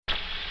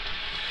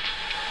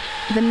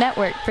the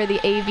network for the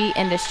AV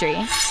industry.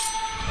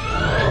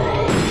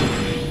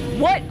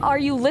 What are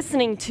you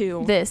listening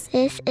to? This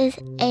is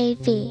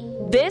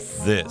AV.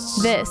 This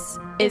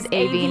is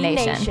AV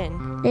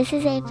Nation. This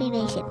is AV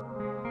Nation.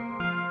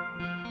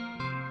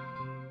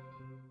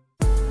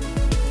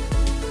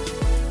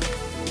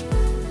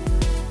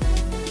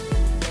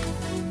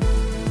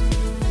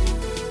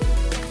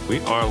 We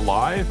are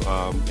live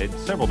in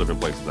several different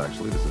places,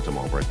 actually. This is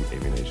Jamal Bright from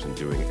AV Nation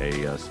doing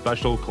a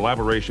special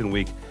collaboration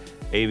week,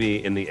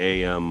 AV in the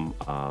AM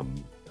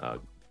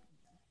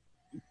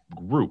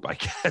group, I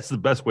guess the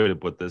best way to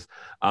put this.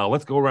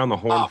 Let's go around the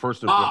horn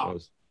first and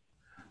foremost.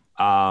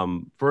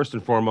 First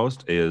and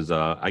foremost is,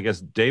 I guess,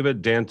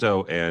 David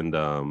Danto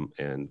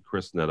and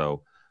Chris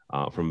Neto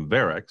from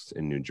Varex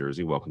in New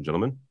Jersey. Welcome,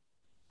 gentlemen.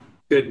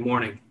 Good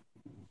morning.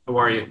 How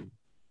are you?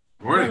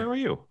 Morning. How are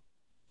you?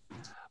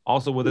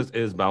 Also with us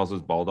is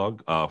Bowser's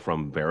Bulldog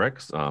from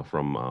Varex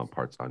from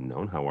Parts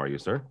Unknown. How are you,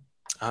 sir?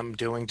 I'm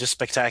doing just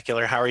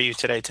spectacular. How are you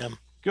today, Tim?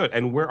 Good.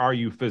 And where are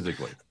you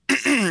physically?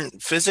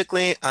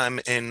 Physically, I'm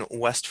in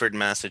Westford,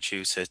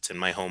 Massachusetts in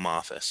my home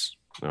office.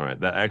 All right.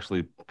 That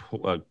actually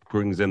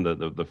brings in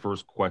the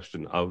first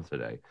question of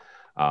today.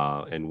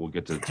 And we'll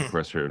get to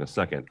Chris here in a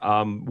second.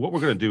 What we're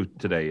going to do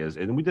today is,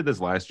 and we did this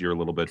last year a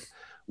little bit,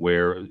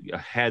 where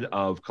ahead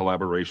of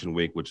Collaboration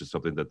Week, which is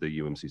something that the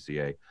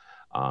UMCCA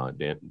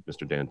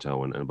Mr.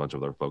 Danto and a bunch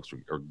of other folks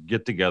are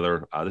get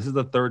together. This is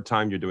the third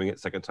time you're doing it,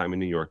 second time in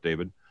New York,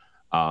 David.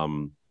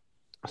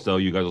 So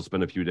you guys will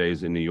spend a few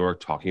days in New York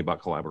talking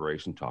about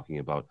collaboration, talking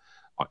about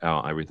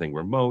everything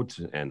remote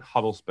and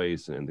huddle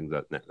space and things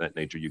of that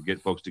nature. You get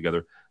folks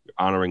together. You're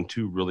honoring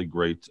two really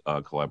great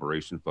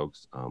collaboration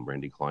folks,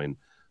 Randy Klein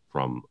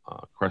from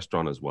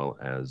Crestron, as well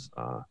as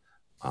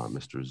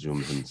Mr.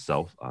 Zoom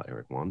himself,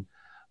 Eric Wan.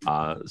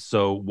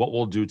 So what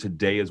we'll do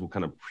today is we'll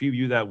kind of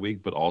preview that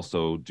week, but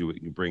also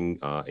bring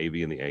AV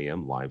in the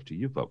AM live to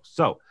you folks.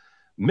 So,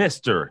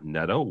 Mr.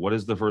 Neto, what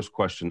is the first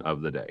question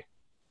of the day?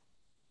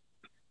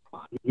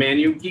 Man,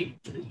 you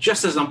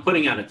just as I'm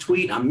putting out a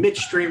tweet, I'm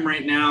midstream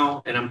right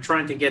now, and I'm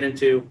trying to get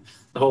into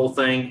the whole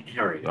thing.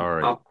 All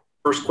right.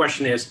 First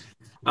question is,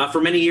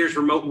 for many years,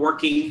 remote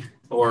working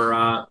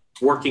or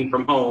working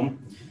from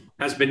home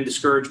has been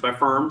discouraged by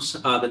firms.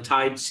 The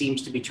tide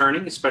seems to be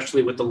turning,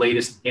 especially with the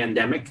latest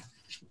pandemic.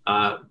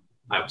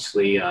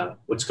 Obviously,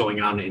 what's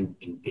going on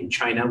in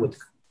China with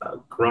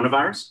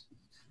coronavirus.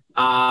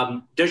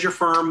 Does your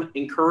firm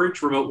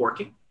encourage remote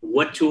working?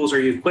 What tools are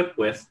you equipped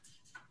with?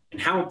 And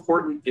how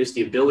important is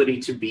the ability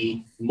to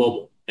be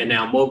mobile? And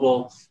now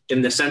mobile,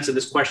 in the sense of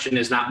this question,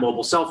 is not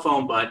mobile cell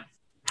phone, but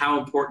how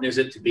important is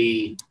it to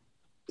be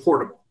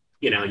portable?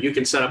 You know, you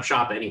can set up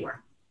shop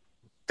anywhere.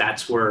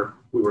 That's where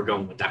we were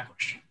going with that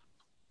question.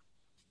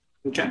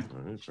 Okay.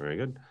 All right, very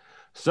good.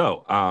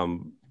 So,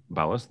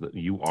 Ballas,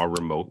 you are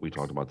remote. We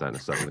talked about that a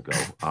second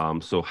ago.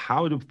 So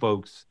how do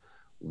folks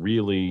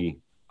really,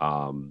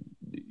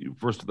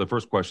 the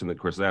first question that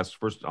Chris asked,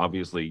 first,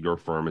 obviously your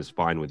firm is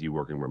fine with you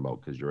working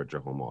remote because you're at your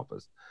home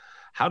office.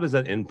 How does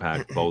that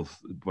impact both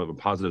from a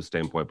positive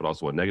standpoint, but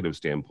also a negative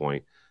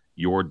standpoint,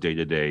 your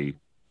day-to-day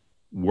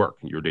work,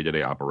 your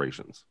day-to-day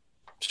operations?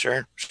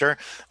 Sure.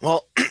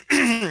 Well,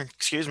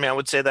 excuse me, I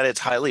would say that it's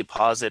highly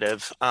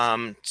positive.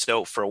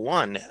 So for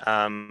one,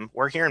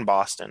 we're here in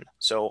Boston.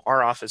 So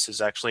our office is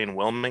actually in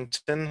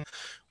Wilmington,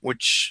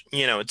 which,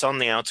 you know, it's on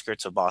the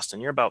outskirts of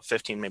Boston. You're about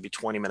 15, maybe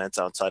 20 minutes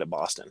outside of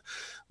Boston.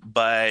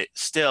 But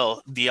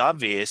still, the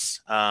obvious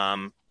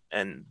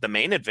and the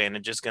main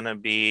advantage is going to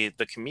be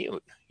the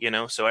commute, you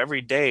know. So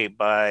every day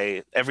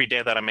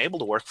that I'm able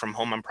to work from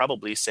home, I'm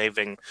probably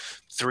saving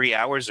 3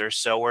 hours or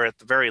so, or at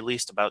the very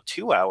least about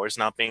 2 hours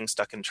not being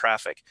stuck in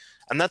traffic.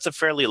 And that's a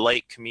fairly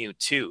light commute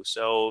too.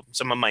 So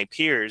some of my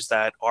peers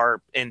that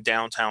are in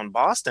downtown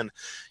Boston,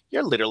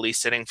 you're literally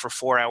sitting for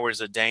 4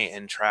 hours a day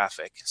in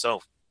traffic.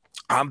 So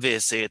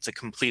obviously it's a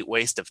complete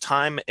waste of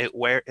time. It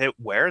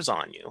wears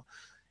on you.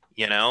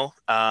 You know,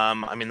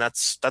 I mean,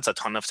 that's a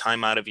ton of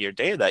time out of your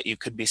day that you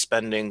could be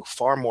spending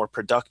far more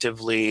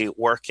productively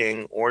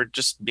working or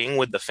just being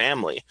with the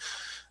family.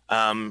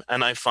 And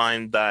I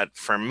find that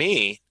for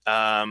me,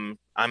 I'm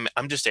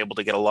just able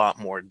to get a lot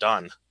more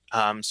done.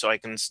 So I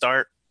can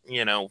start,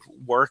 you know,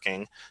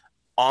 working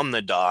on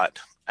the dot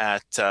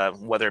at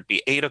whether it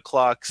be 8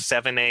 o'clock,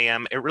 7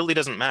 a.m., it really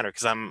doesn't matter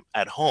because I'm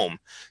at home.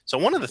 So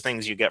one of the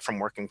things you get from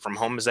working from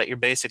home is that you're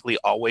basically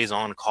always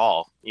on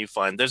call. You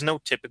find there's no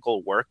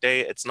typical work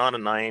day. It's not a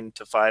 9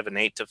 to 5, an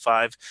 8 to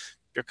 5.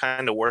 You're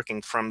kind of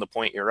working from the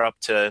point you're up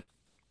to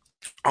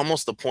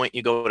almost the point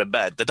you go to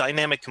bed. The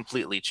dynamic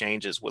completely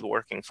changes with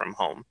working from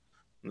home,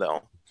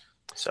 though.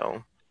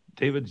 So,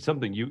 David,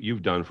 something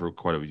you've done for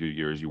quite a few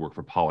years. You work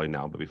for Poly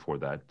now, but before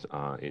that,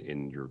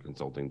 in your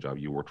consulting job,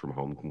 you worked from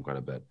home quite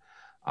a bit.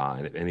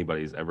 And if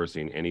anybody's ever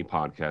seen any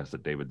podcast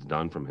that David's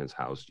done from his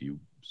house, you've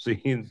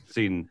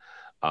seen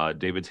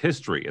David's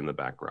history in the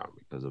background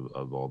because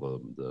of all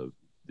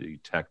the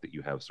tech that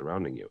you have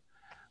surrounding you.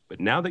 But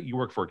now that you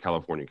work for a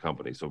California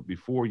company, so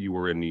before you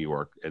were in New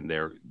York and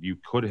there, you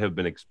could have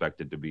been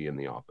expected to be in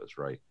the office,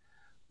 right?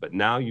 but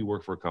now you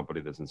work for a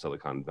company that's in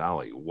Silicon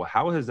Valley.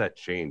 How has that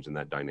changed and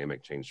that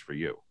dynamic changed for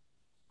you?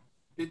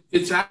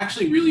 It's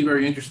actually really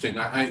very interesting.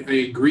 I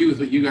agree with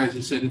what you guys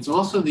have said. It's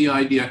also the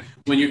idea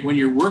when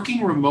you're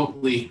working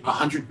remotely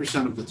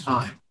 100% of the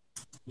time,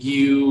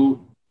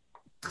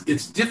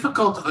 it's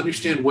difficult to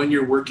understand when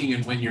you're working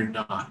and when you're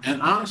not.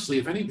 And honestly,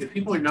 if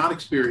people are not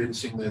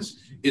experiencing this,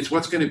 it's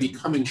what's going to be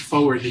coming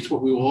forward. It's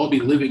what we will all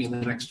be living in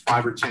the next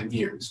 5 or 10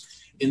 years.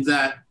 In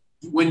that,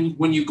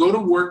 when you go to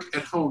work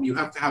at home, you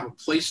have to have a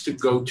place to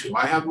go to.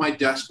 I have my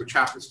desk, which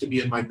happens to be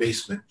in my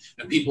basement,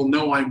 and people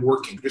know I'm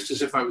working, just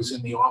as if I was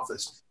in the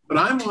office. But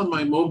I'm on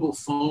my mobile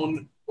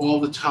phone all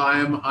the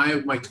time. I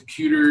have my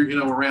computer,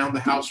 around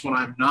the house when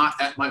I'm not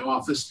at my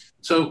office.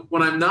 So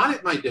when I'm not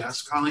at my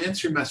desk, I'll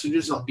answer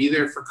messages. I'll be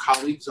there for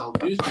colleagues. I'll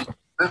do things.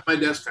 At my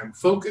desk, I'm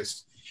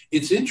focused.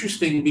 It's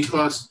interesting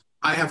because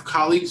I have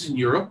colleagues in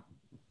Europe.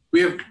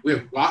 We have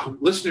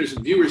listeners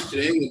and viewers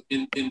today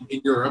in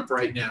Europe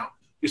right now.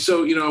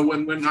 So,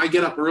 when I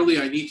get up early,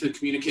 I need to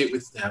communicate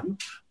with them.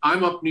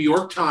 I'm up New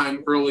York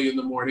time early in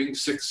the morning,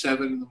 6,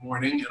 7 in the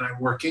morning, and I'm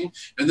working.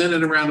 And then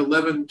at around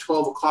 11,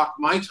 12 o'clock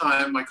my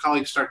time, my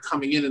colleagues start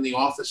coming in the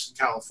office in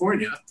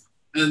California.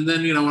 And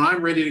then, when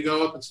I'm ready to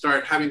go up and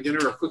start having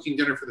dinner or cooking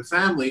dinner for the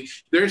family,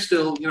 they're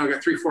still,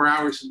 got 3-4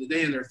 hours in the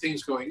day and there are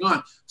things going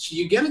on. So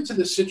you get into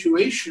this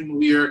situation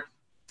where,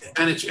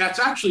 and it's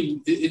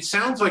actually, it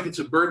sounds like it's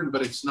a burden,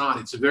 but it's not.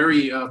 It's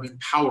very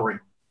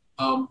empowering.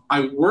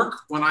 I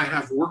work when I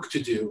have work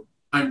to do.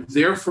 I'm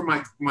there for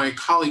my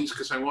colleagues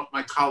because I want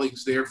my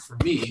colleagues there for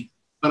me,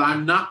 but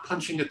I'm not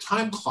punching a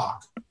time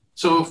clock.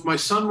 So if my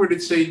son were to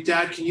say,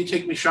 Dad, can you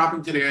take me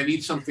shopping today? I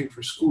need something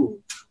for school.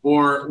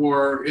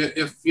 Or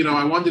if,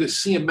 I wanted to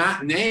see a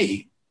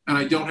matinee and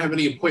I don't have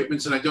any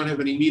appointments and I don't have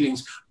any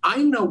meetings,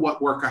 I know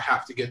what work I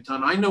have to get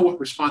done. I know what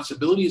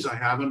responsibilities I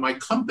have, and my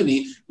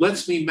company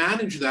lets me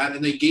manage that,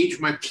 and they gauge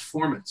my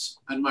performance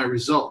and my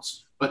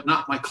results, but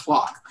not my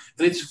clock.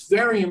 And it's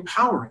very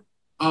empowering.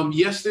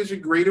 Yes, there's a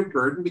greater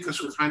burden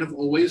because we're kind of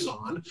always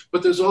on,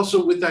 but there's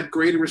also, with that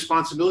greater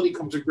responsibility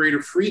comes a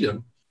greater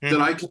freedom that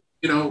I can,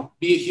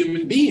 be a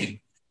human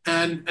being.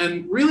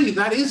 And really,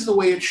 that is the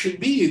way it should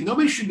be.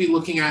 Nobody should be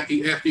looking after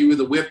you with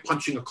a whip,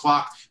 punching a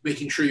clock,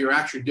 making sure you're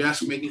at your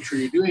desk, making sure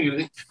you're doing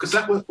anything, because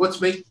that's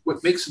what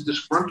makes a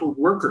disgruntled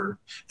worker.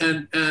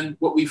 And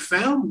what we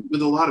found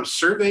with a lot of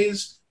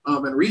surveys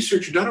and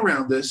research done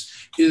around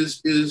this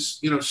is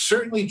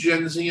certainly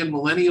Gen Z and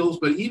millennials,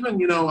 but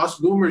even us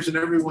boomers and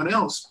everyone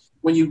else,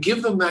 when you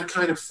give them that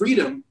kind of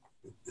freedom,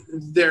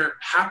 they're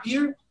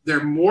happier,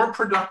 they're more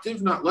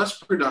productive, not less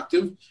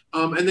productive,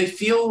 and they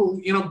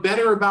feel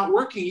better about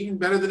working, even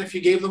better than if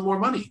you gave them more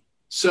money.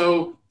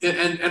 So,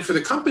 and for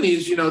the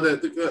companies,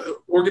 the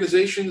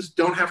organizations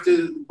don't have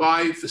to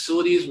buy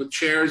facilities with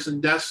chairs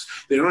and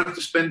desks. They don't have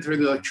to spend for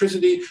the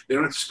electricity. They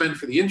don't have to spend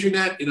for the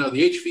internet. The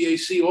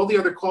HVAC, all the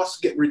other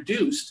costs get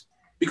reduced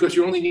because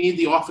you only need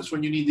the office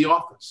when you need the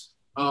office.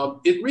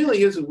 It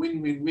really is a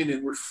win-win-win,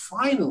 and we're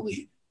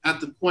finally at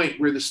the point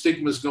where the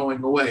stigma is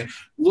going away.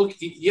 Look,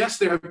 yes,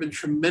 there have been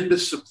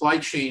tremendous supply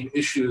chain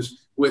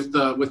issues with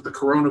the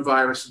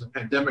coronavirus and the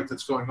pandemic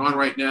that's going on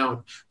right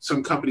now.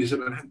 Some companies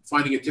have been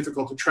finding it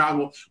difficult to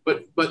travel,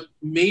 but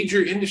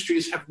major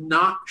industries have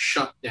not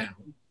shut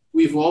down.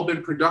 We've all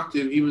been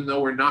productive, even though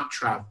we're not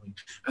traveling.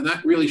 And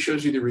that really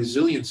shows you the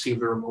resiliency of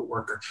the remote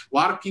worker. A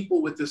lot of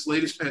people with this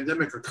latest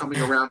pandemic are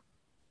coming around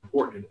how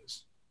important it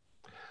is.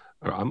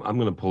 I'm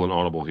going to pull an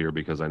audible here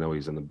because I know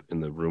he's in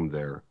the room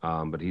there,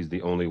 but he's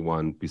the only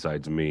one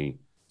besides me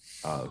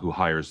who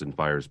hires and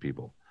fires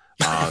people.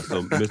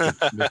 So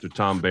Mr.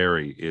 Tom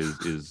Barry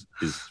is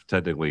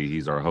technically,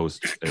 he's our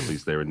host, at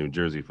least there in New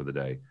Jersey for the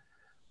day.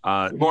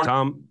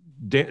 Tom,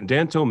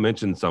 Danto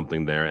mentioned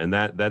something there, and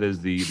that is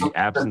the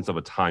absence of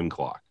a time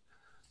clock,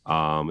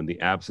 and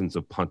the absence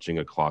of punching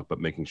a clock, but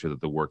making sure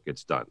that the work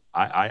gets done.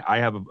 I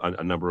have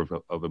a number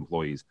of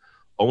employees.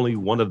 Only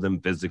one of them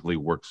physically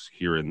works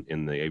here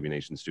in the AV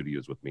Nation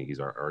studios with me. He's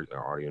our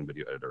audio and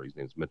video editor. His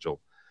name's Mitchell.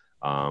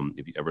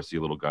 If you ever see a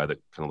little guy that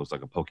kind of looks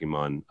like a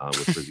Pokemon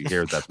with frizzy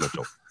hair, that's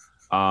Mitchell.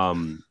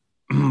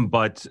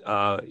 But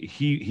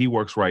he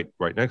works right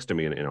next to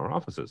me in our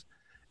offices.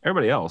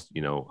 Everybody else,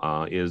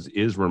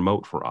 is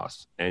remote for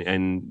us.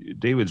 And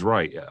David's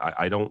right.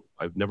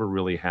 I've never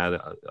really had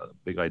a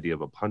big idea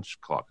of a punch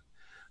clock.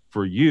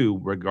 For you,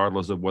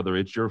 regardless of whether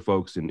it's your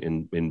folks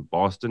in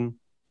Boston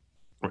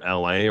or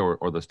LA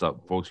or the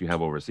folks you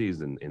have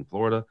overseas in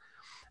Florida,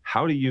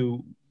 how do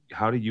you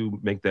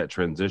make that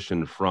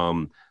transition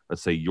from,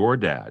 let's say, your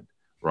dad,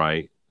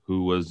 right,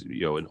 who was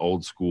an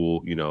old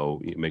school,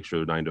 make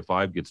sure 9 to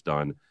 5 gets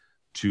done,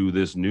 to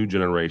this new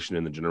generation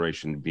and the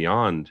generation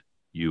beyond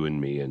you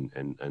and me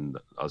and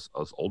us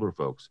older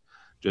folks,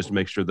 just to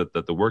make sure that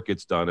the work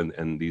gets done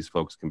and these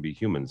folks can be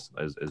humans,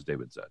 as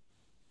David said?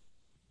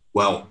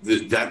 Well,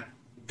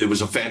 it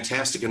was a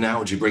fantastic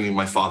analogy bringing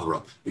my father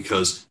up,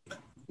 because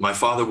my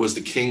father was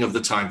the king of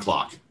the time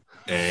clock.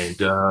 And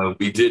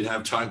we did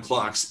have time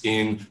clocks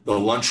in the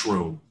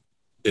lunchroom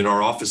in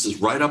our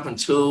offices right up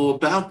until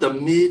about the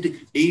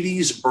mid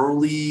 80s,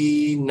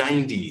 early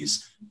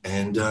 90s.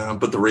 And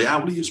but the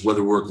reality is,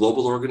 whether we're a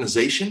global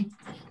organization,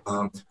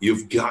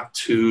 you've got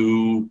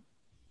to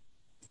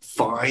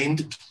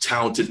find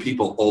talented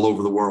people all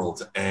over the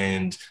world.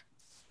 And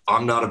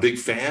I'm not a big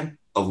fan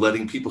of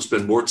letting people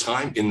spend more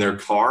time in their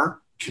car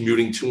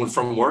commuting to and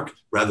from work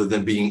rather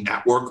than being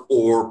at work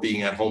or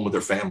being at home with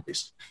their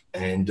families.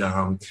 And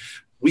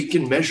we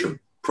can measure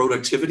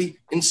productivity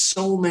in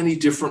so many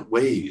different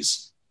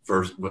ways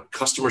for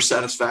customer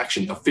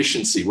satisfaction,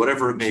 efficiency,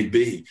 whatever it may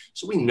be.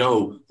 So we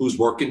know who's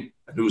working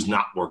and who's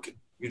not working.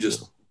 You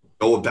just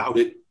go about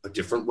it a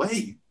different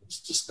way. It's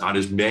just not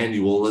as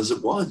manual as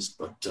it was,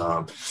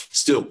 but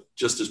still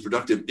just as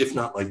productive, if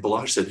not, like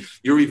Balazs said,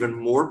 you're even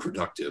more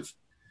productive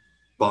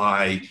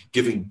by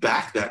giving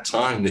back that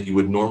time that you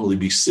would normally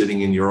be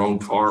sitting in your own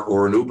car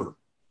or an Uber.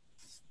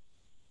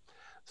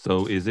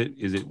 So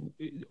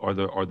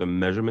are the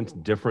measurements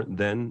different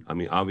then? I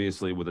mean,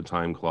 obviously with a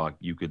time clock,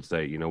 you could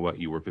say, you know what,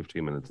 you were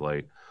 15 minutes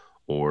late,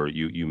 or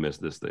you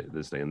missed this day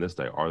and this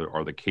day.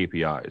 Are the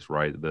KPIs,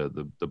 right?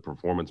 The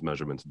performance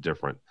measurements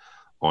different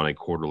on a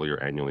quarterly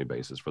or annually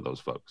basis for those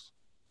folks?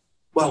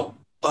 Well,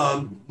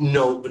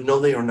 no,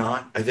 they are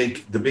not. I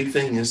think the big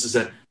thing is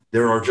that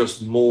there are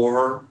just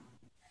more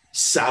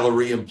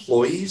salary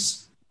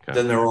employees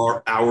than there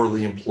are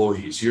hourly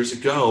employees. Years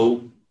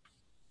ago,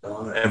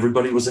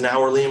 everybody was an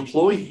hourly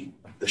employee,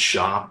 like the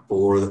shop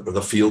or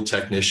the field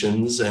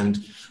technicians.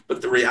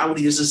 But the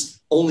reality is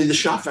only the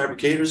shop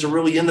fabricators are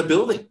really in the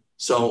building.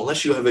 So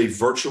unless you have a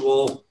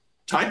virtual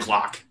time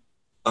clock,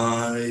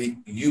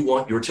 you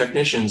want your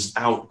technicians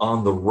out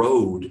on the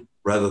road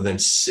rather than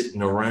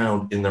sitting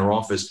around in their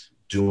office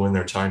doing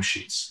their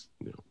timesheets.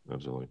 Yeah,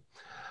 absolutely.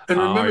 And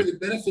remember, the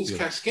benefits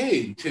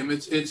cascade, Tim.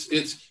 It's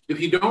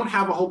if you don't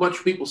have a whole bunch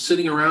of people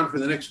sitting around for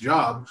the next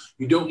job,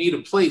 you don't need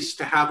a place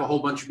to have a whole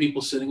bunch of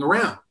people sitting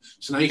around.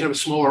 So now you can have a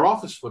smaller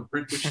office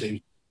footprint, which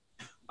saves.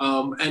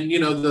 And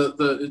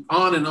the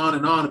on and on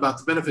and on about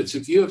the benefits.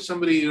 If you have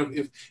somebody,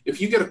 if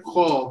you get a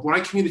call, when I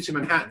commuted to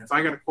Manhattan, if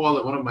I got a call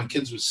that one of my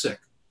kids was sick,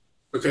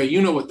 okay,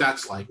 you know what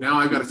that's like. Now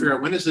I've got to figure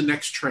out when is the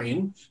next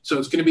train. So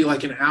it's going to be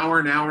like an hour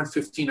and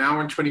 15,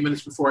 hour and 20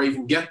 minutes before I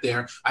even get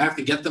there. I have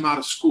to get them out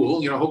of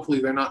school. Hopefully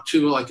they're not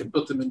too ill. I can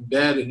put them in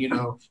bed and,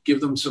 give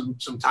them some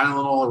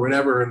Tylenol or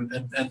whatever.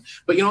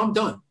 But I'm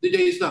done. The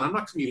day is done. I'm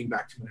not commuting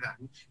back to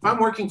Manhattan. If I'm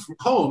working from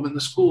home and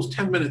the school's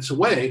 10 minutes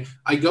away,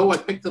 I go, I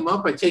pick them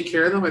up, I take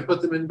care of them, I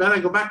put them in bed, I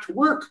go back to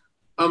work.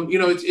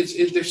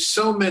 There's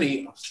so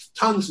many,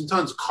 tons and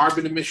tons of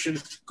carbon emission,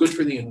 good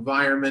for the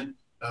environment.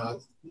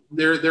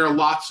 There are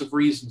lots of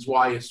reasons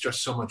why it's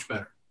just so much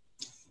better.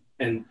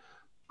 And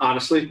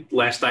honestly,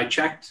 last I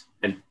checked,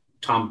 and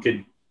Tom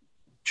could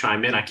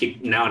chime in. I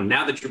keep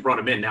now that you brought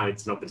him in, now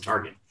it's an open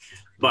target.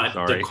 But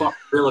the cost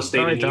of real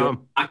estate in New York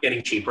is not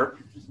getting cheaper.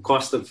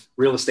 Cost of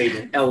real estate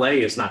in LA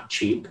is not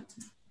cheap,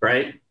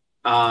 right?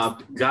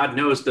 God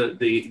knows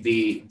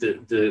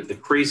the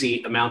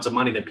crazy amounts of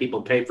money that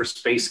people pay for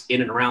space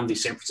in and around the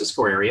San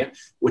Francisco area,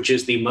 which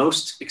is the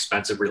most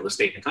expensive real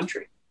estate in the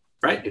country.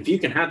 Right? If you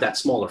can have that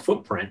smaller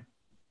footprint,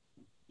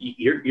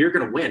 you're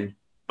going to win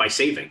by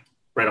saving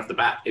right off the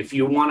bat. If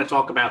you want to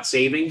talk about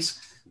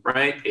savings,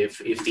 right? If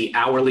the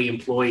hourly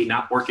employee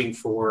not working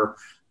for,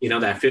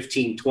 that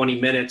 15, 20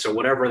 minutes or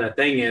whatever that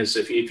thing is,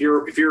 if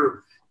you're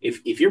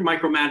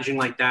micromanaging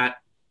like that,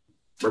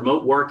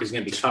 remote work is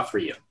going to be tough for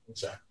you.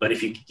 Exactly. But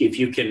if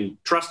you can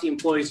trust the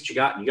employees that you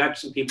got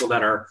some people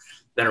that are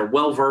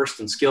well versed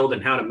and skilled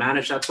in how to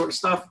manage that sort of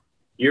stuff,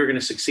 you're going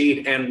to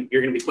succeed, and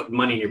you're going to be putting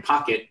money in your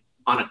pocket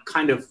on a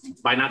kind of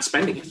by not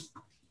spending it.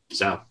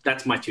 So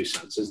that's my 2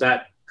 cents. Is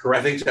that correct?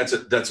 I think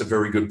that's a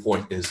very good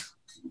point. Is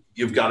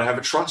you've got to have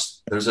a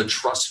trust. There's a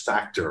trust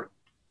factor.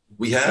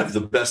 We have the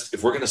best.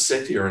 If we're going to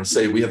sit here and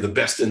say we have the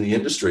best in the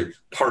industry,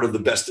 part of the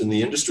best in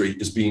the industry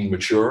is being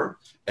mature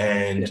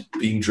and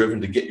being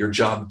driven to get your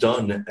job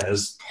done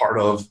as part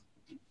of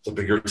the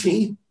bigger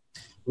team.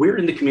 We're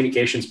in the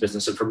communications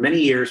business, and for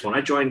many years, when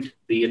I joined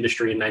the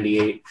industry in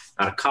 '98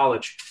 out of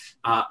college,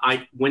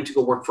 I went to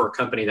go work for a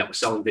company that was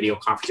selling video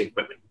conferencing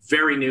equipment.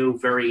 Very new,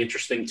 very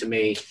interesting to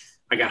me.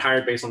 I got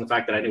hired based on the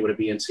fact that I knew what a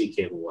BNC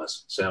cable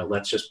was. So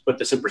let's just put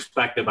this in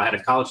perspective. I had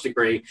a college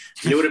degree,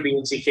 knew what a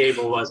BNC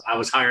cable was. I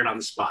was hired on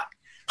the spot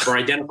for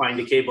identifying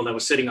the cable that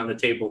was sitting on the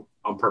table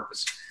on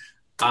purpose.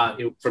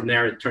 From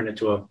there, it turned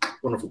into a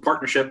wonderful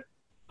partnership.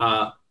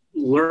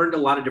 Learned a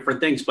lot of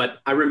different things, but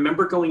I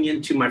remember going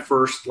into my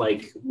first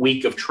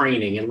week of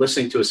training and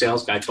listening to a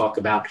sales guy talk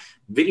about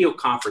video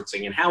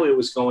conferencing and how it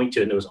was going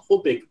to, and there was a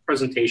whole big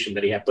presentation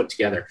that he had put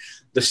together,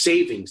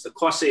 the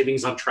cost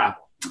savings on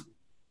travel.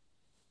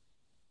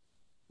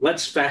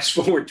 Let's fast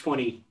forward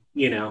 20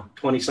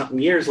 something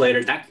years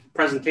later, that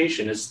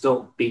presentation is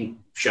still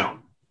being shown.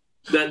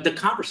 The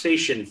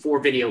conversation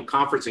for video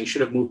conferencing should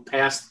have moved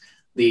past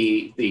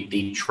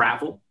the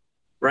travel.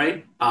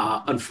 Right.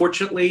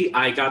 Unfortunately,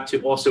 I got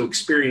to also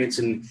experience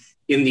in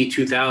the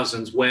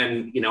 2000s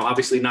when,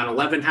 obviously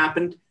 9/11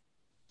 happened.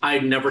 I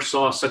never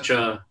saw such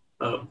all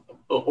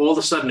of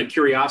a sudden a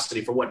curiosity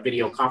for what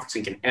video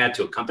conferencing can add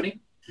to a company.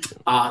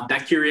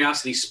 That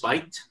curiosity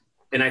spiked.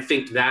 And I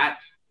think that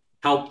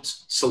helped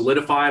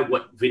solidify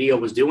what video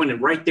was doing.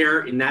 And right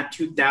there in that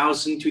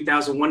 2000,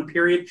 2001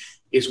 period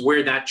is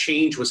where that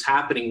change was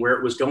happening, where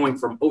it was going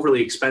from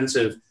overly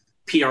expensive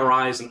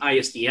PRIs and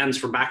ISDNs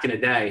from back in the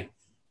day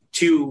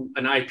to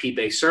an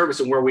IP-based service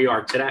and where we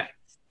are today.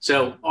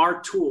 So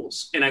our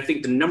tools, and I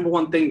think the number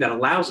one thing that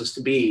allows us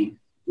to be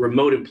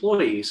remote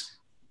employees,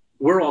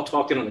 we're all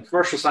talking on the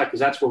commercial side because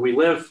that's where we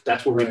live,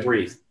 that's where we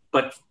breathe.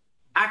 But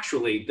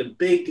actually, the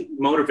big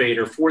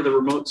motivator for the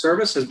remote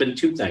service has been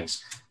two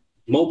things.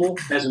 Mobile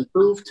has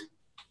improved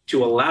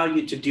to allow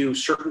you to do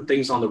certain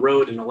things on the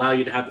road and allow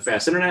you to have the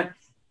fast internet,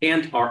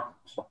 and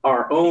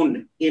our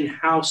own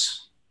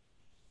in-house,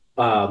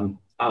 our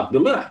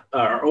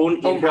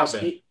own in-house,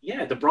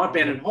 the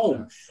broadband at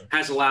home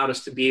has allowed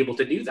us to be able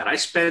to do that. I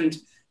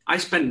spend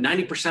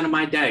 90% of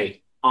my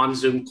day on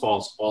Zoom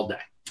calls all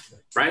day,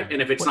 right?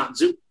 And if it's not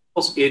Zoom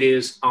calls, it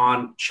is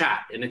on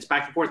chat, and it's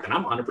back and forth, and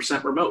I'm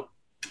 100% remote.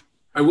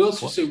 I will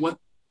say one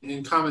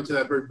in comment to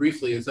that very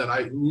briefly is that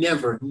I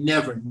never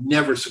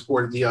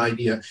supported the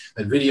idea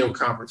that video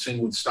conferencing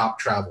would stop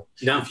travel.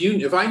 No.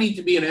 If I need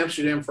to be in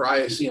Amsterdam for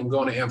ISE, I'm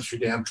going to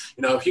Amsterdam.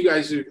 If you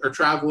guys are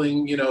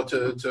traveling,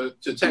 to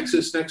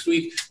Texas next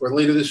week or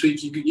later this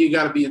week, you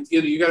got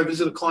to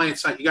visit a client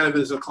site. You got to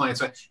visit a client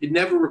site. It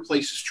never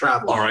replaces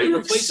travel. All right. It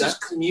replaces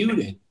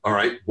commuting. All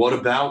right. What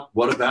about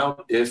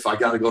if I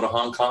got to go to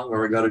Hong Kong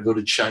or I got to go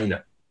to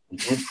China?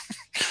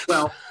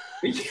 Well,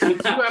 if you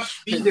have to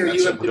be there,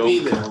 you have to be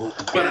there.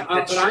 But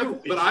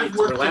I've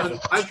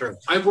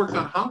worked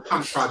on Hong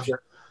Kong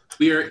project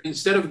where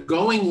instead of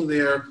going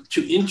there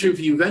to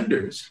interview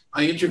vendors,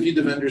 I interviewed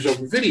the vendors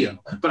over video,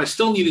 but I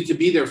still needed to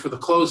be there for the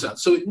closeout.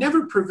 So it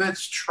never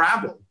prevents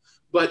travel,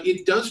 but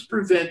it does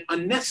prevent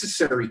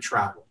unnecessary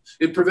travel.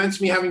 It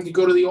prevents me having to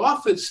go to the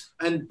office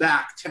and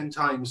back 10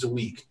 times a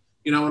week.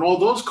 And all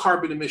those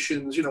carbon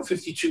emissions,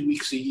 52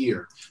 weeks a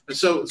year. And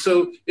so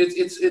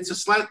it's a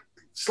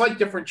slight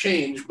different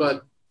change,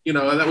 but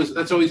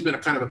that's always been a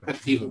kind of a pet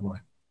peeve of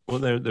mine. Well,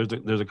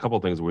 there's a couple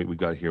of things we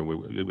got here.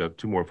 We've got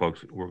two more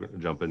folks. We're going to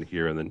jump in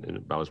here, and then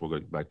Balazs, we'll go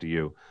back to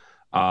you.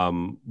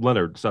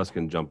 Leonard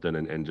Suskin jumped in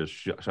and just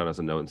shot us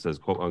a note and says,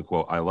 "quote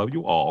unquote, I love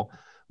you all,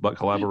 but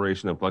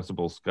collaboration and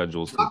flexible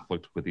schedules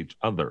conflict with each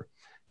other.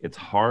 It's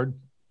hard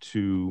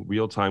to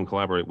real-time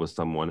collaborate with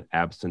someone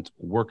absent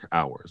work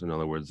hours. In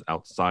other words,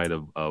 outside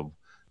of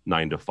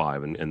 9 to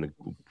 5. And the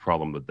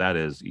problem with that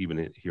is,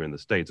 even here in the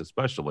States,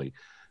 especially,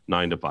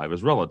 9 to 5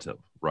 is relative,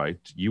 right?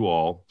 You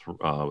all,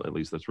 at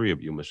least the three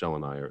of you, Michelle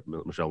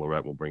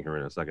Lorette, we'll bring her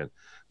in a second.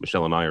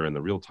 Michelle and I are in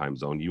the real time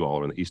zone. You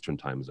all are in the Eastern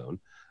time zone,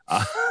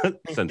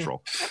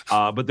 Central.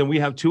 But then we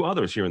have two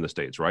others here in the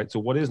States, right? So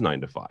what is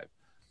 9 to 5?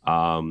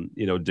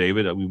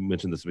 David, we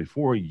mentioned this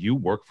before. You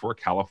work for a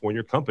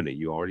California company.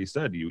 You already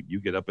said you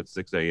get up at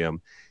 6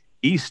 a.m.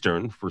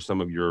 Eastern for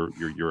some of your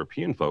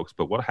European folks.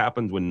 But what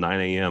happens when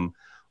 9 a.m.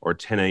 or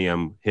 10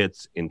 a.m.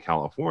 hits in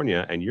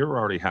California and you're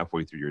already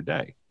halfway through your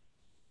day?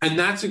 And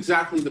that's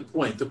exactly the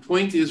point. The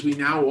point is we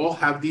now all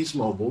have these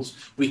mobiles.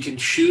 We can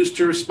choose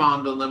to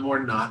respond on them or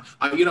not.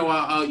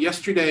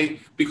 Yesterday,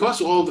 because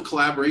all the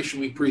Collaboration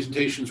Week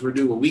presentations were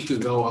due a week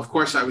ago, of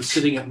course, I was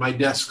sitting at my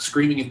desk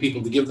screaming at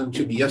people to give them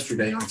to me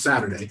yesterday on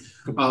Saturday.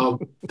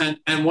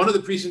 And one of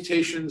the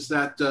presentations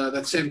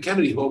that Sam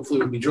Kennedy, hopefully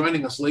will be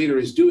joining us later,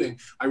 is doing,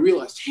 I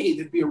realized, hey,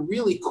 there'd be a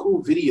really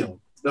cool video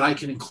that I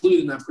can include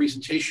in that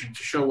presentation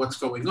to show what's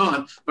going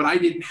on, but I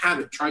didn't have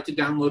it. Tried to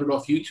download it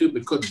off YouTube,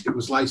 but couldn't. It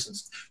was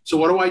licensed. So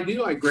what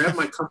do? I grab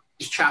my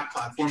company's chat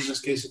platform, in this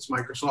case it's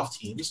Microsoft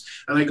Teams,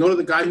 and I go to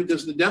the guy who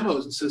does the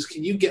demos and says,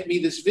 can you get me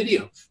this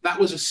video? That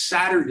was a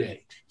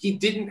Saturday. He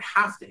didn't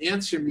have to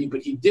answer me,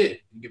 but he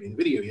did. He didn't give me the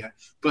video yet,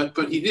 but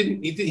he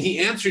didn't. He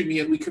answered me,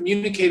 and we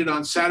communicated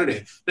on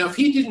Saturday. Now, if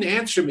he didn't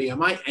answer me,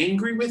 am I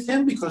angry with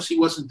him because he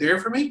wasn't there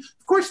for me?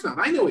 Of course not.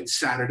 I know it's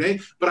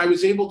Saturday, but I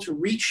was able to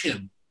reach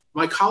him.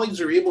 My colleagues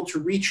are able to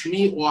reach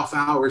me off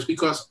hours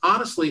because,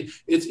 honestly,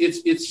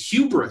 it's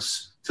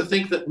hubris to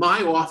think that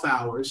my off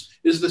hours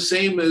is the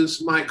same as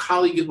my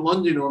colleague in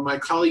London or my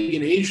colleague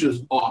in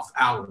Asia's off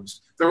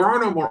hours. There are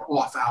no more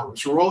off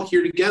hours. We're all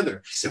here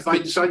together. If I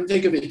decide to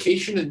take a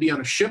vacation and be on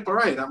a ship, all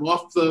right, I'm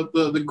off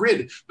the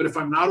grid. But if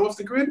I'm not off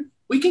the grid,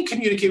 we can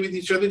communicate with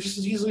each other just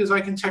as easily as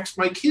I can text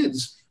my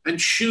kids and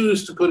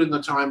choose to put in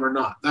the time or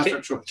not. That's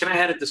our choice. Can I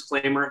add a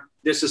disclaimer?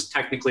 This is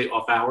technically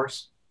off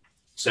hours.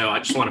 So I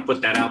just want to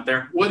put that out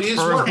there. What is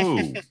work?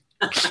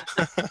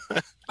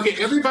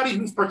 Okay, everybody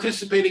who's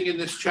participating in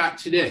this chat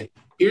today,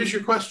 here's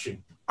your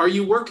question. Are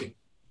you working?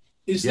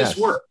 Is this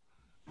work?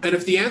 And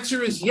if the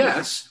answer is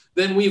yes,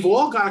 then we've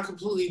all got a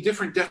completely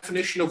different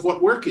definition of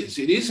what work is.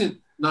 It isn't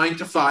 9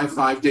 to 5,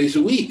 5 days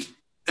a week.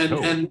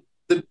 And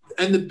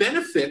the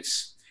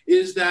benefits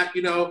is that,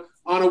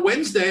 on a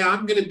Wednesday,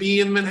 I'm going to be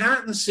in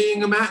Manhattan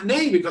seeing a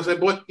matinee because I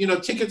bought,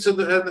 tickets at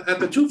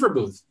the Twofer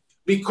booth.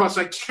 Because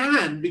I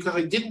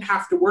didn't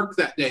have to work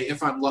that day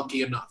if I'm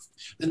lucky enough.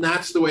 And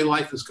that's the way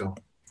life is going.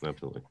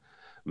 Absolutely.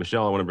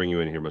 Michelle, I want to bring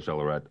you in here, Michelle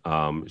Lorette.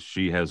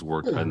 She has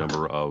worked a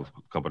number of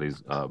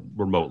companies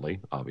remotely,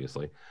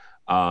 obviously.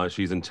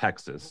 She's in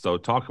Texas. So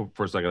talk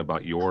for a second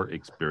about your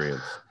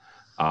experience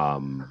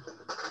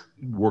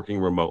working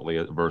remotely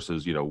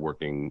versus,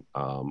 working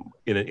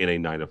in a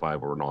 9 to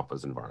 5 or an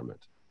office environment?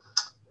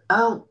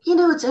 Oh,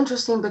 it's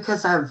interesting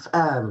because I've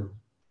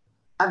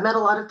met a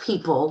lot of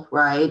people,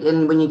 right?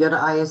 And when you go to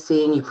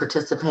ISC and you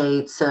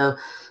participate, so,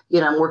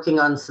 I'm working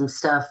on some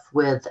stuff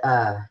with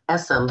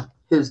Essam,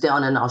 who's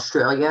down in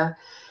Australia.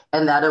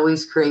 And that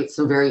always creates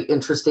some very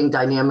interesting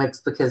dynamics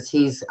because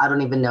I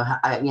don't even know how,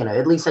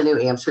 at least I knew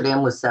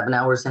Amsterdam was 7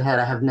 hours ahead.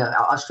 I have no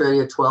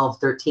Australia, 12,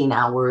 13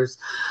 hours.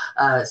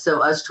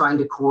 So us trying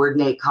to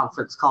coordinate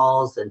conference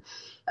calls and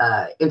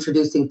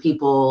introducing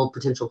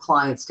potential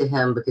clients to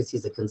him because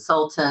he's a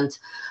consultant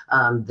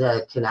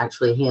that can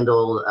actually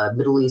handle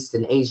Middle East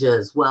and Asia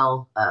as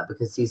well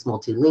because he's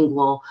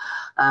multilingual.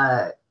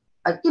 I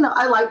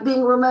like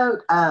being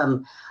remote.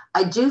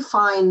 I do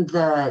find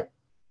that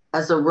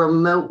as a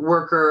remote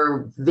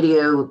worker,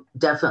 video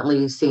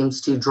definitely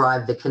seems to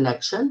drive the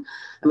connection.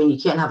 I mean,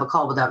 you can't have a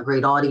call without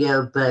great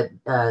audio, but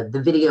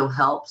the video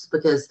helps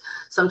because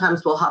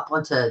sometimes we'll hop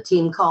onto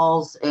team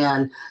calls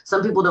and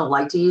some people don't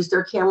like to use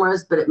their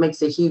cameras, but it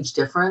makes a huge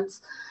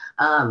difference.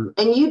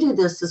 And you do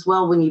this as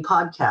well when you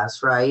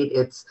podcast, right?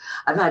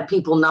 I've had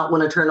people not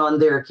want to turn on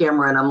their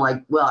camera and I'm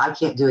like, well, I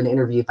can't do an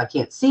interview if I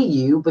can't see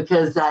you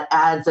because that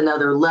adds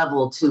another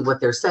level to what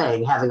they're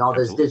saying, having all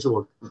those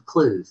visual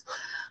clues.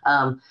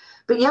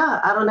 But yeah,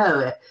 I don't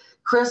know.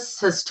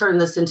 Chris has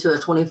turned this into a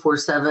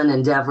 24/7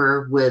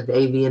 endeavor with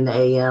AV and the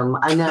AM.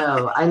 I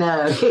know.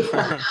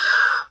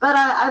 But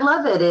I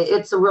love it.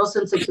 It's a real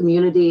sense of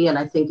community. And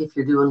I think if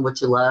you're doing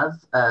what you love,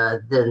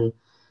 then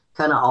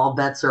kind of all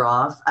bets are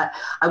off.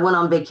 I went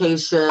on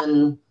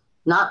vacation,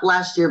 not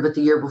last year, but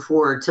the year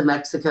before to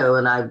Mexico.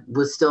 And I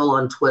was still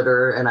on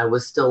Twitter and I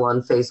was still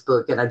on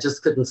Facebook and I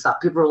just couldn't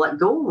stop. People were like,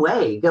 go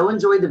away, go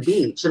enjoy the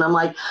beach. And I'm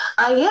like,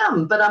 I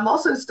am, but I'm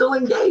also still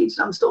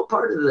engaged. I'm still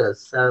part of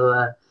this.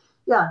 So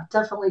yeah,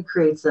 definitely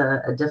creates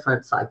a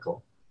different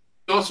cycle.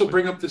 Also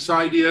bring up this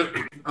idea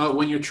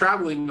when you're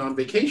traveling on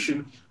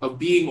vacation of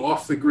being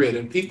off the grid.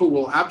 And people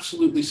will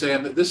absolutely say,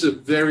 and this is a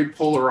very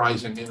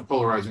polarizing, in a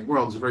polarizing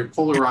world, it's a very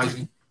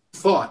polarizing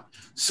thought.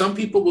 Some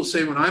people will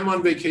say, when I'm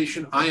on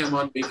vacation, I am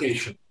on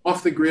vacation.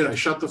 Off the grid, I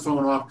shut the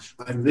phone off.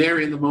 I'm there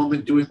in the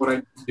moment doing what I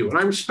need to do. And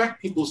I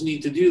respect people's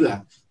need to do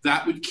that.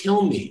 That would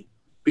kill me.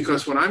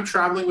 Because when I'm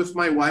traveling with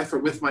my wife or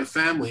with my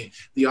family,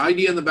 the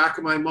idea in the back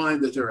of my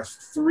mind that there are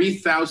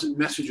 3,000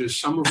 messages,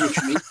 some of which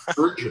may be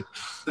urgent,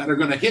 that are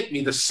going to hit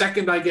me the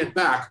second I get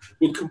back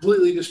would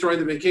completely destroy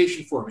the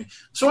vacation for me.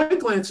 So I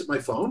glance at my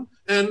phone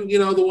and,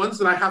 the ones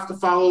that I have to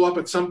follow up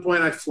at some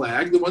point, I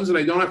flag. The ones that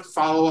I don't have to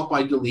follow up,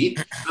 I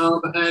delete.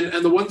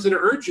 And the ones that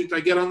are urgent, I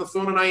get on the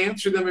phone and I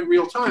answer them in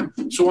real time.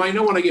 So I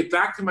know when I get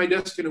back to my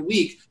desk in a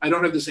week, I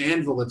don't have this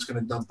anvil that's going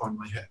to dump on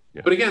my head.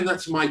 Yeah. But again,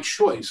 that's my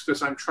choice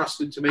because I'm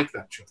trusted to make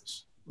that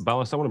choice.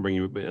 Balas, I want to bring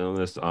you on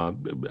this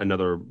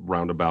another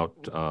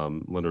roundabout.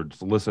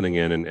 Leonard's listening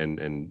in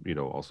and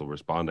also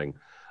responding.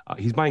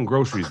 He's buying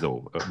groceries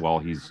though while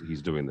he's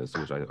doing this,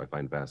 which I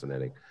find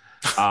fascinating.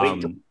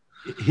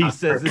 He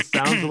says this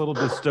sounds a little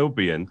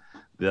dystopian.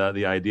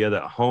 The idea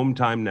that home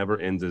time never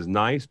ends is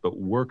nice, but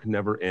work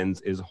never ends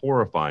is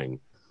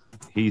horrifying.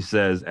 He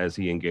says as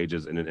he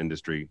engages in an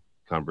industry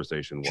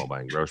conversation while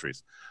buying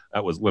groceries.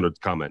 That was Leonard's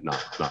comment,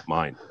 not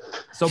mine.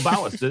 So,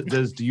 Balas,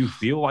 do you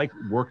feel like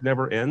work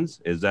never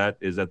ends? Is that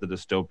the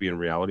dystopian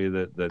reality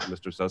that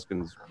Mr.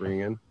 Susskind's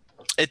bringing in?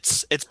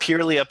 It's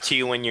purely up to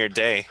you in your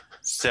day.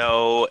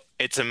 So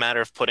it's a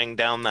matter of putting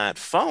down that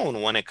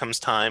phone when it comes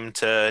time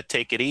to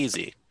take it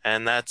easy.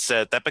 And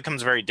that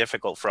becomes very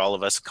difficult for all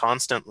of us,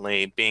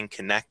 constantly being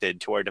connected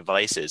to our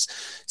devices.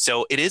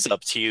 So it is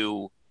up to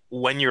you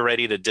when you're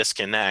ready to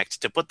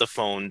disconnect, to put the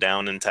phone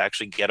down and to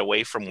actually get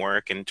away from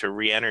work and to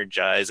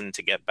re-energize and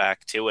to get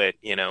back to it,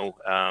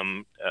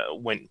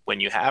 when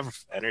you have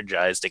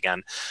energized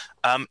again.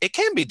 It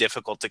can be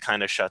difficult to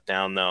kind of shut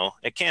down, though.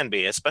 It can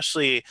be,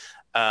 especially,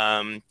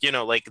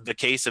 like the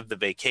case of the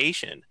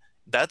vacation.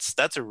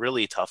 That's a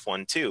really tough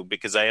one too,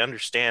 because I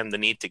understand the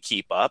need to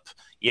keep up,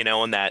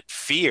 and that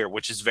fear,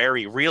 which is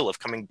very real, of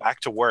coming back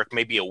to work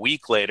maybe a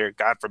week later,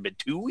 God forbid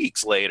 2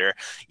 weeks later,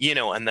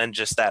 and then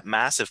just that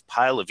massive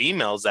pile of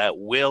emails that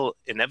will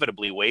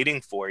inevitably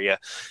waiting for you,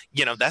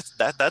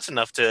 that's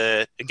enough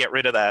to get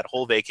rid of that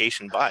whole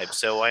vacation vibe.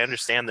 So I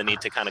understand the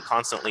need to kind of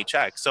constantly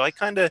check. So I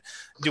kind of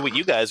do what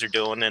you guys are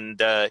doing and,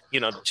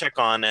 check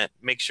on it,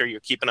 make sure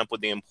you're keeping up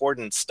with the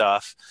important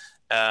stuff.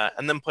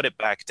 And then put it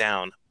back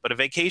down. But a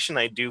vacation,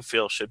 I do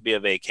feel, should be a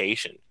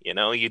vacation.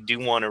 You do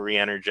want to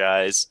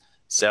re-energize.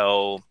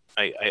 So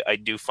I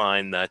do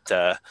find that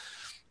the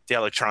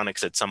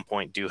electronics at some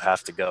point do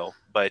have to go.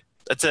 But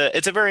it's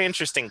a very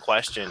interesting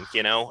question,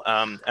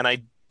 and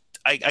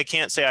I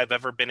can't say I've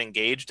ever been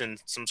engaged in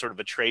some sort of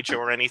a trade show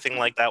or anything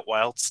like that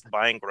whilst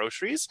buying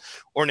groceries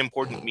or an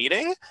important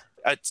meeting.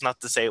 It's not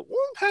to say it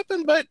won't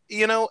happen, but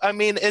I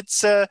mean,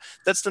 it's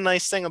that's the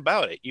nice thing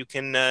about it. You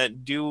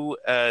can do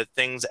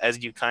things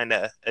as you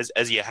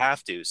as you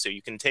have to. So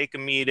you can take a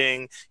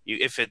meeting.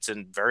 If it's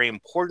a very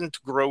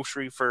important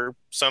grocery for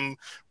some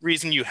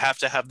reason, you have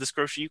to have this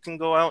grocery. You can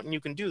go out and you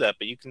can do that,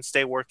 but you can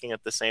stay working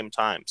at the same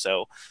time.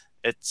 So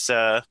it's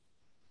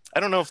I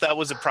don't know if that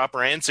was a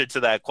proper answer to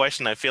that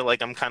question. I feel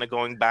like I'm kind of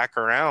going back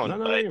around.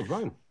 No, you're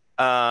fine.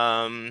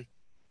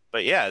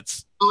 But yeah,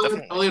 it's.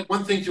 I'll add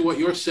one thing to what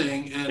you're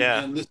saying,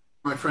 and this is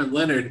my friend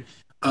Leonard.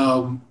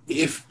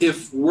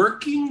 If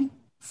working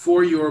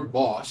for your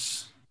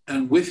boss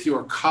and with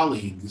your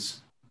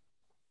colleagues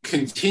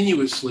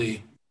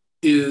continuously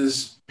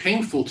is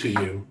painful to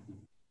you,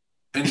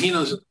 and he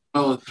knows it as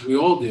well as we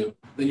all do,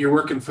 then you're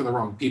working for the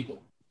wrong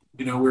people.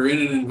 We're in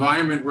an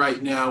environment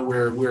right now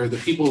where the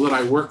people that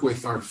I work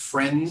with are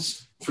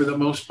friends for the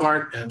most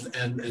part, and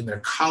they're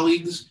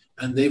colleagues,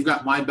 and they've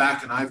got my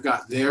back and I've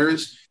got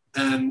theirs.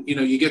 And,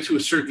 you get to a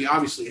certain,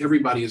 obviously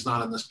everybody is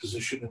not in this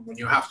position. And when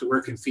you have to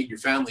work and feed your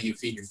family, you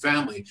feed your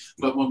family.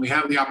 But when we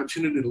have the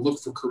opportunity to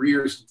look for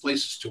careers and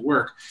places to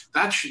work,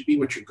 that should be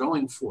what you're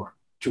going for,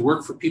 to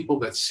work for people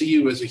that see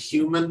you as a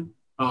human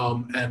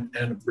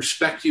and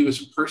respect you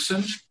as a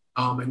person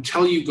and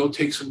tell you go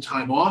take some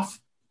time off.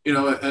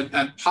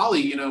 At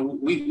Poly,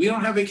 we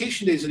don't have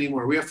vacation days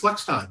anymore. We have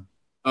flex time,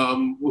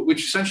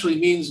 which essentially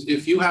means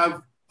if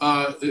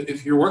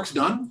your work's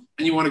done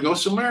and you want to go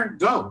somewhere,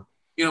 go.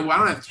 I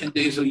don't have 10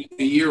 days a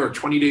year or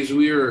 20 days a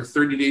year or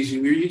 30 days a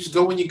year. You just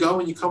go when you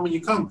go and you come when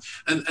you come.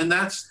 And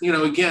that's,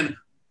 again,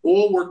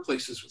 all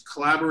workplaces with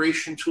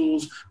collaboration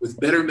tools, with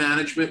better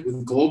management,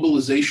 with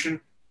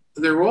globalization,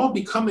 they're all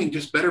becoming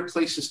just better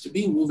places to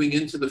be moving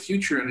into the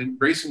future and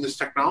embracing this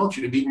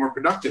technology to be more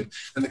productive.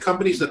 And the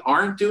companies that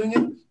aren't doing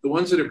it, the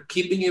ones that are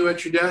keeping you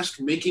at your desk,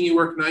 making you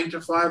work 9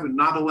 to 5 and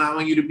not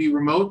allowing you to be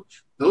remote,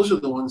 those are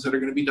the ones that are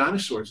going to be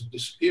dinosaurs and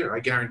disappear. I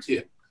guarantee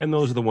it. And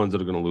those are the ones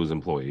that are going to lose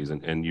employees.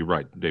 And you're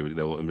right, David,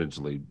 they will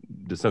eventually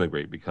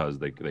disintegrate because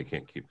they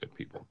can't keep good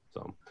people.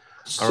 So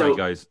all right,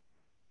 guys.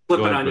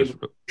 Flip it on you,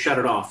 shut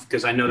it off,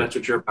 because I know that's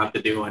what you're about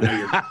to do. I know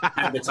your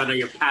habits, I know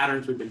your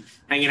patterns. We've been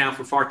hanging out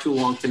for far too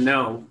long to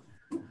know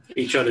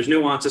each other's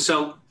nuances.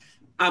 So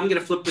I'm going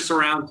to flip this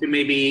around to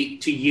maybe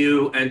to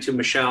you and to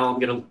Michelle. I'm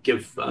going to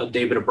give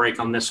David a break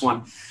on this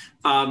one.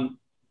 Both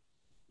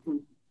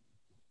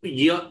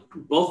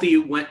of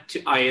you went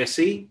to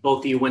ISE. Both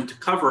of you went to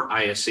cover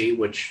ISE,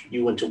 which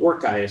you went to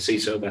work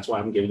ISE. So that's why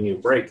I'm giving you a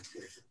break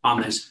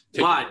on this.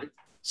 But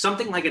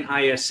something like an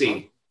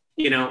ISE,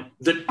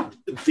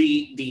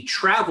 the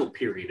travel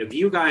period of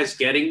you guys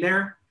getting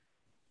there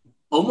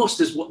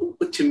almost is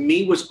what to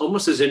me was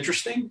almost as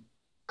interesting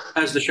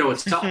as the show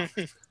itself.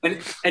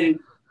 and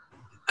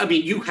I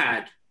mean, you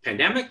had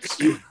pandemics,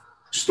 you had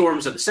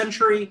storms of the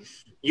century,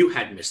 you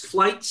had missed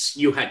flights,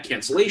 you had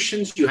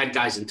cancellations, you had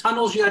guys in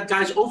tunnels, you had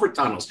guys over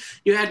tunnels,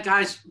 you had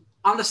guys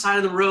on the side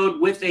of the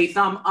road with a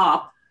thumb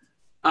up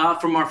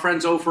from our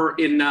friends over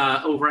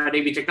at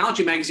AV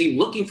Technology Magazine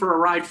looking for a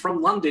ride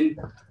from London.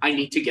 I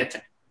need to get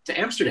to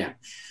Amsterdam.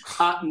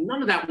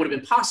 None of that would have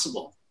been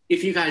possible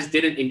if you guys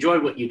didn't enjoy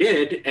what you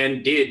did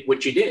and did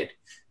what you did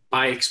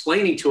by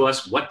explaining to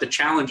us what the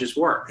challenges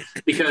were.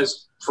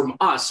 Because from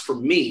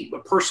me, a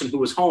person who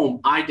was home,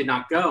 I did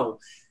not go,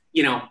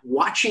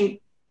 watching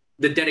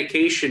the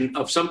dedication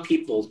of some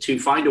people to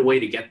find a way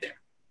to get there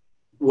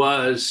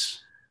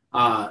was,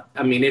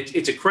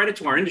 it's a credit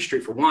to our industry,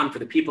 for one, for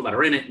the people that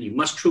are in it. And you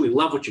must truly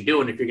love what you're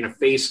doing if you're going to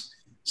face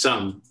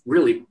some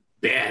really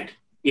bad,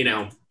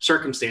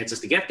 circumstances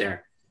to get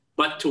there.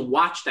 But to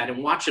watch that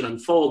and watch it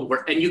unfold,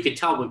 and you could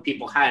tell when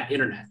people had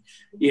internet,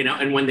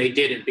 and when they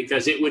didn't,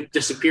 because it would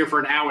disappear for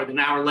an hour. Then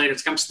an hour later,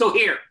 I'm still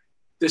here.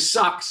 This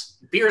sucks.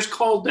 Beer's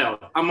cold though.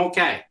 I'm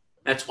okay.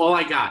 That's all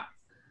I got.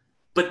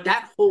 But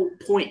that whole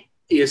point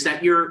is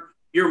that you're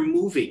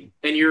moving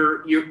and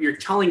you're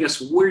telling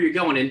us where you're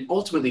going. And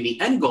ultimately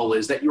the end goal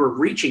is that you're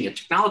reaching a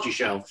technology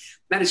show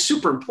that is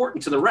super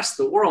important to the rest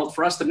of the world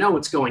for us to know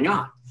what's going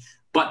on.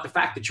 But the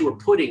fact that you were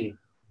putting,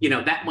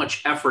 that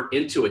much effort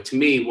into it, to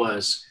me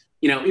was,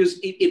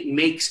 it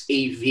makes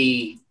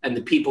AV and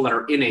the people that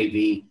are in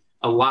AV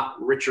a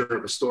lot richer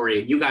of a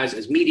story. You guys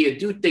as media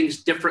do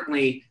things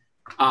differently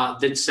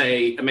than,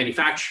 say, a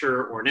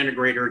manufacturer or an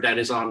integrator that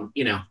is on,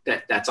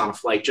 that's on a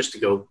flight just to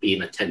go be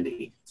an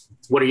attendee.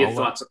 What are your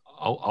thoughts?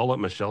 I'll let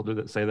Michelle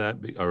say that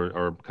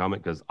or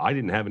comment, because I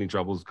didn't have any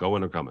troubles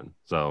going or coming.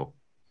 So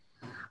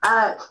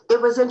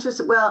it was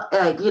interesting. Well,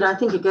 I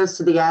think it goes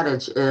to the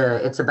adage,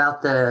 it's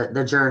about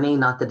the journey,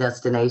 not the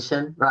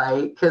destination,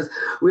 right? Because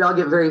we all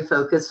get very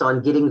focused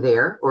on getting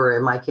there, or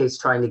in my case,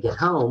 trying to get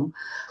home,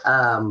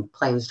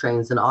 planes,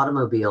 trains, and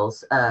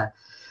automobiles.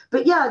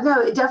 But yeah,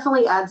 no, it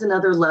definitely adds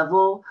another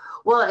level.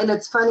 Well, and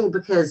it's funny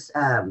because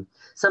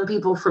some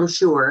people from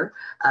Shure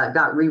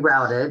got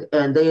rerouted,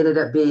 and they ended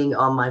up being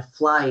on my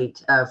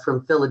flight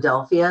from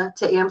Philadelphia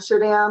to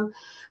Amsterdam.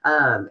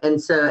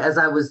 And so as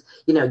I was,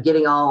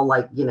 getting all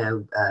like,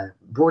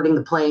 boarding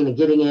the plane and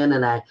getting in,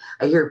 and I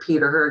hear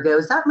Peter Hur go,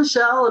 "Is that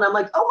Michelle?" And I'm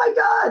like, "Oh my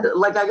God."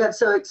 Like I got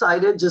so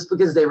excited just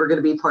because they were going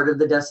to be part of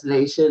the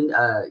destination,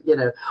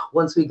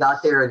 once we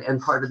got there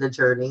and part of the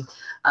journey.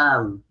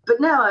 But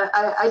no,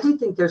 I do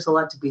think there's a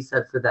lot to be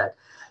said for that.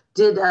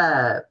 Did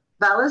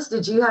Valis,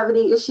 did you have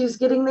any issues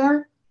getting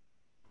there?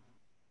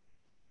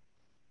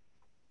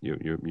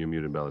 You're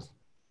muted, Valis.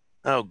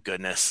 Oh,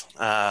 goodness.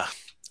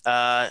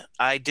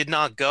 I did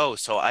not go,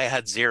 so I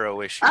had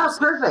zero issues. Oh,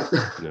 perfect.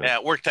 Yeah,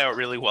 it worked out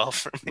really well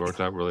for me.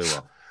 Worked out really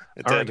well.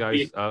 All right,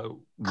 guys,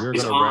 we're going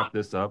to wrap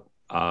this up.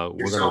 We're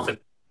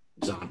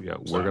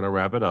going to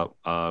wrap it up.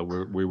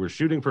 We were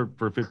shooting for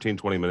 15,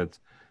 20 minutes.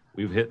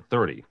 We've hit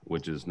 30,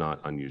 which is not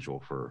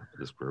unusual for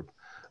this group.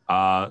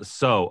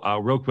 So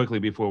real quickly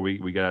before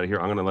we get out of here,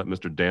 I'm going to let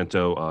Mr.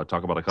 Danto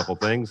talk about a couple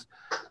things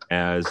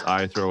as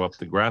I throw up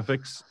the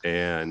graphics,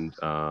 and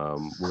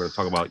we're going to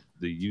talk about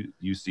the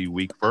UC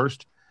week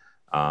first,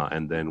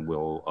 and then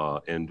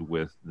we'll end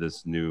with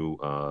this new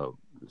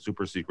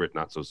super secret,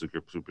 not so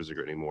super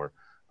secret anymore,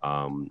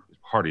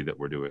 party that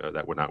we're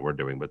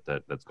doing, but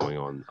that's going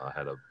on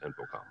ahead of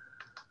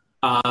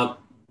InfoComm.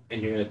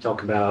 And you're going to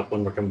talk about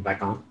when we're coming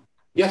back on?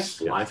 Yes,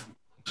 live.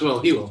 Well,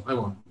 he will. I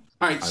won't.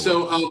 All right,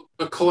 so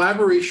a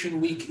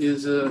collaboration week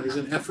is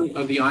an effort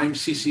of the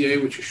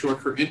IMCCA, which is short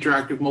for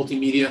Interactive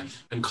Multimedia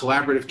and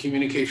Collaborative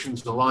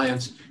Communications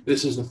Alliance.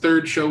 This is the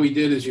third show we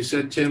did, as you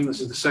said, Tim.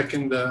 This is the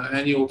second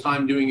annual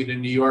time doing it in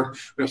New York.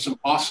 We have some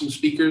awesome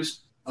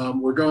speakers.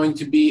 We're going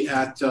to be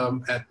at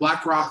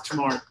BlackRock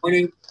tomorrow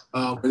morning.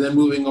 We're then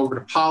moving over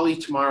to Poly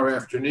tomorrow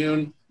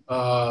afternoon,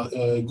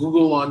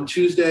 Google on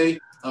Tuesday,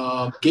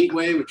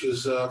 Gateway, which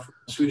is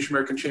Swedish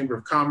American Chamber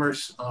of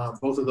Commerce,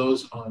 both of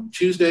those on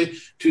Tuesday.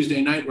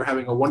 Tuesday night, we're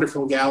having a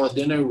wonderful gala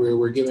dinner where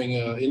we're giving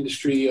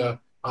industry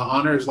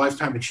honors,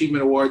 Lifetime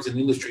Achievement Awards, and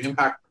Industry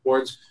Impact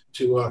Awards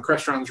to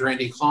Crestron's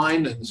Randy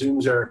Klein and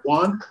Zoom's Eric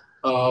Wan.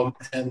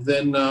 And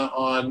then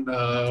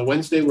on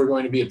Wednesday, we're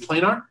going to be at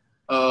Planar,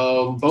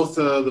 both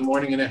the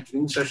morning and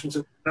afternoon sessions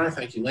at Planar.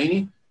 Thank you,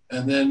 Lainey.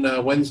 And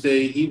then Wednesday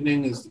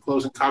evening is the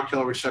closing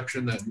cocktail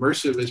reception that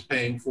Mersive is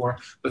paying for.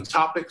 The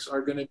topics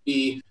are going to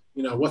be,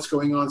 what's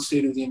going on,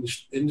 state of the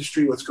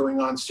industry, what's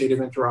going on, state of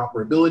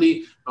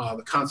interoperability,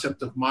 the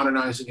concept of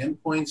modernizing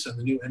endpoints and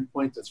the new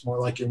endpoint that's more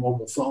like your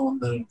mobile phone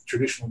than a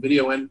traditional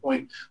video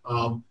endpoint.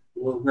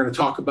 We're going to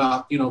talk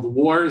about, the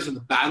wars and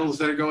the battles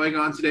that are going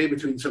on today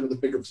between some of the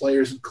bigger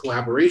players in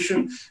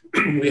collaboration.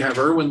 We have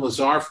Erwin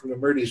Lazar from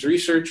Emerdes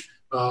Research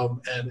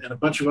and a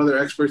bunch of other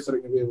experts that are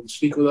going to be able to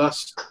speak with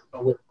us.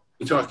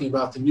 We're talking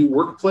about the new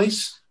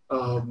workplace.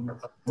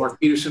 Mark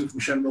Peterson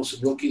from Shen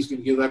Milson Wilkie is going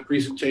to give that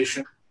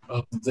presentation.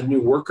 The new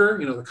worker,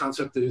 the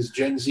concept that is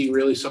Gen Z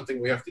really something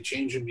we have to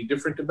change and be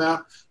different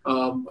about.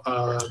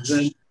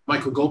 Then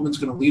Michael Goldman's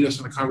going to lead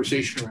us in a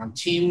conversation around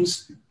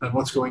teams and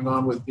what's going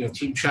on with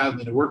team chat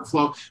and the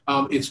workflow.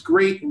 It's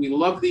great, and we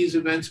love these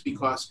events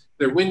because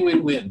they're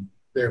win-win-win.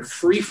 They're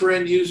free for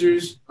end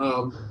users.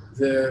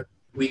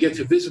 We get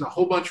to visit a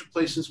whole bunch of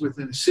places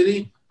within the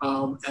city,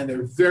 and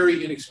they're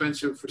very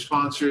inexpensive for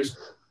sponsors.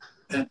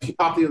 And if you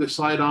pop the other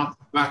slide off,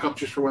 back up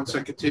just for 1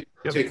 second,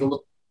 take a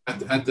look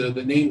at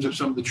the names of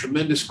some of the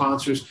tremendous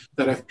sponsors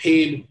that have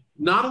paid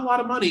not a lot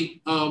of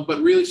money,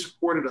 but really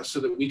supported us so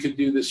that we could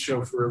do this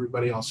show for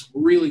everybody else.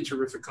 Really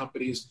terrific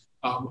companies.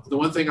 The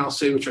one thing I'll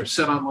say, which I've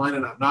said online,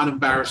 and I'm not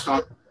embarrassed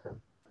of,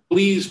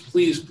 please,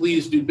 please,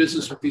 please do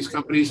business with these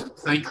companies, and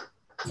thank you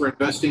for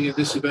investing in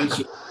this event.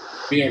 So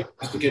be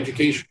agnostic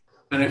education.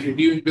 And if you're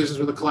doing business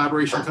with a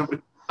collaboration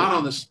company not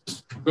on this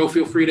list, go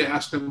feel free to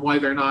ask them why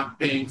they're not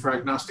paying for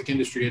agnostic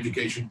industry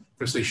education,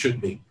 because they should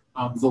be.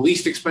 The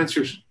least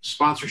expensive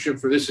sponsorship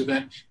for this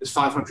event is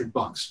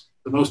 $500.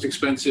 The most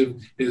expensive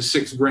is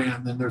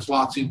 $6,000. Then there's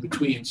lots in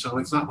between. So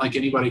it's not like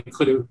anybody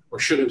could have or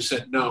should have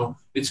said no.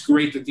 It's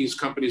great that these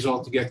companies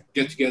all get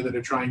together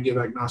to try and give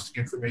agnostic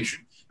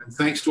information. And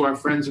thanks to our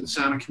friends at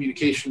Sound and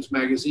Communications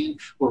Magazine,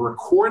 we're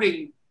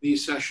recording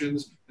these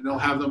sessions, and they'll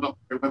have them up on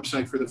their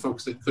website for the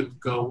folks that couldn't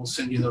go. We'll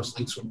send you those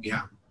links when we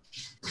have them.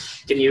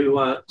 Can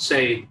you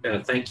say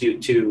thank you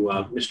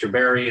to Mr.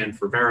 Barry and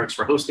for Varix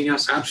for hosting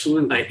us?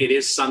 Absolutely. It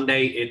is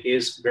Sunday. It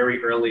is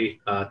very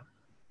early.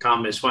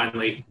 Tom is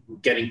finally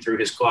getting through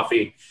his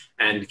coffee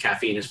and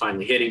caffeine is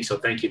finally hitting. So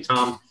thank you,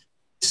 Tom.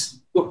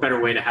 What better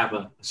way to have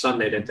a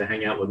Sunday than to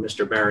hang out with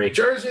Mr. Barry?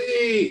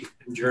 Jersey!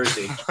 In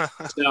Jersey.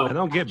 So, I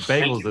don't get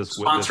bagels this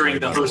week. Sponsoring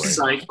the host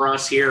site for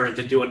us here and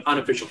to do an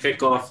unofficial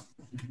kickoff,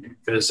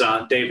 because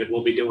David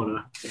will be doing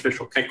an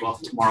official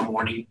kickoff tomorrow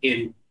morning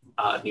in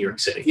New York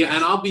City. Yeah,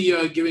 and I'll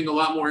be giving a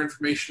lot more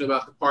information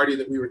about the party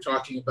that we were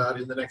talking about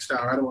in the next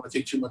hour. I don't want to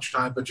take too much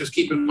time, but just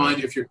keep in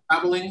mind, if you're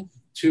traveling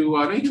to,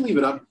 no, you can leave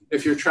it up.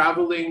 If you're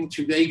traveling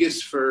to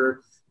Vegas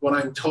for what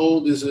I'm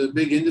told is a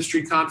big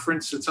industry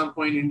conference at some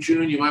point in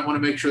June, you might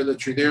want to make sure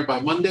that you're there by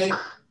Monday.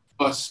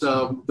 Plus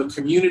the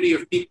community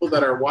of people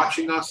that are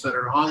watching us, that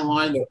are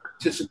online, that are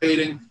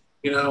participating,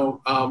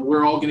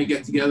 we're all going to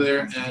get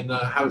together and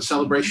have a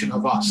celebration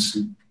of us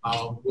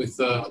with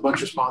a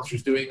bunch of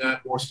sponsors doing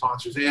that, more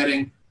sponsors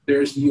adding.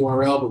 There's the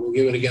URL, but we'll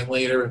give it again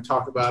later and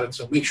talk about it.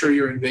 So make sure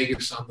you're in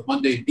Vegas on the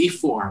Monday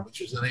before,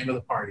 which is the name of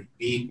the party.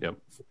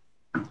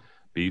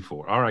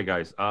 B4. All right,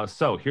 guys.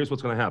 So here's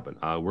what's going to happen.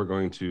 We're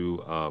going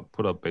to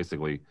put up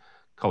basically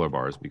color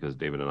bars because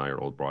David and I are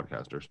old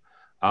broadcasters.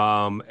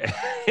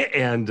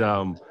 And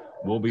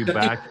we'll be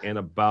back in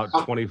about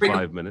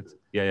 25 minutes.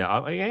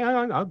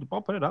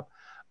 I'll put it up.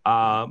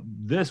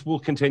 This will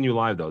continue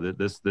live though.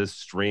 This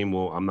stream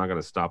will. I'm not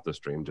going to stop the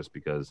stream just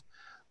because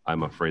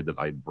I'm afraid that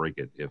I'd break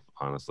it if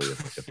I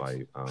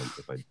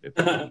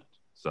didn't.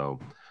 So.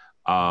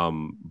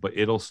 But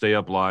it'll stay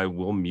up live.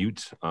 We'll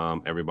mute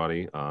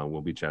everybody.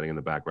 We'll be chatting in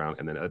the background,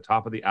 and then at the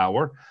top of the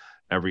hour,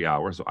 every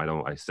hour. So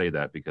I say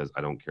that because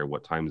I don't care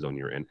what time zone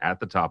you're in. At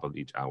the top of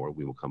each hour,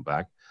 we will come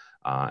back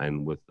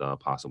and with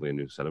possibly a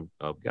new set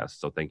of guests.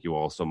 So thank you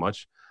all so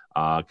much.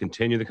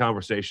 Continue the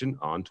conversation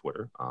on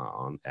Twitter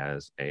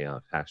as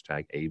a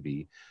hashtag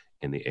AV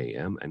in the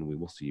AM, and we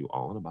will see you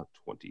all in about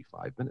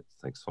 25 minutes.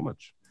 Thanks so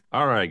much.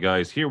 All right,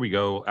 guys, here we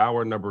go.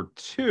 Hour number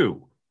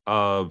 2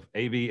 of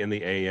AV in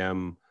the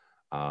AM.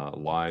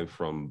 Live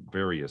from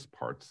various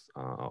parts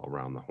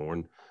around the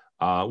Horn.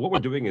 What we're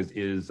doing is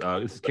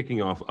this is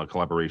kicking off a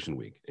collaboration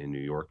week in New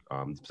York.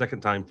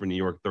 Second time for New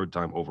York, third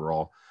time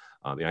overall.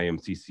 The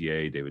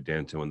IMCCA, David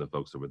Danto and the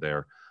folks over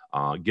there,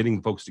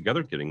 getting folks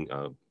together, getting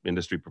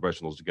industry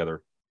professionals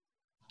together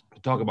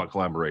to talk about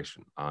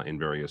collaboration in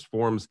various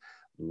forms.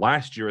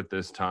 Last year at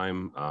this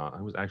time,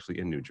 I was actually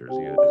in New Jersey as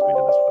we did this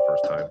for the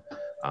first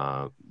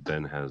time.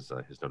 Ben has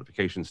his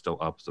notifications still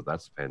up, so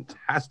that's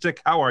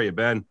fantastic. How are you,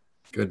 Ben?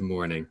 Good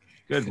morning.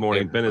 Good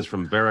morning. Ben is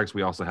from Barracks.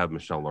 We also have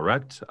Michelle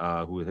Lorette,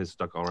 who has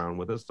stuck around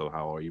with us. So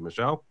how are you,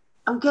 Michelle?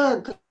 I'm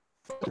good.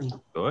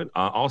 Good.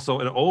 Also,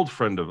 an old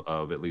friend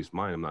of at least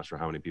mine. I'm not sure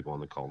how many people on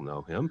the call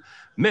know him.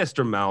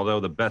 Mr. Maldo,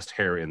 the best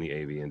hair in the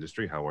AV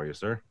industry. How are you,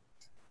 sir?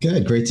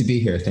 Good. Great to be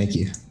here. Thank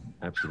you.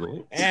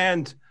 Absolutely.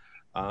 And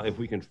if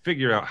we can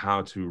figure out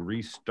how to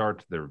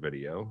restart their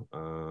video.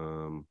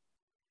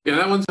 Yeah,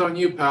 that one's on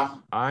you,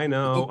 pal. I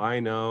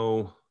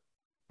know.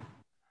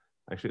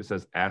 Actually, it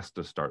says ask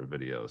to start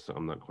video, so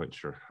I'm not quite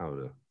sure how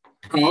to.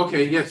 Oh,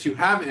 okay. Yes, you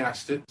have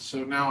asked it,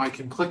 so now I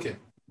can click it.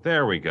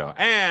 There we go.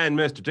 And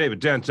Mr.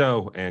 David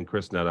Danto and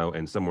Chris Neto,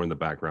 and somewhere in the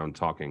background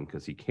talking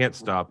because he can't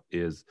stop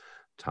is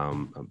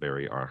Tom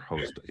Berry, our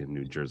host in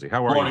New Jersey.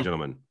 How are you,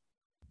 gentlemen?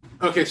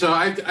 Okay, so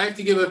I have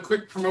to give a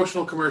quick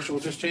promotional commercial,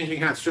 just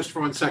changing hats just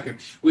for 1 second.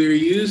 We are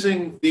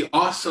using the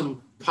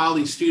awesome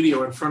Poly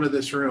Studio in front of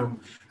this room,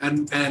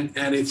 and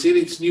it's in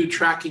its new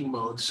tracking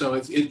mode. So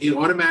it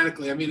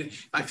automatically, I mean,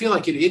 I feel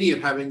like an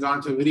idiot having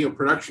gone to a video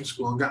production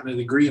school and gotten a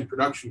degree in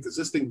production because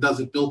this thing does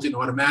it built in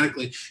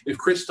automatically. If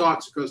Chris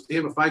talks, it goes to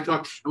him. If I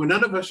talk, and when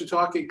none of us are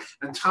talking,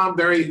 and Tom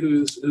Berry,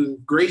 who's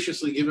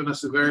graciously given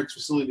us the Barracks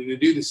facility to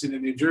do this in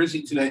New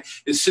Jersey today,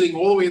 is sitting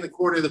all the way in the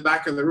corner of the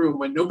back of the room.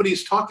 When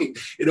nobody's talking,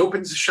 it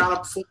opens the shot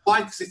up full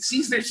wide because it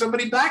sees there's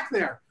somebody back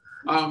there.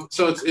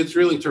 So it's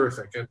really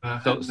terrific.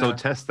 So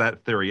test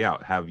that theory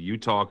out. Have you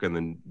talk and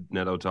then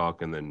Neto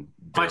talk and then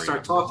if I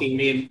start talking,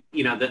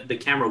 the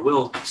camera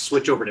will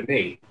switch over to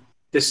me.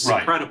 This is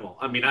incredible.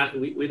 I mean,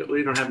 we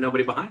don't have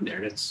nobody behind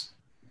there.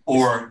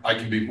 Or I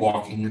can be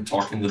walking and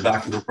talking to the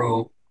back of the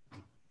room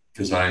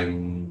because I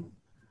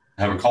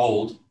have a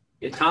cold.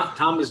 Yeah,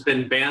 Tom has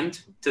been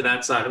banned to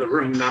that side of the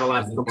room, not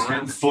allowed to come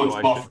around.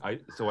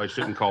 So I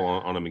shouldn't call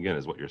on him again,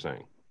 is what you're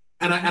saying.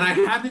 And I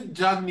haven't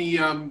done the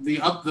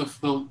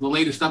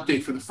latest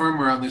update for the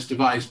firmware on this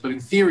device, but in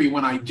theory,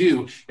 when I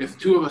do, if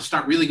two of us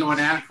start really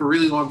going at it for a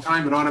really long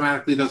time, it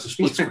automatically does a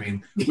split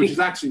screen, which is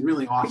actually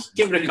really awesome.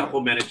 Give it a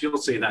couple minutes, you'll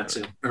see that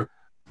soon.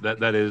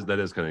 That is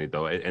kind of neat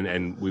though,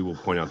 and we will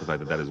point out the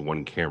fact that is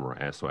one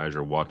camera. So as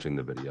you're watching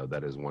the video,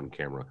 that is one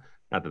camera.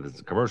 Not that it's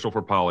a commercial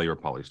for Poly or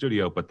Poly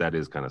Studio, but that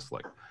is kind of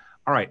slick.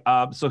 All right,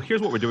 so here's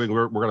what we're doing.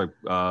 We're going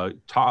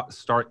to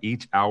start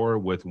each hour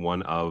with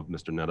one of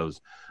Mr. Neto's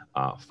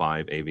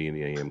 5 AV in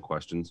the AM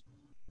questions.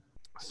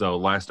 So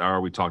last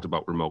hour we talked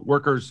about remote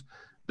workers.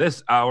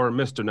 This hour,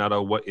 Mr.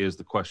 Neto, what is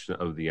the question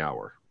of the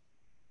hour?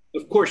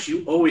 Of course,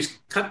 you always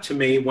cut to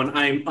me when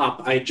I'm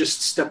up. I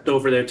just stepped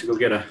over there to go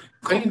get a.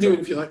 I can do it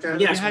if you like.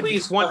 Yes,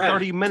 please.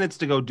 30 minutes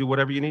to go do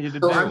whatever you needed to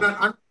do. I'm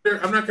not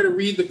going to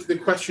read the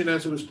question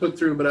as it was put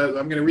through, but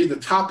I'm going to read the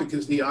topic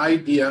as the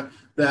idea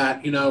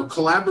that,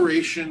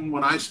 collaboration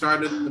when I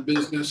started in the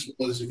business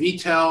was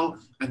VTEL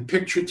and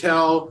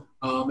PictureTel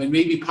and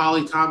maybe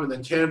Polycom, and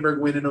then Tandberg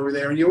went in over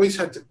there. And you always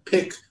had to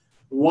pick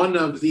one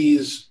of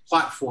these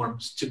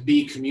platforms to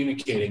be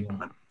communicating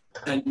on.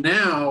 And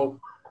now,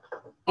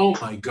 oh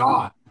my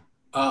God,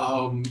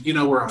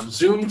 we're on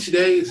Zoom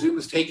today. Zoom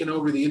has taken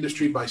over the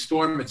industry by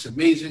storm. It's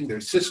amazing.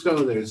 There's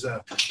Cisco. There's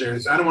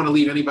I don't want to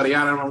leave anybody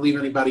out. I don't want to leave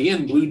anybody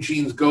in. Blue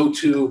Jeans go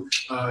to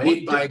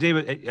 8x.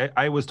 David,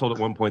 I was told at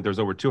one point there's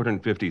over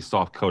 250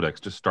 soft codecs.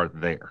 Just start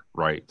there,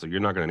 right? So you're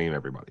not going to name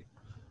everybody.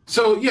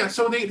 So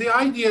the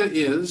idea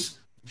is,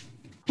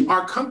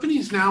 are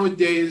companies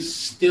nowadays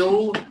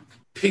still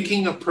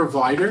picking a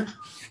provider?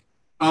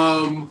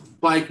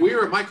 Like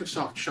we're a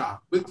Microsoft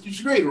shop, which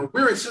is great, or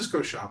we're a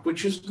Cisco shop,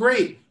 which is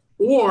great.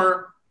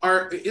 Or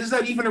is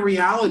that even a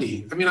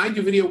reality? I mean, I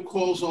do video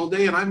calls all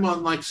day and I'm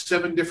on like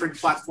 7 different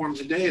platforms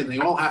a day and they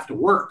all have to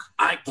work.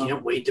 I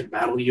can't wait to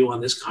battle you on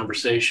this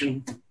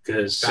conversation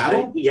because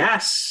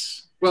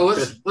yes. Well,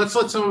 let's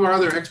let some of our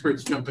other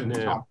experts jump in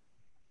and talk.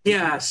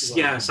 Yes.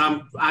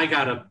 I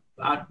got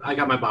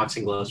my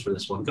boxing gloves for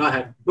this one. Go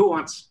ahead. Who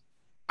wants?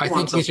 I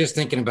think he's just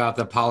thinking about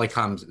the poly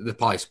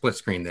split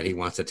screen that he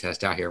wants to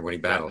test out here when he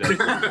battles.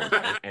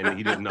 And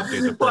he didn't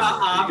update the firmware. Well,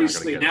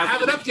 obviously, now I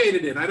haven't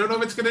updated it. I don't know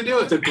if it's going to do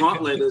it. The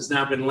gauntlet has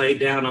now been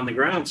laid down on the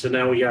ground, so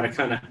now we got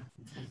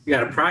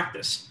to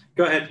practice.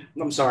 Go ahead.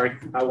 I'm sorry.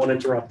 I won't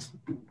interrupt.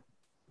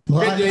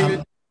 Well,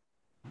 David.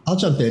 I'll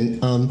jump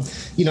in.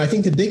 I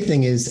think the big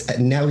thing is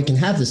now we can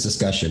have this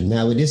discussion.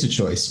 Now it is a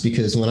choice,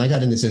 because when I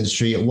got in this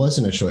industry, it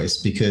wasn't a choice,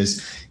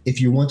 because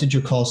if you wanted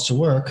your calls to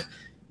work,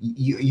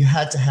 you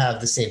had to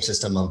have the same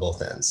system on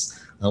both ends.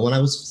 When I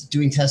was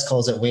doing test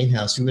calls at Wayne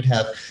House, we would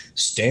have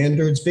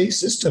standards-based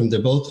system.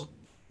 They're both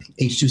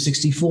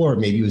H.264,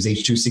 maybe it was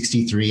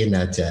H.263 in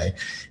that day.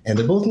 And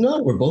they're both, no,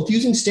 we're both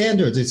using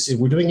standards.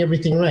 We're doing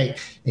everything right.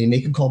 And you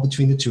make a call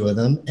between the two of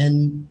them,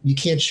 and you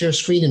can't share a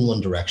screen in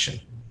one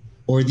direction,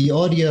 or the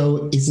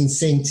audio isn't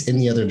synced in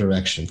the other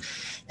direction.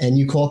 And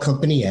you call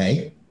company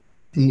A,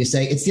 and you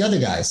say, it's the other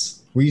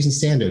guys. We're using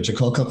standards. You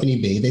call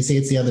company B, they say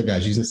it's the other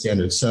guys using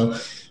standards. So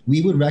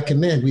we would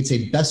recommend, we'd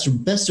say best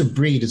of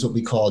breed is what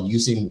we call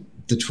using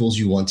the tools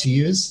you want to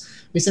use.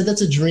 We said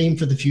that's a dream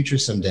for the future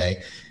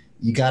someday.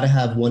 You got to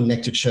have one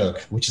neck to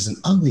choke, which is an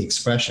ugly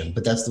expression,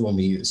 but that's the one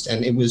we used.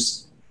 And it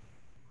was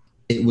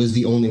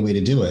the only way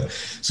to do it.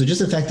 So just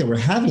the fact that we're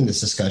having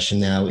this discussion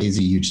now is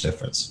a huge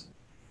difference.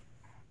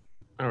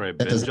 All right,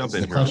 Ben, jump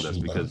in here on this,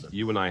 because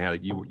you and I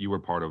you were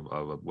part of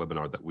a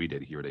webinar that we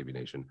did here at AV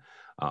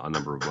a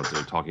number of months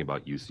ago, talking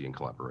about UC and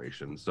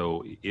collaboration.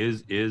 So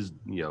is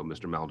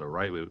Mr. Maldo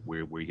right?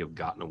 We have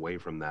gotten away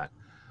from that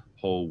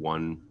whole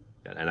one,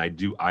 and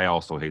I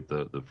also hate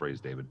the phrase,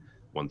 David,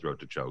 one throat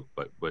to choke,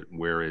 but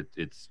where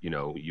it's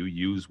you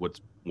use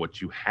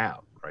what you have,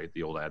 right?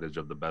 The old adage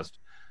of the best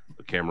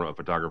camera a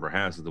photographer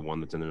has is the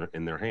one that's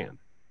in their hand.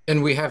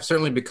 And we have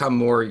certainly become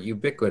more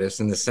ubiquitous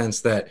in the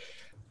sense that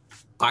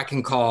I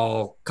can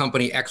call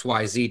company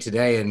XYZ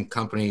today and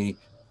company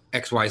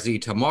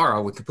XYZ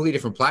tomorrow with completely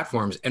different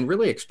platforms and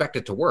really expect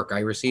it to work. I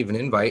receive an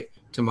invite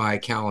to my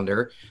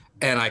calendar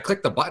and I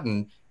click the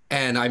button,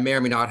 and I may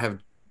or may not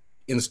have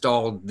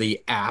installed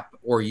the app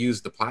or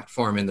used the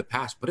platform in the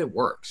past, but it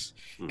works.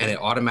 Mm-hmm. And it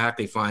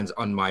automatically finds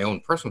on my own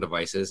personal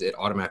devices, it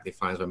automatically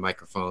finds my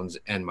microphones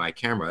and my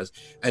cameras.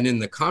 And in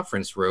the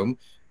conference room,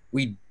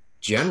 we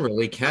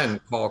generally can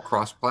call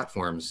cross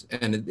platforms,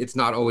 and it's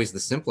not always the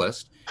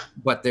simplest,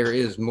 but there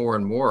is more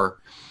and more,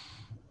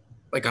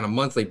 like on a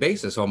monthly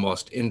basis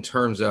almost, in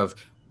terms of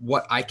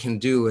what I can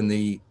do in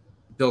the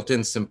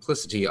built-in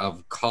simplicity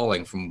of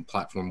calling from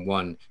platform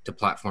 1 to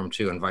platform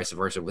 2 and vice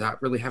versa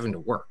without really having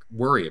to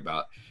worry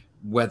about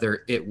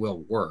whether it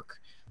will work.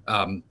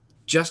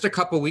 Just a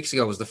couple of weeks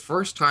ago was the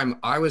first time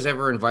I was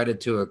ever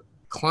invited to a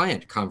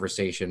client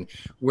conversation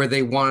where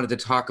they wanted to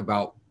talk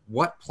about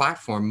what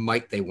platform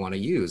might they want to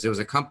use. There was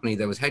a company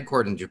that was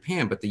headquartered in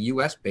Japan, but the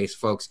US-based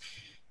folks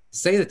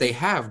say that they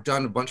have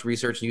done a bunch of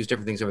research and used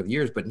different things over the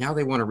years, but now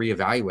they want to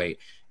reevaluate.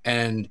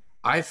 And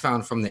I've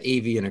found from the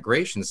AV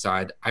integration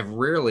side, I've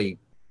rarely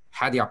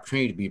had the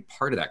opportunity to be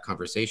part of that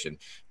conversation.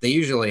 They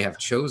usually have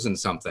chosen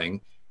something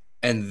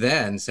and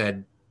then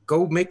said,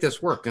 go make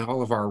this work in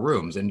all of our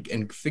rooms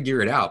and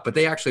figure it out. But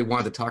they actually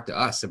wanted to talk to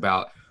us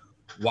about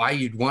why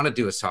you'd want to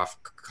do a soft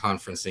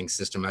conferencing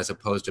system as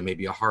opposed to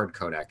maybe a hard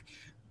codec.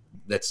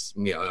 That's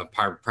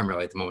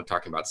primarily at the moment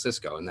talking about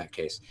Cisco in that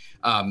case,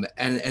 and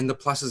the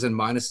pluses and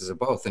minuses of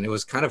both. And it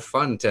was kind of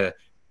fun to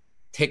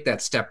take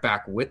that step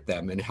back with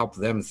them and help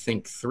them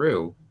think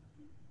through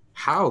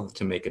how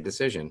to make a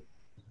decision.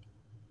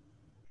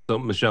 So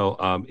Michelle,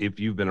 if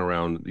you've been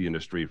around the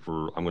industry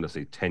for, I'm going to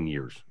say 10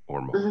 years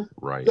or more,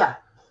 mm-hmm. right? Yeah.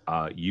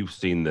 You've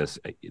seen this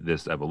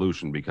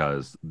evolution,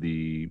 because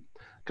the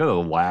kind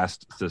of the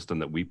last system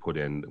that we put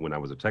in when I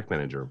was a tech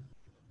manager,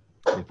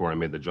 before I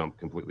made the jump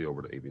completely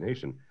over to AV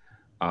Nation,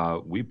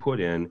 we put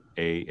in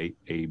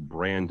a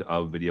brand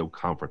of video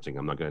conferencing.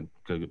 I'm not going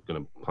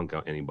to punk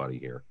out anybody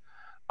here,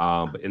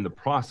 but in the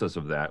process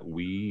of that,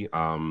 we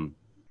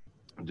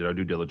did our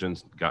due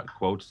diligence, got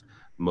quotes.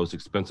 The most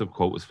expensive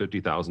quote was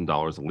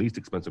 $50,000. The least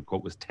expensive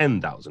quote was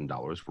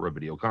 $10,000 for a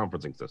video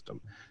conferencing system.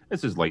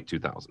 This is late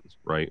 2000s,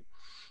 right?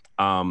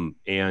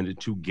 And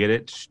to get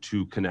it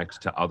to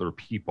connect to other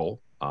people,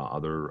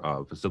 other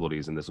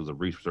facilities, and this was a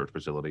research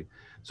facility,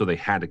 so they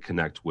had to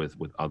connect with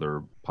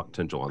other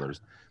potential others.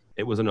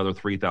 It was another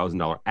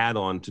 $3,000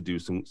 add-on to do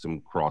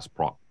some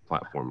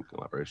cross-platform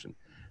collaboration.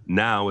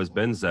 Now, as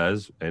Ben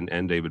says,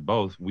 and David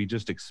both, we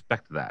just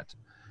expect that.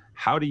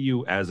 How do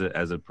you, as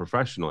a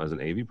professional, as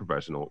an AV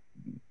professional,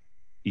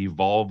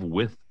 evolve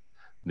with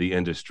the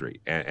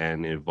industry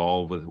and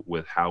evolve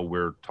with how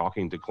we're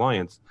talking to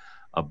clients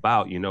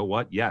about, you know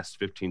what, yes,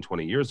 15,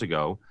 20 years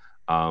ago,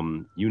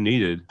 you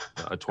needed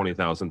a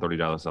 $20,000,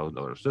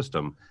 $30,000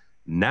 system.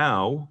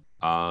 Now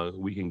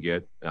we can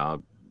get,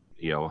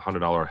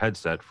 $100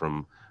 headset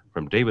from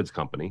David's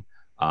company,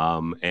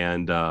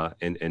 and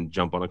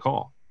jump on a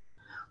call.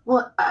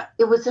 Well,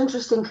 it was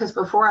interesting because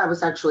before I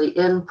was actually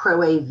in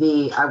Pro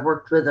AV, I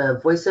worked with a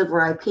voice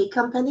over IP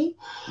company,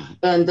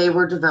 and they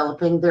were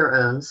developing their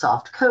own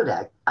soft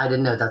codec. I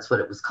didn't know that's what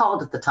it was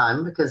called at the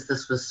time because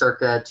this was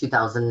circa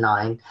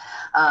 2009.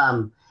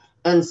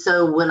 And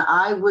so when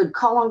I would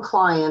call on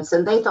clients,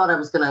 and they thought I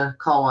was going to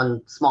call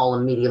on small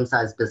and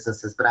medium-sized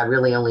businesses, but I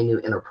really only knew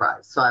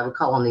enterprise. So I would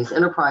call on these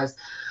enterprise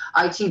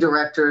IT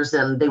directors,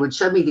 and they would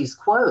show me these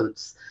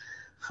quotes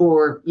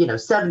for,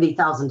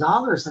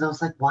 $70,000. And I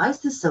was like, why is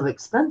this so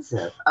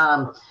expensive?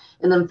 And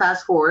then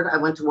fast forward, I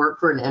went to work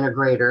for an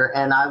integrator,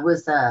 and I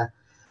was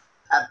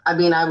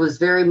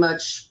very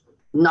much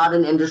not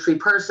an industry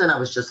person. I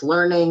was just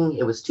learning.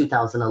 It was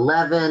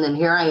 2011. And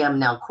here I am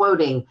now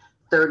quoting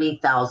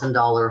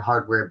 $30,000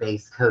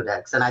 hardware-based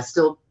codecs. And I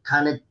still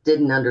kind of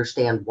didn't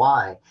understand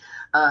why.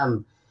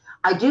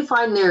 I do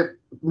find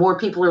more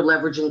people are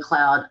leveraging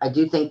cloud. I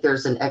do think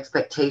there's an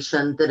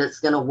expectation that it's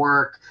going to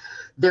work.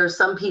 There's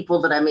some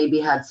people that I maybe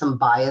had some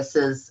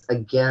biases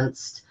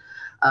against,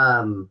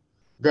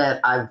 that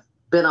I've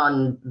been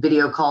on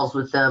video calls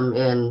with them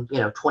in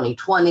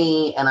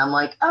 2020, and I'm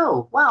like,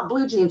 oh wow,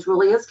 BlueJeans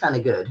really is kind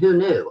of good. Who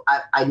knew?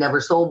 I never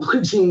sold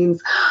BlueJeans.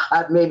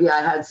 Maybe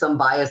I had some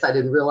bias I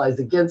didn't realize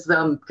against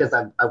them because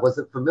I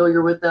wasn't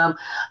familiar with them,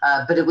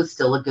 but it was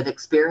still a good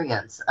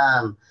experience.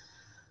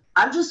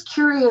 I'm just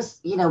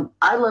curious,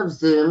 I love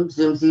Zoom.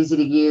 Zoom's easy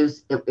to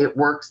use. It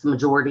works the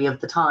majority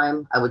of the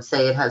time. I would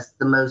say it has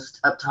the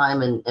most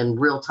uptime and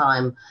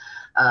real-time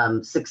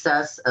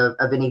success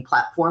of any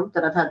platform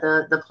that I've had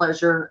the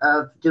pleasure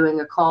of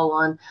doing a call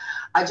on.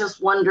 I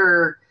just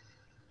wonder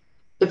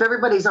if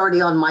everybody's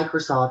already on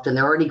Microsoft and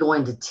they're already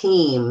going to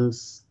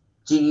Teams,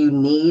 do you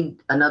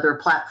need another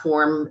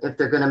platform if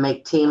they're going to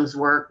make Teams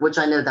work? Which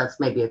I know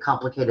that's maybe a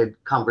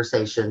complicated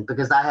conversation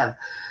because I have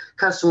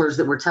customers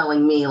that were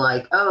telling me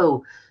like,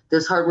 oh,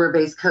 this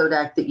hardware-based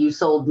codec that you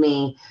sold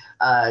me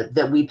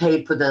that we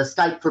paid for the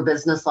Skype for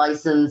Business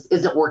license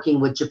isn't working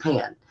with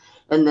Japan.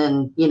 And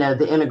then,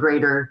 the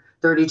integrator,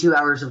 32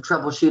 hours of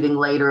troubleshooting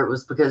later, it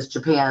was because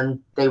Japan,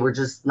 they were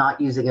just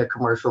not using a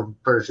commercial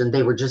version.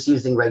 They were just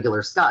using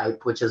regular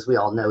Skype, which, as we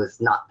all know,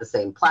 is not the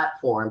same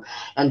platform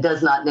and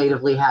does not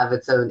natively have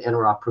its own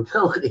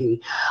interoperability,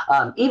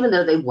 even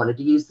though they wanted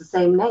to use the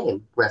same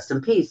name. Rest in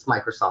peace,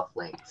 Microsoft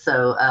Link.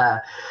 So,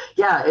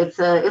 it's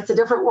a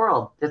different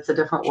world. It's a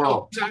different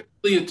world. It's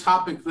actually a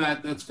topic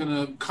that's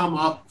going to come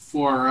up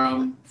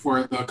for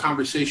the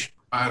conversation.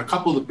 I had a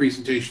couple of the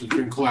presentations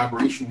during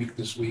Collaboration Week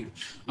this week,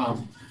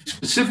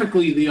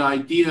 specifically the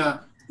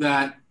idea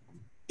that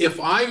if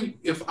I,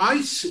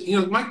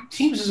 my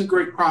Teams is a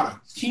great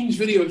product. Teams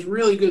video is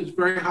really good. It's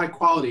very high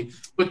quality.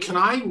 But can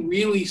I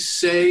really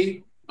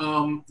say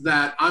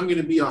that I'm going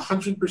to be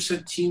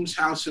 100% Teams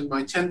house in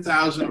my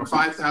 10,000 or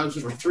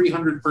 5,000 or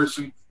 300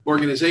 person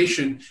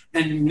organization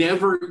and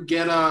never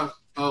get a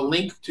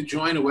link to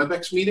join a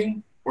WebEx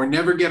meeting? Or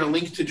never get a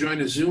link to join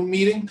a Zoom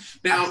meeting.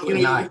 Now,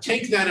 you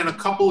take that in a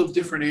couple of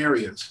different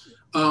areas.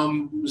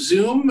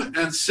 Zoom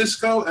and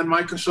Cisco and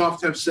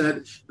Microsoft have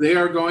said they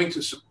are going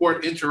to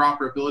support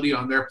interoperability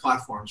on their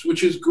platforms,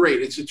 which is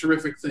great. It's a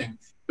terrific thing.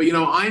 But,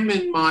 I'm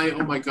in my,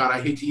 oh my God, I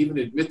hate to even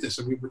admit this.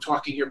 And we were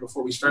talking here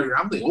before we started.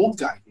 I'm the old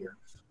guy here.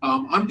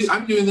 I'm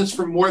doing this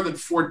for more than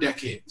 4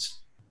 decades.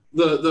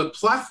 The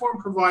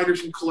platform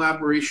providers in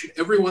Collaboration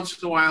every once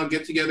in a while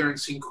get together and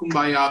sing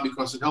Kumbaya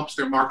because it helps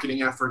their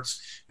marketing efforts.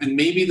 And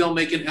maybe they'll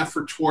make an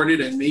effort toward it,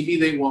 and maybe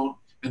they won't.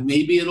 And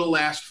maybe it'll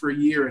last for a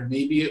year, and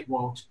maybe it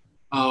won't.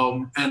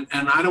 And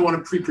I don't want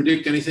to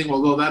pre-predict anything,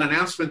 although that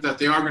announcement that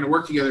they are going to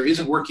work together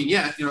isn't working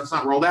yet. It's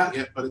not rolled out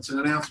yet, but it's an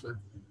announcement.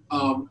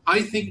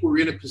 I think we're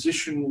in a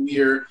position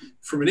where,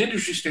 from an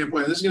industry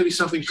standpoint, and this is going to be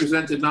something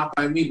presented not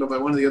by me, but by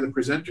one of the other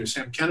presenters,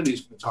 Sam Kennedy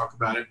is going to talk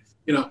about it.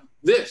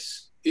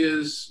 This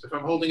is, if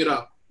I'm holding it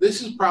up,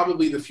 this is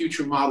probably the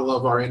future model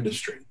of our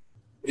industry.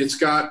 It's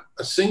got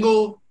a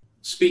single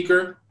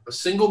speaker, a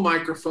single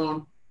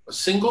microphone, a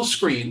single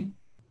screen,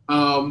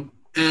 and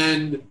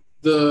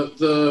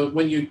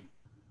when you,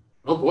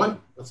 oh boy,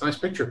 that's a nice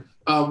picture.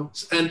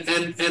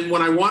 And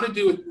when I want to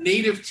do a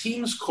native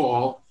Teams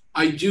call,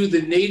 I do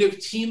the native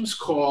Teams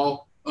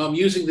call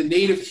using the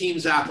native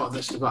Teams app on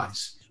this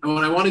device. And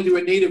when I want to do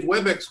a native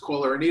WebEx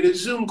call or a native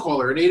Zoom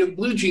call or a native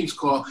BlueJeans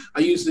call,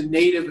 I use the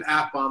native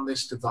app on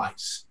this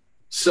device.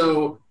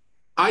 So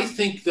I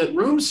think that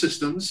room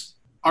systems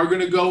are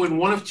going to go in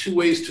one of 2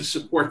 ways to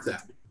support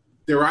that.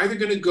 They're either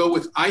going to go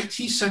with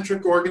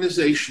IT-centric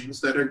organizations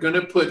that are going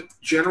to put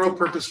general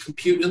purpose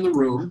compute in the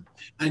room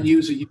and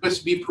use a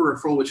USB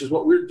peripheral, which is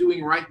what we're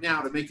doing right now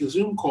to make a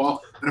Zoom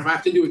call. And if I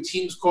have to do a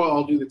Teams call,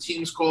 I'll do the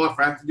Teams call. If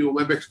I have to do a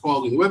WebEx call,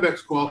 I'll do the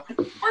WebEx call.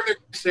 Or they're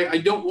going to say, I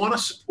don't want to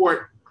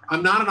support,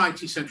 I'm not an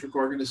IT-centric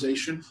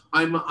organization.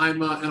 I'm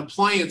an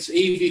appliance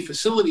AV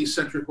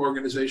facilities-centric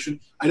organization.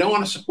 I don't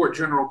want to support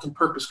general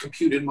purpose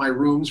compute in my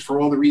rooms for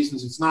all the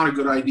reasons it's not a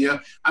good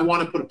idea. I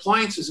want to put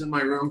appliances in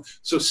my room.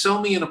 So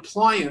sell me an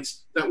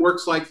appliance that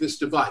works like this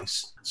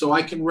device. So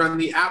I can run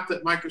the app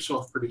that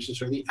Microsoft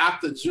produces or the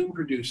app that Zoom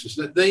produces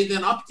that they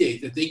then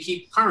update, that they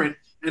keep current,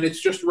 and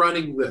it's just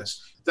running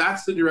this.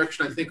 That's the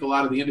direction I think a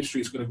lot of the industry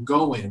is going to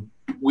go in,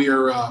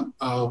 where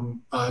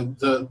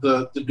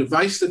the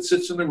device that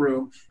sits in the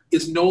room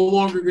is no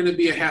longer going to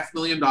be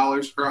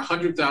 $500,000 or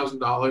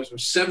 $100,000 or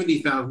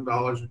 $70,000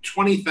 or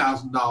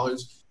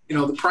 $20,000. You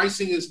know, the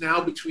pricing is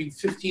now between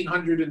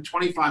 $1,500 and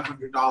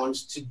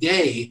 $2,500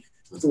 today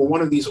for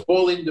one of these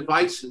all-in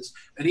devices.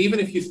 And even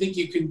if you think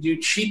you can do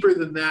cheaper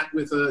than that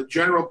with a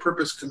general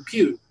purpose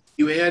compute,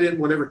 you add in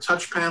whatever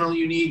touch panel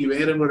you need, you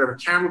add in whatever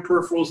camera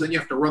peripherals, then you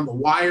have to run the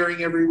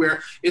wiring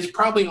everywhere. It's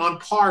probably on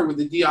par with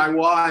the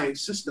DIY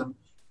system.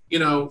 You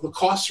know, the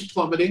costs are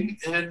plummeting,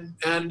 and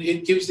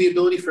it gives the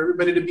ability for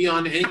everybody to be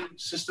on any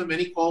system,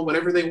 any call,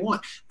 whatever they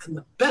want. And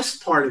the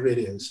best part of it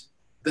is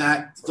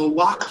that the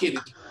lock-in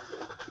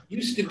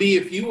used to be,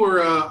 if you were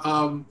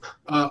a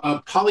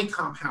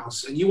Polycom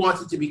house and you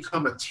wanted to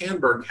become a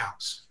Tandberg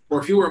house, or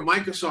if you were a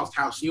Microsoft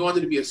house and you wanted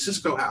to be a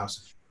Cisco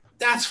house,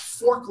 that's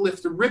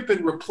forklift to rip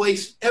and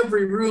replace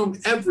every room,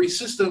 every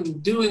system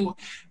doing,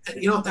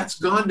 you know, that's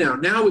gone now.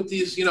 Now with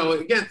these, you know,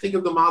 again, think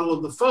of the model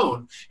of the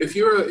phone. If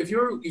you're a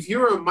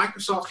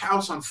Microsoft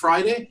house on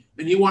Friday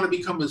and you want to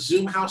become a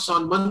Zoom house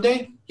on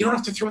Monday, you don't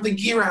have to throw the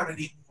gear out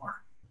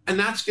anymore. And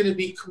that's going to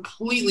be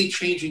completely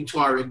changing to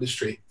our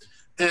industry.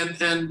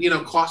 And you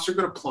know, costs are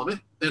going to plummet.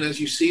 And as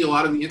you see, a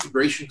lot of the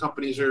integration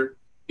companies are,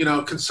 you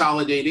know,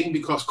 consolidating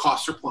because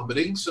costs are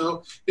plummeting.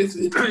 So it's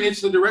the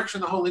direction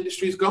the whole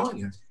industry is going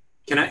in.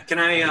 Can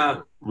I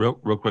real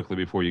quickly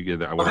before you get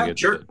there, I want to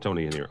get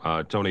Tony in here.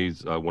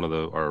 Tony's one of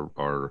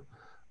our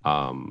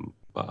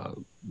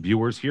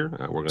viewers here.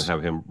 We're going to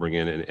have him bring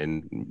in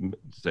and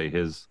say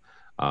his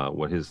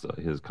what his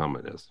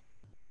comment is.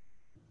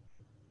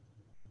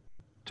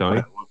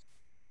 Tony.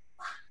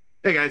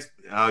 Hey guys,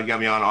 you got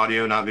me on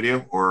audio, not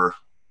video, or?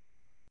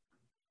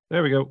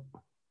 There we go.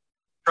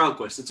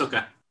 Trelquist, it's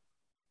okay.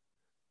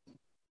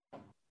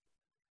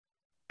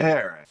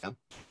 There I am.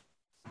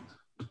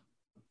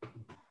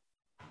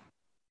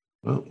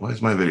 Well, why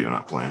is my video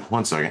not playing?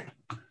 1 second.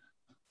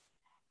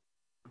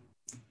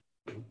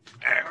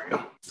 There we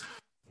go.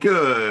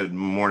 Good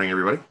morning,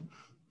 everybody.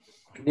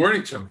 Good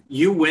morning, Tim.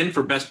 You win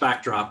for best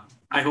backdrop.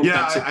 I hope.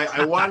 Yeah,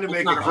 I wanted to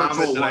make a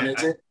comment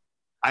that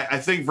I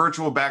think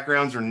virtual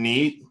backgrounds are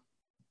neat,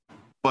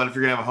 but if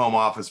you're gonna have a home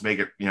office, make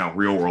it, you know,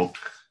 real world.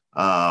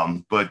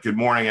 But good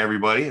morning,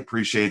 everybody.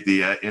 Appreciate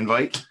the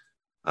invite.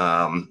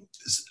 I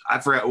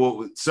forgot.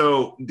 Well,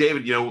 so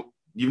David, you know,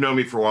 you've known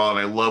me for a while, and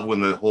I love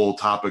when the whole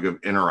topic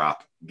of interop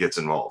gets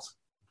involved.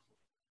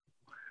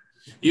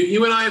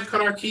 You and I have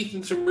cut our teeth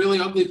in some really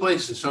ugly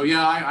places, so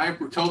yeah, I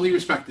totally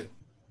respect it.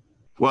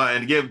 Well,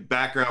 and to give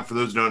background for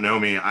those who don't know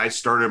me, I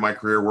started my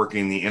career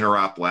working in the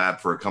interop lab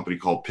for a company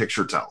called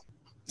PictureTel,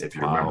 if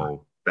you remember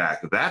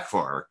back that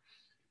far.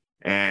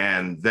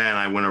 And then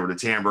I went over to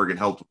Tandberg and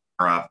helped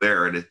interop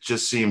there, and it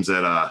just seems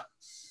that I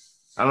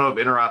don't know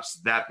if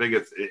interop's that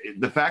big.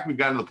 The fact we've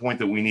gotten to the point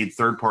that we need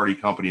third-party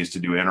companies to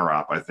do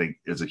interop, I think,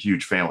 is a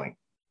huge failing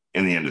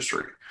in the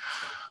industry.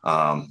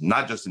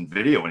 Not just in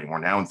video anymore,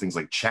 now in things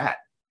like chat.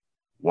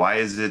 Why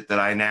is it that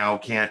I now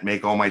can't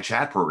make all my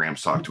chat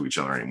programs talk to each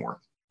other anymore?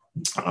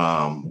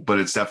 But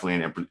it's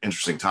definitely an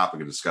interesting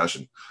topic of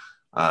discussion.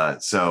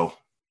 So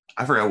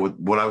I forgot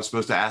what I was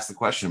supposed to ask the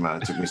question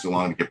about. It took me so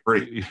long to get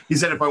pretty. He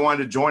said if I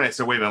wanted to join, I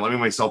said, wait a minute, let me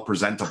make myself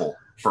presentable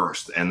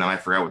first. And then I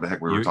forgot what the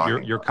heck we were talking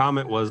about. Your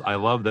comment was, I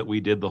love that we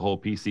did the whole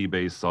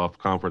PC-based soft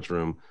conference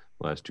room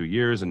the last 2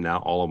 years, and now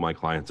all of my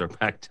clients are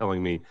back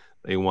telling me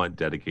they want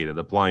dedicated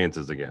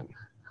appliances again.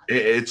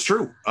 It's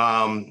true.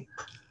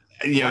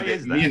 You know,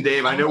 me and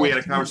Dave, I know we had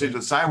a conversation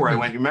with Cy where I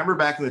went, you remember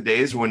back in the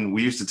days when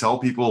we used to tell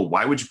people,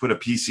 why would you put a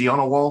PC on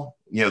a wall?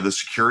 You know, the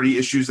security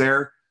issues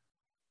there.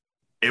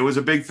 It was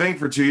a big thing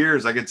for 2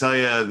 years. I could tell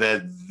you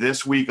that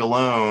this week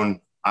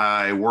alone,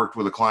 I worked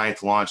with a client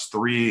to launch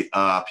 3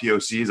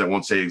 POCs. I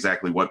won't say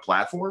exactly what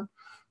platform,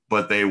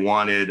 but they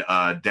wanted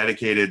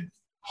dedicated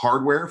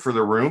hardware for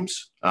their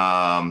rooms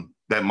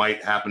that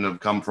might happen to have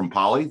come from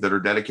Poly that are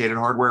dedicated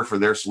hardware for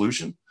their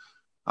solution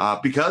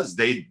because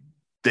they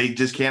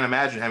just can't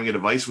imagine having a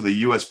device with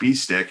a USB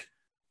stick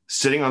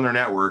sitting on their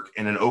network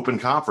in an open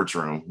conference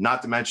room,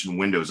 not to mention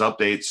Windows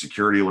updates,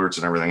 security alerts,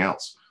 and everything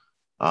else.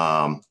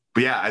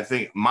 But yeah, I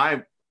think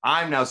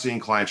I'm now seeing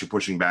clients are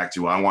pushing back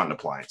to, I want an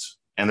appliance.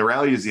 And the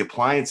reality is the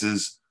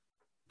appliances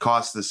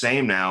cost the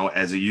same now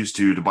as it used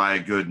to buy a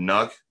good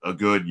NUC, a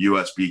good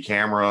USB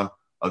camera,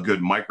 a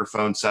good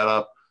microphone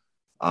setup.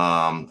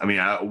 I mean,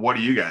 what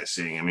are you guys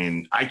seeing? I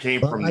mean, I came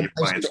from the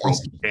appliance world,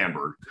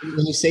 Tandberg.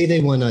 When you say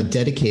they want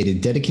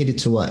dedicated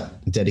to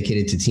what?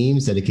 Dedicated to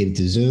Teams, dedicated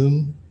to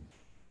Zoom?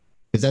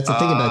 Because that's the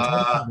thing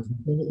about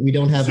we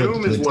don't have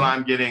Zoom is what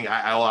I'm getting.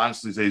 I'll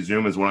honestly say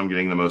Zoom is what I'm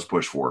getting the most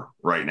push for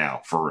right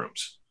now for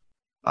rooms.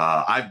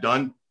 I've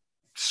done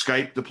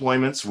Skype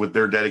deployments with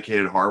their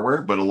dedicated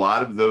hardware, but a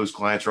lot of those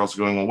clients are also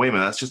going, well, wait a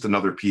minute, that's just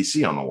another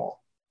PC on the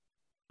wall.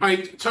 All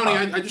right, Tony,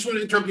 I just want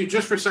to interrupt you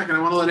just for a second. I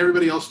want to let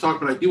everybody else talk,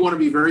 but I do want to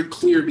be very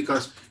clear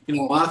because, a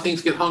lot of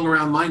things get hung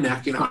around my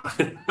neck,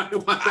 I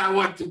don't want that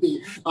one to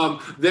be.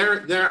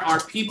 There are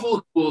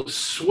people who will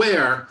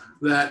swear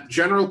that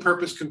general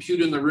purpose compute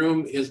in the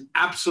room is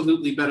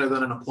absolutely better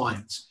than an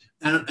appliance.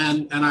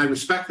 And I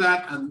respect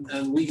that,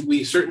 and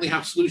we certainly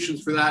have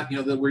solutions for that.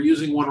 That we're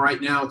using one right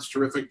now. It's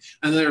terrific.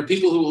 And there are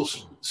people who will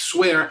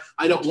swear,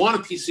 I don't want a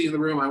PC in the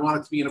room. I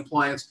want it to be an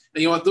appliance.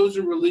 And those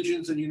are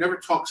religions, and you never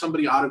talk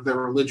somebody out of their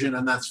religion,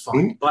 and that's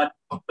fine. But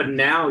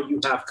now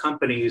you have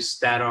companies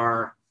that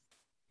are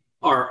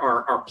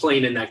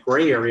playing in that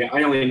gray area.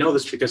 I only know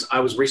this because I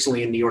was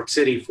recently in New York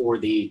City for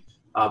the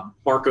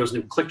Barco's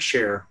new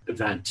ClickShare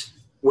event,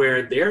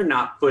 where they're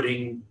not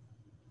putting.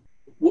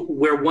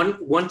 Where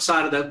one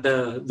side of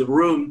the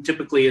room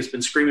typically has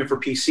been screaming for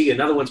PC,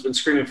 another one's been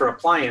screaming for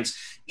appliance,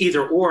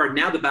 either or.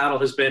 Now the battle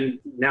has been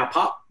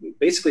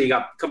basically you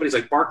got companies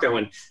like Barco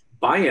and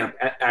Biamp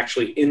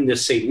actually in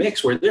this same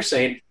mix where they're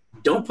saying,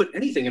 don't put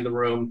anything in the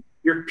room.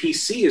 Your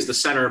PC is the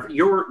center of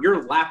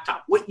your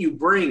laptop. What you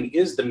bring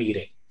is the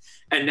meeting.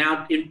 And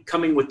now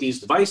coming with these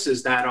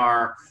devices that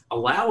are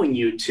allowing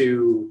you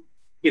to,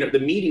 the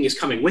meeting is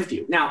coming with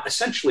you. Now,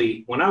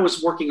 essentially, when I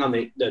was working on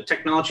the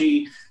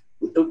technology,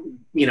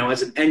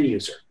 as an end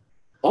user,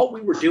 all we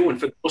were doing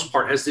for the most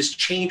part as this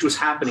change was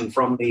happening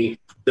from the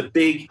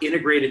big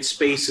integrated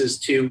spaces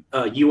to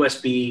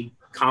USB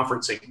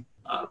conferencing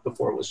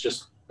before it was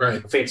just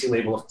a fancy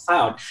label of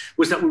cloud,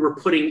 was that we were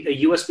putting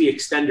a USB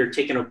extender,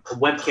 taking a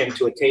webcam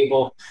to a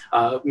table,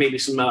 maybe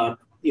some,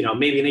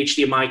 maybe an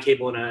HDMI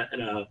cable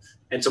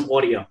and some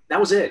audio. That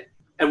was it.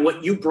 And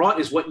what you brought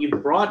is what you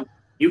brought.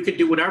 You could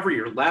do whatever.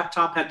 Your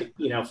laptop had to,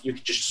 you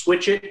could just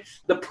switch it.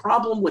 The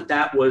problem with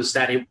that was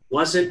that it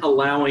wasn't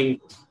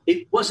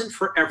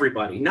for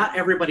everybody. Not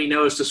everybody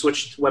knows to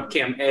switch to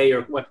webcam A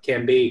or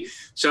webcam B.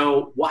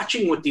 So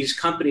watching what these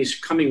companies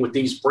coming with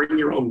these bring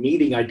your own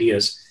meeting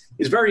ideas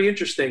is very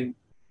interesting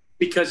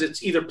because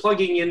it's either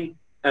plugging in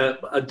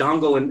a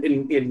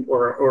dongle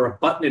or a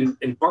button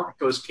in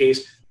Barco's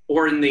case,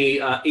 or in the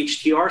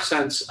HTR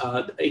sense,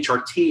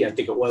 HRT, I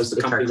think it was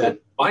the company that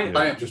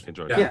Biamp just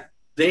yeah.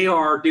 They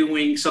are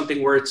doing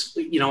something where it's,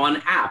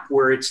 an app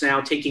where it's now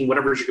taking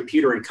whatever's your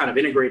computer and kind of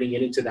integrating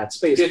it into that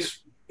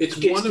space. It's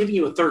giving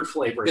you a third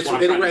flavor. It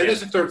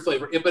is a third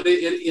flavor, but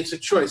it's a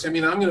choice. I'm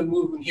going to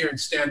move in here and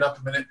stand up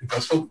a minute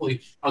because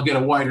hopefully I'll get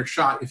a wider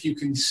shot. If you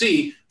can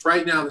see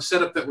right now the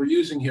setup that we're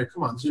using here,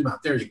 come on, zoom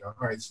out. There you go.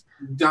 All right, it's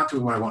not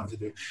doing what I wanted to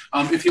do.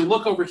 If you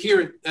look over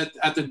here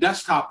at the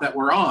desktop that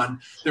we're on,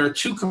 there are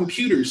two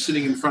computers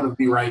sitting in front of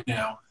me right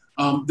now.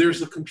 There's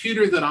the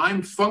computer that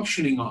I'm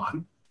functioning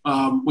on,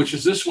 which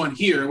is this one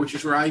here, which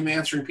is where I'm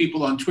answering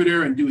people on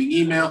Twitter and doing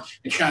email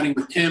and chatting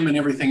with Tim and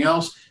everything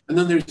else. And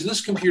then there's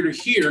this computer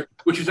here,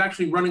 which is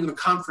actually running the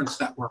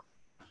conference network.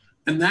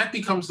 And that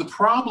becomes the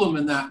problem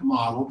in that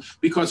model,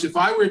 because if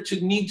I were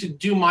to need to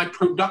do my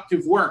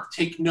productive work,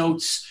 take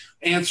notes,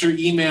 answer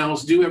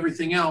emails, do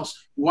everything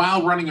else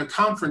while running a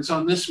conference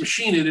on this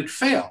machine, it'd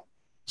fail.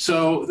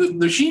 So the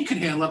machine could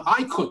handle it.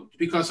 I couldn't,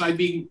 because I'd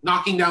be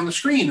knocking down the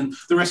screen and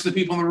the rest of the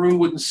people in the room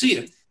wouldn't see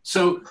it.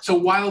 So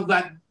while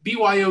that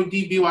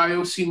BYOD,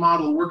 BYOC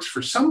model works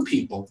for some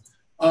people,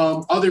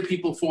 other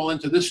people fall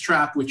into this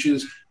trap, which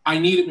is I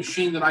need a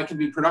machine that I can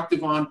be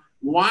productive on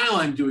while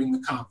I'm doing the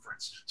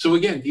conference. So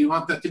again, do you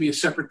want that to be a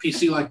separate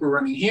PC like we're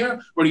running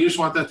here? Or do you just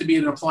want that to be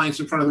an appliance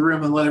in front of the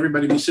room and let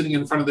everybody be sitting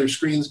in front of their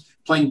screens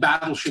playing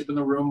Battleship in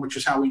the room, which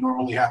is how we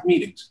normally have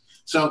meetings?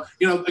 So,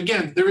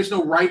 again, there is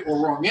no right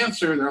or wrong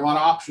answer. There are a lot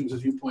of options,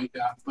 as you point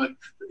out, but,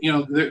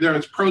 there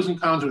is pros and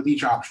cons with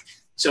each option.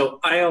 So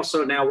I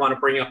also now want to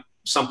bring up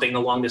something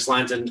along these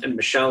lines, and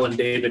Michelle and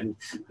David and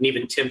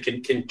even Tim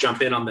can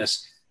jump in on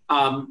this.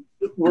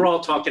 We're all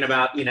talking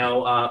about,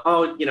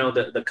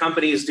 the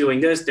company is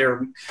doing this.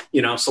 They're,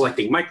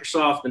 selecting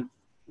Microsoft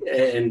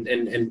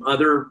and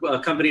other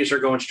companies are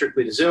going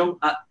strictly to Zoom.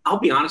 I'll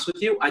be honest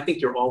with you. I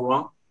think you're all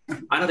wrong.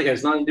 I don't think it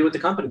has nothing to do with the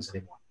companies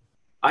anymore.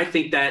 I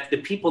think that the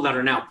people that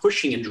are now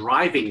pushing and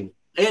driving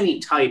any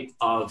type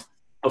of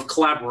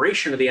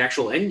collaboration are the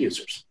actual end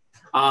users.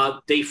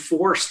 They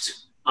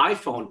forced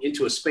iPhone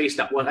into a space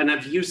that was, and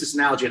I've used this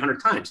analogy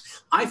 100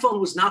 times. iPhone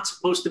was not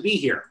supposed to be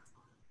here.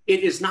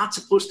 It is not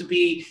supposed to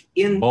be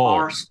in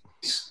our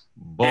space.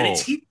 And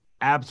it's here.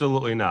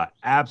 Absolutely not.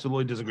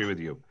 Absolutely disagree with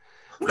you.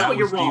 No,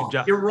 you're wrong.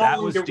 You're wrong. That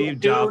was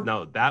Steve Jobs.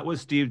 No, that was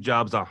Steve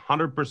Jobs'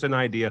 100%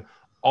 idea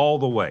all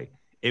the way.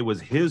 It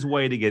was his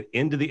way to get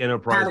into the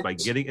enterprise by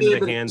getting into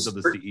the hands of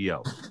the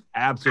CEO.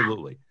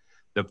 Absolutely.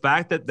 The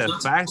fact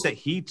that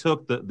he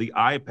took the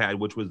iPad,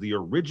 which was the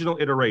original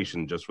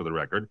iteration, just for the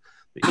record,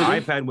 the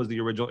iPad was the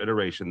original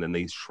iteration, then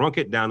they shrunk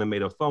it down and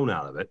made a phone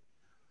out of it.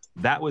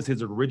 That was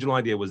his original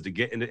idea, was to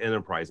get into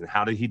enterprise. And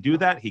how did he do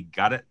that? He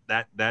got it,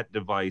 that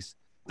device,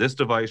 this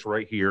device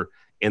right here,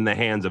 in the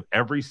hands of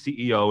every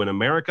CEO in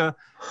America,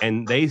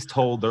 and they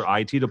told their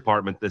IT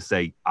department to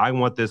say, I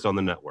want this on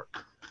the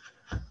network.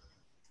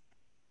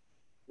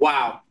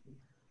 Wow.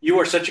 You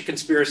are such a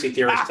conspiracy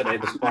theorist today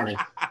this morning.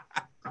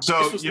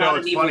 So, it's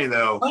funny,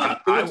 though. I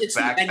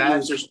back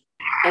that.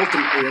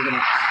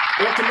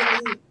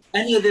 ultimately,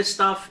 any of this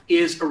stuff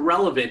is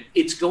irrelevant.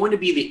 It's going to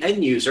be the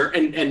end user,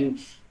 and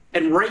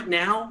right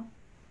now,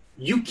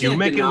 you can't. You're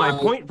making my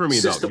deny point for me,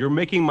 system. though. You're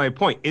making my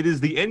point. It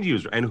is the end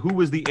user, and who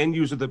was the end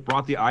user that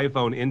brought the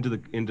iPhone into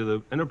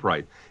the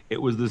enterprise?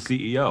 It was the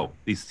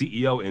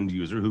CEO end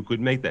user who could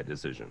make that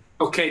decision.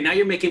 Okay, now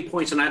you're making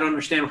points, and I don't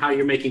understand how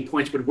you're making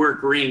points, but we're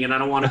agreeing, and I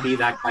don't want to be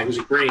that guy who's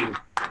agreeing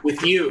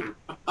with you.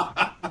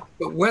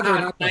 But whether or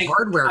not the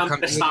hardware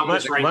company,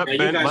 let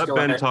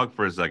Ben talk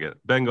for a second.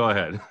 Ben, go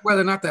ahead.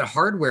 Whether or not that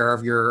hardware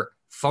of your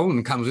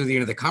phone comes with you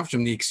into the conference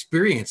room, the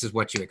experience is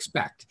what you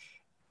expect,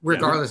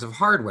 regardless of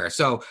hardware.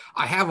 So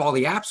I have all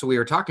the apps that we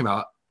were talking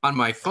about on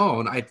my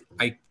phone. I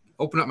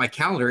open up my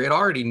calendar. It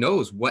already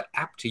knows what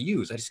app to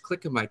use. I just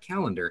click in my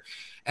calendar,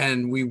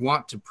 and we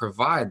want to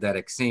provide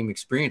that same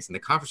experience in the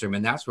conference room.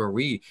 And that's where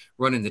we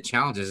run into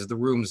challenges. As the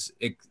rooms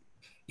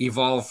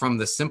evolve from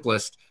the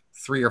simplest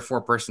 3 or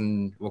 4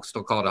 person, we'll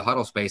still call it a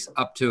huddle space,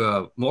 up to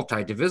a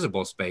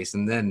multi-divisible space,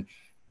 and then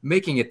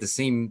making it the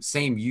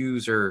same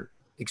user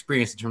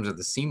experience in terms of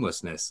the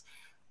seamlessness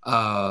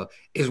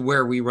is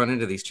where we run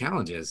into these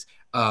challenges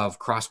of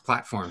cross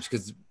platforms,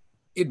 because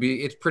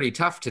it's pretty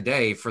tough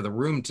today for the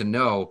room to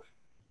know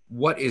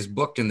what is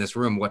booked in this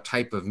room, what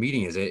type of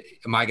meeting is it.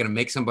 Am I going to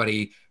make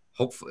somebody,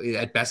 hopefully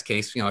at best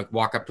case, like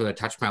walk up to a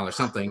touch panel or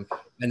something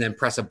and then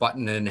press a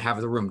button and have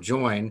the room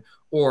join?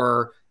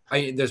 Or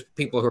there's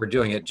people who are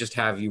doing it, just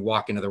have you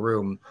walk into the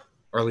room,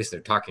 or at least they're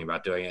talking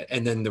about doing it,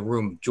 and then the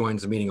room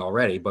joins the meeting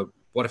already. But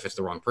what if it's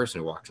the wrong person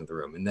who walks into the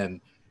room? And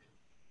then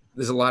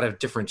there's a lot of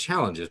different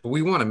challenges, but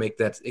we want to make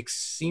that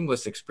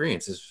seamless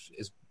experience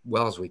as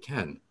well as we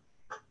can.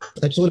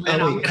 I just want to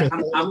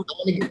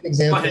give an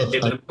example.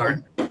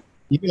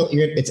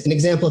 It's an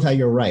example of how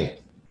you're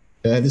right.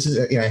 This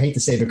is, I hate to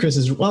say it, but Chris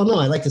is, well, no,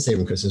 I like to say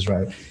when Chris is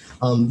right.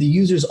 The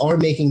users are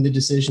making the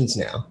decisions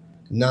now,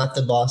 not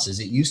the bosses.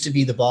 It used to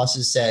be the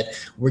bosses said,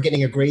 we're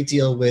getting a great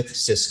deal with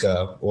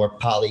Cisco or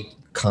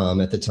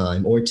Polycom at the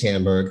time, or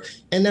Tandberg,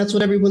 and that's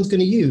what everyone's going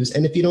to use.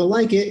 And if you don't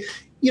like it,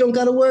 you don't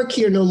got to work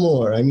here no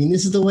more. I mean,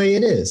 this is the way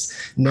it is.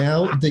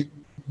 Now the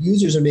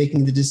users are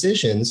making the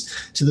decisions,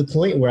 to the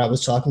point where I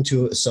was talking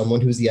to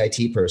someone who's the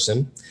IT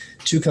person.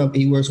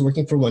 He was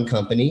working for one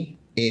company.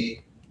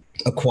 It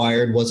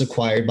was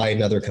acquired by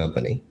another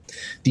company.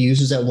 The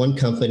users at one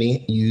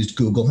company used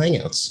Google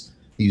Hangouts.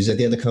 The users at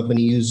the other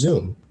company used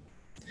Zoom.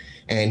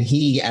 And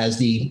he, as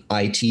the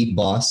IT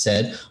boss,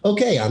 said,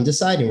 okay, I'm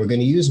deciding we're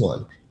going to use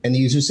one. And the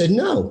user said,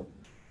 no,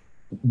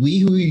 we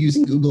who are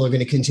using Google are going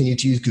to continue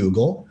to use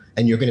Google,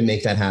 and you're going to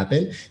make that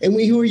happen. And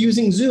we who are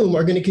using Zoom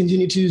are going to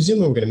continue to use Zoom,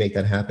 and we're going to make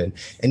that happen.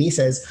 And he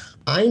says,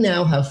 I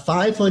now have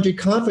 500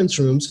 conference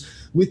rooms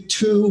with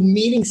 2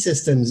 meeting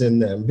systems in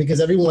them, because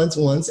everyone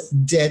wants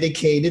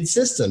dedicated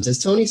systems,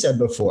 as Tony said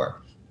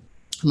before.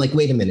 I'm like,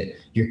 wait a minute,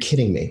 you're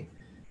kidding me.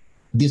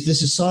 This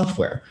is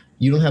software.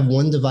 You don't have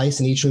one device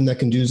in each room that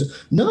can do Zoom.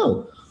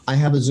 No, I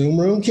have a Zoom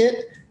room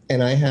kit,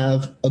 and I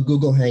have a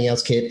Google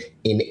Hangouts kit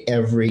in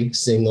every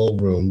single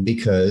room,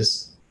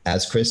 because,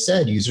 as Chris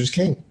said, users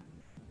king.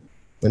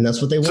 And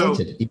that's what they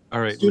wanted. All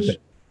right. Go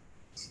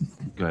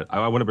ahead.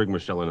 I want to bring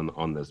Michelle in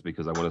on this,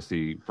 because I want to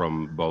see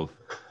from both.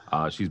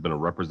 She's been a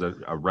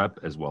rep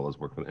as well as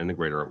worked with an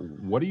integrator.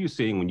 What are you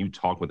seeing when you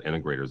talk with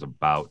integrators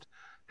about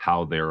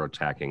how they're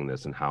attacking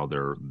this and how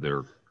they're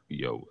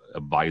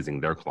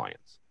advising their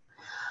clients?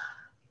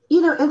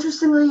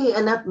 Interestingly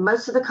enough,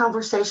 most of the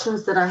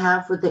conversations that I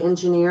have with the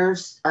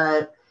engineers,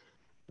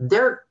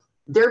 they're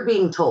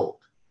being told,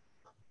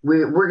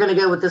 we're going to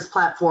go with this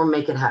platform,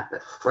 make it happen,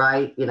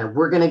 right?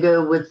 We're going to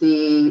go with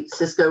the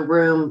Cisco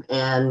room,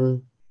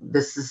 and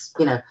this is,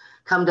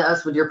 come to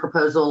us with your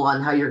proposal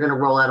on how you're going to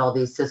roll out all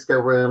these Cisco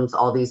rooms,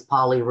 all these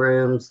Poly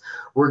rooms.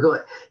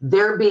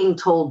 They're being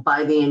told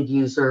by the end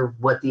user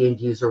what the end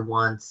user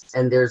wants.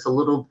 And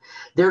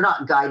they're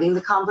not guiding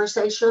the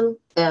conversation.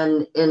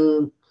 And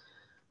in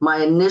my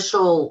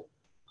initial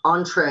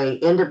entree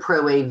into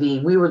Pro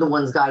AV, we were the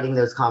ones guiding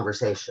those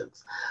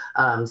conversations,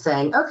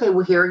 saying, okay,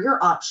 well, here are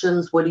your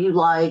options. What do you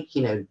like?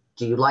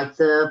 Do you like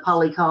the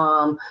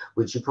Polycom?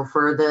 Would you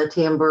prefer the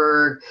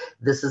Tandberg?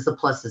 This is the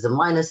pluses and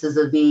minuses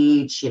of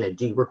each.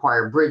 Do you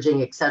require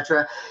bridging, et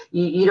cetera?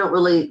 You don't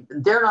really,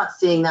 they're not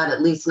seeing that,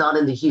 at least not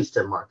in the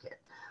Houston market.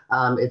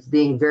 It's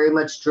being very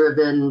much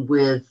driven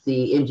with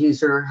the end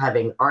user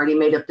having already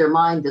made up their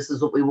mind. This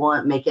is what we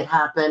want, make it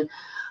happen.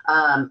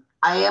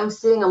 I am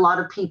seeing a lot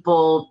of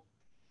people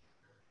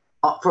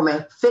from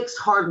a fixed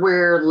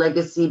hardware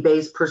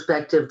legacy-based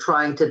perspective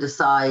trying to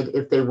decide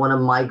if they want to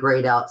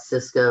migrate out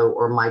Cisco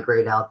or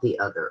migrate out the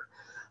other,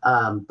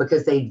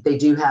 because they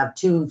do have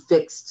 2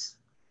 fixed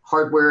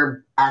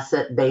hardware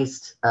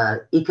asset-based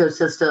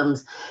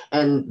ecosystems,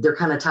 and they're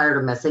kind of tired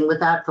of messing with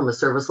that from a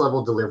service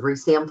level delivery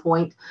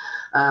standpoint.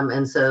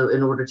 And so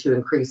in order to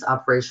increase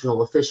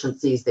operational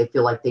efficiencies, they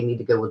feel like they need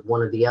to go with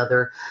one or the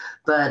other.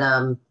 But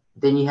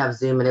then you have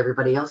Zoom and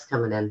everybody else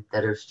coming in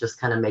that is just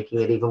kind of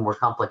making it even more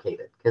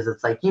complicated, because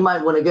it's like you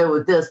might want to go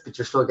with this, but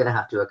you're still going to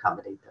have to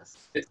accommodate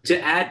this.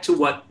 To add to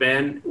what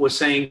Ben was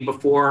saying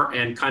before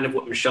and kind of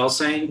what Michelle's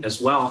saying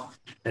as well,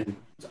 and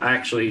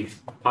actually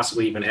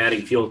possibly even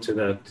adding fuel to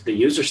the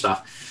user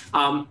stuff.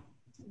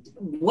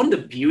 One of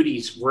the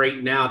beauties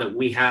right now that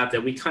we have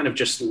that we kind of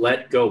just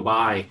let go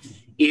by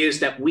is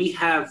that we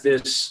have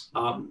this,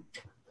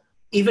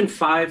 even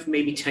 5,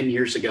 maybe 10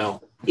 years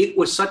ago, it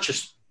was such a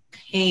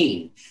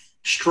pain,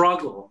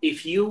 struggle.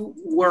 If you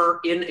were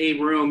in a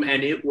room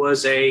and it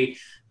was a,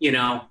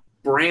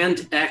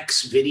 brand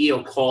X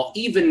video call,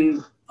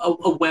 even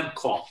a web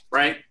call,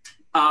 right?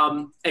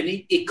 And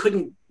it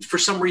couldn't, for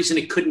some reason,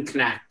 it couldn't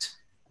connect.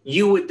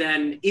 You would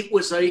then, it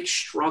was a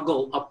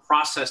struggle, a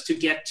process to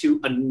get to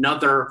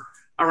another,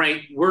 all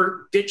right,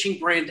 we're ditching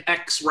brand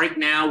X right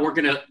now. We're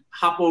going to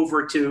hop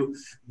over to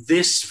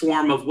this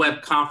form of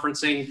web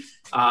conferencing,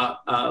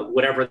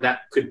 whatever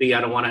that could be.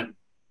 I don't want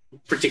to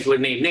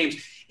particularly name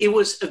names. It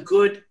was a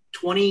good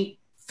 20,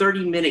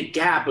 30-minute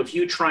gap of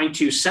you trying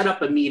to set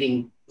up a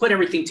meeting, put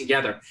everything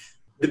together.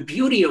 The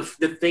beauty of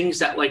the things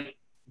that like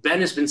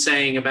Ben has been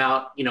saying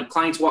about,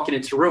 clients walking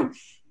into the room,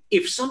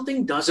 if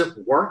something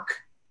doesn't work,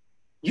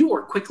 you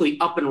are quickly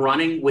up and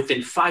running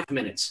within 5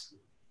 minutes.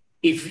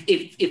 If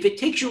it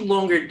takes you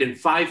longer than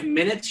 5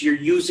 minutes, you're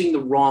using the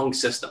wrong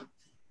system,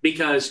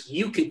 because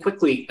you can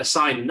quickly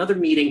assign another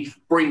meeting,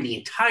 bring the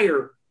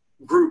entire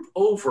group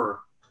over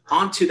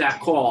onto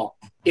that call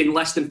in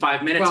less than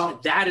 5 minutes. Well,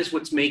 that is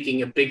what's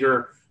making a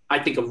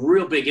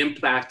real big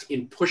impact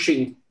in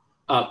pushing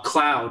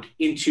cloud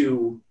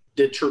into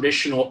the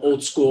traditional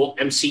old school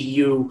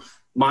MCU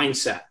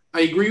mindset.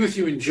 I agree with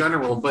you in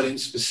general, but in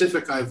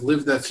specific, I've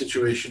lived that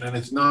situation, and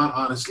it's not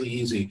honestly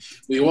easy.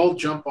 We all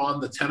jump on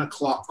the 10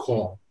 o'clock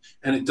call,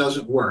 and it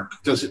doesn't work.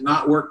 Does it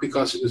not work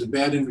because it was a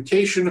bad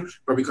invitation,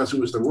 or because it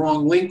was the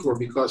wrong link, or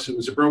because it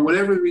was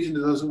whatever the reason it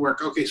doesn't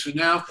work? Okay, so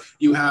now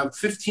you have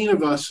 15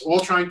 of us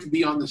all trying to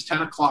be on this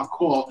 10 o'clock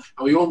call,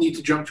 and we all need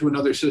to jump to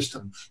another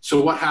system.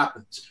 So what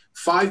happens?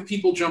 5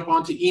 people jump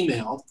onto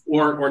email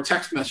or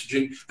text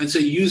messaging and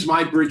say, use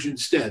my bridge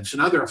instead. So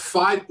now there are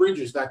 5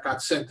 bridges that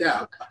got sent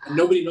out, and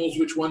nobody knows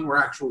which one we're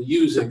actually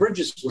using. The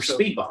bridges were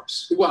speed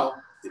bumps. Well,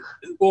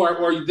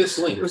 or this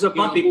link. It was a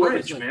bumpy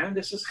bridge, man.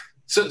 This is...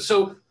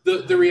 So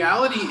the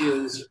reality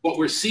is what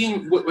we're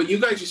seeing, what you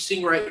guys are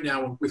seeing right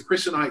now with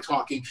Chris and I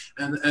talking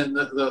and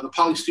the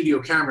Poly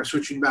Studio camera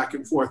switching back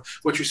and forth,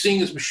 what you're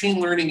seeing is machine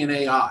learning and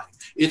AI.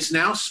 It's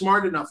now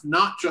smart enough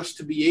not just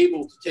to be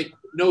able to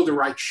know the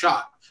right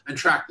shot and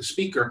track the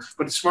speaker,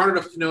 but it's smart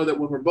enough to know that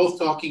when we're both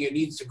talking, it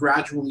needs to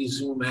gradually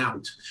zoom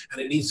out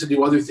and it needs to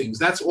do other things.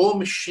 That's all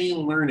machine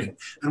learning.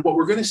 And what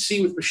we're going to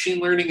see with machine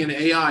learning and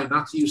AI,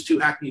 not to use too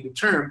hackneyed a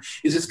term,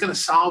 is it's going to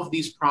solve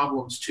these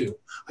problems too.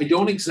 I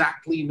don't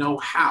exactly know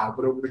how,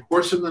 but over the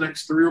course of the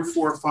next 3 or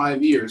 4 or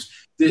 5 years,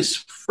 this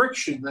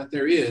friction that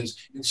there is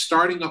in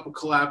starting up a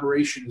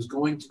collaboration is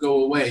going to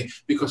go away,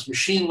 because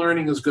machine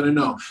learning is going to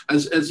know.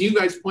 As you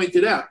guys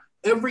pointed out,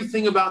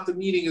 everything about the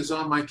meeting is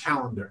on my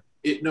calendar.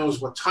 It knows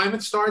what time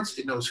it starts.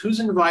 It knows who's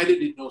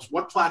invited. It knows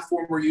what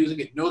platform we're using.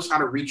 It knows how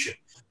to reach it.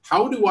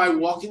 How do I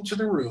walk into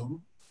the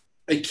room?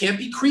 It can't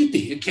be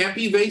creepy. It can't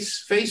be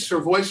face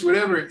or voice or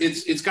whatever.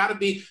 It's got to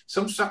be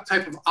some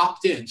type of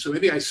opt-in. So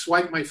maybe I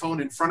swipe my phone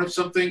in front of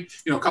something.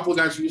 A couple of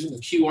guys are using a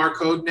QR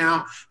code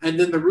now. And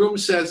then the room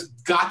says,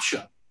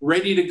 gotcha,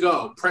 ready to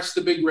go. Press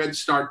the big red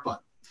start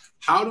button.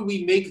 How do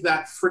we make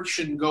that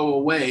friction go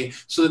away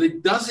so that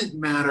it doesn't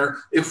matter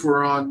if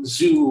we're on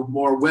Zoom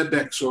or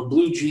WebEx or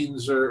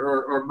BlueJeans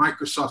or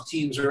Microsoft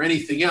Teams or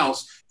anything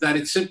else, that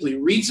it simply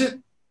reads it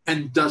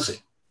and does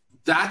it?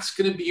 That's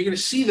going to be, you're going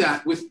to see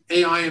that with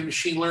AI and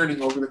machine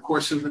learning over the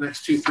course of the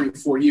next 2, 3,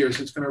 4 years.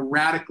 It's going to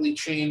radically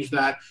change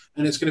that.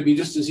 And it's going to be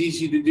just as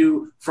easy to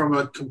do from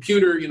a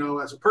computer,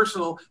 as a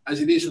personal,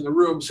 as it is in the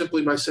room,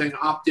 simply by saying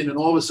opt in, and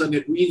all of a sudden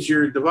it reads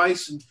your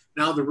device and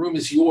now the room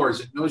is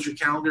yours. It knows your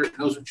calendar, it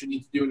knows what you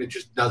need to do, and it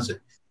just does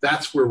it.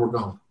 That's where we're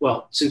going.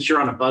 Well, since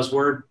you're on a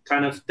buzzword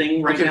kind of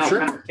thing right now,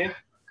 sure.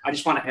 I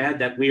just want to add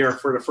that we are,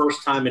 for the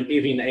first time in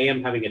AV and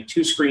AM, having a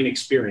 2-screen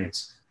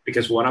experience,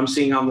 because what I'm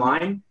seeing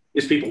online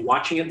is people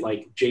watching it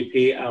like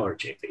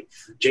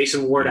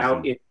Jason Ward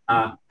out in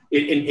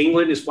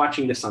England is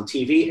watching this on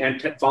TV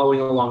and following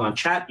along on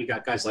chat. You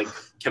got guys like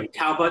Kevin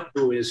Talbot,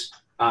 who is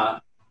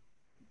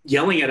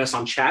yelling at us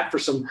on chat for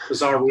some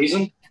bizarre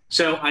reason.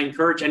 So I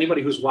encourage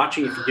anybody who's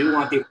watching, if you do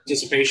want the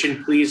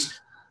participation, please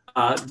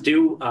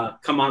do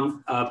come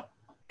on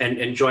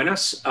and join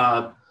us.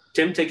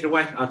 Tim, take it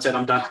away. I said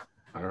I'm done.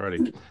 All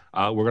righty.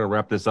 We're going to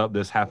wrap this up,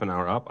 this half an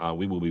hour up.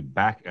 We will be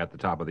back at the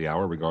top of the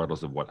hour,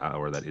 regardless of what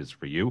hour that is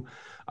for you.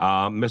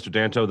 Mr.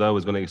 Danto, though,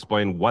 is going to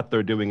explain what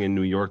they're doing in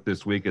New York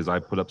this week, as I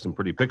put up some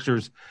pretty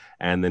pictures,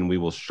 and then we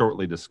will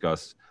shortly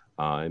discuss.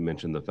 I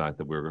mentioned the fact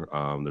that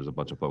there's a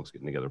bunch of folks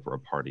getting together for a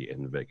party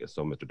in Vegas.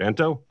 So, Mr.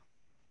 Danto.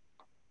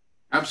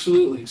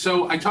 Absolutely.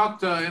 So I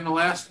talked in the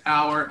last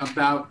hour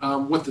about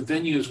what the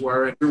venues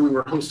were and who we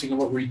were hosting and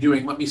what we were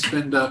doing. Let me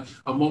spend a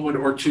moment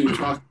or two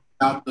talking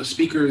about the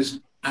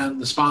speakers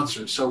and the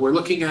sponsors. So we're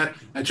looking at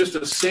just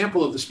a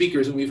sample of the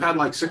speakers, and we've had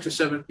like 6 or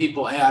 7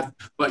 people add,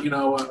 but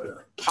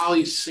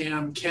Polly,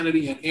 Sam,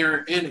 Kennedy, and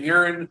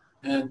Aaron,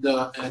 and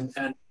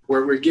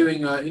we're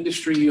giving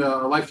industry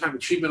lifetime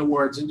achievement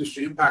awards,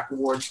 industry impact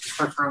awards to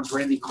Spectrum's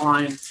Randy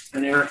Klein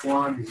and Eric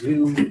Wan,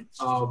 Zoom.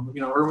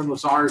 Erwin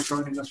Lazar is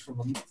joining us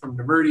from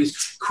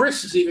Nemertes.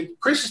 Chris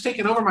is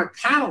taking over my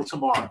panel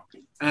tomorrow.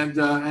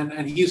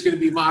 And he's going to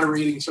be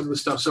moderating some of the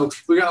stuff. So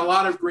we got a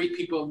lot of great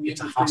people in the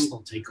industry. It's a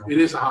hostile takeover. It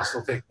is a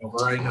hostile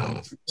takeover, I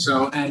know.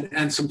 So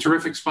and some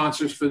terrific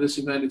sponsors for this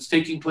event. It's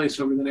taking place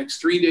over the next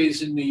 3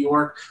 days in New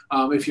York.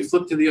 If you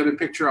flip to the other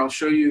picture, I'll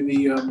show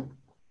you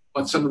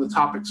what some of the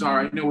topics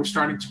are. I know we're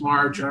starting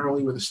tomorrow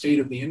generally with the state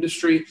of the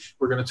industry.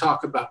 We're going to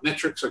talk about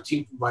metrics. Our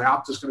team from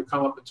Biopta is going to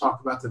come up and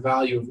talk about the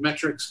value of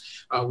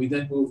metrics. We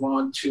then move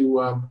on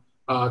to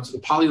the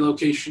Poly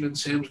location, and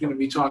Sam's going to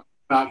be talking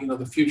about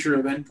the future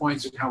of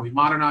endpoints and how we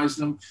modernize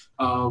them.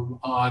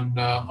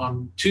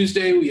 On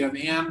Tuesday, we have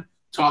Ann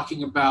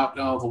talking about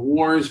the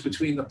wars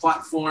between the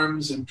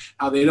platforms and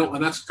how they don't,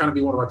 and that's going to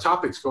be one of our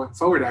topics going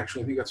forward,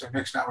 actually. I think that's our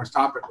next hour's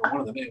topic, or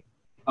one of the names.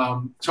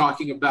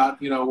 Talking about,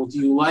 do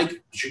you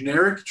like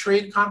generic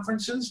trade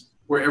conferences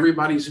where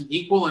everybody's an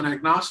equal and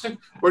agnostic,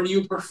 or do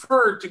you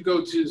prefer to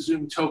go to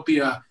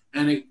Zoomtopia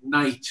and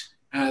Ignite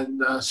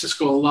and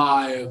Cisco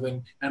Live,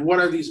 and what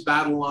are these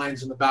battle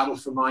lines in the battle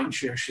for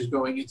mindshare? She's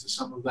going into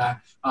some of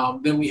that.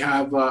 Then we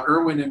have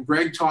Erwin and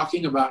Greg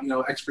talking about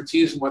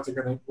expertise and what they're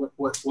going to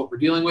what we're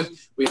dealing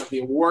with. We have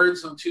the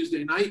awards on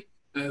Tuesday night,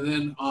 and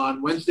then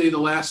on Wednesday, the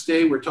last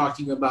day, we're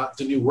talking about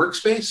the new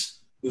workspace,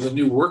 the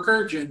new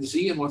worker, Gen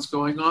Z, and what's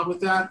going on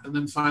with that. And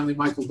then finally,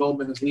 Michael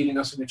Goldman is leading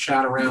us in a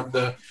chat around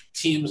the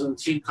teams and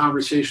team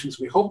conversations.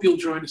 We hope you'll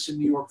join us in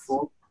New York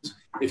for.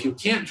 If you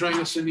can't join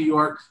us in New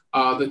York,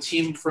 the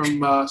team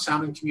from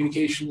Sound and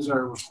Communications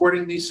are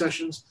recording these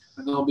sessions,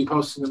 and they'll be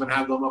posting them and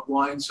have them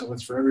upline. So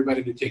it's for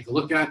everybody to take a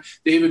look at.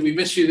 David, we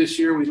miss you this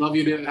year. We'd love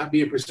you to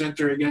be a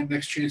presenter again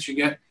next chance you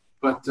get.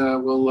 But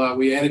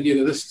we added you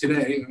to this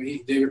today.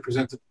 David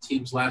presented the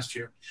teams last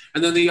year.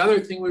 And then the other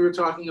thing we were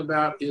talking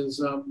about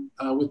is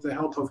with the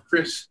help of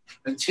Chris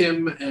and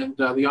Tim and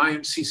the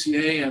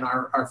IMCCA and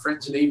our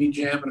friends at AV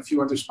Jam and a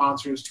few other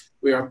sponsors,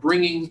 we are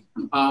bringing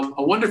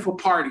a wonderful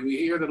party. We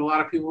hear that a lot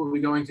of people will be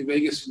going to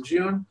Vegas in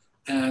June.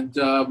 And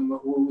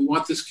we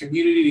want this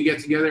community to get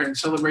together and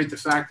celebrate the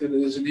fact that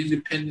it is an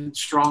independent,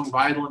 strong,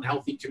 vital, and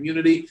healthy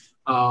community.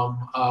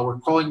 We're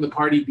calling the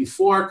party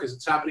before because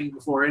it's happening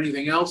before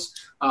anything else.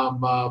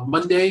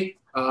 Monday,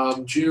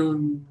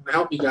 June,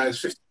 help me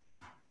guys, 15th,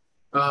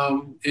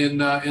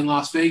 in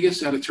Las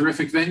Vegas at a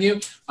terrific venue.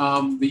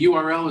 The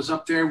URL is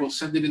up there. We'll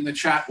send it in the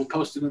chat. We'll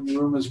post it in the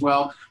room as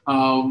well.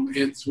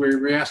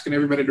 We're asking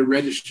everybody to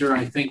register,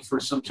 I think, for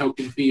some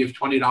token fee of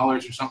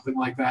 $20 or something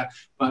like that.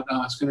 But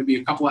it's going to be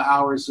a couple of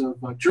hours of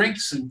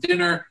drinks and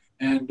dinner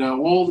and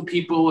all the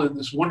people in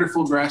this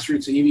wonderful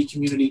grassroots AV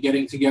community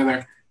getting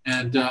together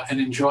and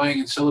enjoying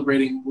and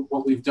celebrating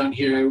what we've done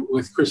here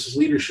with Chris's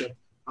leadership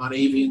on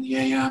AV in the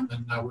AM.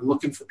 And we're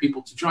looking for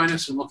people to join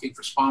us and looking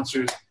for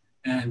sponsors.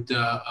 And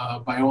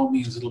by all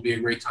means, it'll be a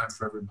great time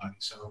for everybody.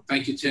 So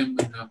thank you, Tim,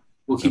 and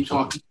we'll keep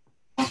talking.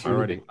 All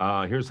righty.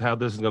 Here's how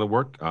this is going to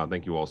work.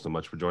 Thank you all so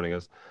much for joining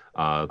us.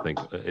 Thank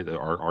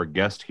our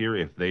guest here,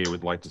 if they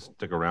would like to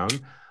stick around.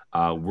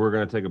 We're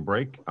going to take a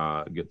break,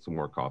 get some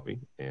more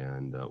coffee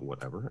and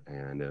whatever,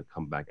 and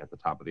come back at the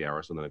top of the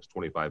hour. So in the next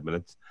 25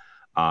 minutes.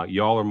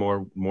 Y'all are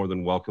more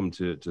than welcome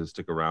to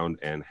stick around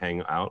and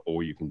hang out,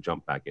 or you can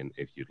jump back in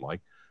if you'd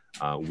like.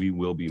 We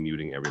will be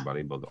muting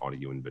everybody, both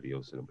audio and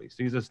video, so nobody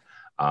sees us.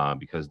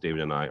 Because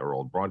David and I are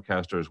old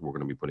broadcasters, we're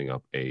going to be putting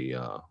up a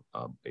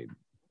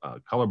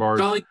color bars.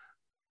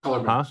 Color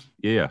bars. Huh?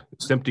 Yeah,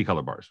 SMPTE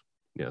color bars.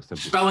 Yeah, SMPTE.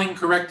 Spelling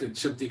corrected,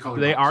 SMPTE color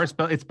bars. They are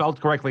spelled. It's spelled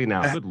correctly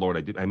now. Good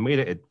Lord, I made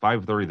it at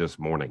 5:30 this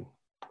morning.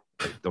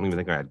 I don't even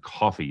think I had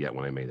coffee yet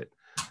when I made it.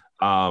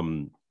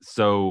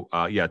 So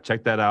yeah,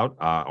 check that out.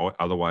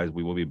 Otherwise,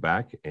 we will be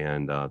back.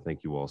 And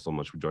thank you all so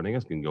much for joining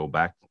us. You can go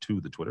back to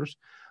the Twitters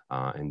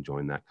and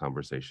join that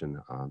conversation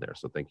there.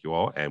 So thank you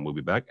all. And we'll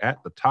be back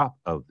at the top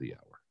of the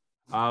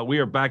hour. We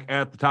are back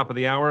at the top of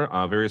the hour.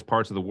 Various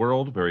parts of the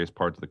world, various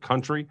parts of the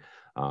country.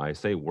 I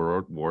say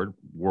world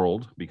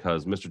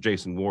because Mr.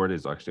 Jason Ward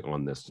is actually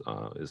on this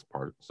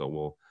part. So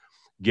we'll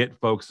get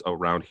folks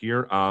around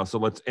here. So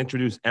let's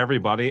introduce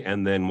everybody,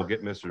 and then we'll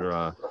get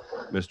Mr.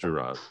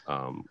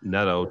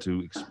 Neto to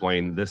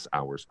explain this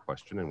hour's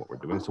question and what we're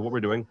doing. So what we're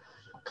doing,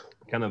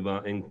 kind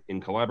of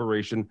in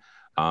collaboration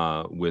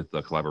with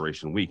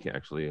Collaboration Week,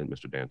 actually, and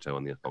Mr. Danto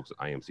and the folks at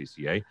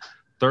IMCCA.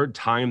 Third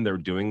time they're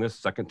doing this,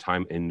 second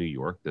time in New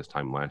York. This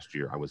time last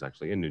year, I was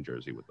actually in New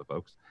Jersey with the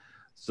folks.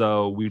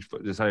 So we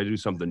decided to do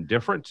something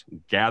different,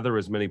 gather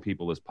as many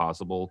people as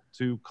possible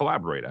to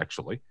collaborate,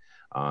 actually.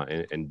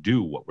 And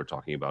do what we're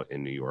talking about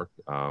in New York.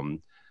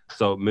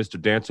 So, Mr.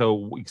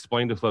 Danto,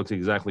 explain to folks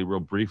exactly,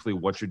 real briefly,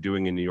 what you're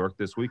doing in New York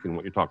this week and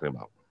what you're talking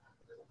about.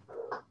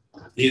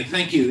 Yeah,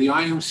 thank you. The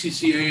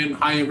IMCCA, and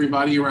hi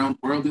everybody around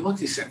the world. Look,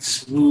 they said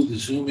smooth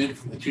zoom in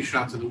from the two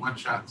shot to the one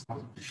shot.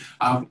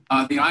 The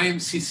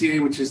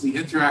IMCCA, which is the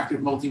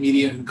Interactive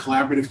Multimedia and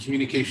Collaborative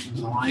Communications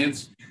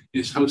Alliance,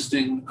 is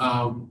hosting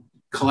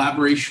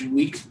Collaboration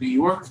Week New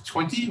York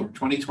 20 or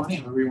 2020,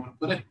 however you want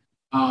to put it.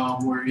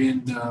 We're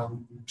in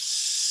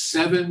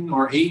 7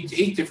 or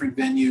 8 different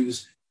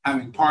venues,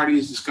 having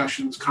parties,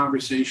 discussions,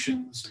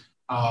 conversations.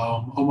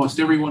 Almost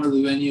every one of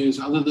the venues,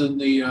 other than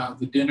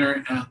the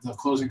dinner and the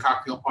closing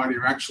cocktail party,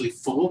 are actually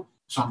full.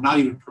 So I'm not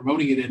even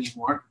promoting it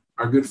anymore.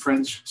 Our good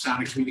friends from Sound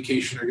and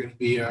Communication are going to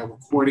be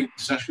recording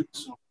the sessions.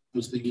 So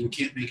those of you who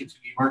can't make it to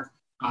New York,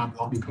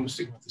 they'll be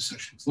posting what the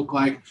sessions look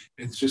like.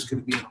 It's just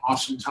going to be an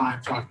awesome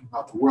time talking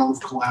about the world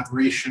of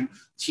collaboration,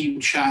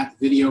 team chat,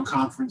 video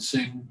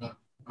conferencing,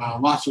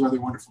 lots of other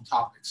wonderful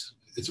topics.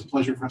 It's a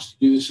pleasure for us to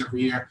do this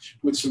every year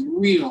with some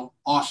real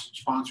awesome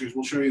sponsors.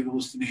 We'll show you the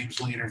list of names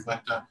later,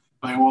 but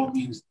by all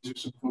means,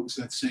 there's some folks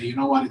that say, you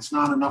know what, it's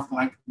not enough that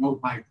I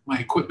promote my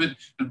equipment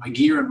and my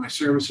gear and my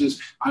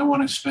services. I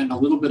want to spend a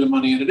little bit of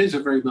money, and it is a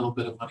very little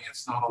bit of money.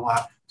 It's not a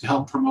lot, to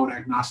help promote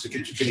agnostic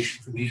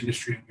education for the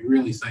industry. And we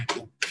really thank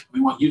them.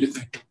 We want you to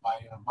thank them by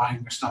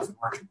buying their stuff and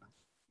working with them.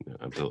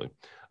 Yeah, absolutely.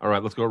 All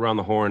right, let's go around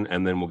the horn,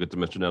 and then we'll get to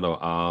Mr. Neto.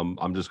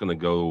 I'm just going to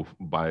go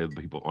by the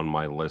people on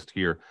my list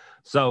here.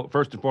 So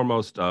first and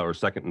foremost, or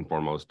second and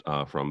foremost,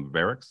 from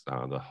Varix,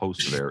 the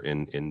host there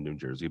in New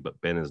Jersey,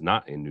 but Ben is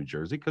not in New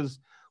Jersey because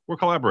we're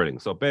collaborating.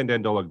 So Ben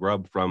Dandola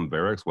Grubb from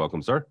Varix,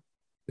 welcome, sir.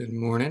 Good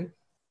morning.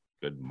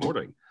 Good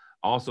morning.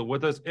 Also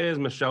with us is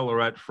Michelle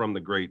Lorette from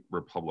the great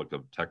Republic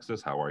of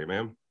Texas. How are you,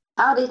 ma'am?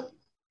 Howdy.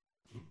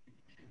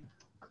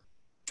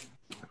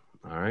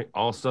 All right.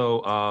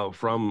 Also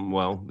from,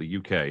 well, the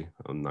UK.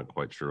 I'm not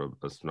quite sure of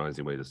a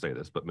snazzy way to say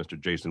this, but Mr.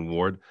 Jason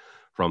Ward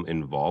from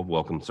Involve.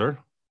 Welcome, sir.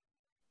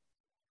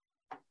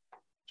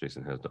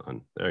 Jason has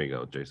done. There you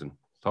go, Jason.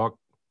 Talk.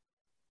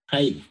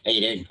 Hey, how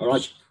you doing? All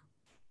right.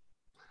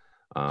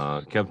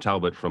 Kev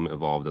Talbot from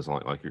Evolve does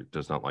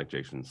not like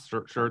Jason's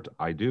shirt.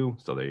 I do.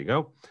 So there you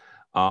go.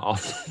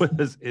 Also with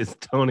us is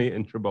Tony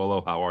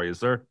Intrabolo. How are you,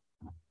 sir?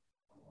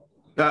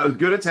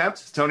 Good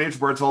attempt. Tony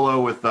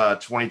Intrabertolo with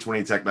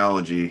 2020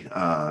 Technology,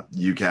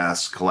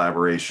 UCAS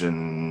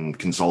collaboration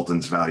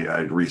consultants,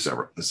 value-added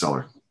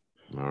reseller.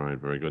 All right,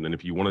 very good. And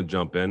if you want to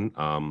jump in,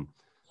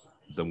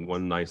 the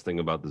one nice thing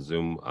about the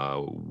Zoom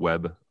the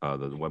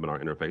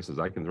webinar interface is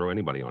I can throw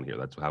anybody on here.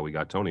 That's how we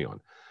got Tony on.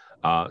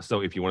 So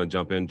if you want to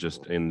jump in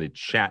just in the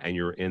chat and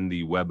you're in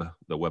the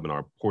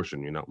webinar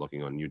portion, you're not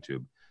looking on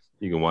YouTube,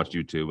 you can watch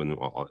YouTube and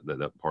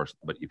that part.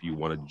 But if you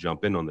want to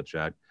jump in on the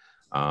chat,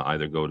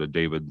 either go to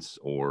David's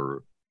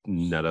or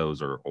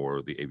Neto's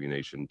or the AV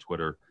Nation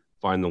Twitter,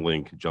 find the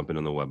link, jump in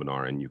on the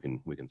webinar, and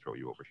we can throw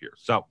you over here.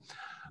 So,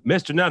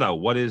 Mr. Neto,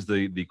 what is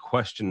the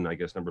question, I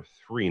guess, number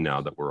 3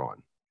 now that we're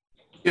on?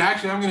 Yeah,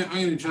 actually, I'm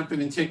gonna jump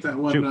in and take that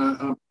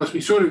one. Because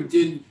we sort of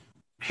did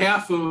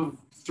half of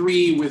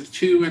 3 with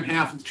 2 and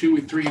half of 2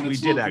 with 3. And we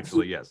did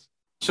actually, yes.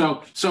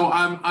 So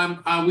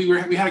we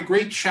had a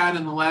great chat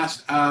in the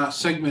last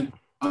segment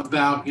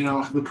about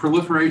the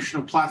proliferation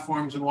of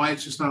platforms and why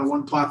it's just not a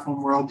one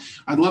platform world.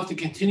 I'd love to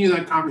continue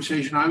that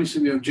conversation.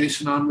 Obviously, we have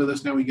Jason on with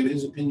us now. We get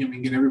his opinion. We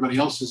get everybody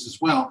else's as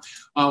well.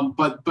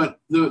 But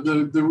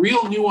the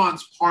real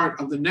nuanced part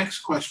of the next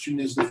question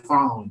is the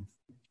following: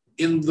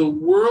 in the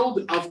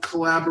world of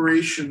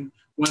collaboration,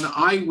 when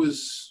I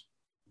was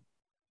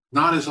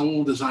not as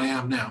old as I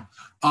am now,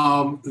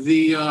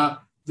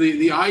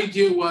 the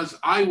idea was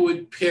I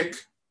would pick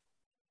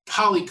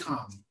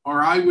Polycom,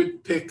 or I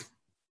would pick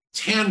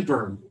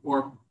Tandberg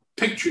or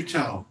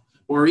PictureTel,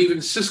 or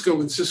even Cisco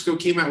when Cisco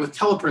came out with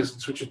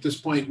Telepresence, which at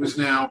this point was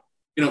now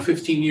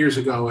 15 years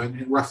ago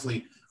and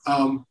roughly.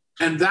 And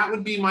that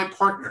would be my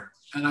partner.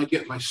 And I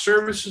get my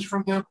services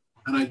from them,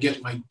 and I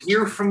get my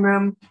gear from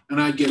them,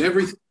 and I get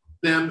everything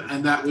from them,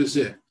 and that was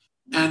it.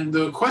 And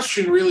the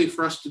question really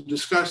for us to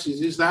discuss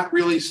is that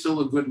really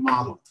still a good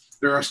model?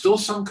 There are still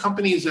some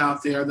companies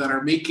out there that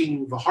are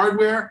making the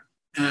hardware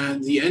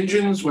and the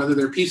engines, whether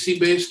they're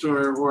PC-based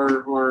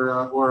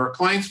or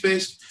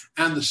appliance-based,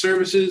 and the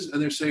services,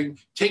 and they're saying,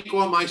 take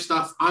all my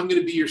stuff, I'm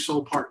going to be your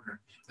sole partner.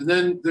 And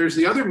then there's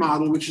the other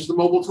model, which is the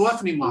mobile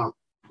telephony model,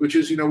 which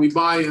is, we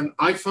buy an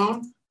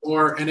iPhone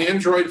or an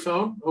Android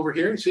phone over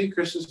here. You see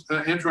Chris's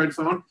Android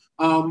phone.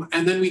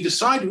 And then we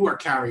decide who our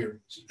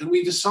carrier is, and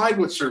we decide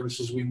what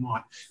services we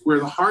want, where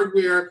the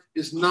hardware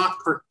is not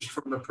purchased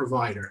from the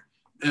provider.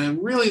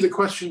 And really the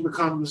question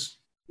becomes,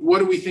 what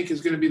do we think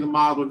is going to be the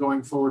model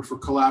going forward for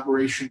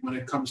collaboration when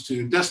it comes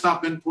to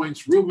desktop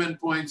endpoints, room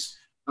endpoints,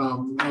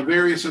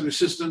 various other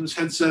systems,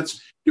 headsets?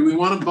 Do we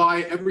want to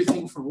buy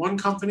everything from one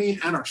company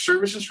and our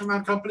services from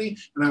that company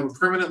and have a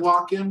permanent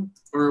lock-in?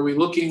 Or are we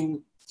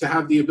looking to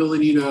have the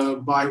ability to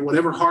buy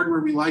whatever hardware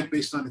we like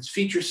based on its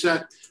feature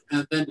set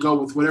and then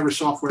go with whatever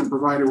software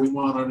provider we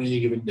want on any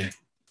given day?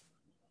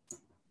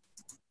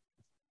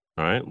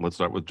 All right, let's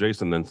start with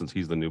Jason then, since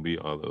he's the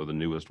newbie, or the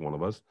newest one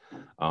of us,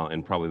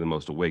 and probably the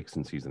most awake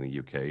since he's in the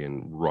UK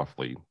and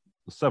roughly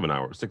 6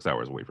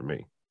 hours away from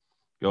me.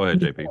 Go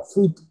ahead,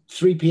 JP.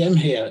 3 p.m.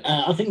 here.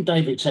 I think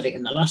David said it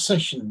in the last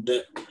session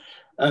that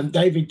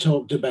David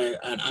talked about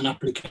an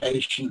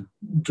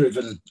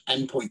application-driven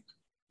endpoint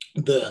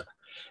that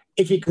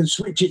if it can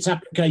switch its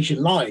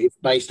application live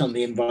based on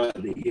the invite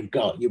that you've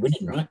got, you're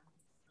winning, right?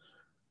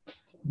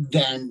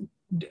 Then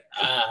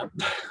I'm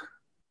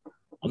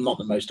not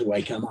the most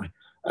awake, am I?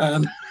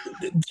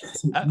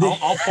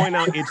 I'll point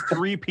out it's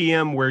 3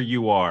 p.m. where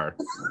you are.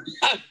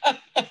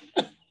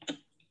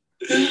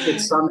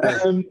 It's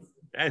Sunday.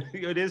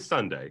 It is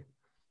Sunday.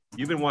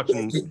 You've been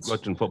watching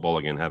football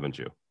again, haven't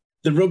you?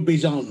 The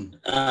rugby's on.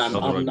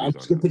 I'm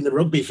skipping the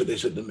rugby for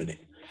this at the minute.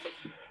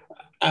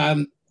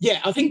 Yeah,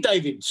 I think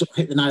David sort of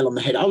hit the nail on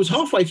the head. I was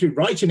halfway through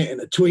writing it in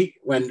a tweet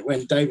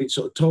when David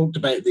sort of talked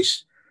about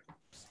this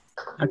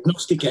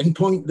agnostic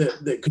endpoint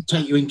that could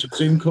take you into a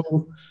Zoom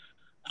call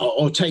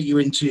or take you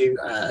into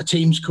a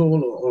Teams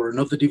call or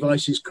another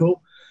device's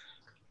call.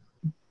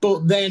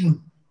 But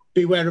then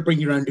beware of bring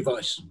your own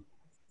device,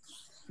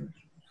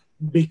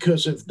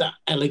 because of that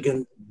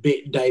elegant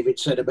bit David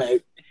said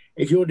about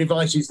if your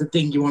device is the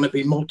thing you want to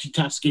be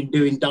multitasking,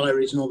 doing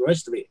diaries and all the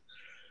rest of it,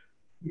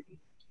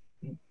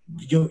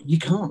 you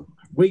can't.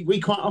 We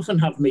quite often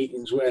have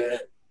meetings where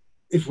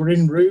if we're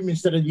in room,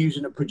 instead of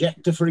using a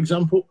projector, for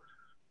example,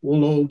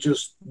 we'll all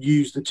just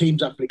use the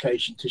Teams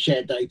application to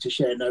share data,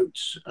 share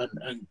notes,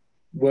 and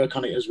work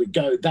on it as we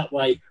go. That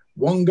way,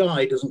 one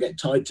guy doesn't get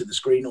tied to the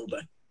screen all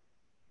day.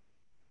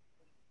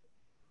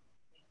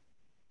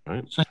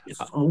 Right.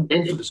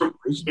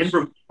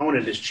 In-room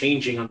component is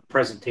changing on the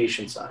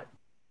presentation side.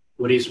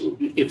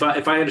 If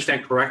I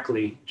understand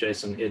correctly,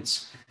 Jason,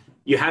 it's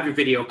you have your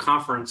video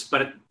conference,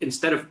 but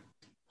instead of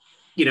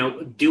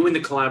doing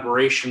the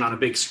collaboration on a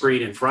big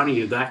screen in front of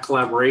you, that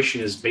collaboration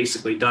is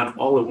basically done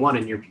all in one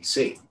in your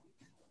PC,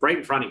 right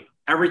in front of you.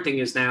 Everything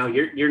is now,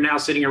 you're now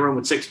sitting in a room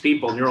with 6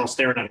 people and you're all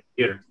staring at a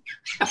computer.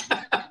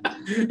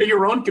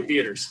 Your own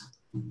computers.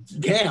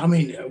 Yeah, I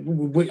mean,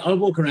 I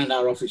walk around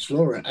our office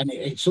floor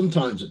and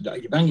sometimes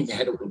you're banging your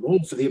head up the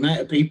wall for the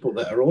amount of people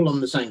that are all on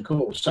the same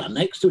call, sat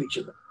next to each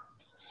other.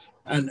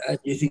 And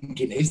you're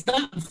thinking, is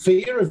that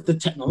fear of the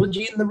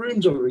technology in the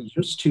rooms, or are you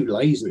just too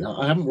lazy?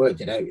 I haven't worked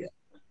it out yet.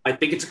 I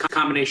think it's a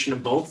combination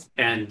of both.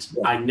 And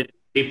I know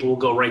people will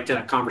go right to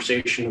that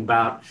conversation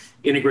about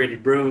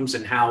integrated rooms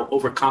and how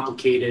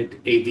overcomplicated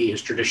AV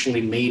has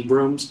traditionally made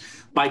rooms.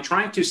 By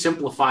trying to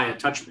simplify a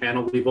touch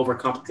panel, we've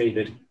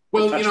overcomplicated.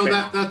 Well,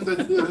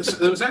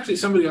 there was actually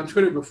somebody on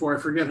Twitter before, I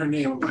forget her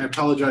name, I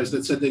apologize,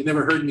 that said they'd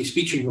never heard me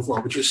speaking before,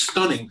 which is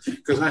stunning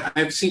because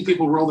I've seen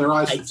people roll their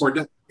eyes before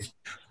decades.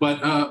 But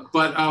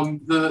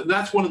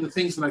that's one of the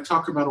things that I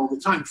talk about all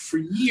the time. For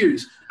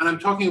years, and I'm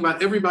talking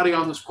about everybody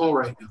on this call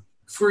right now,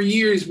 for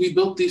years we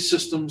built these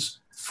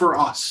systems for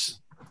us.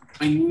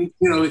 We're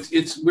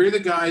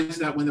the guys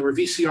that when there were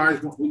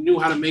VCRs, we knew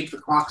how to make the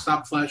clock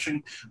stop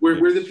flashing.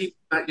 We're the people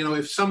that,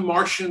 if some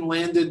Martian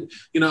landed,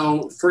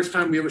 first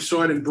time we ever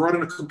saw it and brought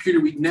in a computer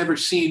we'd never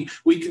seen,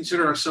 we'd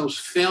consider ourselves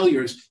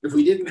failures if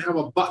we didn't have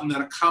a button that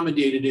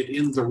accommodated it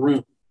in the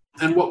room.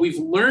 And what we've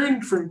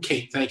learned from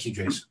Kate, thank you,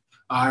 Jason.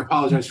 I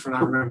apologize for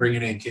not remembering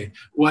your name, Kate.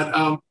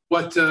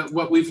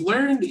 What we've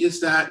learned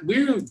is that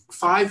we're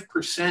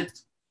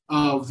 5%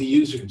 of the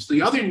users.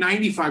 The other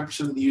 95%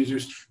 of the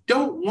users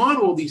don't want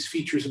all these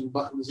features and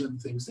buttons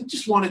and things. They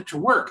just want it to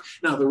work.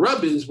 Now, the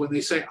rub is when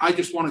they say, I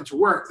just want it to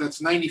work,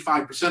 that's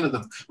 95% of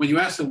them. When you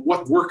ask them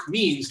what work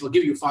means, they'll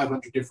give you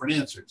 500 different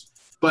answers.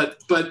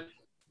 But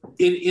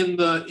in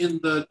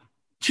the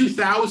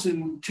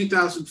 2000,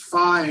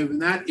 2005, in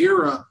that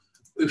era,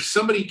 if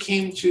somebody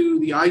came to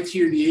the IT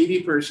or the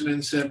AV person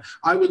and said,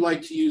 I would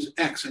like to use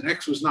X, and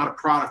X was not a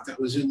product that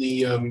was in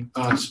the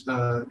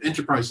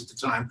enterprise at the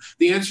time,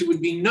 the answer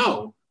would be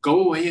no,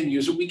 go away and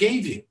use what we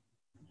gave you.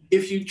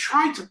 If you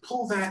try to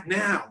pull that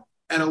now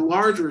at a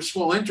large or a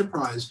small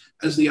enterprise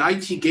as the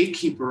IT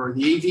gatekeeper or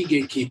the AV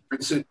gatekeeper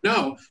and said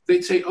no,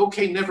 they'd say,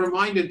 okay, never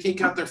mind, and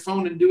take out their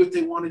phone and do what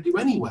they want to do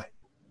anyway.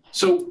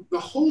 So the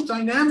whole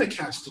dynamic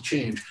has to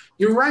change.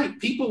 You're right.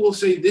 People will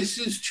say, this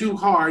is too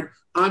hard.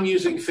 I'm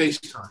using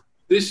FaceTime.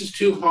 This is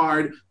too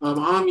hard.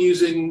 I'm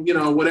using,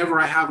 whatever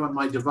I have on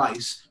my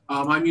device.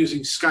 I'm using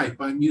Skype.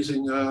 I'm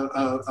using,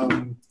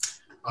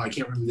 I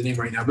can't remember the name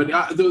right now, but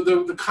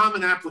the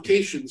common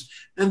applications,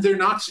 and they're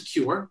not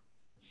secure,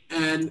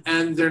 and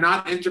they're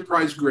not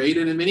enterprise grade.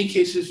 And in many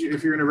cases,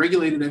 if you're in a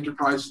regulated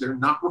enterprise, they're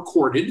not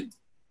recorded.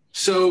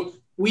 So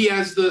we,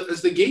 as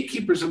the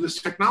gatekeepers of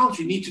this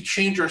technology, need to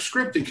change our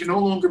script. It can no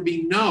longer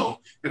be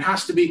no. It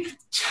has to be,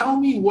 tell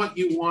me what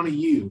you want to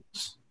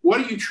use. What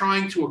are you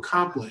trying to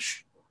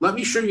accomplish? Let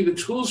me show you the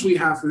tools we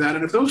have for that.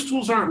 And if those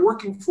tools aren't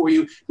working for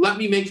you, let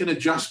me make an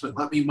adjustment.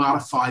 Let me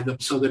modify them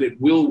so that it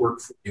will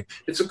work for you.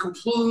 It's a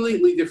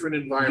completely different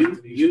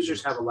environment.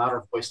 Users have a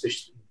louder voice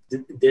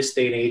this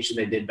day and age than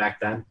they did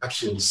back then.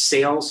 Absolutely.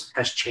 Sales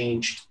has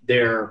changed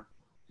their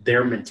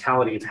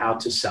mentality of how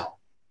to sell.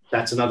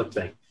 That's another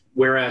thing.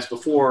 Whereas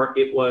before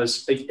it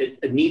was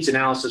a needs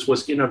analysis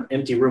was in an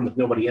empty room with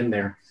nobody in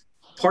there.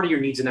 Part of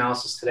your needs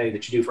analysis today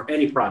that you do for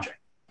any project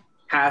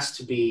has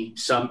to be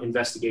some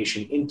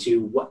investigation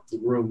into what the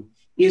room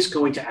is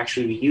going to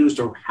actually be used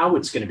or how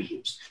it's going to be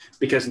used.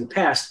 Because in the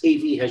past,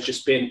 AV has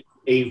just been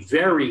a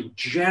very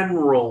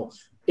general,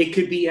 it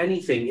could be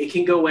anything. It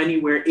can go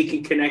anywhere. It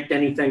can connect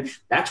anything.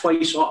 That's why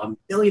you saw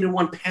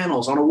 1,000,001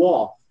 panels on a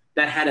wall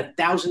that had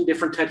 1,000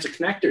 different types of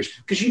connectors,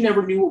 because you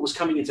never knew what was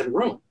coming into the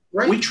room.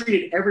 Right. We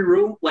treated every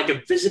room like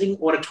a visiting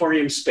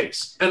auditorium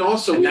space. And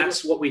also,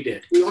 that's what we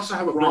did. We also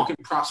have a broken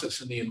process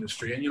in the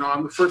industry. And,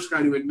 I'm the first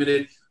guy to admit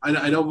it.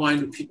 I don't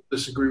mind if people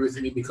disagree with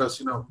me because,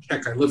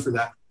 heck, I live for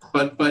that.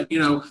 But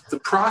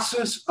the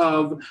process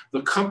of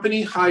the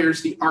company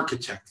hires the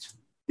architect.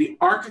 The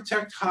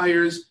architect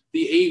hires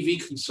the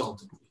AV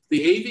consultant.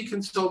 The AV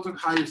consultant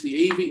hires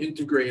the AV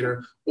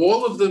integrator.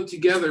 All of them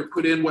together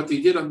put in what they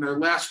did on their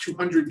last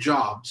 200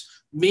 jobs.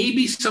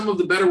 Maybe some of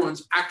the better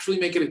ones actually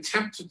make an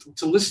attempt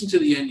to listen to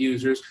the end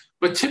users,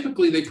 but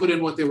typically they put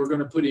in what they were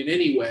going to put in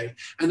anyway.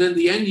 And then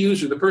the end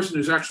user, the person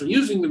who's actually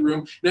using the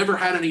room, never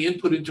had any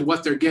input into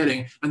what they're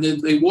getting. And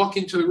then they walk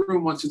into the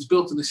room once it's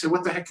built and they say,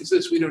 what the heck is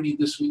this? We don't need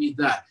this, we need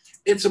that.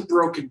 It's a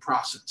broken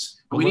process.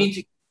 And we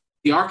need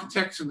the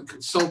architects and the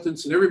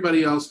consultants and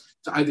everybody else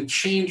to either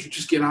change or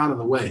just get out of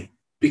the way.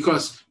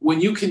 Because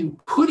when you can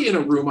put in a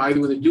room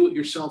either with a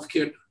do-it-yourself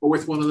kit or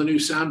with one of the new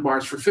sound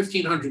bars for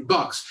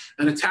 $1,500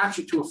 and attach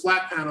it to a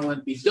flat panel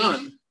and be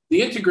done,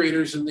 the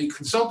integrators and the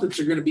consultants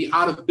are going to be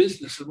out of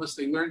business unless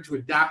they learn to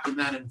adapt in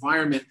that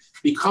environment,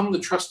 become the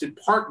trusted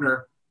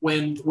partner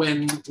when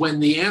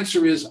the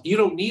answer is, you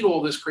don't need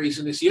all this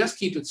craziness. Yes,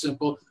 keep it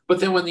simple.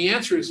 But then when the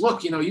answer is,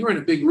 look, you're in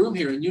a big room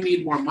here and you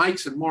need more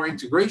mics and more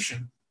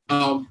integration,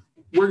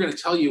 we're going to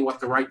tell you what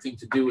the right thing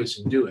to do is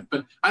and do it.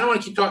 But I don't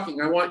want to keep talking.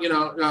 I want,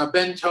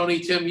 Ben, Tony,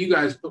 Tim, you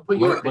guys put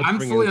your... I'm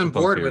fully on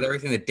board with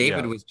everything that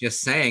David was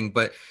just saying,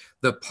 but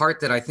the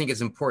part that I think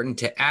is important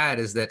to add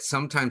is that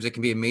sometimes it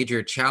can be a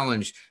major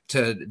challenge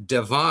to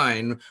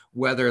divine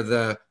whether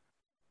the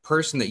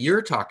person that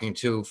you're talking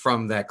to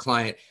from that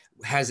client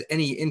has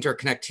any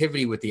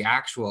interconnectivity with the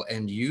actual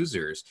end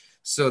users,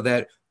 so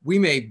that we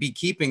may be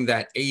keeping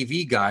that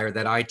AV guy or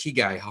that IT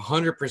guy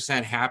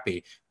 100%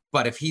 happy.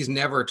 But if he's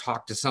never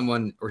talked to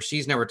someone or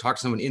she's never talked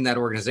to someone in that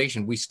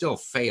organization, we still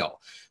fail.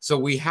 So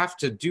we have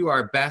to do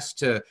our best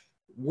to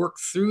work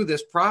through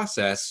this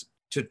process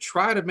to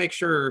try to make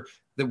sure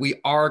that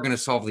we are going to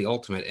solve the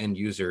ultimate end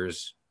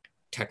users'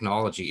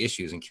 technology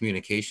issues and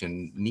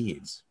communication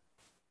needs.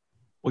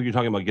 Well, you're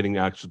talking about getting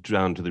actually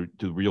down to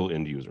the real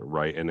end user,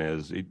 right? And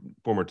as a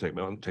former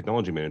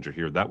technology manager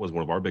here, that was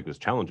one of our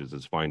biggest challenges,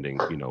 is finding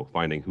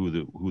who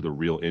the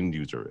real end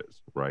user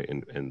is, right?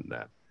 And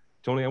that.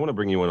 Tony, I want to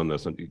bring you in on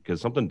this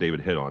because something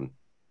David hit on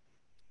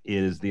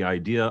is the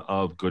idea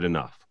of good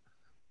enough.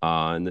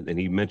 And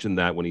he mentioned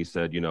that when he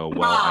said,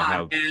 I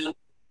have...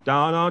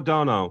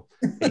 No.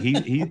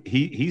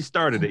 He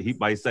started it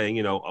by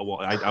saying,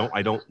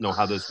 I don't know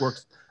how this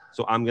works,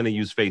 so I'm going to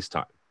use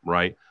FaceTime,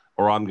 right?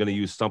 Or I'm going to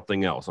use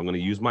something else. I'm going to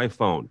use my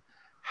phone.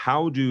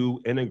 How do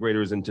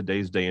integrators in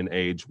today's day and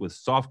age with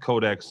soft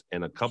codecs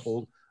and a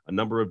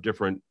number of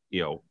different,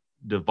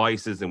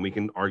 devices, and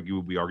we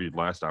argued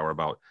last hour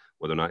about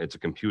whether or not it's a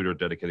computer,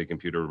 dedicated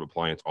computer,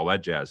 appliance, all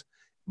that jazz.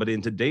 But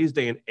in today's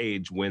day and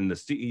age, when the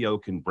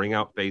CEO can bring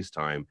out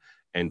FaceTime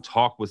and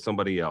talk with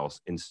somebody else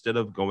instead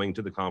of going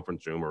to the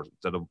conference room or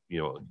instead of,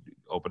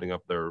 opening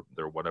up their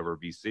whatever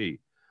VC,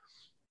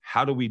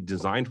 how do we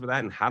design for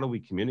that? And how do we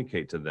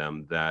communicate to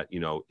them that,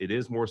 it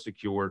is more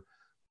secure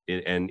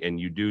and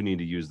you do need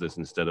to use this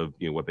instead of,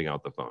 whipping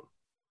out the phone?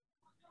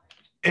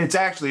 It's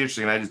actually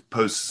interesting. I just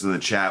posted in the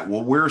chat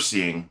what we're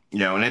seeing,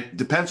 and it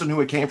depends on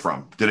who it came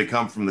from. Did it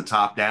come from the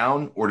top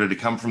down, or did it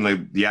come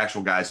from the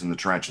actual guys in the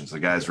trenches, the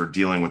guys who are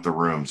dealing with the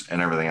rooms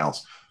and everything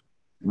else?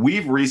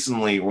 We've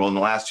recently, in the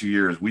last 2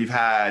 years, we've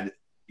had,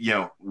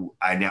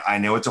 I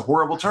know it's a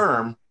horrible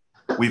term.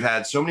 We've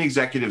had so many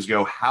executives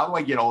go, how do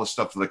I get all this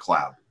stuff to the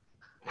cloud?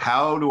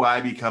 How do I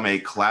become a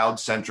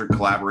cloud-centric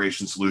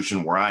collaboration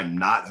solution where I'm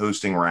not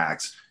hosting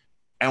racks?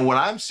 And what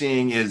I'm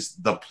seeing is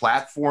the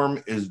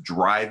platform is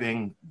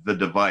driving the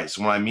device.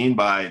 And what I mean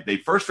by they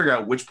first figure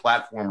out which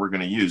platform we're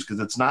going to use, because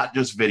it's not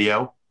just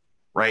video.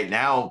 Right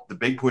now, the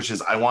big push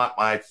is I want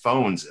my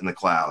phones in the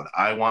cloud.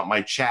 I want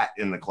my chat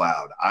in the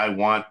cloud.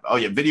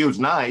 Video's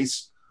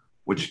nice,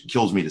 which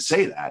kills me to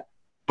say that.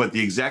 But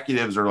the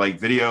executives are like,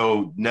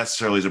 video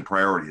necessarily is a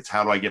priority. It's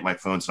how do I get my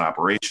phones in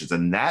operations?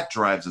 And that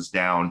drives us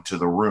down to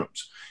the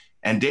rooms.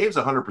 And Dave's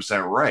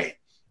 100% right.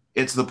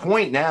 It's the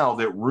point now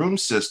that room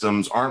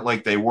systems aren't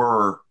like they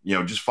were,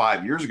 just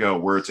 5 years ago,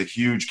 where it's a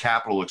huge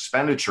capital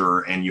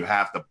expenditure and you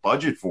have to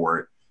budget for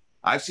it.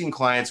 I've seen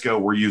clients go,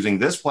 we're using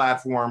this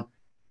platform.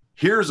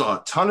 Here's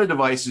a ton of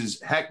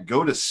devices. Heck,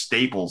 go to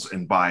Staples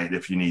and buy it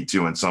if you need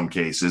to in some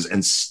cases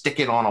and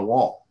stick it on a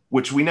wall,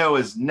 which we know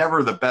is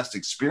never the best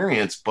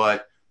experience,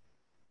 but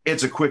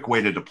it's a quick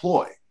way to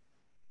deploy.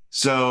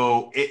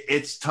 So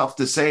it's tough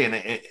to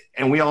say.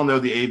 And we all know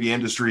the AV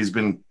industry has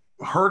been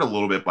hurt a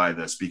little bit by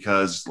this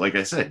because, like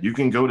I said, you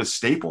can go to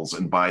Staples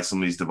and buy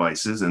some of these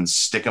devices and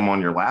stick them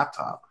on your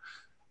laptop.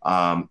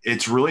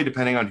 It's really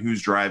depending on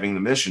who's driving the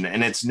mission.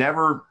 And it's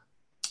never,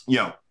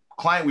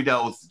 client we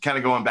dealt with, kind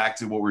of going back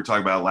to what we were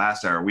talking about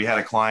last hour. We had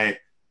a client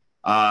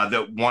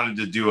that wanted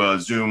to do a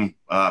Zoom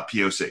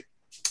POC.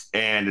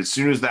 And as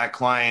soon as that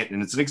client,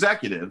 and it's an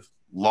executive,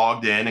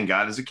 logged in and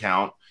got his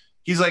account,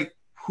 he's like,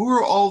 who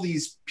are all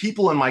these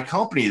people in my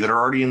company that are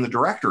already in the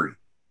directory?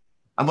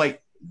 I'm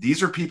like,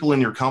 these are people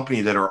in your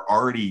company that are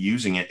already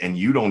using it and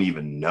you don't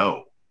even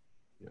know.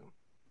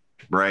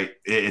 Right?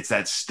 It's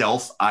that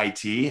stealth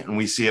IT, and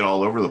we see it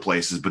all over the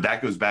places, but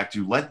that goes back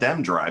to let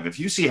them drive. If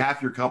you see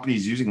half your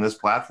companies using this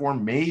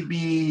platform, maybe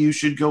you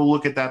should go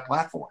look at that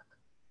platform.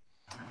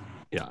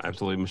 Yeah,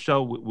 absolutely.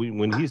 Michelle,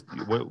 when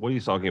what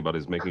he's talking about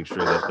is making sure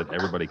that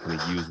everybody can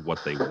use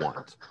what they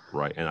want,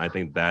 right? And I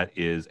think that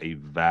is a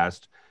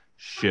vast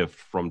shift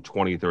from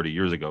 20, 30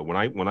 years ago.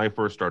 When I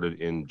first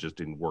started in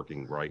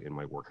working, right, in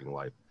my working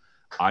life,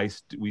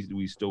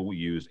 we still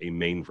use a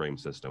mainframe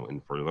system.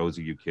 And for those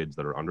of you kids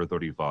that are under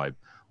 35,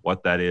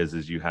 what that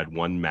is you had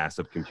one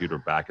massive computer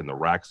back in the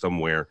rack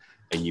somewhere,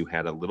 and you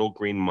had a little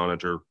green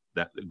monitor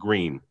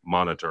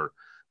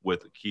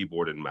with a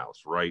keyboard and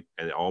mouse, right?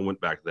 And it all went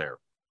back there.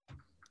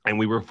 And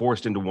we were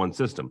forced into one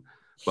system.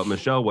 But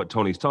Michelle, what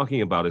Tony's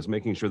talking about is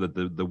making sure that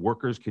the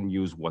workers can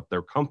use what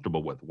they're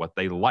comfortable with, what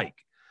they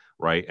like,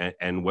 right?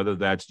 And whether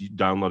that's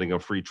downloading a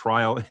free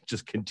trial,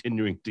 just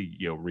continuing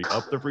to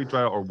re-up the free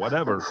trial or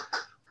whatever.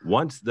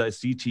 Once the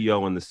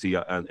CTO and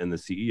the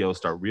CEO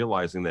start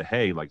realizing that,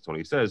 hey, like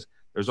Tony says,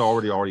 there's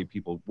already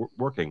people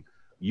working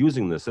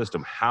using the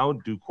system. How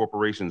do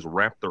corporations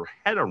wrap their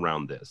head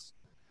around this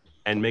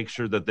and make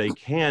sure that they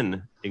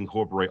can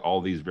incorporate all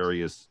these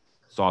various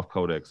soft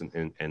codecs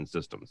and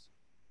systems?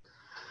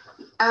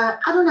 I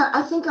don't know.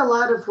 I think a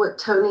lot of what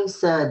Tony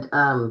said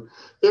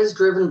is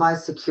driven by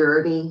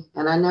security.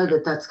 And I know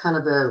that that's kind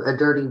of a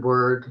dirty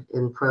word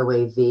in Pro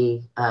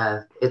AV.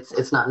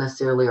 It's not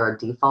necessarily our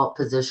default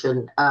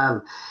position.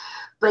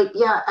 But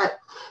yeah,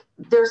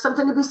 there's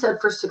something to be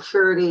said for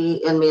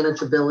security and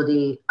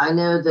manageability. I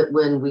know that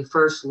when we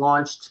first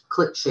launched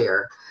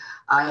ClickShare,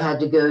 I had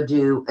to go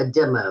do a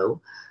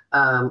demo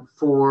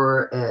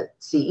for a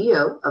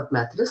CEO of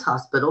Methodist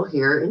Hospital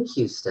here in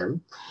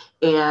Houston.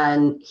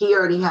 And he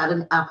already had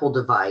an Apple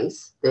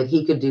device that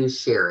he could do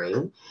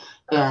sharing.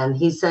 And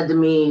he said to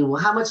me,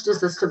 well, how much does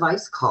this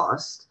device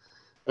cost?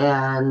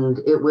 And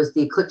it was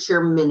the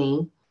ClickShare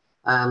Mini.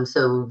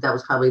 So that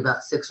was probably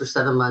about 6 or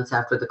 7 months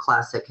after the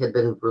Classic had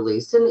been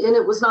released. And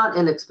it was not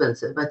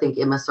inexpensive. I think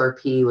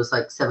MSRP was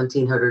like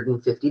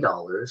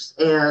 $1,750.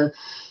 And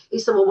he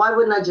said, well, why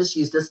wouldn't I just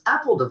use this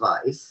Apple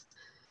device?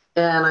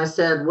 And I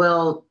said,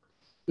 well,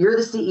 you're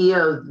the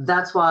CEO.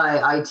 That's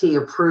why IT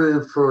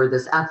approved for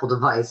this Apple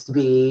device to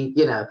be,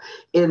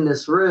 in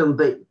this room.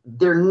 But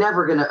they're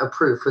never going to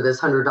approve for this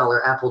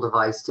 $100 Apple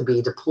device to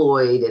be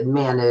deployed and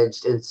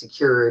managed and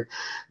secured,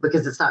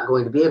 because it's not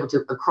going to be able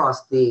to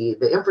across the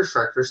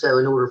infrastructure. So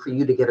in order for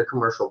you to get a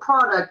commercial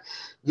product,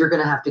 you're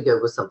going to have to go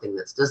with something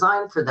that's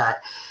designed for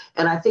that.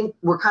 And I think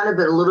we're kind of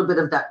at a little bit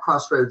of that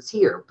crossroads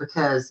here,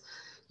 because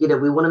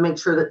we want to make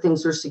sure that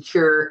things are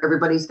secure.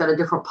 Everybody's got a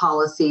different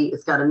policy.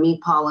 It's got a me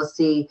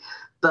policy,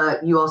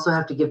 but you also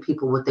have to give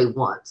people what they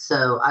want.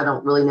 So I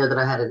don't really know that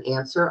I had an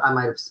answer. I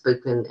might have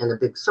spoken in a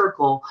big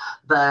circle,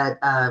 but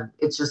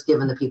it's just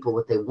giving the people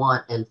what they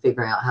want and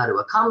figuring out how to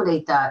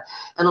accommodate that.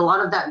 And a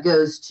lot of that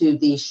goes to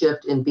the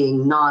shift in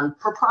being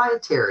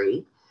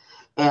non-proprietary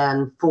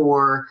and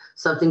for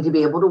something to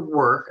be able to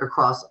work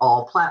across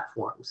all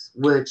platforms,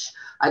 which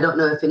I don't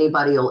know if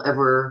anybody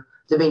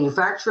the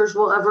manufacturers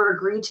will ever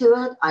agree to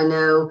it. I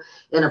know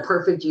in a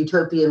perfect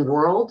utopian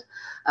world,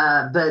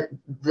 but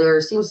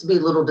there seems to be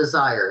little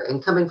desire.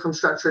 And coming from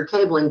structured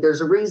cabling,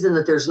 there's a reason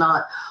that there's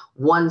not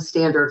one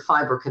standard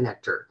fiber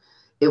connector.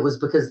 It was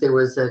because there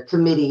was a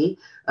committee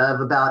of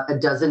about a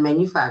dozen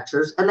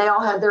manufacturers, and they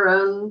all had their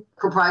own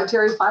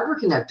proprietary fiber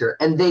connector,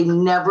 and they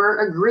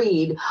never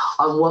agreed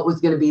on what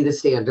was going to be the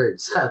standard.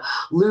 So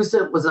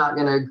Lucent was not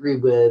going to agree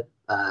with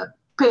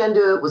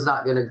Panduit, was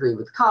not going to agree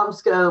with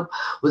CommScope,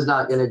 was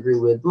not going to agree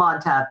with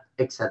ModTap,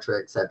 et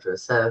cetera, et cetera.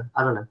 So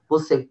I don't know.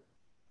 We'll see.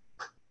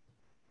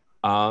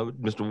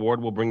 Mr.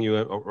 Ward, we'll bring you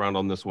around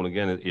on this one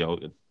again.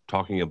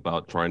 Talking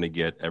about trying to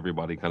get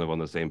everybody kind of on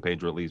the same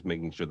page, or at least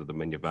making sure that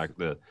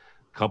the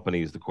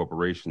companies, the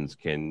corporations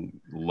can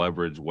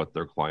leverage what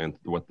their clients,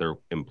 what their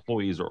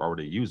employees are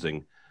already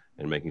using,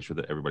 and making sure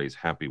that everybody's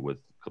happy with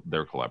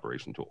their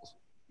collaboration tools.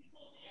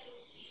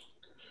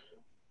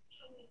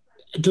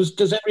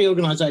 Does every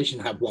organization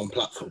have one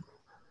platform?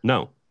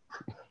 No.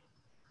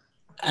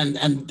 And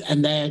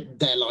there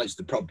lies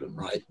the problem,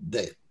 right?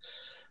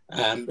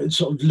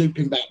 Sort of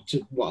looping back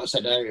to what I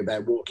said earlier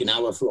about walking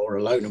our floor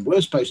alone, and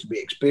we're supposed to be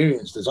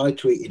experienced, as I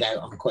tweeted out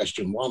on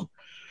question 1.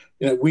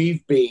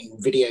 We've been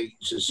video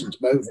users since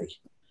Movi,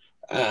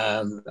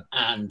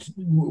 and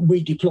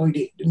we deployed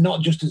it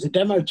not just as a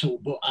demo tool,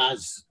 but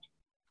as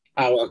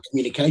our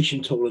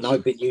communication tool, and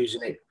I've been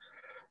using it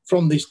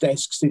from this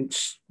desk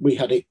since we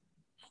had it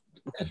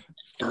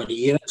many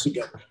years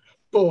ago.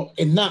 But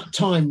in that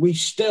time, we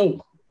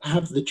still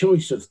have the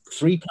choice of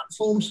 3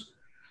 platforms.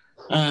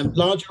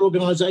 Larger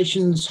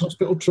organizations,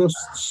 hospital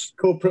trusts,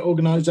 corporate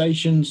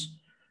organizations,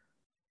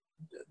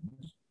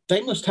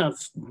 they must have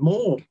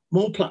more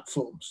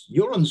platforms.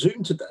 You're on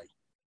Zoom today.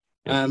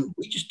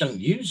 We just don't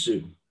use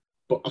Zoom,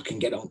 but I can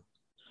get on.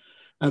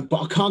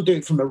 But I can't do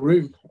it from a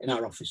room in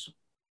our office.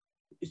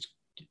 It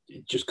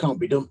just can't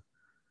be done.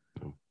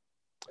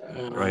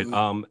 All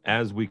right.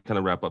 As we kind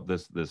of wrap up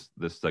this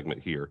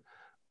segment here,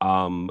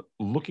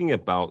 looking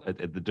at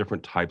the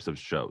different types of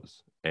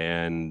shows,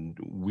 and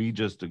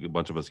a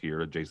bunch of us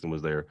here. Jason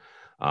was there.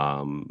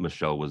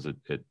 Michelle was at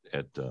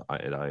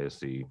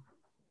ISE.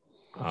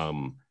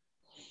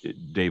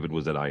 David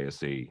was at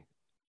ISE.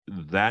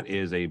 That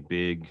is a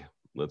big,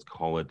 let's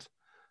call it,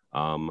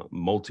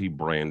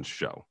 multi-brand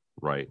show,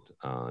 right?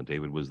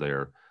 David was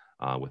there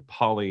with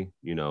Poly,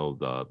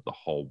 the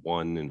Hall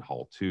 1 and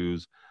Hall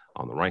 2s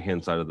on the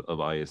right-hand side of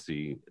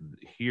ISE.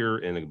 Here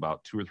in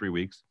about 2 or 3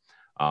 weeks,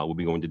 we'll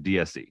be going to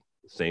DSE.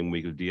 Same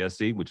week of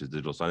DSE, which is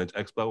Digital Signage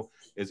Expo,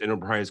 is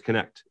Enterprise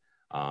Connect.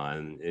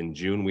 And in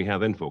June, we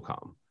have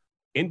Infocom.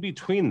 In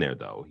between there,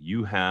 though,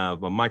 you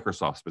have a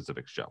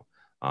Microsoft-specific show.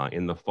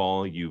 In the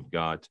fall, you've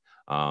got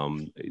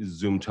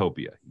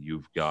Zoomtopia.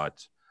 You've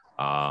got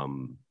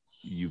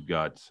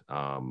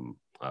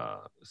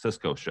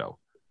Cisco show.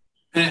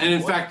 And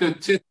in fact,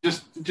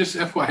 just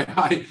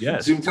FYI,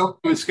 yes. Zoomtopia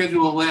was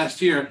scheduled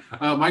last year.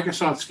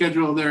 Microsoft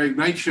scheduled their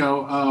Ignite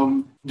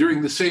show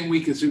during the same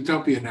week as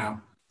Zoomtopia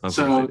now.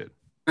 So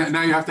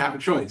now you have to have a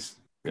choice.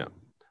 Yeah.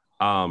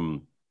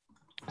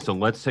 So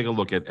let's take a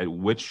look at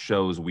which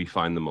shows we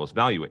find the most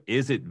value.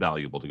 Is it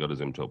valuable to go to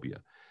Zoomtopia?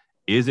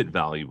 Is it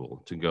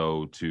valuable to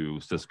go to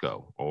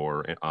Cisco,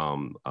 or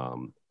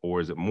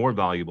is it more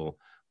valuable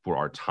for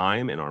our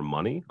time and our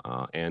money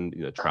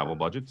and travel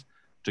budgets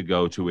to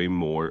go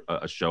to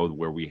a show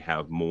where we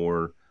have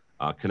more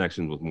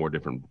connections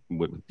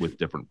with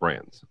different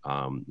brands?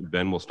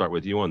 Ben, we'll start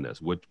with you on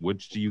this.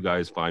 Which do you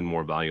guys find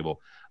more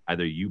valuable,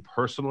 either you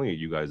personally or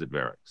you guys at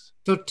Varix?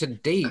 So to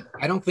date,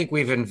 I don't think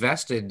we've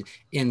invested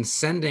in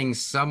sending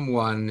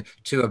someone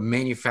to a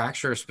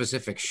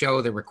manufacturer-specific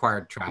show that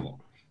required travel.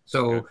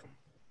 So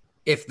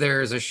if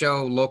there's a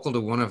show local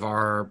to one of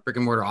our brick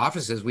and mortar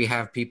offices, we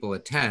have people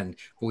attend,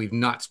 but we've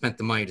not spent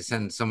the money to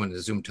send someone to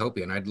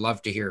Zoomtopia. And I'd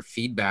love to hear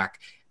feedback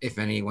if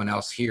anyone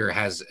else here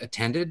has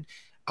attended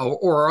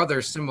or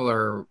other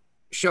similar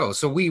shows.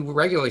 So we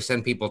regularly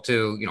send people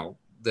to,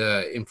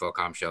 the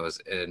Infocom shows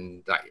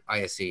and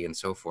ISE and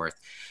so forth.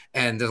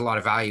 And there's a lot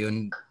of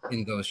value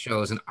in those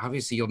shows. And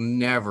obviously you'll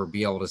never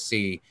be able to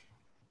see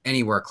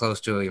anywhere close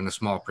to even a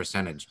small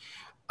percentage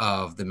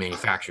of the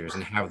manufacturers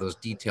and have those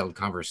detailed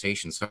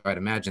conversations. So I'd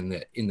imagine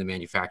that in the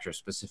manufacturer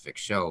specific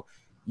show,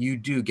 you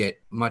do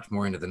get much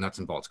more into the nuts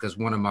and bolts, because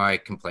one of my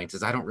complaints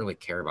is I don't really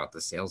care about the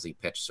salesy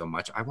pitch so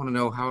much. I want to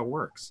know how it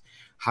works.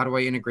 How do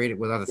I integrate it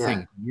with other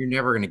things? You're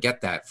never going to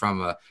get that from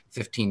a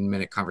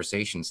 15-minute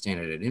conversation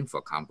standing at an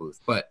Infocom booth.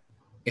 But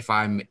if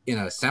I'm in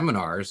a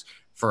seminars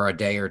for a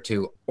day or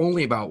two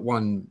only about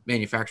one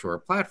manufacturer or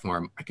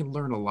platform, I can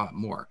learn a lot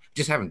more.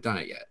 Just haven't done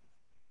it yet.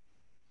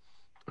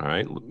 All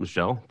right,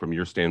 Michelle, from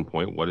your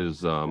standpoint, what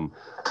is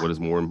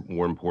more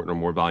important or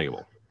more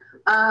valuable?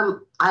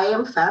 I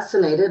am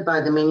fascinated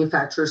by the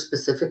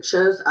manufacturer-specific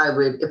shows.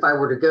 If I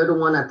were to go to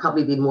one, I'd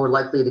probably be more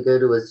likely to go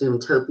to a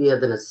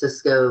Zoomtopia than a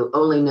Cisco,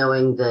 only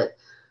knowing that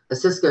a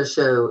Cisco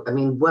show,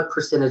 what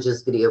percentage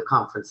is video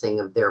conferencing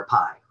of their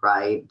pie,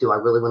 right? Do I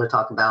really want to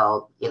talk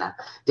about,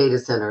 data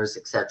centers,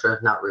 et cetera?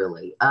 Not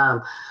really.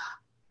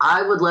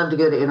 I would love to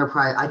go to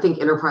Enterprise. I think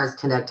Enterprise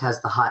Connect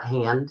has the hot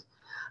hand.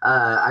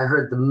 I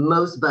heard the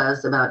most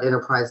buzz about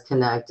Enterprise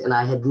Connect, and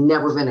I had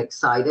never been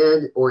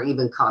excited or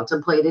even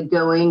contemplated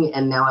going.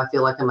 And now I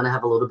feel like I'm going to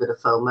have a little bit of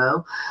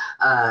FOMO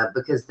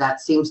because that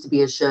seems to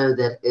be a show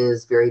that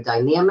is very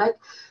dynamic.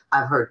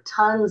 I've heard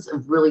tons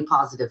of really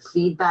positive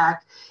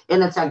feedback,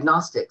 and it's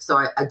agnostic. So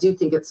I do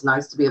think it's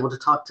nice to be able to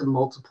talk to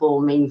multiple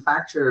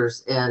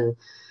manufacturers and,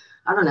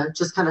 I don't know,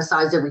 just kind of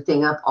size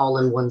everything up all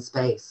in one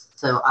space.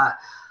 So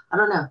I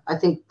don't know. I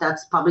think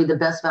that's probably the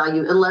best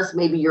value, unless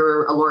maybe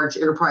you're a large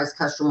enterprise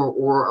customer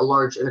or a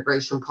large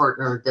integration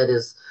partner that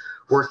is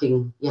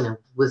working,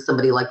 with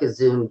somebody like a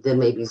Zoom, then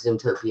maybe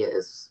Zoomtopia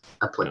is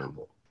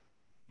applicable.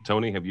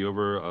 Tony, have you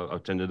ever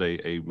attended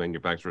a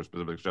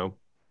manufacturer-specific show?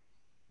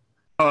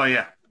 Oh,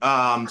 yeah.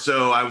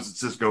 So I was at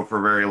Cisco for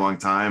a very long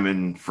time,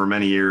 and for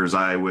many years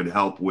I would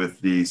help with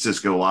the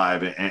Cisco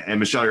Live. And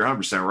Michelle, you're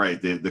 100% right.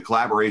 The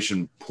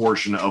collaboration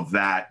portion of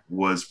that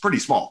was pretty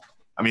small.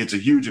 It's a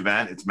huge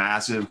event. It's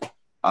massive.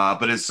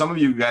 But as some of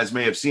you guys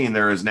may have seen,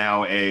 there is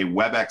now a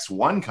WebEx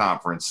One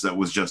conference that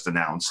was just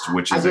announced,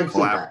 which is a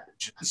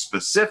collaboration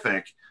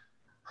specific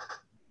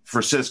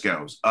for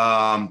Cisco's.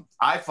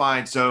 I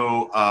find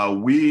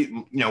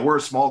we're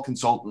a small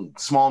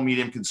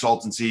medium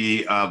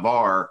consultancy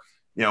VAR.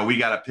 We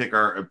got to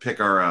pick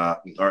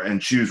our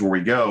and choose where we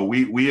go.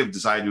 We have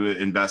decided to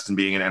invest in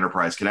being an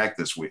Enterprise Connect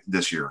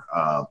this year.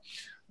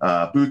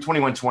 Booth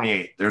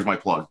 2128. There's my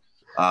plug.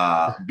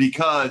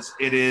 Because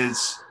it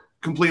is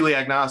completely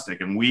agnostic,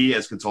 and we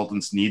as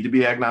consultants need to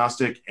be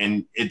agnostic,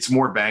 and it's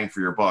more bang for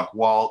your buck.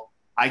 While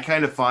I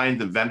kind of find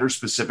the vendor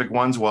specific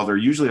ones, while they're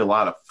usually a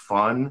lot of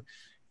fun,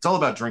 it's all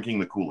about drinking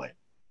the Kool-Aid.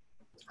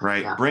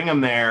 Right. Yeah. Bring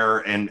them there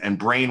and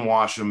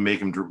brainwash them,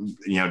 make them,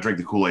 drink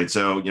the Kool-Aid.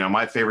 So,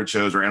 my favorite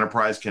shows are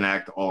Enterprise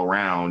Connect all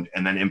around,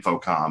 and then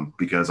Infocom,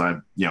 because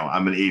I'm an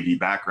AV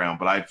background,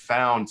 but I've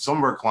found some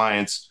of our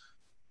clients,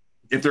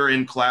 if they're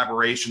in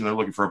collaboration, they're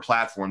looking for a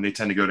platform, they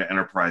tend to go to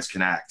Enterprise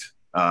Connect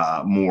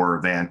more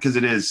than, because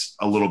it is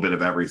a little bit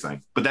of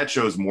everything. But that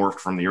show's morphed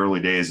from the early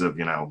days of,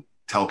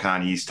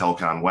 Telcon East,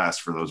 Telcon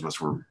West, for those of us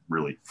who are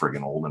really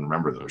friggin' old and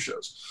remember those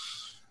shows.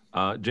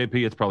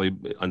 JP, it's probably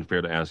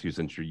unfair to ask you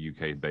since you're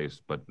UK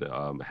based, but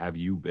have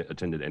you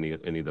attended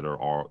any that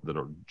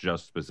are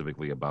just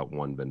specifically about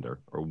one vendor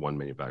or one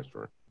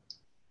manufacturer?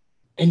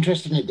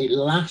 Interestingly, the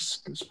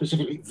last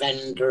specifically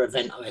vendor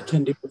event I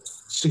attended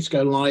was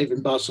Cisco Live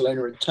in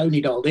Barcelona, and Tony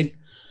dialed in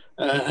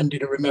and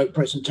did a remote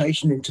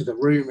presentation into the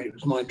room. It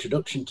was my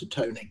introduction to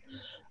Tony.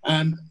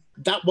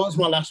 That was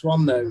my last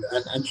one though,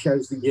 and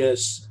shows the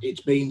years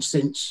it's been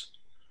since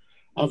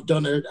I've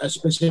done a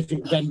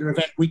specific vendor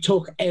event. We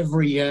talk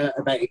every year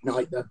about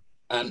Ignite though,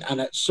 and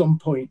at some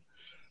point,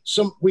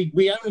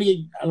 we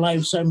only allow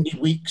so many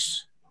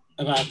weeks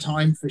of our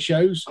time for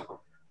shows,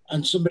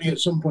 and somebody at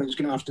some point is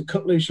going to have to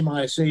cut loose from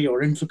ISE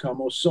or Infocom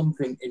or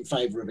something in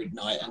favour of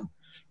Ignite, and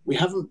we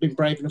haven't been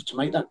brave enough to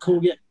make that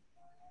call yet.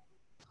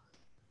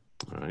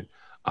 All right.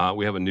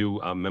 We have a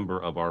new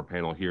member of our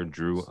panel here,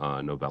 Drew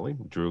Novelli.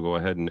 Drew, go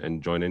ahead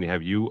and join in.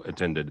 Have you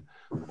attended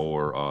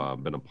or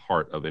been a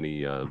part of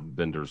any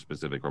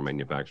vendor-specific or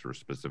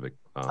manufacturer-specific?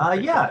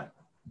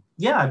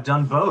 Yeah, I've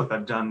done both.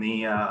 I've done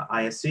the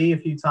ISE a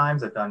few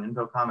times. I've done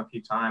Infocom a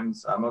few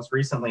times. Most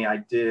recently, I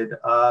did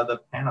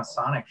the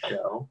Panasonic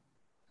show.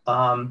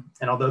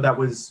 And although that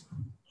was,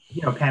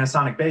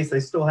 Panasonic-based, they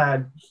still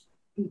had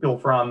people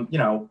from,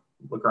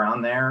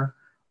 Legrand there.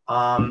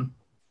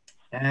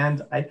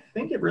 And I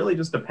think it really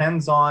just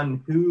depends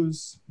on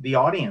who's the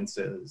audience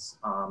is.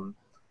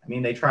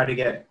 They try to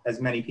get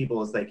as many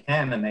people as they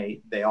can, and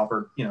they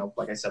offer,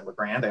 like I said,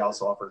 Legrand, they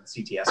also offer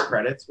CTS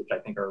credits, which I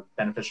think are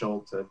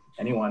beneficial to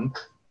anyone.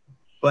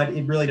 But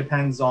it really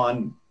depends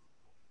on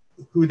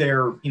who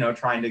they're,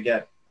 trying to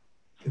get,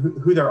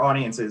 who their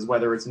audience is,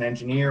 whether it's an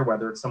engineer,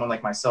 whether it's someone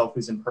like myself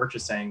who's in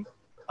purchasing.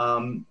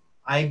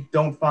 I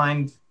don't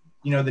find,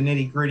 the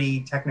nitty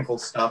gritty technical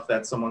stuff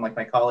that someone like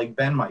my colleague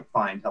Ben might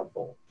find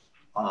helpful.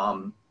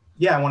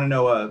 I want to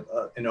know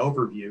an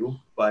overview,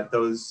 but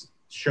those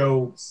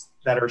shows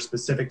that are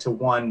specific to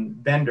one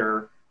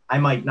vendor, I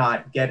might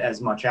not get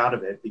as much out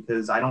of it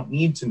because I don't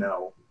need to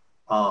know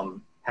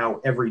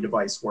how every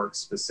device works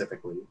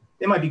specifically.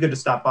 It might be good to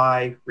stop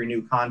by,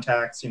 renew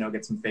contacts,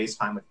 get some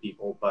FaceTime with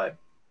people, but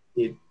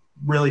it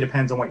really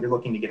depends on what you're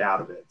looking to get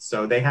out of it.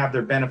 So they have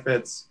their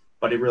benefits,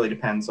 but it really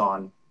depends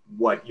on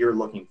what you're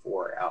looking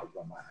for out of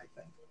them, I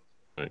think.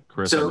 All right,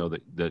 Chris, I know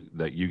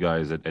that you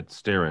guys at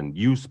Starin,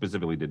 you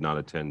specifically did not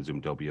attend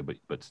Zoomtopia,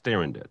 but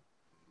Starin did.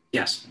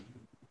 Yes.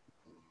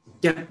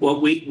 Yeah, well,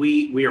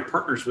 we are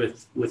partners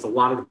with a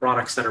lot of the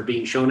products that are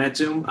being shown at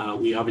Zoom.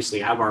 We obviously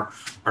have our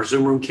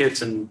Zoom Room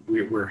kits, and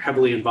we're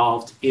heavily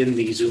involved in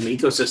the Zoom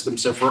ecosystem.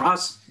 So for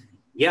us,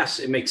 yes,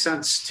 it makes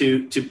sense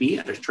to be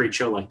at a trade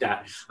show like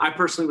that. I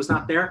personally was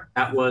not there.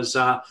 That was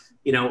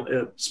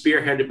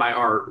spearheaded by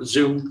our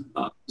Zoom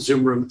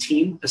Room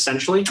team,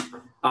 essentially.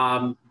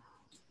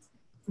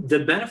 The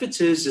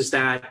benefits is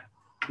that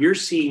you're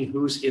seeing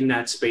who's in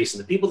that space,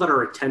 and the people that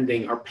are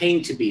attending are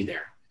paying to be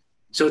there.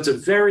 So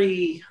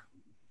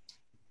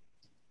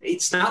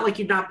it's not like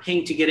you're not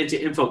paying to get into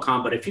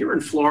Infocom, but if you're in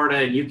Florida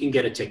and you can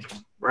get a ticket,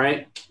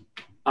 right?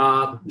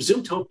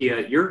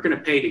 Zoomtopia, you're going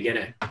to pay to get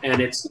in,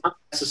 and it's not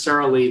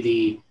necessarily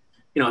the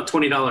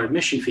 $20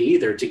 admission fee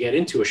either to get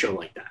into a show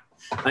like that.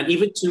 And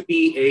even to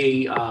be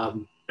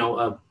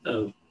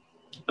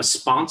a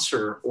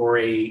sponsor or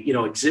a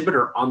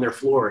exhibitor on their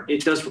floor,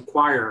 it does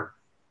require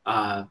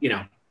a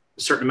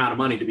certain amount of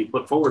money to be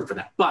put forward for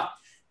that. But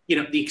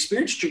the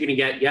experience that you're going to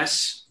get,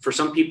 yes, for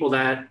some people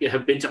that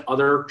have been to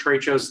other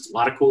trade shows, it's a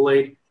lot of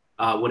Kool-Aid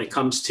when it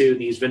comes to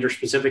these vendor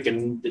specific,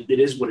 and it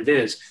is what it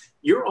is.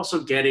 You're also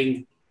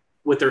getting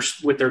what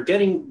they're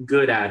getting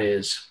good at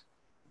is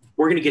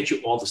we're going to get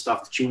you all the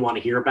stuff that you want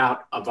to hear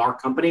about of our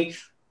company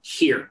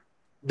here.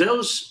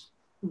 Those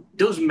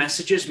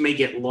messages may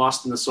get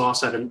lost in the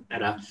sauce at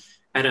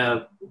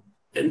a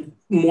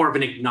more of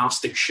an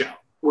agnostic show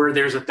where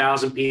there's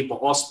 1,000 people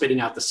all spitting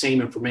out the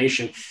same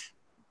information.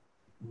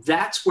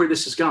 That's where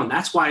this is going.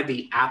 That's why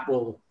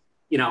Apple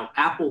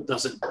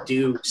doesn't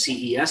do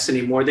CES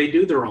anymore. They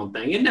do their own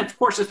thing. And of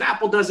course, if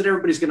Apple does it,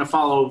 everybody's going to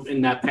follow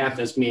in that path,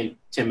 as me and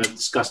Tim have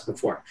discussed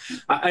before.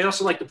 I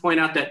also like to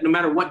point out that no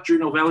matter what Drew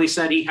Novelli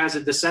said, he has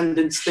a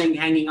Descendants thing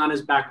hanging on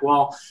his back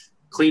wall.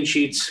 Clean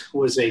Sheets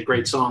was a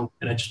great song,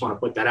 and I just want to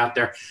put that out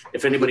there.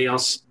 If anybody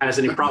else has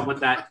any problem with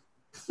that,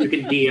 you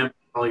can DM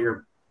all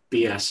your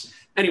BS.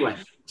 Anyway,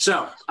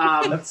 so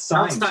that's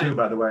signed too,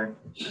 by the way.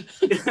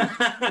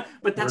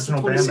 But that's the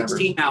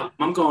 2016 album.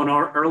 I'm going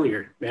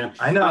earlier, man.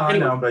 I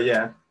know, but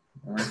yeah.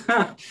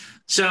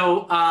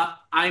 So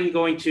I'm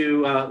going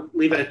to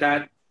leave it at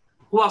that.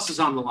 who else is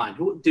on the line?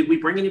 Did we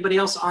bring anybody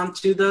else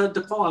onto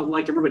the call? I'd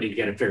like everybody to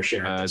get a fair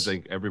share. I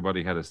think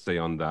everybody had a say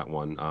on that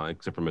one,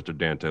 except for Mr.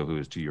 Danto, who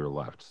is to your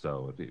left.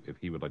 So if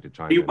he would like to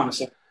chime in. Want to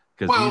say?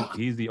 Because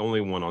he's the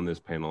only one on this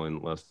panel,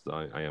 unless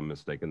I am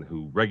mistaken,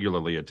 who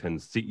regularly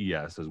attends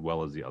CES as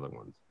well as the other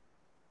ones.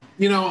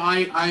 You know,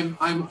 I'm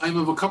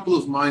of a couple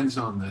of minds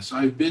on this.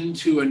 I've been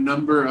to a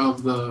number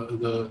of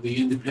the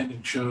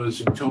independent shows,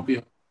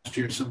 Utopia last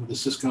year, some of the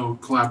Cisco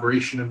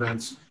collaboration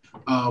events.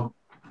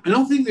 I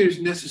don't think there's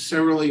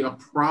necessarily a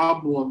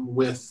problem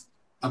with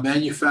a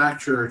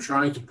manufacturer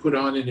trying to put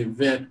on an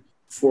event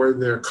for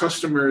their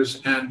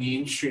customers and the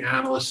industry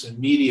analysts and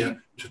media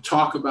to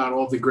talk about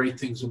all the great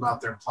things about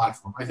their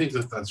platform. I think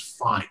that that's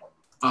fine.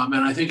 And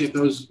I think at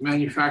those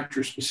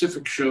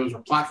manufacturer-specific shows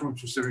or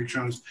platform-specific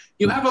shows,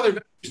 you have other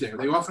vendors there.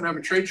 They often have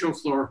a trade show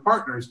floor of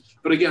partners,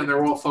 but again,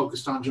 they're all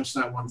focused on just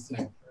that one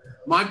thing.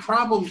 My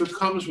problem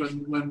becomes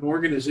when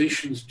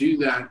organizations do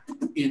that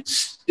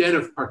instead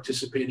of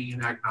participating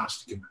in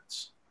agnostic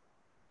events.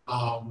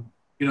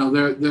 You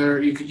know,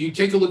 you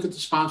take a look at the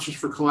sponsors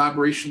for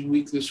Collaboration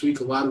Week this week,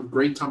 a lot of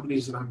great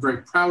companies that I'm very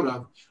proud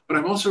of, but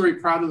I'm also very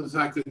proud of the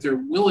fact that they're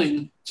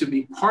willing to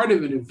be part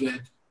of an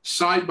event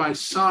side by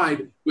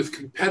side with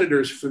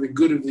competitors for the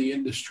good of the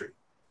industry.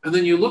 And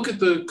then you look at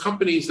the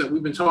companies that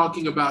we've been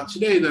talking about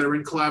today that are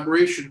in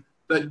collaboration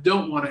that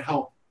don't want to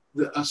help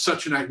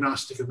such an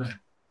agnostic event.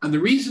 And the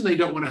reason they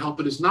don't want to help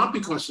it is not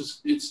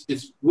because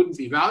it wouldn't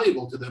be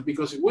valuable to them,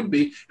 because it would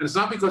be, and it's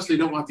not because they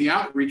don't want the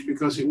outreach,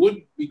 because it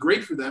would be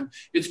great for them.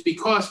 It's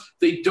because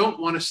they don't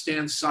want to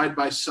stand side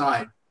by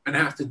side and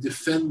have to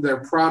defend their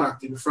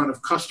product in front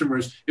of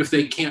customers if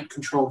they can't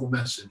control the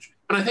message.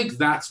 And I think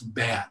that's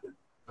bad.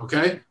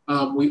 Okay,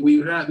 there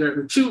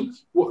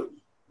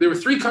were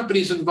 3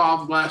 companies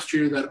involved last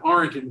year that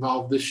aren't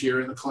involved this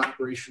year in the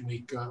Collaboration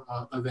Week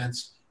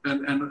events,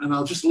 and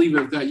I'll just leave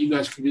it at that. You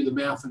guys can do the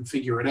math and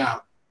figure it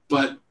out.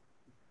 But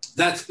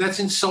that's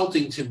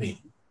insulting to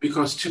me,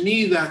 because to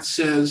me that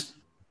says,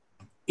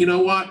 you know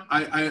what,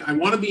 I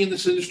want to be in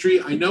this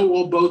industry. I know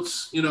all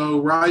boats, you know,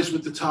 rise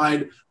with the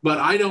tide, but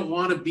I don't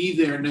want to be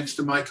there next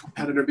to my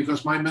competitor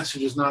because my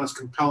message is not as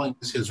compelling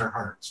as his or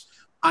hers.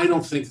 I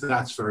don't think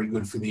that's very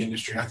good for the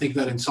industry. I think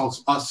that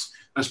insults us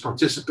as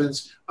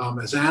participants,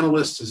 as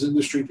analysts, as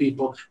industry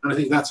people, and I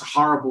think that's a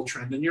horrible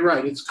trend. And you're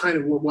right, it's kind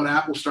of what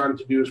Apple started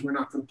to do is we're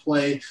not going to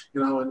play,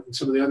 you know, and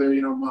some of the other,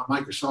 you know,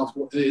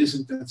 Microsoft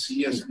isn't at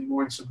CES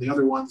anymore, and some of the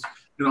other ones.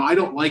 You know, I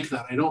don't like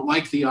that. I don't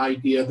like the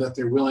idea that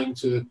they're willing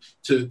to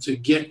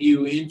get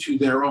you into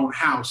their own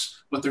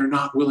house, but they're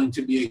not willing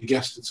to be a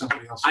guest at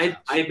somebody else's house.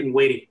 I've been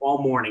waiting all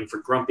morning for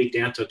Grumpy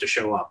Danto to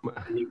show up,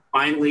 and he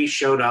finally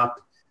showed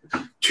up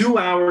 2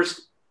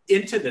 hours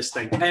into this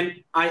thing.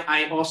 And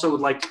I also would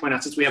like to point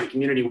out, since we have a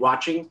community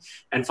watching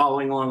and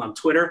following along on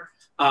Twitter,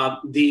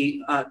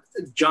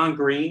 John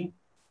Green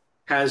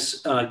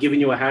has given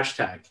you a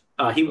hashtag.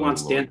 He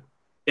wants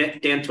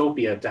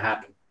Dantopia to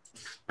happen.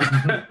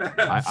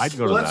 I'd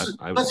go to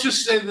that. Let's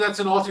just say that's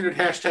an alternate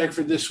hashtag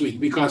for this week,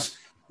 because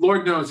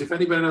Lord knows, if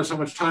anybody knows how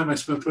much time I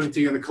spent putting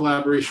together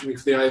Collaboration Week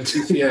for the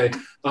IMCCA,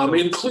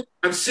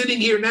 I'm sitting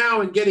here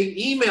now and getting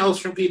emails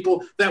from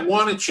people that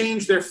want to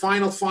change their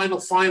final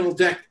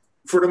deck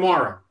for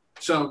tomorrow.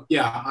 So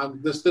yeah,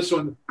 this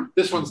one's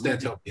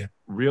Dantopia.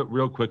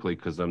 Real quickly,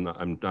 because I'm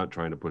not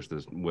trying to push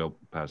this well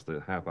past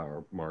the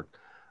half-hour mark.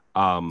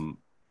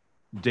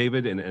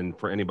 David, and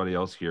for anybody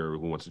else here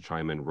who wants to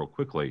chime in real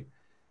quickly,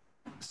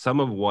 some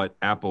of what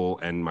Apple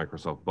and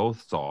Microsoft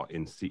both saw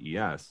in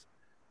CES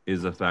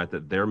is the fact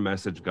that their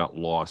message got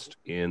lost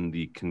in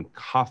the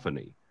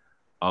cacophony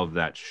of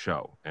that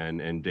show.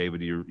 And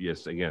David,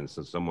 yes, again,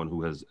 so someone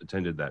who has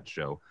attended that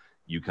show,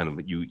 you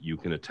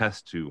can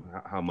attest to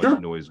how much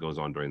noise goes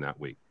on during that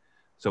week.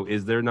 So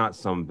is there not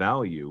some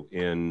value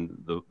in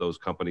those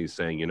companies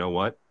saying, you know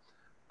what,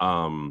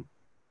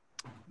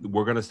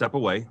 we're going to step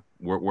away.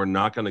 We're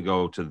not going to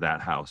go to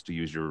that house, to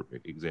use your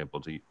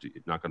example, to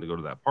not going to go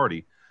to that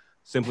party,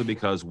 simply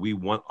because we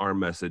want our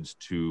message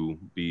to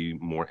be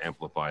more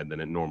amplified than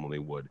it normally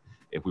would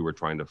if we were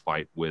trying to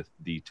fight with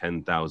the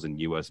 10,000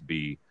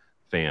 USB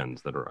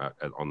fans that are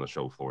on the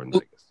show floor in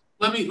Vegas.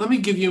 Let me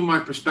give you my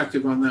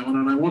perspective on that one,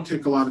 and I won't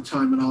take a lot of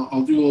time, and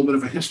I'll do a little bit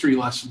of a history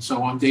lesson,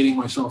 so I'm dating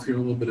myself here a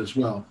little bit as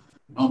well.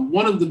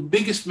 One of the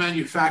biggest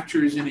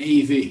manufacturers in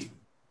AV,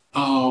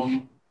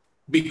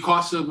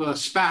 because of a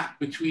spat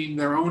between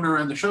their owner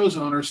and the show's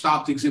owner,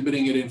 stopped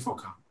exhibiting at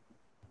Infocom.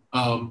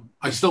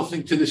 I still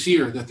think to this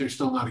year that they're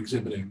still not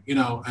exhibiting, at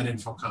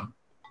Infocom.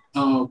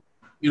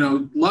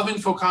 Love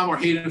Infocom or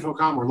hate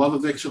Infocom, or love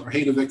Avixa or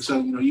hate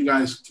Avixa. You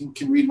guys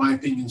can read my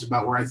opinions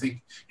about where I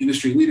think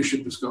industry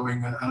leadership is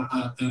going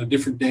on a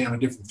different day on a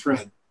different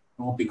thread.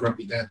 I won't be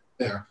grumpy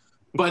there.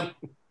 But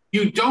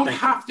you don't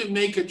have to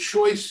make a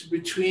choice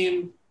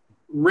between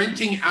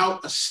renting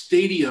out a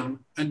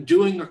stadium and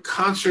doing a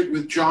concert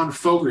with John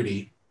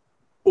Fogerty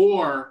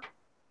or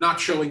not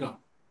showing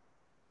up.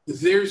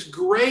 There's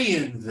gray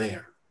in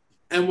there.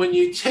 And when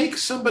you take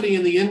somebody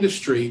in the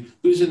industry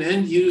who's an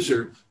end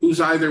user,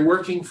 who's either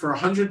working for a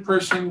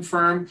 100-person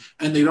firm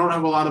and they don't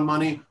have a lot of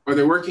money, or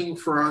they're working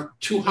for a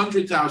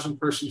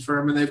 200,000-person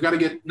firm and they've got to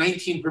get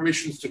 19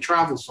 permissions to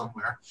travel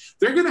somewhere,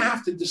 they're going to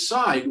have to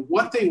decide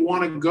what they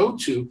want to go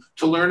to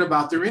learn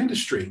about their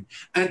industry.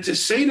 And to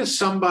say to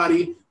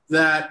somebody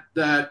that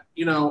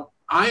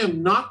I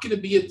am not going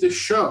to be at this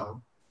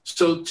show,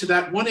 so to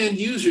that one end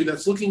user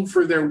that's looking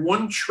for their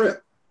one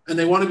trip, and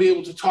they want to be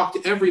able to talk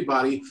to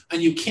everybody,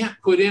 and you can't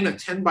put in a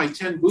 10 by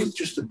 10 booth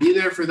just to be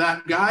there for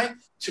that guy,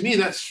 to me,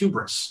 that's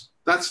hubris.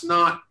 That's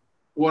not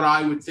what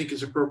I would think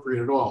is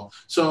appropriate at all.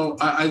 So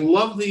I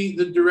love the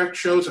direct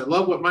shows. I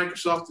love what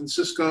Microsoft and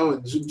Cisco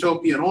and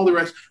Zoomtopia and all the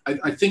rest.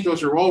 I think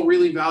those are all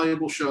really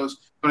valuable shows,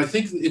 but I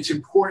think it's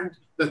important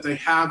that they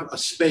have a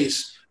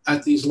space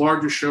at these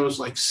larger shows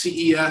like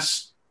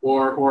CES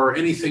or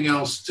anything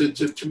else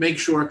to make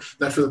sure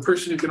that for the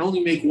person who can only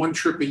make one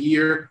trip a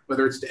year,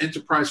 whether it's to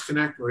Enterprise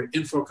Connect or to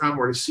Infocom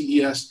or to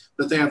CES,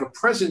 that they have a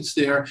presence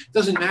there. It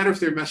doesn't matter if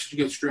their message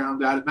gets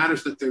drowned out. It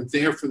matters that they're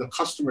there for the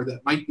customer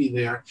that might be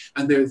there,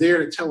 and they're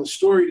there to tell a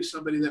story to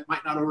somebody that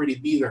might not already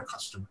be their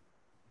customer.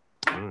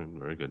 All right,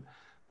 very good.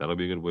 That'll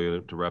be a good way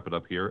to wrap it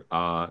up here.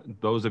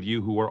 Those of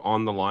you who are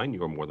on the line,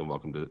 you are more than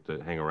welcome to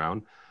hang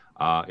around.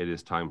 It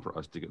is time for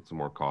us to get some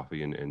more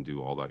coffee and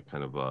do all that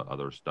kind of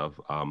other stuff.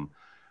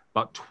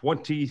 About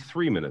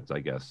 23 minutes, I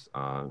guess,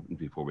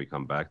 before we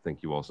come back.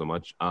 Thank you all so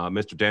much.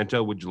 Mr.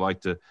 Danto, would you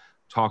like to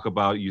talk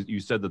about,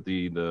 you said that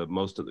the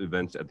most of the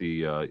events at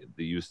the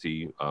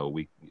UC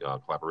week,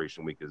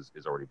 collaboration week is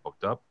already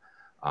booked up.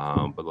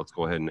 But let's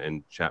go ahead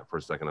and chat for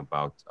a second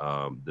about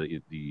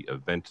the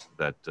event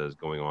that is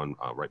going on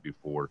right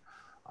before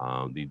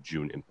the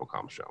June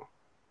Infocom show.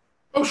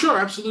 Oh, sure,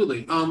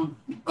 absolutely. The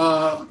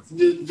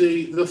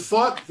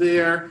thought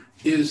there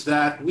is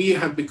that we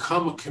have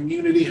become a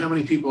community. How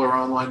many people are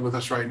online with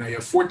us right now? You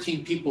have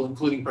 14 people,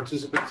 including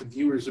participants and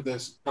viewers of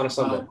this on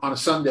a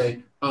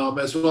Sunday,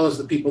 as well as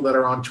the people that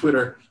are on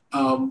Twitter.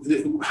 How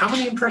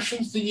many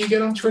impressions did you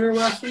get on Twitter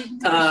last week?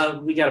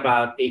 We got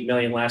about 8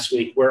 million last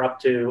week. We're up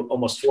to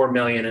almost 4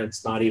 million, and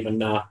it's not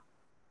even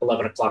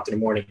 11 o'clock in the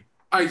morning.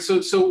 All right,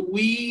 so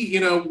we,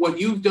 what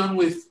you've done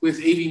with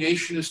AV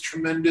Nation is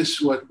tremendous.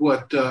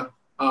 What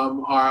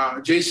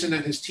Jason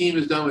and his team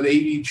has done with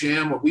AV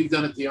Jam, what we've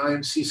done at the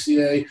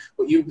IMCCA,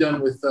 what you've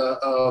done with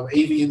AV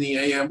in the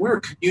AM. We're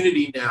a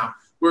community now.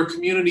 We're a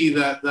community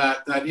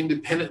that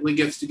independently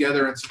gets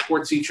together and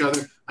supports each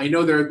other. I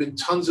know there have been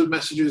tons of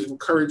messages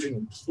encouraging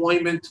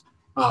employment,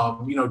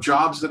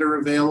 jobs that are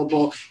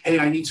available. Hey,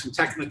 I need some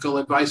technical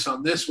advice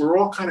on this. We're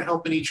all kind of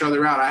helping each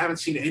other out. I haven't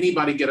seen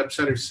anybody get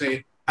upset or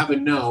say, have a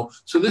no.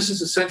 So this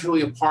is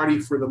essentially a party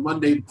for the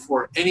Monday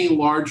before any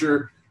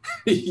larger.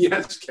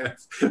 Yes, Kev.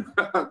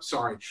 I'm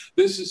sorry.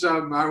 This is, I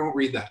won't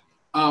read that.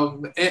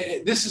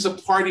 This is a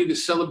party to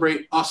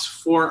celebrate us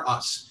for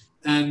us.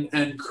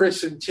 And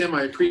Chris and Tim,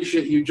 I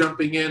appreciate you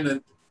jumping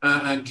in,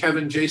 and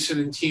Kevin, Jason,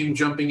 and team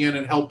jumping in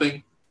and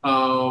helping.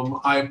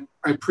 I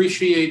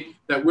appreciate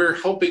that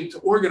we're helping to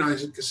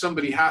organize it because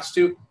somebody has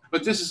to.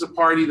 But this is a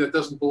party that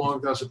doesn't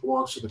belong to us; it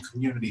belongs to the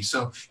community.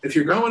 So if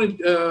you're going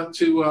to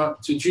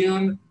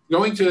June,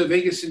 going to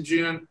Vegas in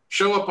June,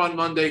 show up on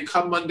Monday.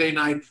 Come Monday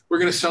night, we're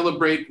going to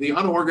celebrate the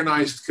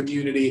unorganized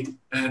community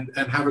and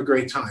have a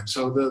great time.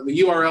 So the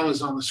URL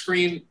is on the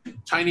screen: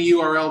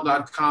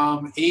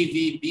 tinyurl.com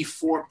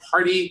AVB4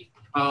 party,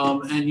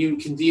 and you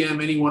can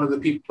DM any one of the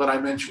people that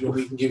I mentioned, and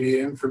we can give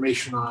you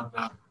information on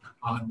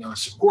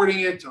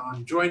supporting it,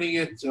 on joining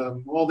it,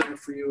 all there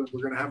for you, and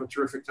we're going to have a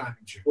terrific time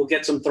in June. We'll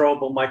get some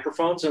throwable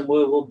microphones, and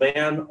we'll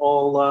ban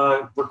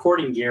all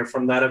recording gear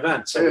from that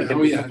event. So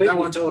we can that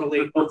one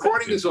totally.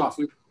 Recording is off.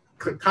 We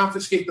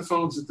confiscate the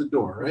phones at the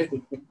door, right?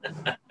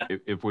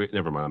 if we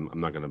never mind, I'm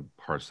not going to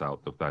parse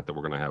out the fact that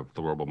we're going to have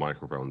throwable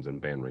microphones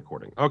and ban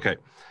recording. Okay,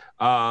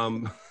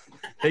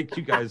 thank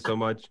you guys so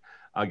much.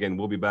 Again,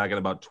 we'll be back in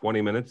about 20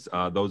 minutes.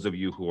 Those of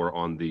you who are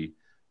on the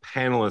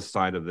panelist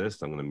side of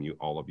this, I'm going to mute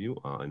all of you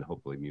and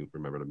hopefully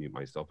remember to mute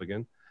myself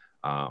again,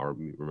 or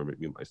remember to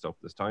mute myself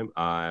this time.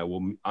 I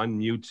will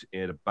unmute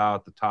at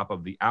about the top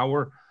of the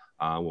hour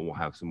when we'll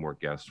have some more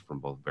guests from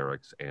both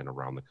Verrex and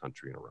around the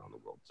country and around the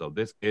world. So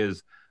this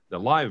is the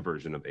live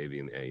version of AV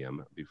and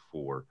AM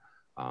before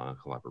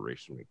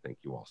Collaboration Week. Thank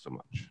you all so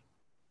much.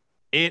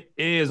 It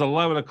is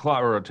 11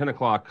 o'clock or 10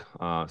 o'clock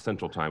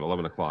Central Time,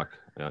 11 o'clock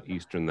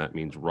Eastern. That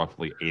means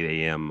roughly 8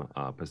 a.m.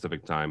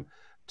 Pacific Time.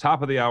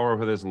 Top of the hour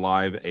for this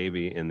live AV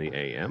in the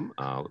AM,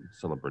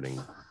 celebrating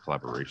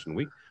Collaboration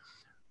Week.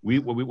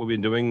 What we've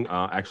been doing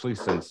actually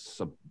since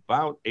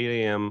about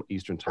 8 a.m.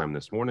 Eastern Time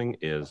this morning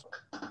is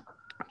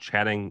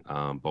chatting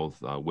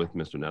both with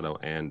Mr. Neto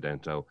and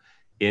Danto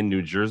in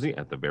New Jersey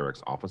at the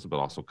Verrex office, but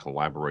also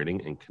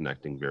collaborating and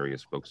connecting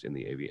various folks in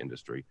the AV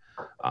industry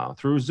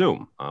through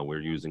Zoom.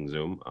 We're using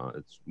Zoom.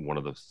 It's one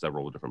of the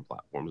several different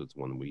platforms. It's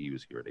one we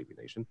use here at AV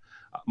Nation.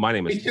 My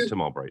name is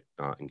Tim Albright,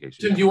 in case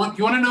you Tim, do you want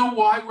to know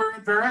why we're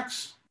at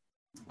Verrex?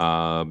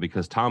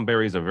 Because Tom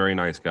Barry's a very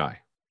nice guy.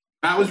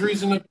 That was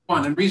reason number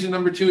one. And reason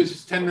number two is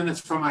it's 10 minutes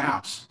from my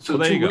house. So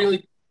well, there you go.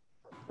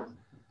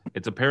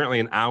 It's apparently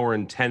an hour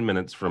and 10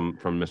 minutes from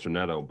Mr.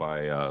 Neto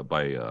by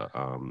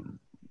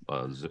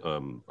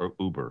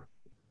Uber.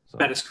 So.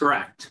 That is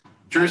correct.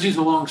 Jersey's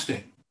a long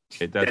state.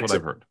 That's what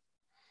I've heard.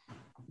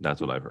 That's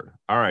what I've heard.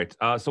 All right.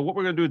 So what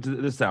we're going to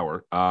do this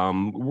hour,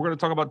 we're going to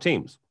talk about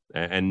teams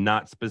and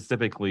not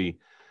specifically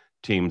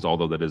teams,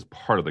 although that is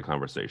part of the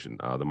conversation,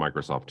 the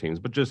Microsoft Teams,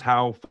 but just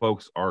how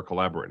folks are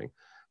collaborating,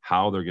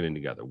 how they're getting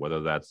together,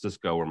 whether that's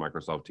Cisco or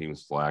Microsoft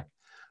Teams, Slack.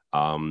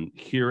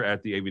 Here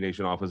at the AV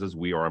Nation offices,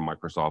 we are a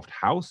Microsoft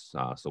house,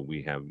 so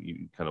we have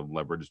kind of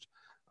leveraged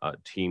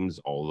Teams,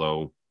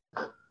 although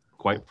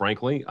quite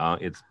frankly,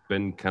 it's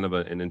been kind of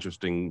an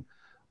interesting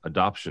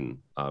adoption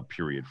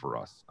period for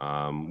us.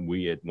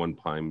 We at one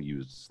time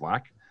used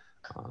Slack,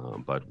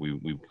 but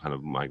we've kind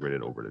of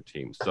migrated over to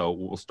Teams. So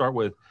what we'll start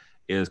with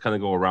is kind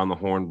of go around the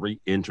horn,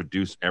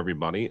 reintroduce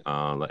everybody,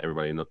 let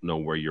everybody know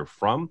where you're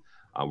from.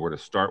 We're going to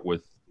start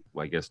with,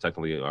 I guess,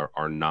 technically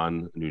our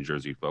non-New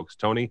Jersey folks.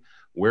 Tony,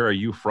 where are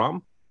you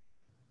from?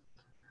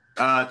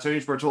 Tony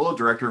Spartolo,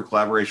 Director of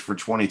Collaboration for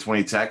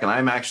 2020 Tech, and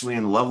I'm actually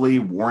in lovely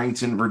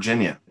Warrington,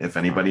 Virginia, if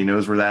anybody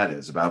knows where that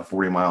is, about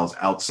 40 miles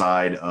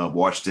outside of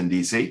Washington,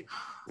 D.C.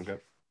 Okay.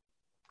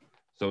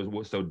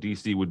 So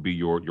D.C. would be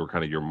your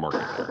kind of your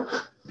market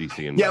there,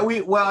 D.C. and yeah,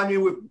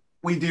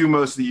 we do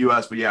most of the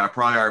U.S., but yeah,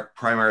 probably our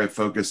primary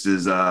focus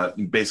is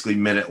basically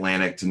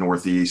mid-Atlantic to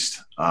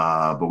Northeast,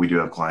 but we do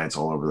have clients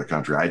all over the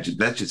country.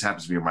 That just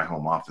happens to be where my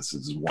home office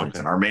is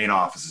Warrington. Okay. Our main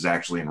office is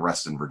actually in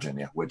Reston,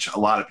 Virginia, which a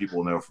lot of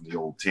people know from the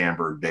old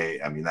Tamberg day.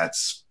 I mean,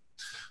 that's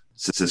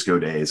Cisco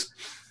days.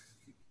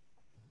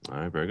 All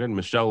right, very good.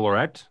 Michelle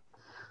Lorette.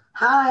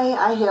 Hi,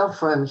 I hail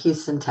from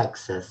Houston,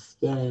 Texas.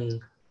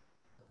 Yay.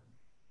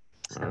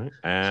 All right,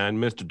 and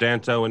Mr.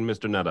 Danto and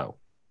Mr. Neto.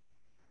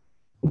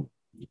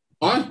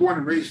 Well, I was born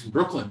and raised in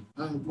Brooklyn.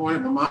 I was born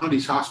at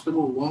Maimonides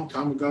Hospital a long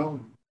time ago.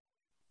 And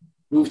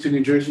moved to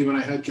New Jersey when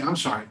I had. I'm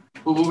sorry.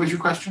 What was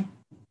your question?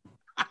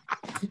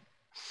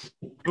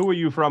 Who are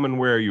you from and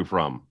where are you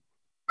from?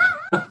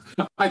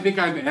 I think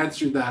I've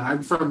answered that.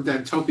 I'm from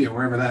Dantopia,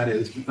 wherever that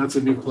is. That's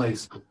a new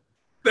place.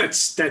 That's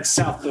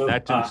south of.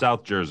 That's in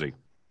South Jersey.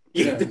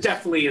 Yeah,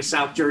 definitely a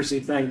South Jersey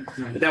thing.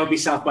 That would be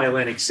south by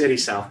Atlantic City,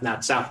 south,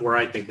 not south where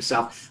I think is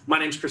south. My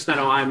name's Chris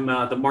Neto. I'm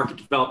the market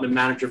development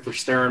manager for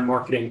Stern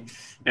Marketing,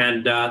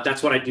 and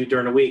that's what I do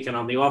during the week. And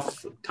on the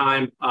off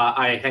time,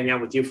 I hang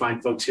out with you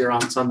fine folks here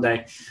on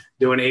Sunday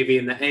doing AV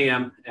in the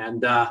AM,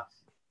 and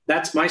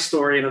that's my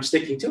story, and I'm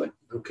sticking to it.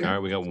 Okay. All right,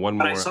 we got one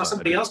more. But I saw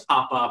somebody else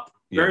pop up.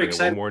 Very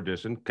excited. One more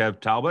addition.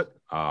 Kev Talbot,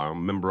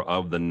 member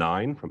of the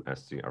Nine from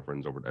SC, our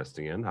friends over at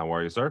STN. How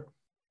are you, sir?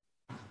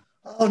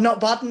 Oh, not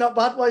bad, not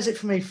bad. What is it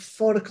for me?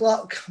 4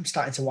 o'clock. I'm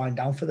starting to wind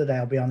down for the day,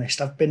 I'll be honest.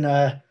 I've been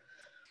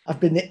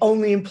the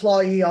only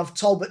employee of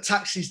Talbot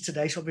Taxis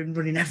today, so I've been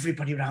running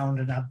everybody around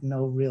and had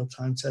no real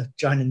time to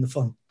join in the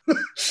fun.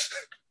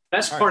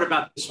 Best part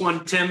about this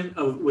one, Tim,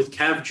 with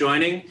Kev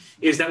joining,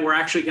 is that we're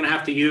actually going to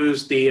have to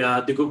use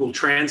the Google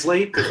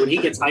Translate, because when he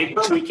gets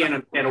hyped, we can't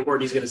understand a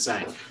word he's going to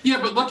say. Yeah,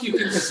 but look, you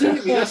can see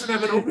him. He doesn't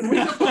have an open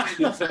window behind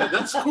his head.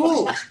 That's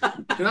cool.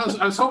 And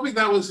I was hoping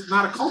that was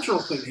not a cultural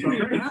thing. I'm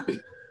very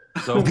happy.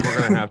 So we're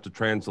going to have to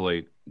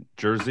translate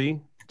Jersey,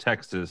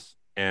 Texas,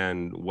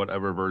 and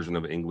whatever version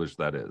of English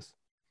that is.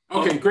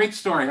 Okay, great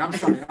story. I'm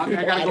sorry.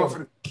 I got to go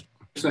for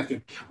a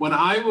second. When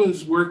I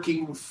was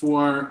working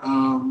for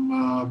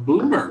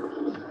Bloomberg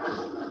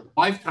a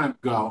lifetime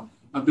ago,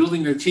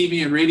 building their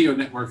TV and radio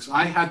networks,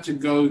 I had to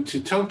go to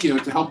Tokyo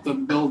to help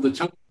them build the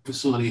Tokyo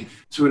facility.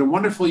 So we had a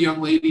wonderful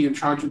young lady in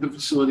charge of the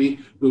facility,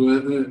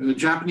 a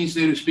Japanese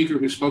native speaker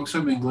who spoke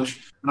some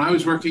English. And I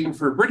was working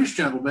for a British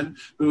gentleman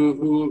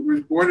who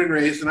was born and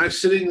raised, and I was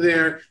sitting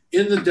there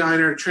in the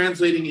diner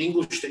translating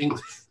English to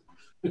English.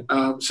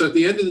 So at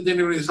the end of the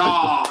dinner, it was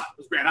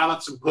great. I'll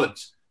have some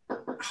goods.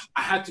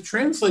 I had to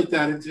translate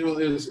that into,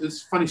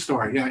 it's a funny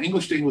story. Yeah,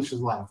 English to English is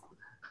loud.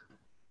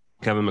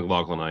 Kevin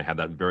McLaughlin and I had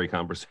that very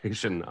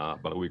conversation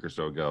about a week or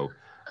so ago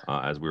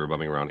as we were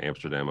bumming around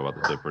Amsterdam about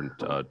the different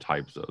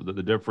types of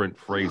the different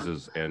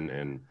phrases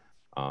and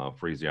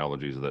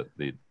phraseologies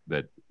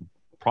that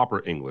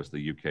proper English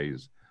the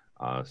UK's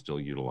still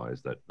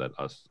utilize that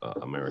us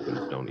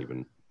Americans don't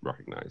even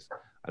recognize.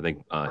 I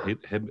think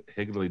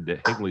higgly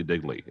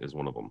diggly is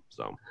one of them.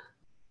 So,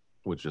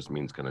 which just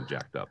means kind of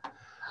jacked up.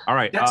 All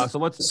right, so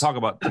let's talk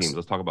about teams.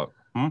 Let's talk about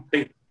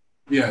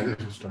yeah,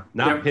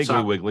 not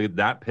Piggly Wiggly.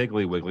 That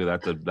Piggly Wiggly.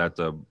 That's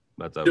a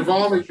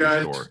Devolving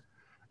store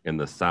in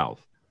the South.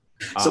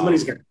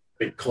 Somebody's got to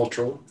be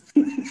cultural.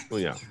 Well,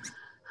 yeah.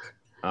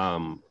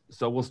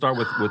 So we'll start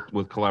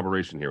with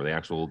collaboration here. The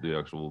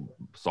actual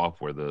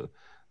software, the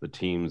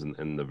teams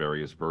and the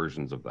various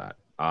versions of that.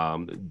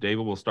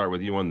 David, we'll start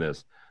with you on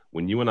this.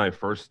 When you and I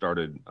first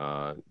started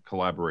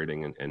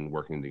collaborating and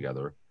working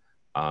together,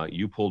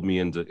 you pulled me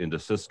into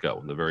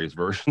Cisco, the various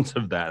versions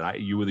of that.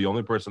 You were the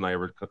only person I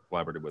ever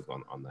collaborated with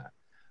on that.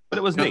 But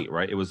it was neat,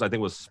 right? I think it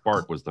was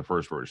Spark was the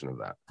first version of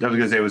that. I was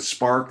going to say it was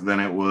Spark, then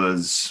it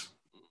was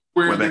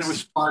then it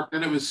was Spark,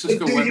 then it was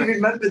Cisco. Do you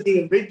remember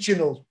the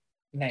original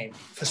name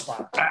for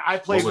Spark? I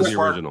played with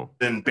Spark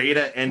in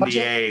beta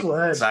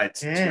NDA side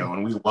Cisco,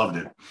 and we loved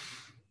it.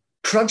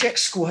 Project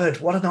Squared.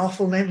 What an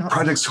awful name.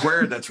 Project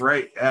Squared. That's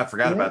right. Yeah, I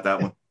forgot about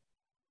that one.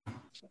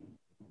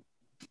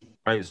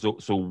 All right.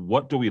 So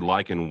what do we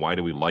like and why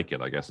do we like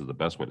it? I guess is the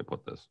best way to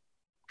put this.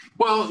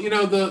 Well,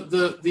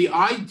 the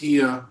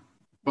idea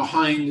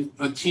behind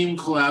a team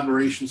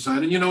collaboration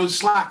side, and it's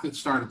Slack that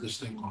started this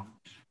thing off.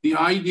 The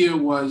idea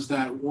was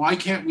that why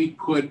can't we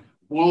put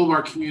all of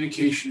our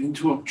communication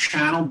into a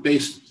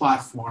channel-based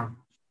platform,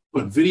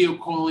 put video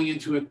calling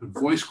into it, put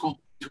voice calling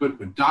into it,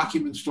 put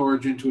document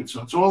storage into it,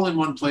 so it's all in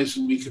one place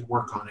and we can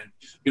work on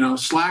it.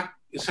 Slack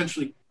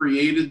essentially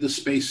created the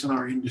space in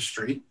our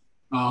industry.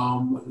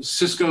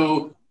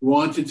 Cisco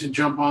wanted to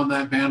jump on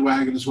that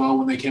bandwagon as well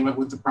when they came up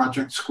with the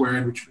Project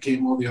Squared, which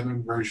became all the other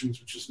versions,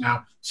 which is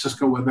now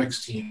Cisco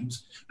WebEx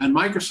Teams. And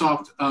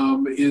Microsoft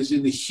is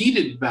in the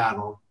heated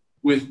battle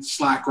with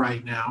Slack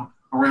right now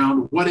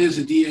around what is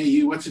a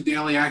DAU, what's a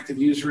daily active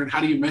user, and how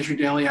do you measure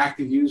daily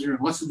active user, and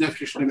what's the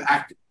definition of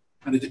active?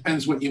 And it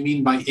depends what you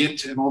mean by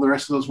it and all the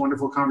rest of those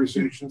wonderful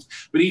conversations.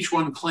 But each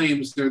one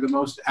claims they're the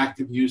most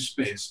active use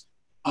space.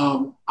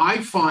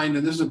 I find,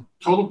 and this is a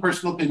total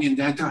personal opinion,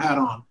 Danto hat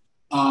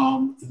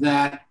on,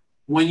 that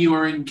when you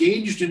are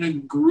engaged in a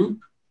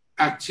group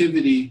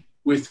activity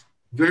with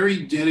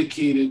very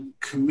dedicated,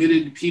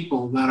 committed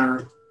people that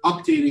are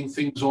updating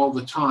things all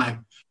the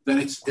time, then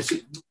it's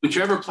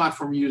whichever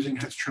platform you're using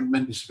has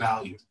tremendous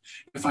value.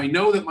 If I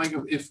know that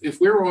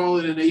if we're all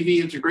in an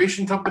AV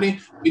integration company,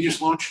 we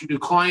just launched a new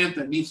client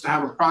that needs to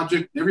have a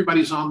project,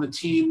 everybody's on the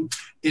team,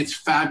 it's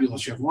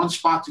fabulous. You have one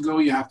spot to go,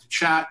 you have to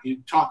chat, you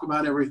talk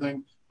about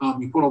everything,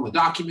 you put all the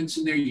documents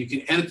in there, you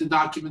can edit the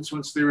documents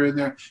once they're in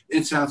there,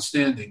 it's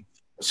outstanding.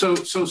 So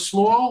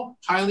small,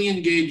 highly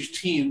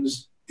engaged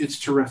teams, it's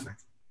terrific.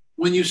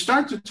 When you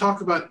start to talk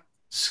about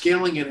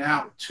scaling it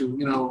out to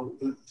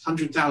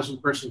 100,000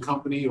 person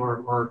company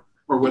or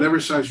whatever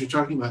size you're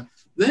talking about,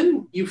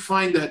 then you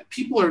find that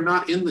people are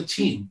not in the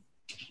team.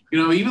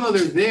 Even though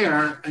they're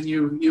there and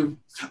you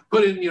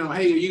put in,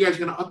 hey, are you guys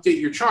going to update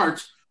your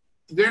charts?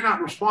 They're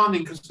not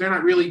responding because they're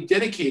not really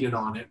dedicated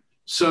on it.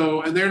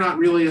 So, and they're not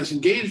really as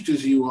engaged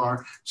as you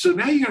are. So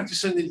now you have to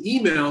send an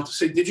email to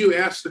say, did you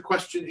answer the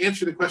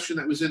question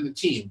that was in the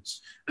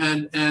Teams?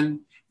 And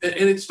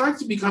it starts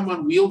to become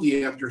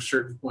unwieldy after a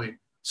certain point.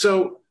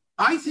 So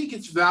I think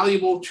it's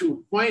valuable to a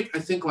point. I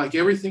think like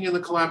everything in the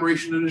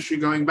collaboration industry,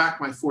 going back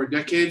my 4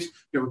 decades,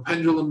 you have a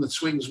pendulum that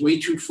swings way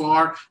too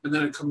far, and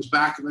then it comes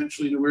back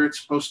eventually to where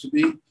it's supposed to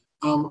be.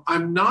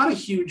 I'm not a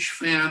huge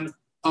fan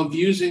of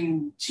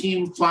using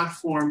team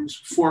platforms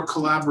for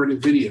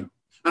collaborative video.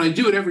 And I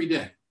do it every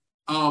day,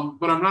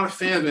 but I'm not a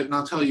fan of it, and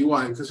I'll tell you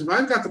why. Because if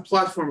I've got the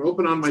platform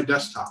open on my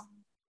desktop,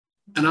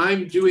 and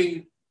I'm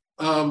doing,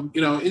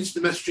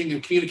 instant messaging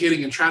and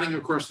communicating and chatting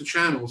across the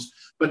channels,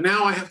 but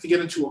now I have to get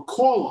into a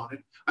call on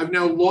it, I've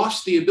now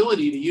lost the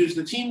ability to use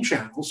the team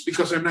channels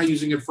because I'm now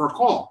using it for a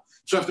call.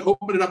 So I have to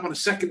open it up on a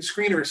second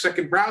screen or a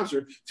second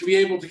browser to be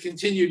able to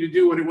continue to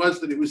do what it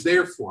was that it was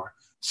there for.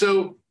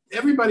 So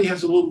everybody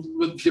has a little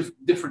bit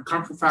different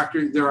comfort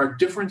factor. There are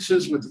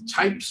differences with the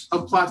types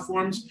of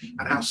platforms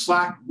and how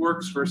Slack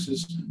works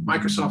versus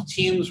Microsoft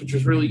Teams, which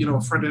is really,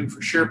 a front end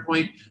for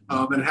SharePoint,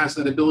 and it has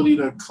that ability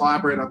to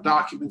collaborate on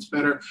documents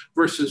better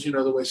versus,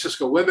 the way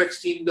Cisco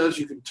WebEx Team does.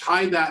 You can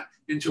tie that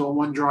into a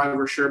OneDrive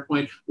or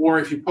SharePoint, or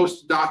if you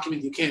post a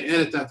document, you can't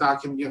edit that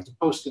document. You have to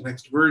post the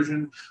next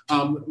version.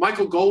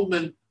 Michael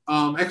Goldman,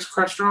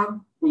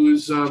 ex-Crestron,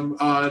 who's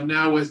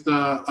now with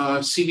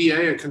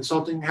CDA, a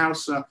consulting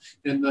house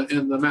in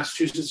the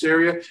Massachusetts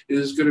area,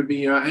 is going to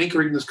be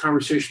anchoring this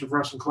conversation for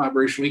us in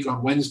Collaboration Week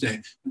on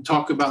Wednesday and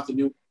talk about the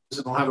new,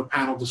 and we'll have a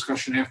panel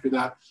discussion after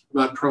that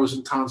about pros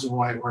and cons and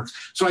why it works.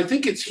 So I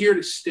think it's here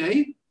to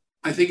stay.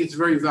 I think it's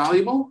very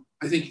valuable.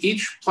 I think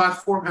each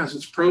platform has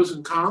its pros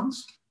and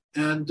cons,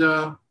 and it's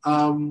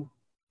going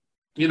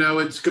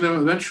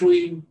to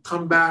eventually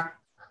come back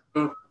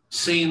to a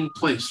sane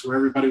place where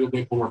everybody will be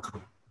able to work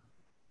on it.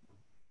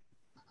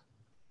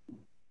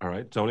 All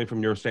right, Tony,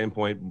 from your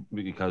standpoint,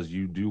 because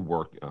you do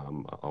work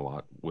a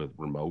lot with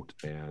remote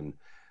and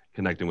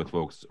connecting with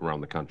folks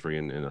around the country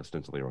and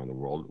ostensibly around the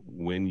world,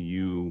 when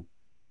you're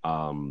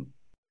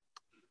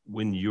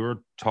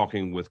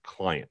talking with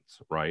clients,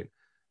 right?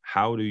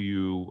 How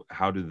do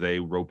they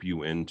rope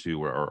you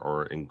into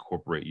or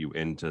incorporate you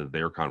into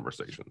their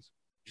conversations?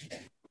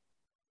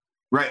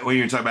 Right. When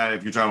you're talking about,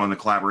 if you're talking about the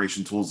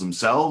collaboration tools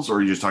themselves, or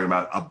are you just talking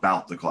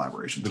about the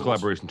collaboration tools? The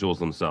collaboration tools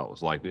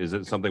themselves. Like, is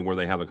it something where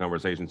they have a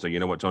conversation? So, you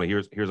know what, Tony,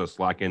 here's a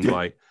Slack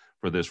invite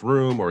for this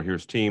room, or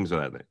here's Teams, or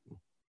that thing.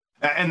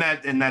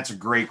 And that's a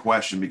great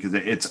question, because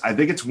I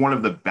think it's one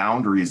of the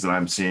boundaries that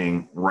I'm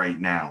seeing right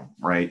now,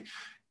 right?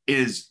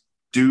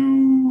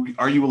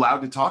 Are you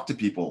allowed to talk to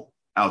people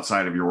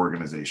outside of your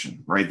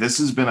organization, right? This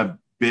has been a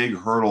big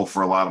hurdle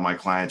for a lot of my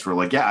clients who are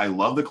like, yeah, I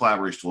love the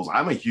collaboration tools.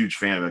 I'm a huge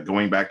fan of it.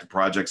 Going back to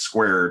Project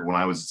Squared, when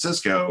I was at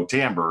Cisco,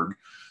 Tamberg,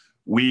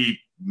 I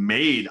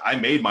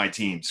made my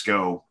teams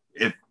go,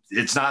 if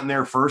it's not in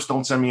there first,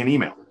 don't send me an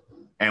email.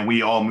 And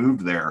we all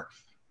moved there.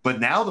 But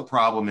now the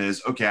problem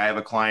is, okay, I have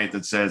a client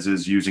that says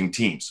is using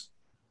Teams,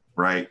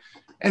 right?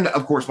 And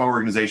of course, my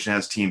organization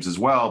has Teams as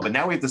well, but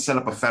now we have to set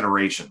up a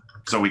federation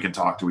so we can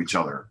talk to each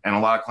other. And a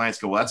lot of clients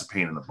go, well, that's a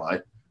pain in the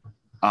butt.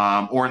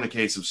 Or in the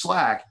case of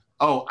Slack,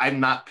 oh, I'm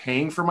not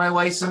paying for my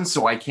license,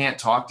 so I can't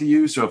talk to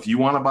you. So if you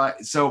want to buy,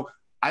 so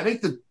I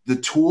think the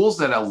tools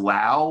that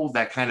allow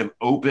that kind of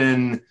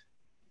open,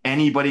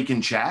 anybody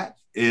can chat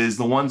is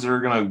the ones that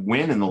are going to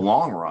win in the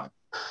long run.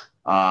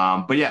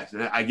 But yeah,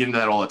 I get into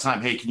that all the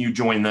time. Hey, can you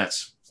join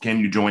this? Can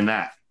you join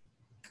that?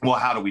 Well,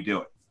 how do we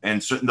do it?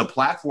 And so the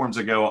platforms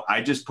that go,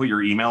 I just put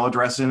your email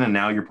address in and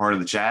now you're part of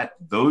the chat.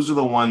 Those are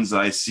the ones that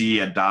I see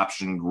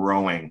adoption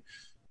growing,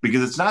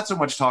 because it's not so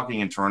much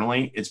talking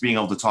internally, it's being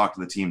able to talk to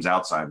the teams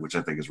outside, which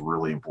I think is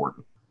really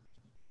important.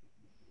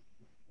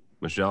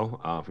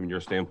 Michelle, from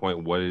your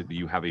standpoint, do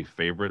you have a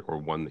favorite or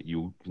one that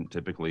you can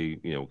typically,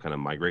 kind of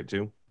migrate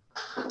to?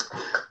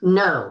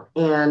 No,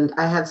 and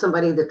I had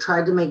somebody that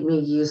tried to make me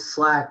use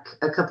Slack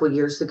a couple of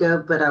years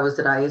ago, but I was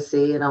at ISE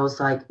and I was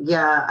like,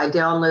 yeah, I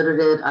downloaded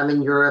it. I'm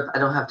in Europe. I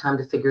don't have time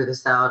to figure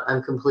this out.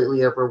 I'm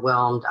completely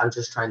overwhelmed. I'm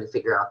just trying to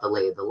figure out the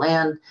lay of the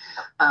land.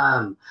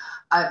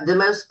 The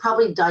most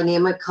probably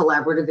dynamic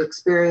collaborative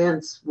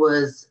experience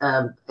was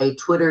a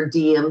Twitter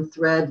DM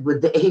thread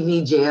with the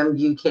AV Jam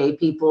UK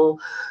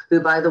people, who,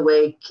 by the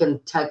way, can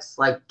text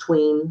like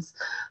tweens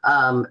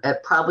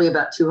at probably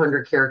about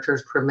 200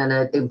 characters per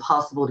minute,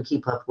 impossible to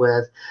keep up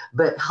with,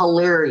 but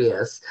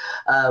hilarious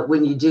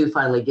when you do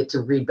finally get to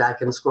read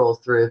back and scroll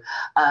through.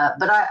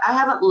 But I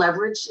haven't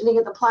leveraged any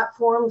of the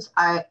platforms.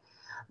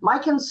 My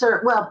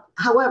concern,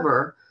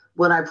 however,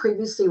 when I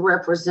previously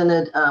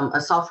represented a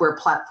software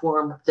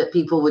platform that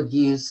people would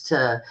use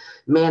to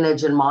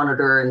manage and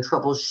monitor and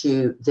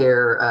troubleshoot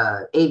their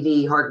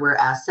AV hardware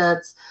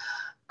assets,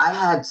 I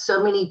had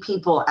so many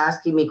people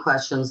asking me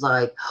questions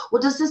like,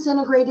 well, does this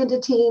integrate into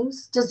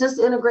Teams? Does this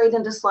integrate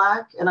into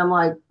Slack? And I'm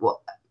like,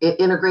 well,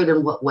 integrate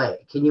in what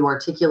way? Can you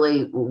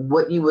articulate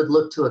what you would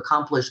look to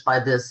accomplish by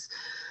this,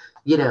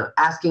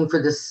 asking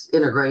for this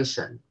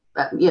integration?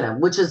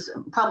 Which is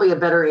probably a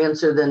better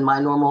answer than my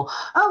normal,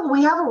 oh,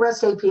 we have a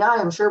REST API,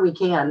 I'm sure we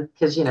can,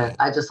 because,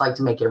 I just like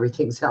to make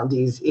everything sound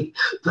easy.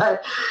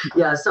 But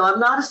yeah, so I'm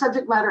not a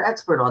subject matter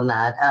expert on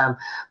that.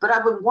 But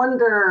I would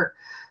wonder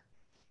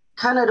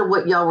kind of to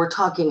what y'all were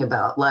talking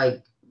about,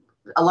 like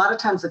a lot of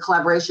times the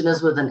collaboration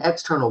is with an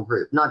external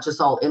group, not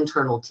just all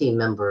internal team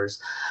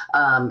members.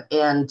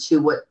 And to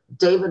what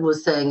David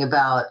was saying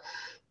about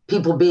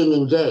people being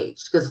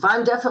engaged, because if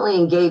I'm definitely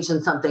engaged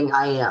in something,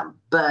 I am.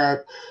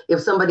 But if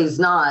somebody's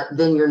not,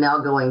 then you're now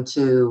going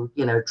to,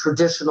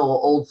 traditional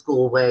old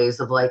school ways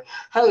of like,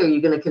 hey, are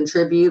you going to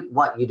contribute?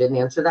 What, you didn't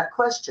answer that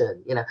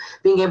question?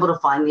 Being able to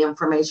find the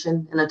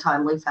information in a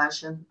timely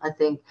fashion, I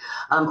think,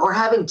 or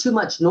having too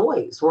much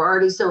noise. We're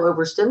already so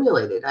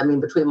overstimulated. I mean,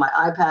 between my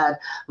iPad,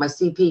 my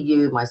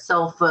CPU, my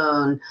cell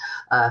phone,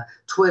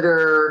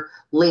 Twitter,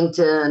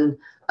 LinkedIn,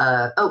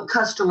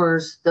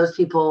 customers, those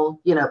people,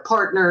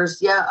 partners.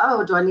 Yeah.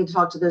 Oh, do I need to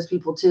talk to those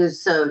people too?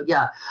 So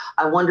yeah,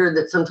 I wonder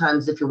that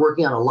sometimes if you're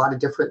working on a lot of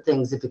different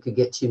things, if it could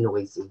get too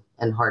noisy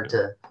and hard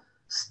to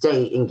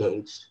stay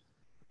engaged.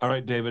 All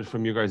right, David,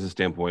 from your guys'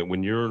 standpoint,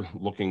 when you're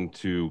looking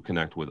to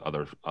connect with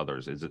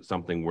others, is it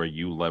something where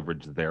you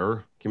leverage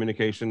their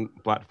communication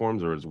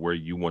platforms, or is it where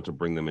you want to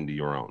bring them into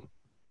your own?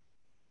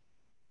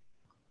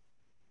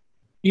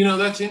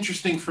 That's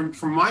interesting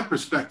from my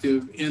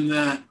perspective, in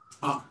that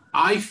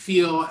I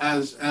feel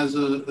as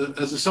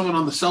someone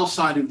on the sell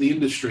side of the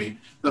industry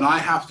that I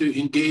have to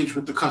engage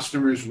with the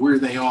customers where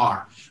they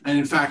are. And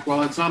in fact,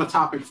 while it's not a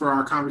topic for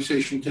our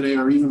conversation today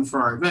or even for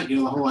our event,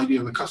 the whole idea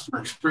of the customer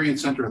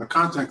experience center or the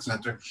contact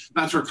center,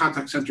 that's where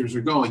contact centers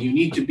are going. You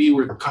need to be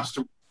where the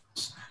customer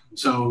is.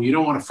 So you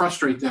don't want to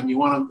frustrate them. You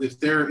want to, if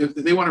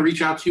they want to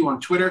reach out to you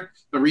on Twitter,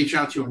 they'll reach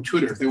out to you on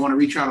Twitter. If they want to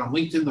reach out on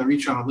LinkedIn, they'll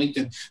reach out on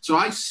LinkedIn. So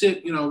I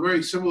sit,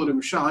 very similar to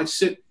Michelle, I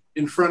sit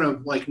in front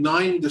of like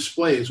 9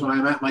 displays when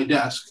I'm at my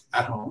desk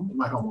at home, in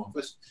my home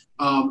office.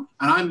 And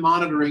I'm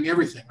monitoring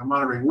everything. I'm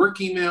monitoring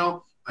work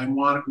email. I'm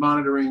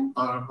monitoring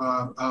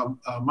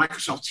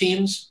Microsoft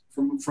Teams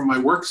from my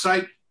work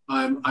site.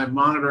 I'm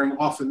monitoring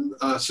often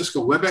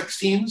Cisco WebEx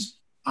Teams.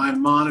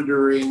 I'm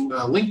monitoring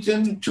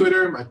LinkedIn,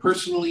 Twitter, my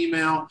personal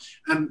email.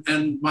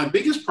 And my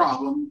biggest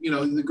problem,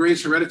 the gray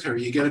is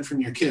hereditary. You get it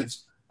from your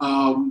kids.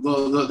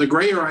 The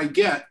grayer I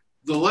get,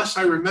 the less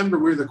I remember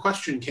where the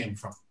question came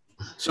from.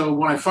 So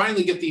when I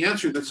finally get the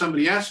answer that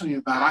somebody asked me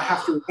about, I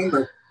have to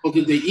remember, well,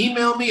 did they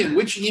email me, and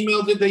which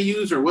email did they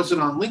use? Or was it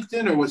on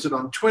LinkedIn, or was it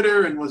on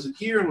Twitter, and was it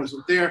here, and was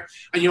it there?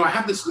 And, I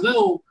have this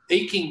little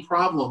aching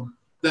problem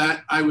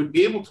that I would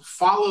be able to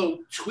follow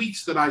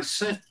tweets that I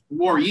sent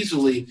more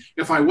easily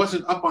if I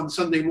wasn't up on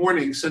Sunday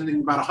morning sending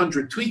about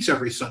 100 tweets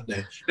every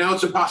Sunday. Now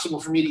it's impossible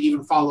for me to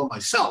even follow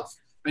myself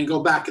and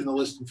go back in the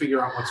list and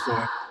figure out what's going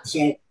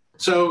on.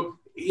 So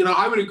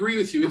I would agree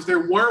with you. If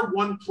there were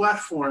one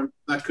platform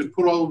that could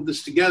put all of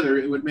this together,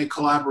 it would make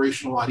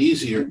collaboration a lot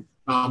easier.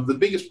 The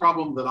biggest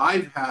problem that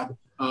I've had,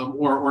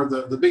 or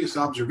the biggest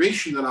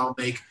observation that I'll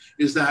make,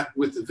 is that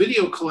with the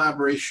video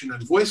collaboration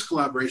and voice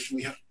collaboration,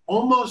 we have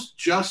almost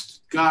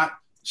just got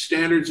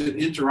standards and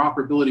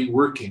interoperability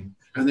working,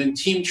 and then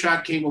Team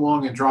Chat came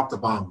along and dropped the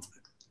bomb.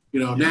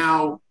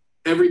 Now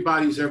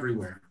everybody's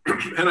everywhere.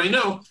 And I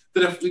know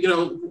that if,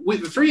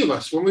 the three of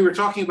us, when we were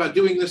talking about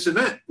doing this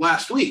event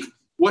last week,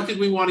 what did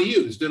we want to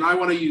use? Did I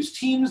want to use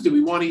Teams? Did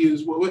we want to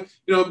use,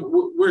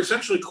 we're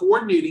essentially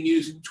coordinating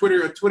using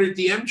Twitter, a Twitter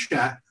DM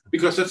chat,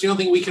 because that's the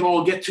only thing we can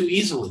all get to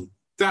easily.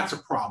 That's a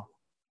problem,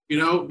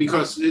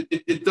 because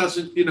it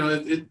doesn't, we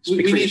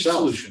need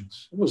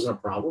solutions. It wasn't a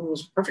problem. It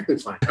was perfectly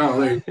fine.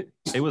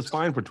 It was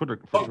fine for Twitter.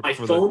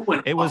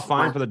 It was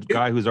fine for the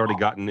guy who's already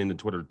gotten into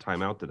Twitter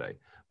timeout today.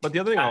 But the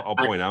other thing I'll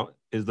point out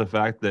is the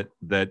fact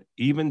that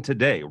even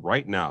today,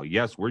 right now,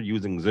 yes, we're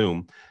using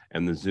Zoom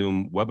and the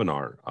Zoom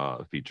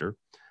webinar feature.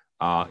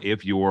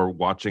 If you're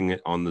watching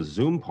it on the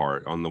Zoom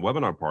part, on the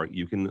webinar part,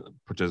 you can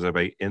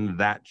participate in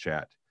that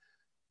chat.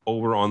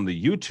 Over on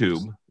the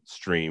YouTube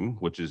stream,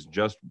 which is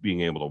just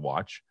being able to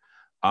watch,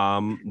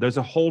 there's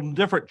a whole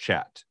different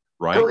chat,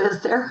 right? Oh,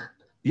 is there?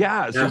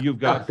 Yeah, so you've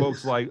got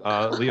folks like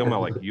Leo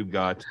Melick, you've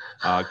got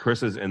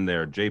Chris is in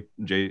there,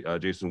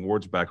 Jason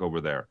Ward's back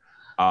over there.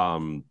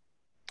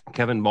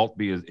 Kevin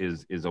Maltby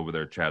is over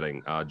there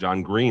chatting.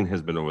 John Green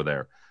has been over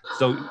there.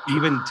 So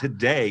even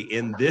today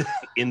in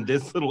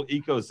this little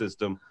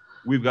ecosystem,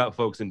 we've got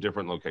folks in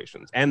different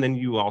locations. And then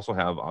you also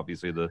have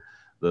obviously the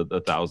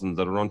thousands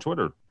that are on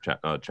Twitter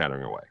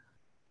chattering away.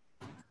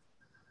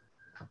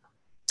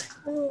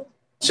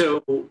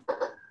 So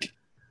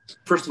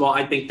first of all,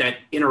 I think that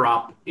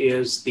interop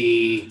is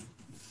the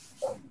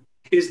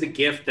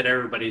gift that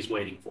everybody's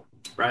waiting for,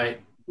 right?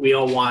 We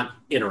all want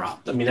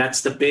interop. I mean,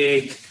 that's the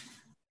big,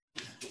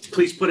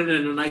 please put it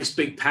in a nice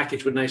big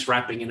package with nice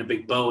wrapping and a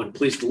big bow, and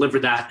please deliver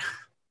that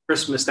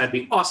Christmas. That'd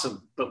be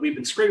awesome. But we've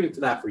been screaming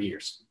for that for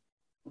years.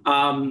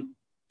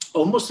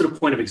 Almost to the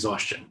point of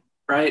exhaustion,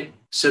 right?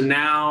 So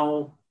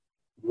now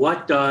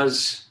what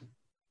does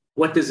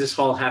this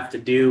all have to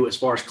do as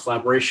far as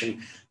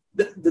collaboration?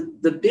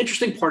 The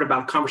interesting part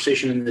about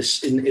conversation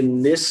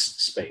in this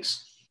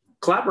space,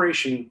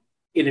 collaboration,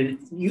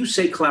 you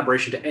say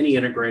collaboration to any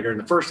integrator, and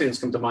the first thing that's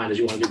come to mind is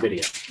you want to do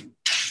video.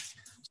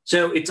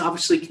 So it's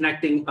obviously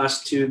connecting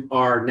us to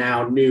our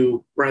now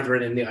new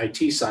brethren in the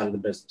IT side of the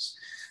business,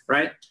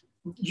 right?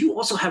 You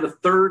also have a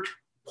third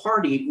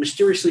party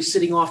mysteriously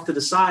sitting off to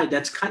the side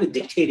that's kind of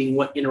dictating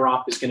what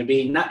interop is going to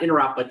be. Not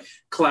interop, but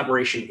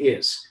collaboration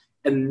is.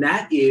 And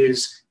that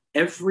is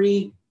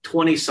every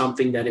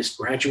 20-something that is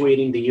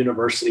graduating the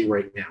university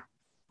right now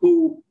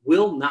who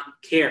will not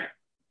care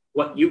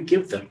what you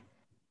give them.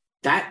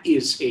 That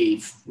is a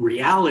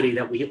reality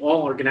that we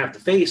all are going to have to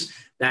face,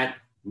 that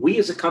we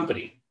as a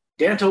company,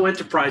 Danto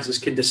Enterprises,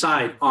 can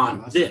decide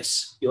on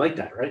this. You like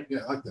that, right?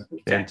 Yeah, I like that.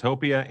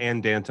 Dantopia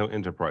and Danto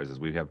Enterprises.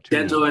 We have two.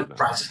 Danto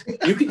Enterprises.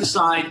 You can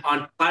decide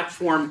on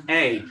platform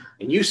A,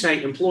 and you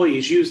say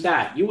employees use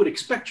that. You would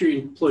expect your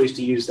employees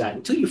to use that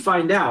until you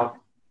find out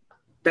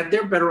that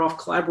they're better off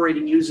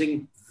collaborating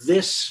using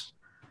this,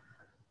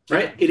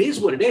 right? It is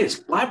what it is.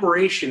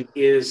 Collaboration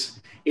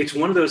it's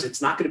one of those,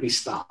 it's not going to be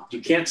stopped. You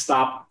can't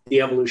stop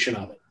the evolution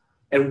of it.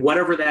 And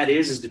whatever that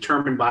is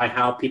determined by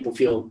how people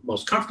feel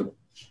most comfortable.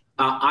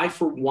 I,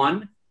 for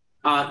one,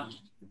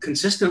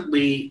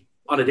 consistently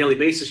on a daily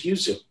basis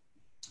use Zoom.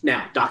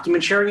 Now,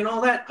 document sharing and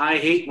all that, I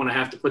hate when I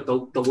have to put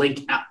the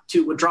link out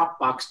to a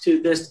Dropbox to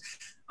this.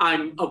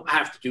 I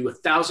have to do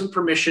 1,000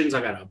 permissions.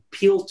 I got to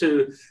appeal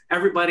to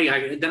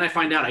everybody. Then I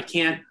find out I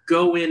can't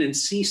go in and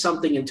see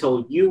something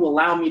until you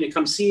allow me to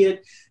come see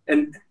it.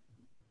 And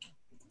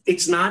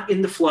it's not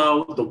in the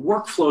flow. The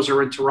workflows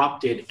are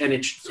interrupted, and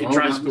it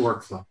drives the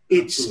workflow.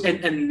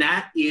 And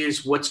that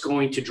is what's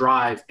going to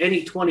drive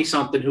any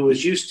 20-something who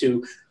is used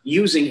to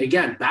using,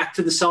 again, back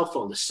to the cell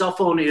phone. The cell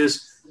phone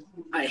is,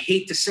 I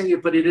hate to say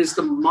it, but it is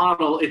the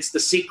model. It's the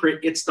secret.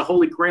 It's the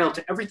holy grail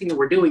to everything that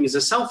we're doing is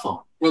a cell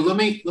phone. Well, let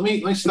me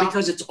stop.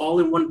 Because it's all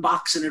in one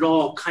box, and it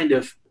all kind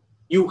of,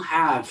 you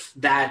have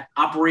that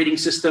operating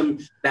system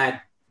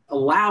that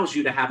allows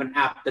you to have an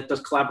app that does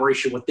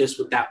collaboration with this,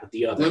 with that, with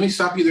the other. Let me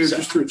stop you there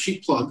just for a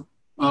cheap plug.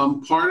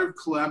 Part of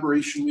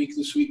Collaboration Week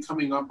this week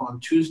coming up on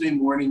Tuesday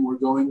morning, we're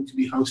going to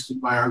be hosted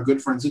by our good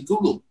friends at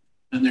Google.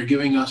 And they're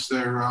giving us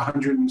their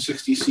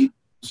 160 seats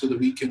so that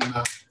we can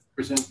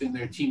present in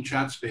their team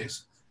chat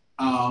space.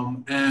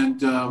 And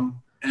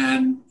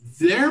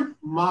their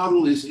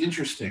model is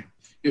interesting.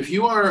 If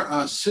you are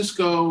a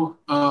Cisco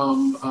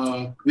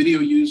video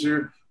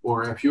user,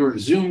 or if you're a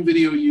Zoom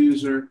video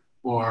user,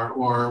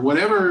 or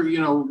whatever,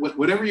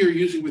 whatever you're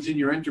using within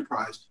your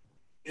enterprise.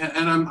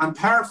 And I'm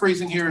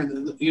paraphrasing here,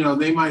 and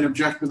they might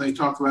object when they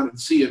talk about it and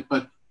see it,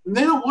 but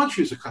they don't want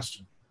you as a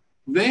customer.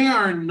 They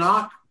are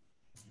not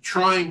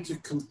trying to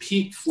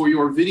compete for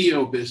your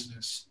video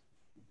business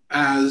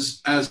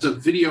as a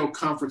video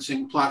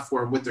conferencing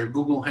platform with their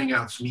Google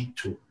Hangouts Meet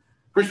tool.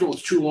 First of all,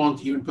 it's too long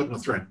to even put in a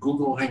thread,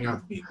 Google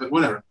Hangouts Meet, but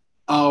whatever.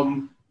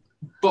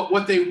 But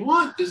what they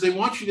want is they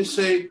want you to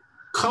say,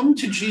 come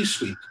to G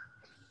Suite.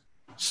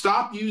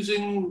 Stop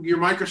using your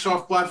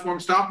Microsoft platform.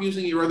 Stop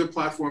using your other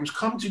platforms.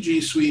 Come to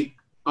G Suite.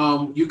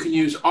 You can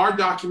use our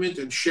document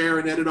and share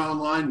and edit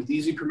online with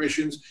easy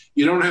permissions.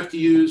 You don't have to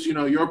use,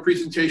 your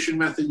presentation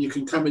method. You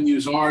can come and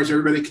use ours.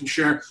 Everybody can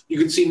share. You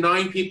can see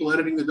 9 people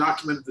editing the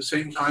document at the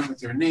same time with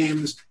their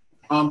names.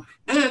 And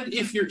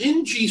if you're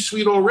in G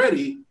Suite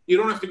already, you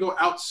don't have to go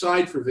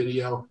outside for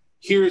video.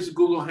 Here's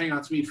Google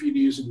Hangouts Meet for you to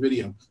use in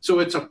video. So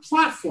it's a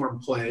platform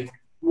play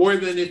more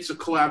than it's a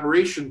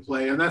collaboration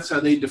play. And that's how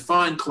they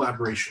define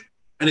collaboration.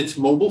 And it's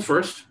mobile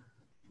first.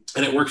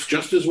 And it works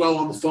just as well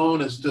on the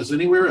phone as it does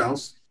anywhere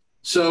else.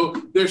 So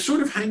they're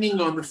sort of hanging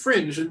on the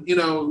fringe. And,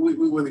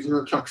 whether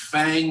you talk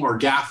FANG or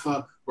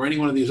GAFA or any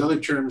one of these other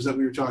terms that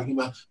we were talking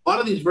about, a lot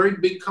of these very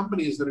big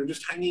companies that are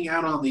just hanging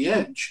out on the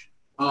edge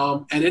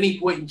at any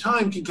point in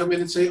time can come in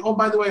and say, oh,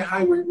 by the way,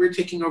 hi, we're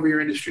taking over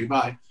your industry.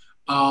 Bye.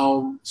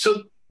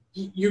 So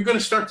you're going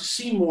to start to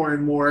see more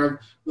and more of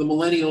the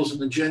millennials and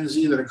the Gen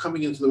Z that are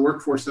coming into the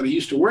workforce that are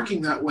used to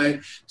working that way,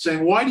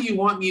 saying, why do you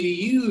want me to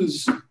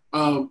use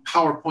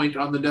PowerPoint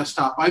on the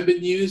desktop? I've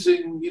been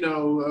using,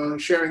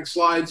 sharing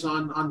slides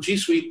on G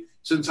Suite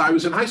since I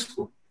was in high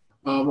school.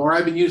 Or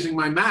I've been using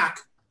my Mac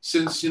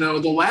since, the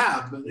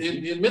lab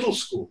in middle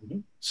school.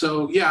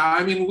 So, yeah,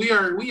 I mean, we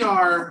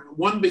are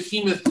one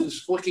behemoth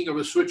is flicking of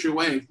a switch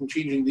away from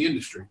changing the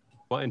industry.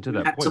 Well, and to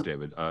that point,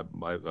 David, I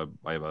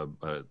have a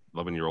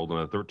 11-year-old and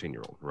a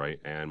 13-year-old, right?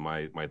 And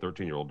my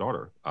 13-year-old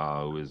daughter,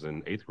 who is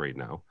in 8th grade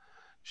now,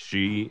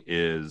 she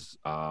is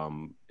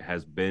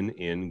has been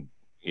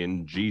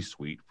in G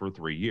Suite for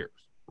 3 years,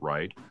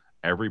 right?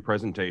 Every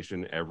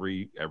presentation,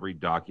 every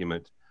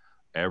document,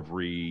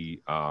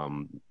 every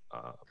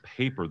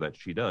paper that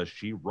she does,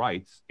 she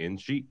writes in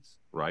Sheets,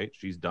 right?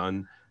 She's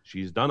done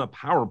a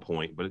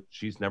PowerPoint, but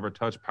she's never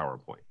touched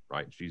PowerPoint,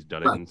 right? She's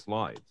done it in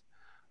slides,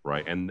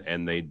 right?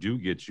 And they do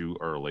get you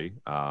early,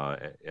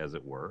 as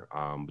it were,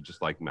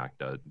 just like Mac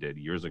did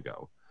years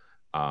ago.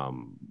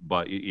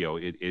 But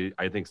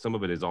I think some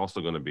of it is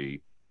also going to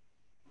be,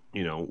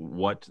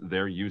 what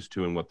they're used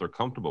to and what they're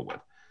comfortable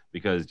with,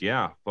 because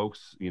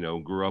folks,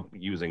 grew up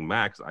using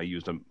Macs. I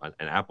used an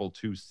Apple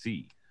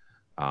IIc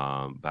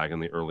back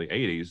in the early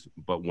 80s,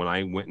 but when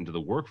I went into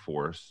the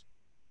workforce,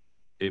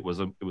 it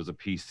was a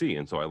PC,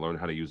 and so I learned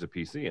how to use a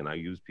PC, and I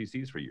used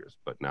PCs for years.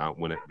 But now,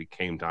 when it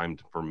became time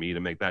for me to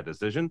make that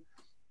decision,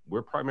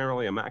 we're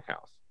primarily a Mac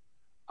house.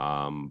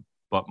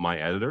 But my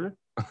editor,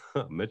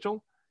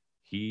 Mitchell,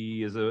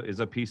 he is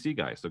a PC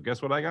guy. So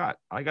guess what I got?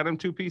 I got him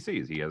 2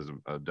 PCs. He has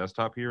a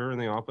desktop here in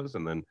the office,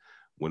 and then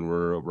when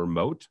we're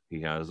remote,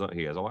 he has a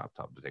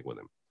laptop to take with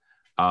him.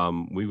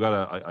 We've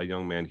got a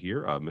young man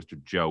here,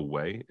 Mr. Joe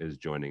Way, is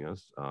joining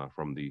us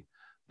from the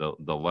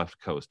left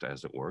coast,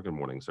 as it were. Good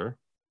morning, sir.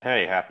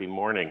 Hey, happy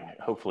morning.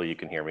 Hopefully you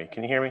can hear me.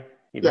 Can you hear me?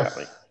 You Yes.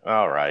 got me.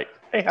 All right.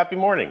 Hey, happy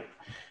morning.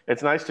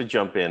 It's nice to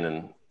jump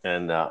in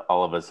and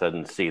all of a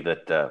sudden see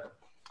that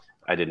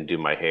I didn't do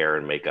my hair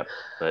and makeup,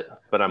 but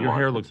I'm Your on.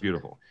 hair looks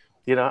beautiful.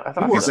 I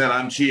thought He said,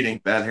 I'm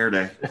cheating. Bad hair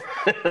day.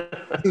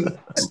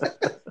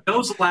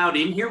 Joe's allowed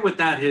in here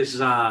without his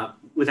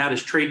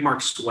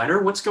trademark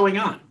sweater. What's going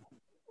on?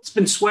 It's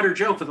been Sweater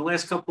Joe for the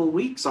last couple of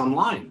weeks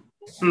online.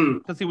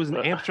 Because he was in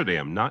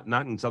Amsterdam, not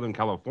in Southern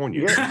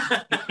California.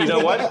 You know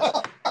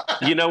what?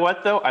 You know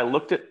what though?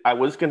 I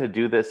was going to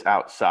do this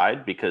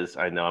outside because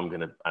I know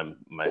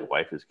my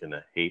wife is going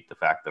to hate the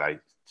fact that I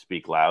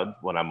speak loud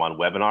when I'm on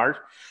webinars,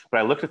 but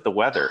I looked at the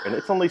weather and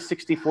it's only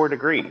 64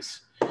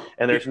 degrees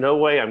and there's no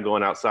way I'm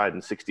going outside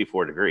in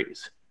 64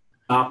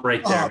 Stop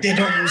right there.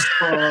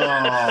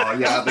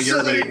 Yeah, but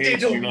everybody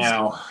hates you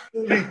now.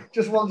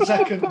 Just 1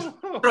 second.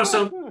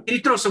 Can you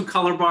throw some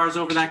color bars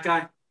over that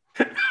guy?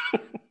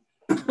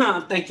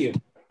 Thank you.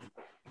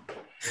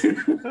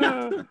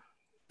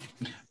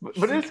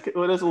 But it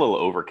is a little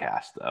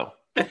overcast though.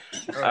 All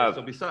right,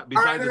 so besides the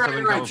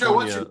Southern California, Joe,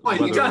 what's your point?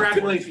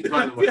 Congratulations,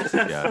 by the way.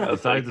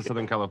 Besides the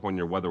Southern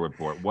California weather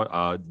report,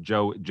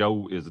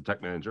 Joe is a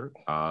tech manager,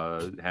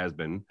 has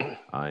been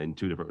in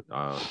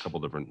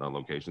couple different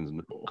locations.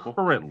 And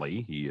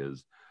currently, he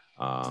is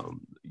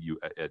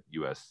at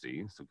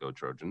USC, so go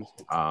Trojans.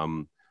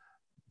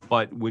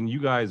 But when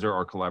you guys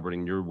are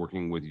collaborating, you're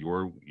working with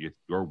your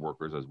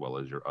workers as well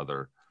as your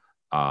other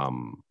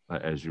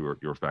as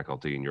your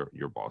faculty and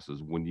your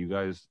bosses. When you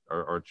guys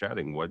are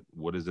chatting,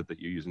 what is it that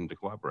you're using to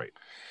collaborate?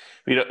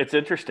 It's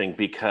interesting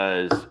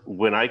because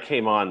when I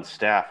came on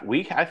staff,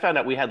 I found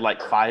out we had like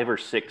 5 or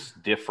 6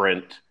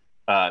 different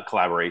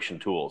collaboration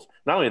tools.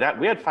 Not only that,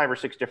 we had 5 or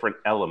 6 different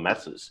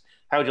LMSs.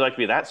 How would you like to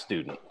be that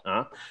student?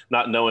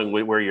 Not knowing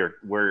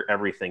where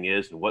everything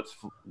is and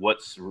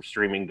what's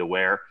streaming to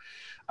where.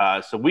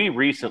 So we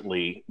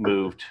recently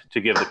moved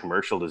to give the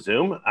commercial to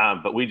Zoom,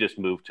 but we just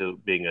moved to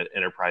being an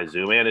enterprise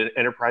Zoom and an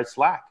enterprise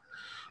Slack.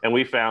 And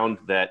we found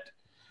that,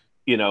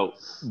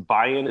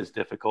 buy-in is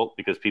difficult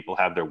because people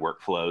have their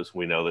workflows.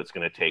 We know that's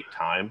going to take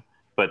time,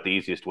 but the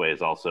easiest way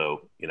is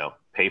also,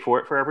 pay for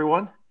it for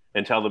everyone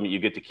and tell them you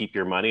get to keep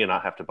your money and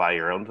not have to buy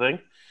your own thing.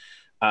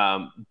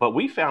 But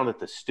we found that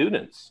the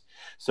students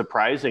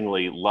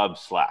surprisingly loved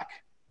Slack.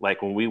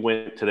 Like when we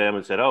went to them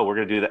and said, oh, we're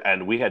going to do that.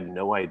 And we had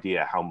no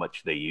idea how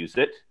much they used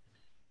it.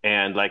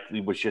 And like we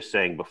was just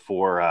saying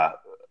before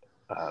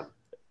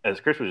as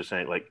Chris was just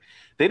saying, like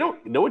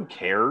no one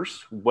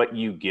cares what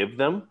you give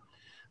them,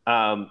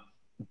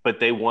 but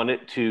they want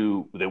it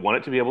to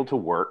be able to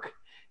work,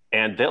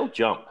 and they'll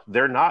jump.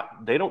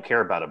 They don't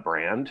care about a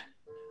brand.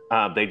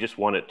 They just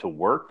want it to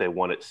work. They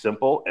want it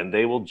simple, and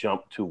they will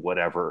jump to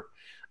whatever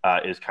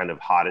is kind of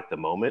hot at the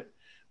moment,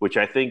 which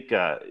I think,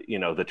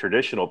 the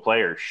traditional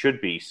player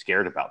should be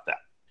scared about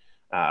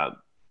that.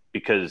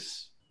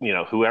 Because,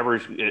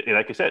 whoever's,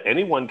 like I said,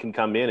 anyone can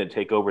come in and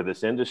take over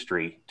this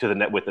industry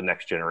with the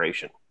next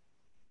generation.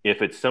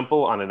 If it's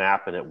simple on an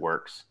app and it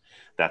works,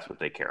 that's what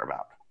they care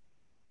about.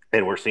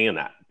 And we're seeing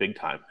that big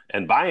time.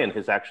 And buy-in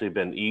has actually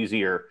been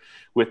easier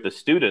with the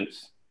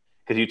students,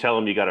 because you tell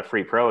them you got a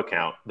free pro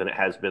account, than it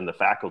has been the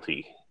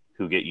faculty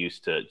who get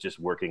used to just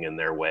working in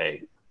their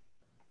way,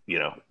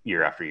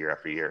 year after year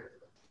after year.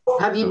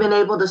 Have you been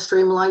able to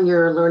streamline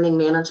your learning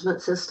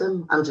management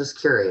system? I'm just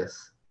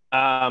curious.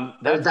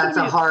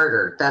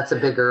 That's a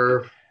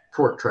bigger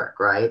fork trick,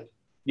 right?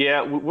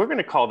 Yeah, we're going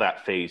to call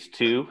that phase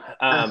 2.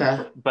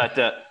 Okay. But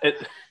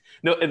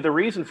and the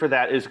reason for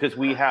that is because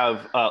we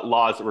have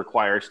laws that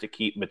require us to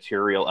keep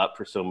material up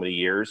for so many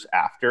years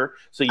after.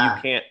 So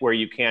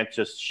you can't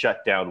just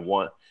shut down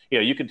one.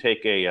 You can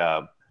take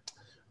a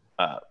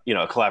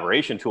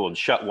collaboration tool and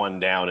shut one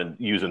down and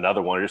use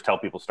another one, or just tell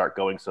people start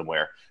going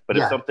somewhere. But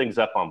if something's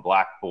up on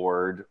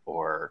Blackboard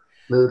or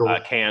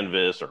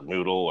Canvas or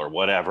Moodle or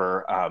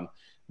whatever,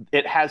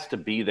 it has to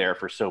be there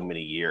for so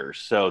many years.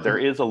 So there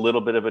is a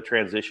little bit of a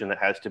transition that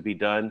has to be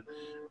done.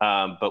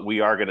 But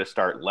we are going to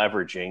start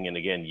leveraging, and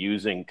again,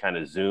 using kind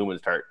of Zoom, and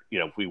start,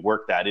 if we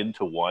work that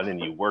into one and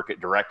you work it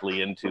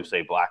directly into,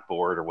 say,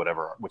 Blackboard or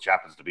whatever, which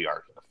happens to be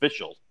our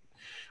official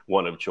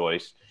one of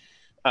choice,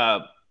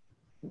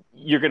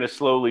 you're going to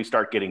slowly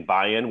start getting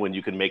buy-in when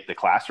you can make the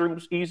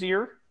classrooms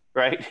easier,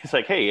 right? It's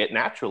like, hey, it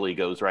naturally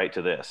goes right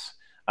to this.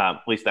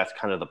 At least that's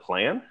kind of the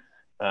plan.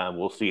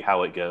 We'll see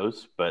how it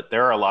goes, but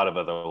there are a lot of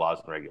other laws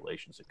and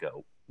regulations that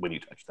go when you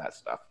touch that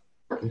stuff.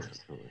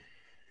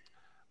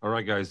 All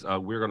right, guys,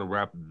 we're going to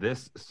wrap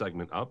this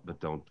segment up, but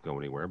don't go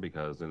anywhere,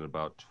 because in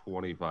about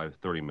 25,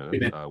 30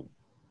 minutes,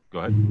 go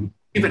ahead.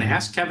 Even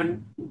asked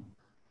Kev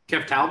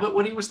Talbot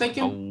what he was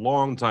thinking? A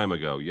long time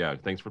ago, yeah.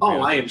 Thanks for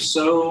I am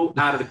so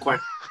out of the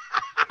question.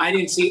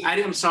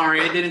 I'm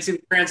sorry, I didn't see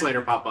the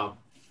translator pop up.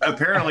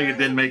 Apparently it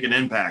didn't make an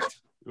impact.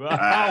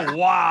 Oh,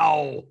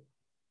 wow.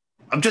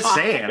 I'm just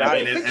saying.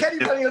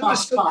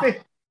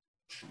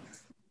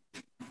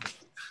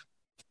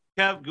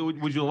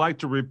 Kev, would you like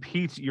to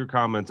repeat your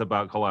comments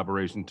about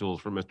collaboration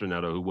tools for Mr.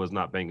 Netto, who was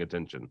not paying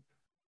attention?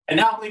 And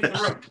now I'm leaving the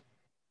room.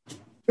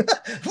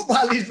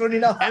 While he's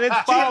running off. And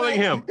it's following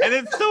him. And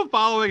it's still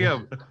following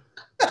him.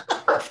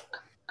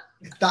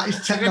 That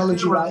is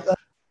technology right there.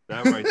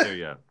 That right there,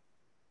 yeah.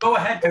 Go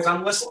ahead, because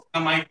I'm listening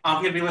I'm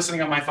going to be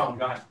listening on my phone.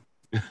 Go ahead.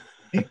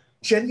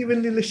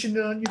 Genuinely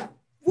listening on you.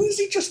 Where does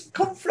he just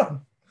come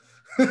from?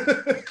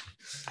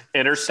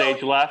 Enter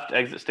stage left,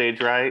 exit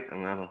stage right.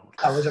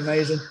 That was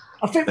amazing.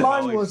 I think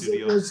mine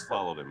was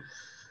followed him.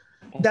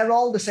 They're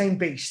all the same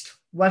beast.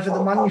 Whether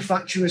the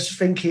manufacturers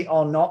think it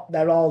or not,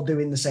 they're all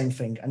doing the same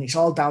thing. And it's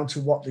all down to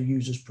what the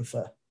users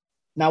prefer.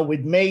 Now,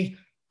 with me,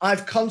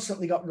 I've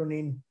constantly got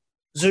running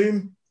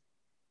Zoom,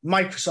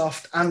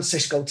 Microsoft, and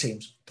Cisco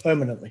Teams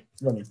permanently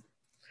running,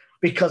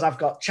 because I've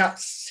got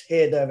chats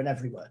here, there, and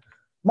everywhere.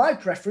 My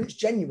preference,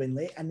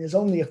 genuinely, and there's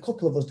only a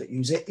couple of us that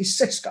use it, is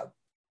Cisco.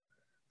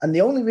 And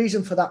the only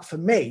reason for that for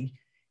me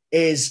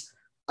is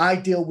I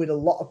deal with a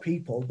lot of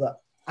people that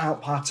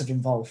aren't part of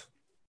Involve.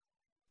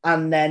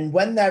 And then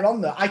when they're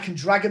on there, I can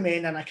drag them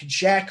in and I can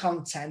share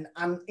content,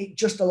 and it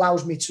just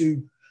allows me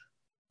to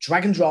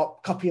drag and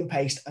drop, copy and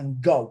paste,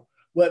 and go.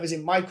 Whereas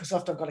in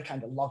Microsoft, I've got to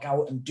kind of log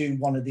out and do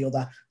one or the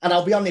other. And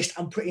I'll be honest,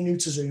 I'm pretty new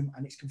to Zoom,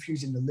 and it's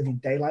confusing the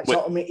living daylights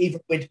out of me, even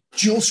with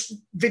dual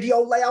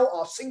video layout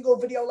or single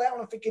video layout.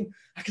 I'm thinking,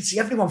 I can see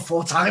everyone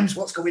 4 times.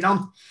 What's going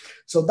on?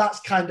 So that's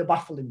kind of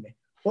baffling me.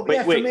 But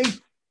for me,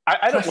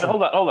 I don't.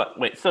 Hold on.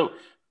 Wait. So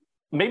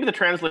maybe the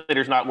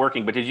translator's not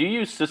working, but did you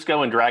use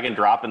Cisco and drag and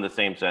drop in the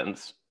same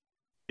sentence?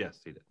 Yes,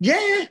 he did.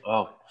 Yeah.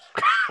 Oh.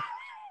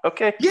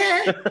 Okay.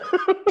 Yeah.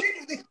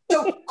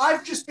 So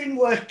I've just been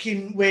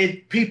working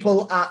with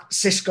people at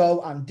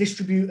Cisco and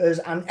distributors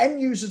and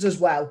end users as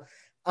well.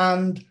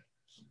 And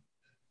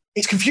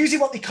it's confusing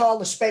what they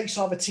call a space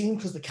or a team,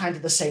 because they're kind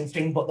of the same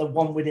thing, but they're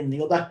one within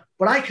the other.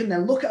 But I can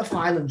then look at a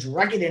file and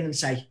drag it in and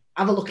say,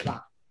 have a look at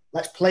that.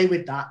 Let's play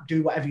with that,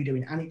 do whatever you're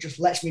doing. And it just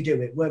lets me do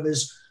it.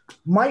 Whereas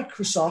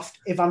Microsoft,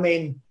 if I'm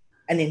in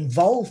an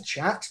involved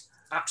chat,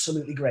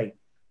 absolutely great.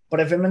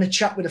 But if I'm in a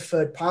chat with a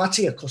third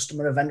party, a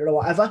customer, a vendor or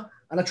whatever,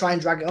 and I try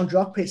and drag it on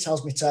drop, it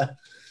tells me to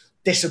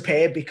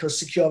disappear because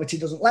security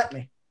doesn't let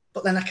me.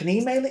 But then I can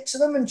email it to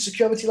them and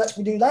security lets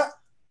me do that.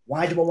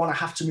 Why do I want to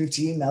have to move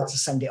to email to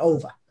send it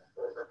over?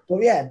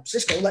 But yeah,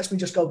 Cisco lets me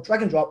just go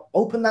drag and drop,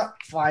 open that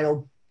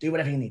file, do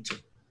whatever you need to.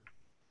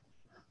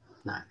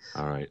 Nice.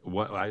 All right.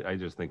 I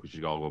just think we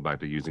should all go back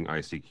to using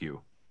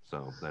ICQ.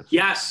 So that's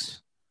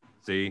yes.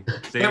 See.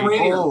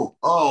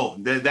 Oh,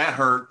 that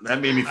hurt. That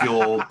made me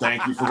feel old.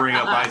 Thank you for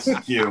bringing up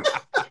ICQ.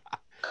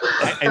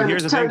 And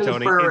here's the thing,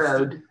 Tony.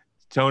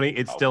 Tony,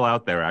 it's still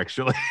out there,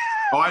 actually.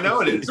 Oh, I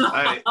know it is.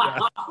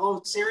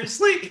 Oh,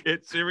 seriously?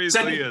 It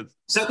seriously is.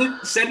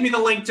 Send me the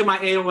link to my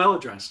AOL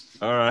address.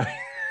 All right.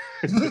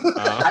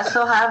 I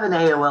still have an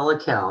AOL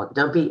account.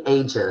 Don't be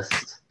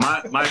ageist.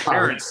 My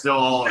parents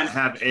still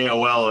have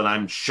AOL, and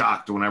I'm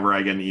shocked whenever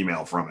I get an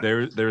email from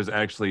it. There's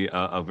actually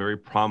a very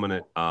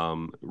prominent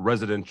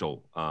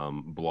residential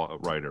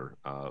blog writer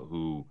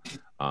who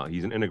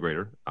he's an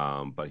integrator,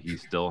 but he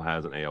still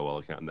has an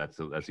AOL account, and that's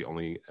the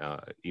only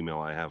email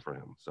I have for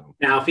him. So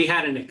now, if he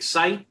had an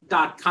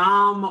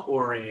Excite.com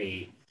or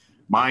a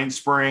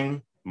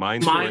MindSpring,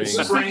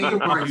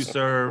 you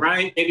serve,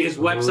 right? Maybe his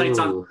website's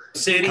on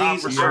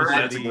cities.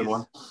 That's a good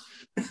one.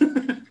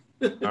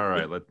 All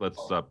right, let's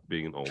stop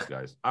being old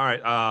guys. All right,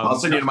 I'll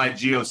send you to my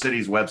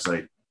GeoCities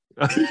website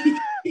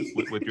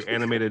with your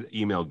animated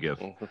email GIF.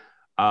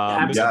 Mr.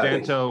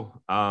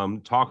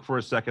 Danto, talk for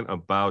a second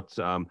about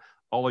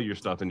all of your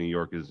stuff in New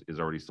York is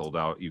already sold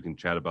out. You can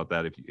chat about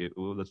that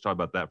let's talk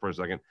about that for a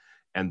second,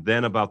 and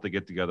then about the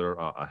get together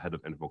ahead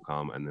of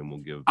InfoComm, and then we'll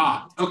give.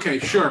 Okay,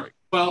 sure.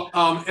 Well,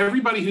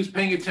 everybody who's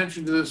paying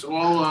attention to this,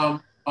 all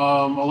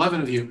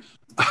 11 of you,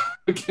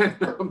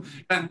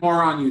 and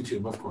more on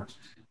YouTube, of course.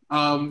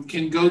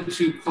 Can go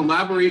to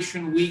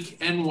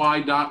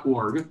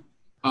collaborationweekny.org,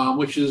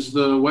 which is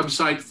the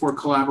website for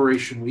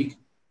Collaboration Week.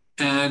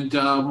 And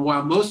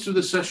while most of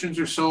the sessions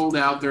are sold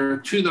out, there are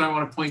two that I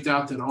want to point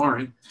out that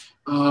aren't.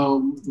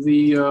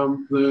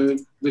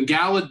 The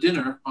gala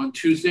dinner on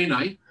Tuesday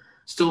night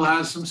still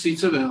has some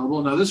seats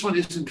available. Now, this one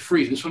isn't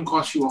free. This one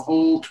costs you a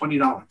whole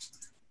 $20.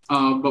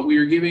 But we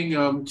are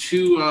giving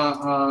two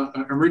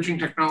Emerging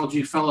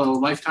Technology Fellow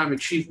Lifetime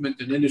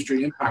Achievement and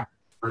Industry Impact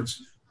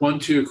Awards. One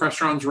to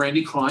Crestron's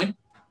Randy Klein,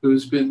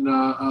 who's been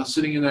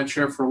sitting in that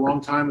chair for a long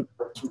time and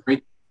some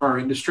great for our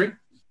industry.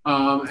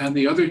 And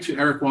the other to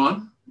Eric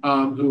Wan,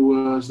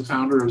 who is the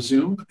founder of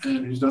Zoom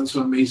and who's done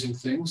some amazing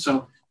things.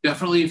 So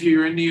definitely, if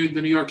you're in the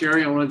New York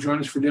area and want to join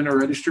us for dinner,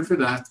 register for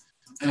that.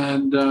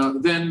 And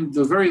then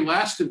the very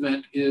last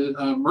event is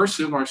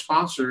Mersive, our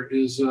sponsor,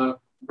 is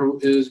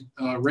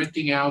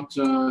renting out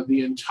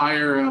the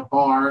entire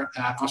bar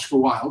at Oscar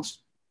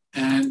Wilde's.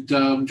 And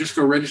just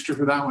go register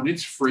for that one.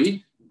 It's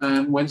free.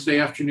 And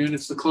Wednesday afternoon,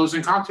 it's the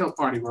closing cocktail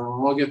party where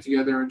we'll all get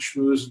together and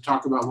schmooze and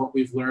talk about what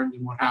we've learned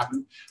and what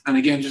happened. And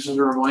again, just as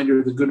a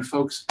reminder, the good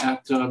folks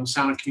at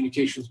Sound of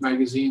Communications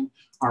Magazine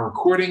are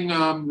recording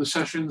the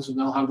sessions, and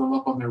they'll have them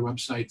up on their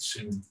website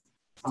soon.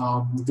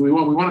 Do we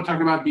want to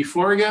talk about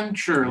before again?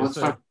 Sure, let's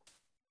talk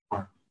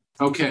before.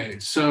 Okay,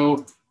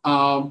 so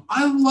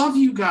I love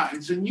you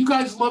guys, and you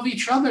guys love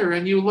each other,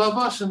 and you love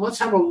us, and let's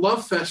have a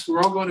love fest.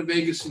 We're all going to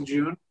Vegas in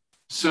June,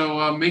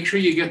 so make sure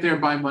you get there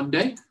by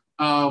Monday.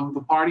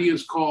 The party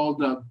is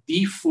called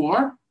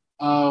B4,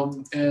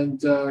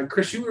 and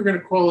Chris, you were going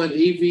to call it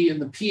AV in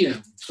the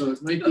PM, so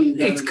it might be.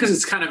 It's because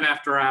it's kind of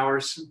after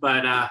hours,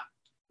 but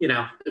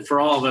for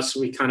all of us,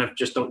 we kind of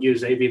just don't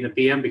use AV in the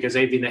PM because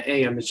AV in the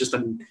AM is just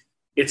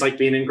it's like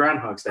being in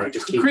Groundhog's Day.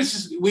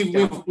 Chris,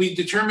 we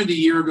determined a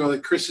year ago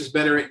that Chris is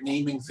better at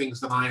naming things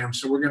than I am,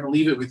 so we're going to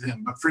leave it with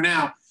him. But for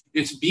now,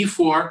 it's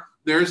B4.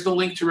 There's the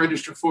link to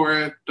register for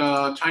it,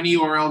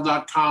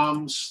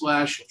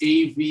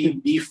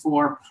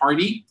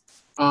 tinyurl.com/AVB4party.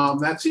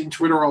 That's in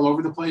Twitter all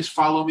over the place.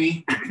 Follow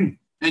me,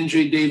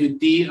 NJ David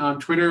D on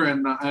Twitter,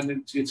 and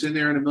it's in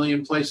there in a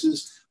million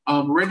places.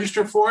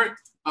 Register for it.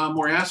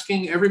 We're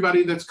asking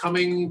everybody that's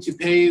coming to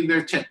pay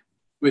their tip,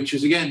 which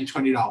is, again,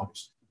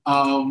 $20.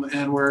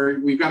 And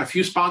we've got a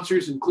few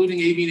sponsors, including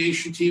AV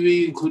Nation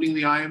TV, including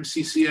the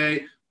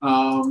IMCCA,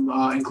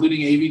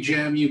 including AV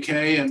Jam UK,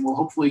 and we'll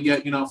hopefully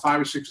get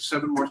 5 or 6 or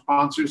 7 more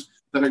sponsors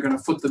that are going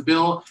to foot the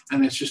bill.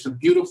 And it's just a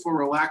beautiful,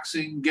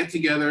 relaxing get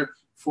together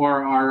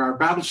for our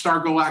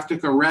Battlestar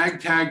Galactica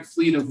ragtag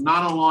fleet of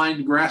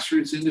non-aligned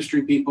grassroots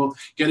industry people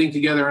getting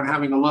together and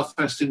having a love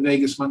fest in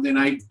Vegas Monday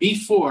night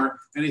before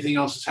anything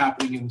else is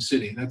happening in the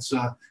city. That's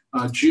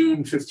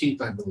June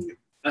 15th, I believe.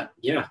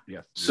 Yeah.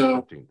 Yes.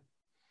 So. 15th.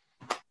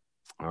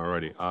 All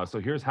righty. So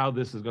here's how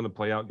this is going to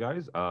play out,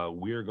 guys.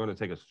 We're going to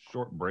take a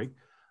short break,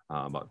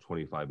 about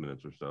 25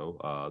 minutes or so.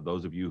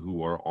 Those of you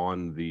who are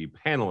on the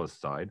panelist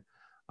side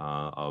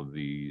of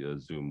the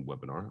Zoom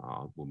webinar,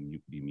 we'll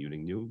be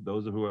muting you.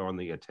 Those who are on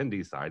the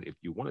attendee side, if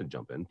you want to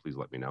jump in, please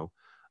let me know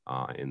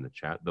in the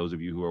chat. Those of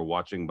you who are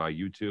watching by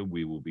YouTube,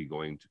 we will be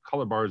going to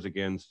color bars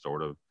again,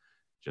 sort of,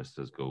 just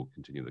as go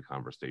continue the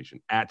conversation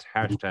at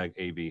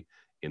 #AV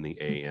in the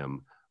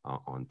AM.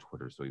 On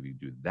Twitter. So if you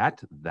do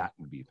that, that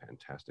would be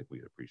fantastic.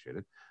 We'd appreciate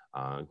it.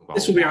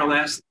 This will be our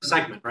last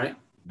segment, right?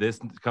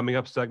 This coming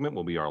up segment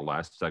will be our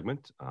last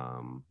segment.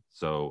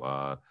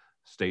 So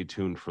stay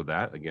tuned for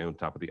that. Again,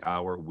 top of the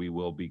hour, we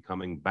will be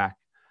coming back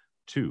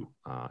to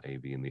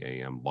AV in the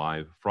AM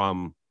live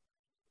from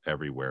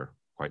everywhere,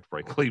 quite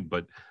frankly,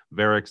 but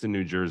Varix in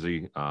New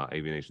Jersey,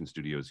 AV Nation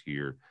Studios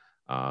here,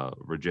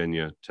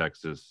 Virginia,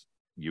 Texas,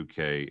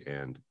 UK,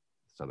 and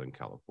Southern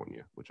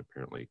California, which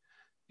apparently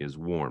is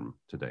warm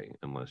today,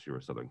 unless you're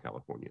a Southern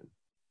Californian,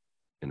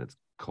 and it's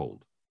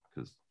cold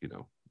because,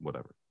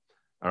 whatever.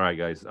 All right,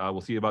 guys,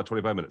 we'll see you in about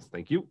 25 minutes.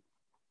 Thank you.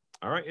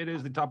 All right, it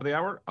is the top of the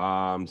hour.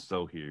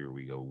 So here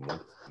we go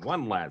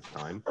one last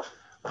time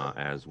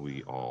as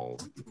we all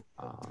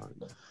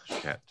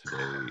chat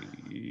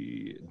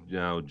today.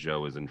 Now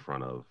Joe is in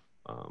front of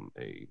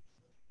the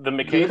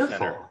McKay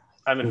Center.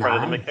 I'm in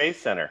front of the McKay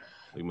Center.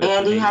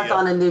 And he has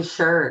on a new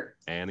shirt.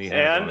 And he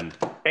has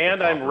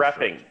and I'm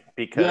repping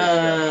because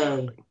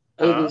yay.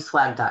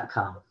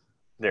 avswag.com.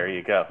 There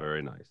you go.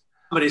 Very nice.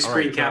 Somebody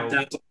screen capped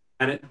that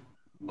at it.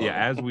 Yeah,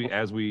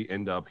 as we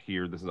end up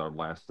here, this is our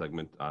last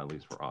segment, at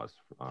least for us.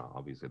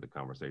 Obviously, the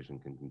conversation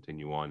can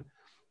continue on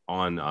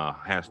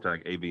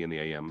hashtag AV in the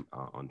AM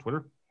on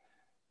Twitter.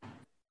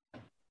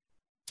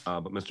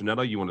 But Mr.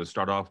 Neto, you want to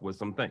start off with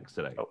some thanks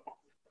today?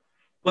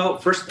 Well,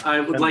 first, I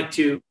would like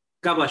to,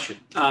 God bless you.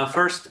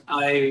 First,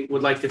 I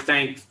would like to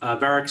thank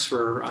Varix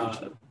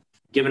for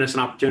giving us an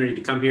opportunity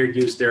to come here,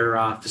 use their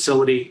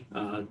facility.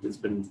 It's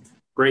been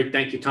great.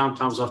 Thank you, Tom.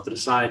 Tom's off to the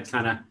side,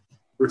 kind of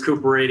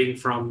recuperating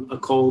from a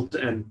cold,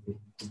 and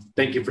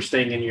thank you for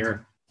staying in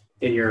your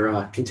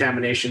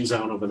contamination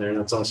zone over there.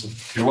 That's awesome.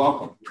 You're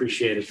welcome.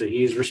 Appreciate it.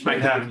 He's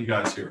respected. Great having you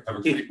guys here. Have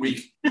a great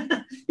week.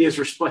 He has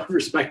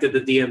respected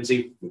the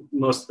DMZ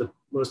most of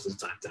the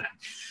time today.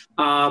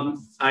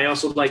 I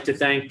also would like to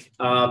thank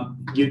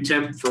you,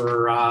 Tim,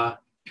 for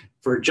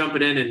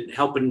jumping in and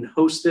helping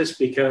host this,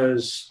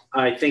 because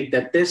I think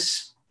that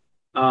this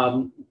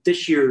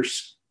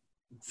year's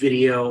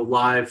video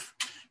live,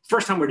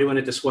 first time we're doing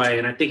it this way,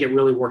 and I think it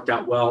really worked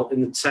out well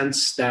in the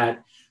sense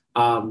that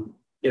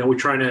we're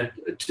trying to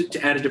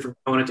add a different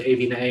component to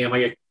AV and AM. I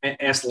get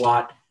asked a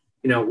lot,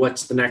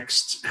 what's the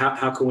next?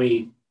 How can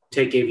we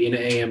take AV and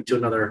AM to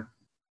another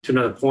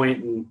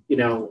point? And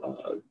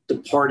the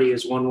party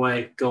is one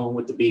way, going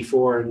with the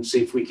B4 and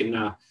see if we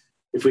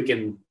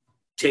can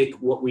take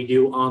what we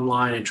do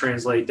online and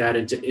translate that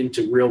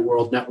into real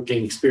world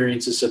networking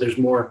experiences. So there's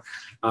more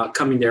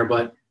coming there.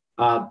 But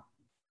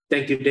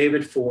thank you,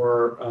 David,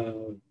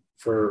 for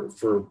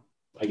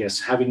I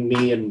guess having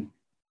me and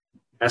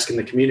asking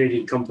the community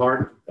to become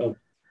part of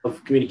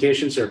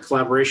communications or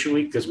collaboration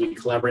week, because we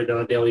collaborate on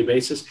a daily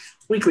basis,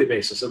 weekly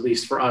basis, at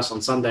least for us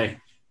on Sunday.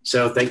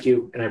 So thank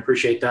you, and I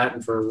appreciate that,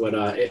 and for what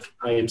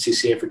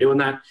IMCCA for doing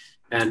that.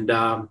 And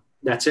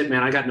that's it,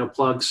 man. I got no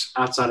plugs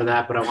outside of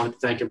that, but I wanted to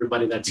thank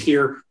everybody that's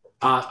here.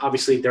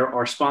 Obviously, there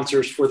are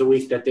sponsors for the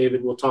week that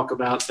David will talk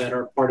about that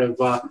are part of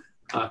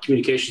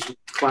Communications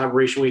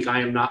Collaboration Week.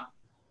 I am not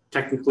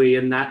technically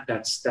in that.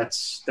 That's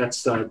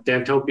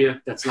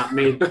Dantopia. That's not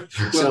me.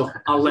 So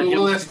I'll let him.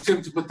 We'll ask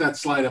him to put that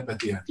slide up at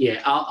the end.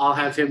 Yeah, I'll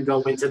have him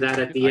go into that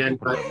at the end.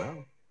 But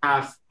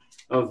half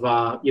of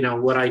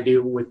what I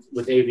do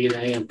with AV and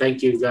AM.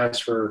 Thank you guys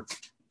for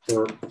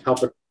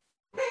helping,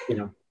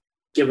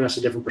 giving us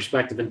a different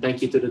perspective, and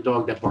thank you to the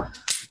dog that barked.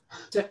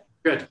 That's it.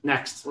 Good.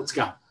 Next, let's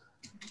go.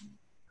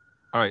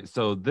 All right.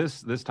 So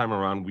this time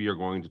around, we are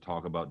going to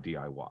talk about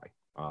DIY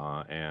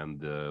and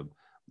the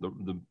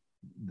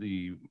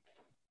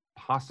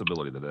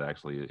possibility that it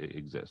actually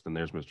exists. And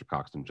there's Mr.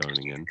 Coxton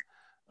joining in.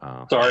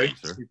 Sorry.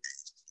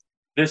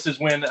 This is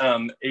when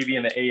AV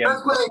and the AM.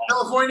 Earthquake,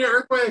 California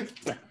earthquake.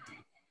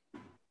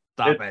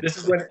 Stop it. This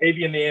is when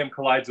AV and the AM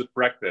collides with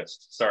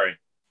breakfast. Sorry.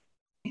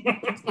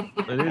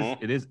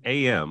 It is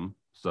AM.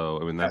 So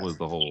I mean that was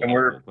the whole. And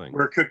we're thing.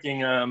 We're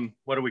cooking.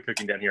 What are we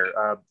cooking down here?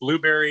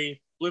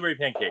 Blueberry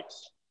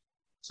pancakes.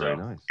 So, very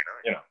nice.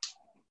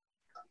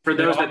 For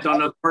those that don't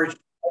know,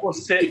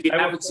 if you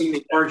haven't seen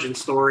the origin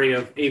story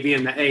of AV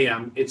and the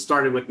AM, it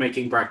started with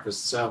making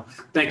breakfast. So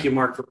thank you,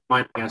 Mark, for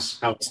reminding us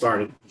how it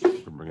started.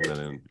 For bringing that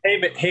in.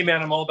 Hey,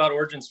 man, I'm all about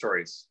origin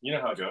stories. You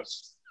know how it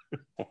goes.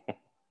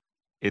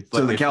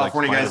 So the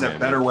California guys have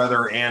better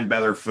weather and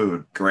better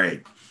food.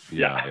 Great.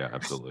 Yeah,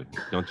 absolutely.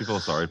 Don't you feel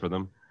sorry for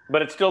them?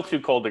 But it's still too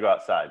cold to go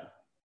outside.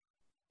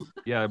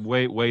 Yeah,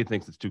 Wade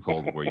thinks it's too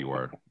cold where you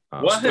are.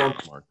 What?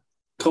 Mark.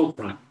 Cold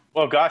front.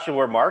 Well, gosh, and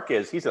where Mark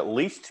is, he's at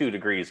least 2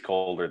 degrees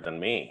colder than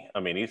me. I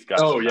mean, he's got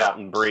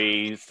mountain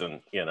breeze,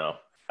 and I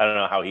don't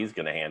know how he's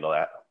going to handle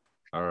that.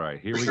 All right,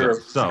 here we go.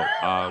 So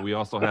we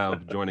also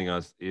have joining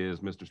us is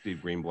Mr. Steve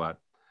Greenblatt.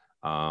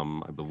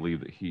 I believe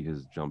that he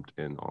has jumped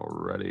in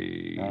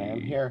already. I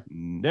am here.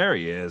 There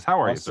he is.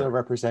 How are you, sir? Still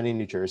representing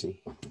New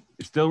Jersey.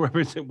 Still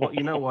represent. Well,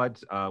 you know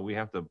what? We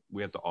have to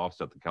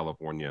offset the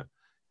California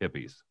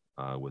hippies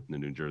with the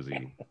New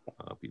Jersey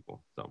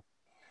people. So,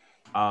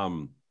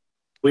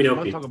 we know.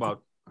 Let's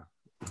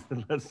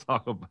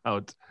talk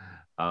about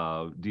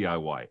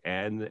DIY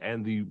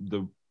and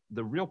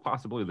the real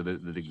possibility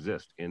that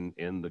exists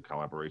in the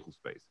collaboration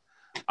space.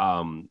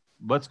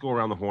 Let's go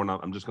around the horn.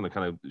 I'm just going to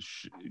kind of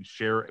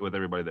share with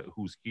everybody that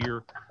who's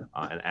here,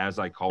 and as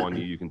I call on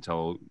you, you can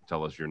tell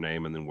us your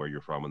name and then where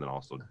you're from, and then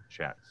also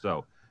chat.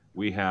 So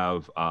we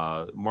have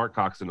Mark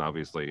Coxton,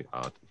 obviously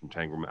from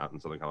Tangram out in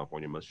Southern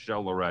California.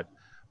 Michelle Lorette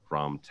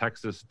from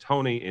Texas.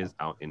 Tony is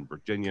out in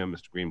Virginia.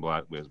 Mr.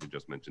 Greenblatt, as we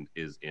just mentioned,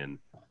 is in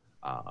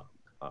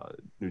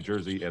New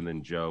Jersey, and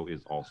then Joe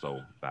is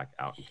also back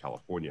out in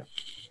California.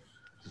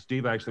 So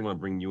Steve, I actually want to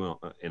bring you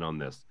in on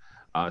this.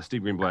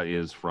 Steve Greenblatt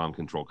is from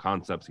Control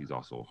Concepts. He's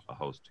also a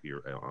host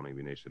here on AV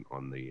Nation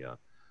on the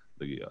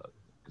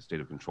State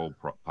of Control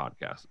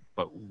podcast.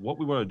 But what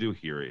we want to do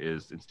here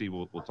is, and Steve,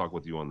 we'll talk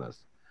with you on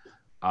this,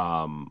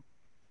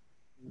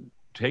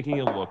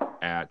 taking a look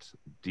at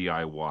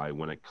DIY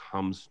when it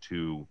comes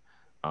to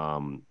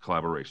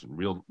collaboration,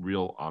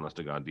 real honest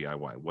to God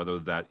DIY, whether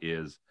that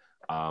is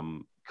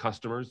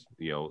customers,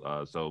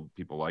 so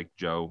people like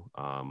Joe,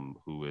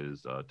 who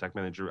is a tech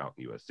manager out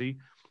in USC,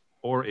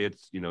 or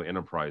it's,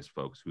 enterprise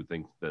folks who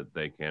think that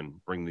they can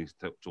bring these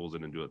tools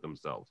in and do it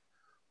themselves.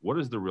 What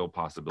is the real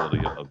possibility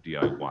of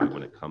DIY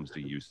when it comes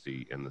to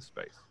UC in the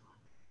space?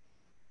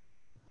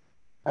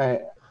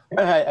 I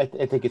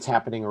think it's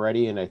happening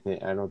already, and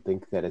I don't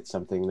think that it's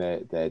something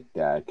that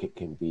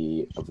can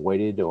be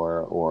avoided,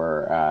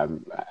 or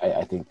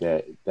I think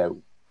that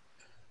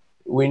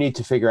we need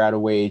to figure out a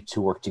way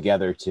to work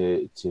together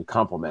to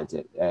complement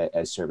it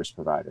as service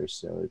providers.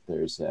 So if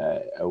there's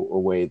a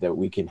way that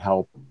we can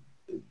help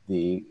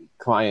the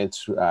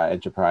clients,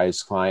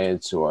 enterprise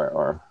clients,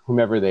 or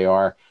whomever they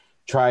are,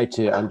 try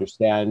to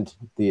understand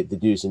the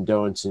do's and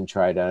don'ts and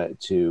try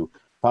to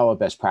follow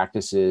best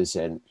practices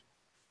and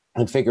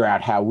figure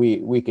out how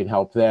we can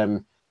help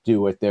them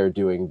do what they're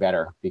doing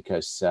better.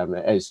 Because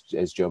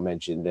as Joe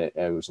mentioned,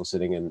 I was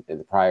listening in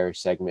the prior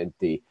segment,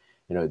 a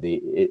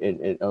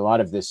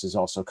lot of this is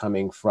also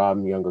coming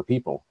from younger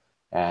people,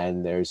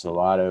 and there's a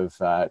lot of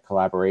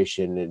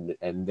collaboration,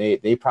 and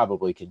they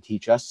probably can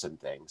teach us some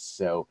things.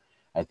 So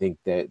I think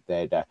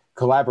that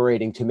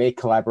collaborating to make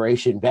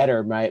collaboration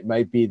better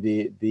might be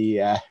the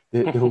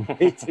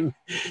way to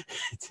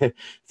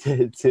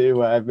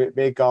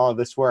make all of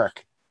this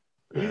work.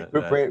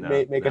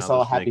 Make us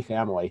all a happy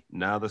family.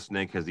 Now the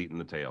snake has eaten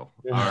the tail.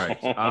 All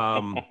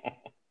right.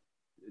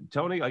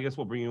 Tony, I guess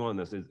we'll bring you on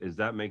this. Is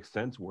that make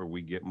sense where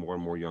we get more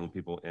and more young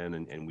people in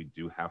and we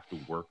do have to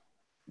work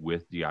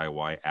with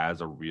DIY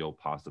as a real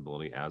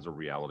possibility, as a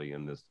reality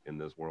in this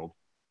world?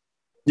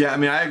 Yeah, I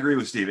mean, I agree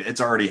with Steve. It's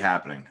already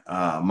happening.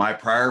 My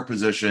prior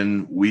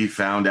position, we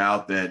found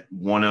out that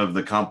one of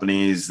the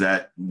companies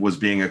that was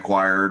being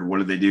acquired, what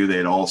did they do? They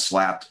had all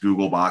slapped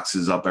Google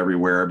boxes up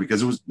everywhere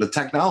because it was the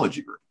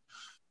technology group.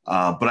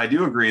 But I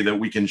do agree that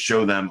we can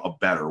show them a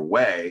better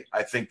way.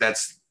 I think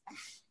that's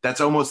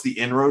almost the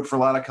inroad for a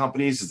lot of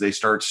companies, is they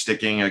start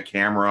sticking a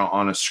camera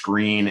on a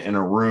screen in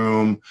a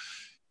room,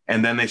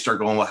 and then they start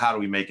going, well, how do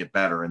we make it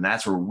better? And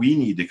that's where we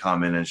need to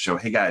come in and show,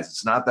 hey guys,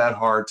 it's not that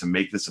hard to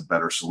make this a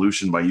better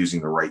solution by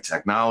using the right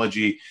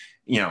technology.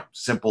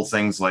 Simple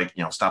things like,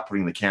 stop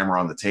putting the camera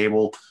on the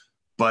table.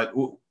 But,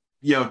 do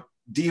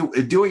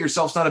it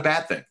yourself is not a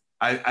bad thing.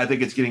 I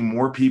think it's getting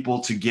more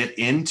people to get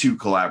into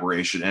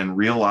collaboration and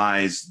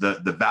realize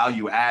the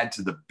value add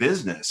to the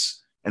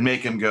business and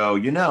make them go,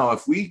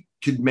 if we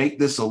could make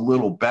this a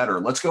little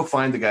better, let's go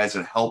find the guys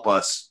that help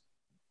us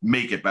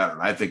make it better.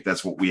 And I think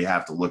that's what we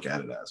have to look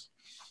at it as.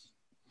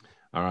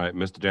 All right,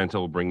 Mr. Jantel,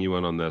 we'll bring you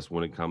in on this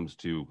when it comes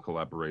to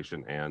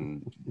collaboration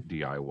and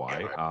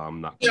DIY.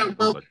 Hang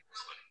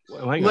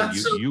on.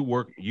 You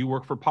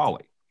work for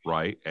Poly,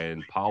 right?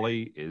 And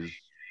Poly is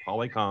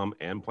Polycom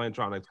and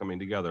Plantronics coming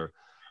together.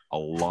 A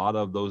lot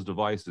of those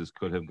devices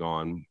could have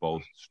gone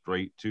both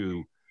straight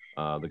to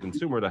the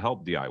consumer to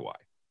help DIY.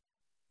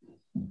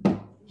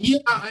 Yeah,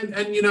 and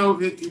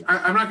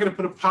I'm not going to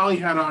put a Poly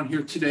hat on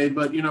here today,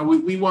 but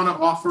we want to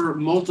offer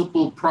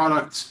multiple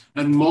products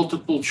and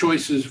multiple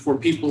choices for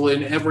people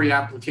in every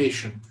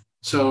application.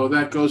 So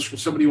that goes from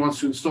somebody who wants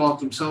to install it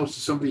themselves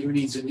to somebody who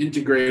needs an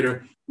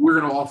integrator. We're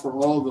going to offer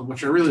all of them,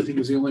 which I really think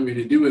is the only way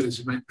to do it as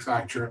a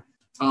manufacturer.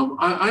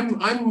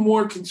 I'm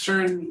more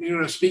concerned,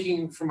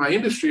 speaking from my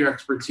industry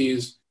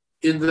expertise,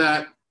 in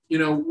that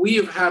we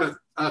have had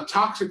a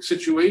toxic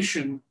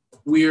situation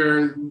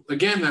where,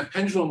 again, that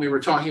pendulum we were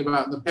talking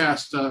about in the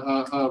past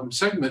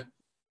segment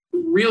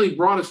really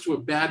brought us to a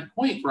bad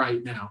point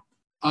right now.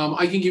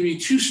 I can give you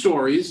two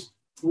stories.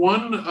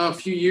 One, a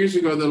few years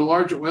ago, that a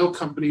large oil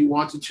company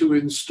wanted to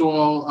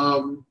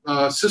install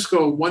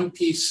Cisco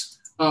one-piece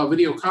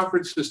video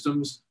conference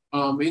systems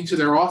into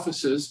their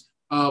offices.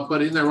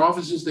 But in their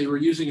offices, they were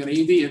using an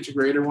AV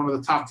integrator, one of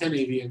the top 10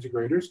 AV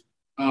integrators.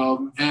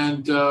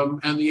 And the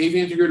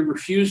AV integrator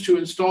refused to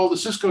install the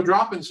Cisco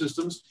drop-in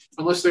systems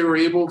unless they were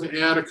able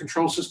to add a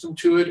control system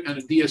to it and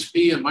a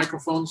DSP and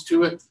microphones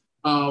to it.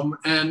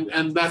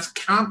 And that's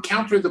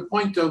counter the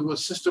point of a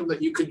system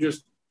that you could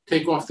just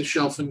take off the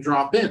shelf and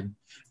drop in.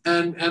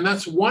 And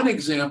that's one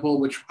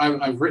example, which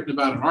I've written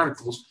about in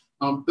articles.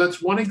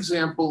 That's one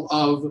example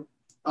of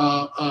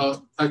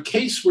a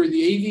case where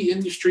the AV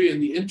industry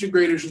and the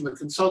integrators and the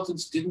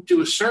consultants didn't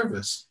do a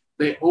service.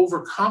 They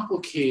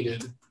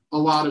overcomplicated a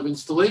lot of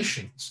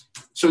installations.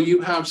 So you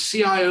have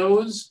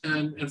CIOs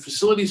and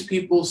facilities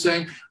people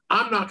saying,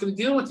 I'm not going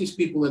to deal with these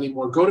people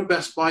anymore. Go to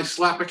Best Buy,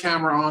 slap a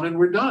camera on, and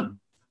we're done.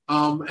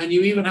 And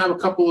you even have a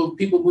couple of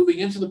people moving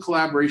into the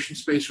collaboration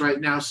space right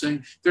now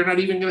saying they're not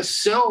even going to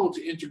sell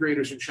to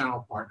integrators and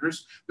channel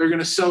partners. They're going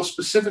to sell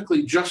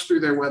specifically just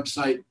through their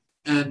website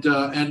and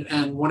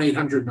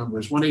 1-800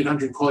 numbers,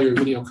 1-800 call your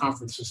video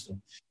conference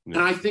system. Yeah.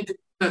 And I think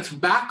that's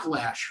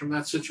backlash from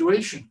that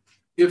situation.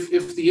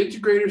 if the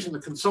integrators and the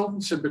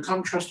consultants had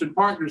become trusted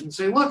partners and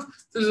say, look,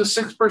 this is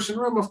a 6-person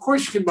room, of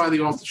course you can buy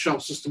the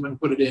off-the-shelf system and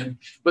put it in.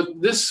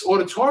 But this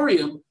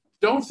auditorium,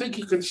 don't think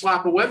you can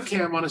slap a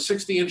webcam on a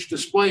 60-inch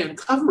display and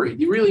cover it.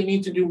 You really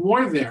need to do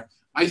more there.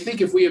 I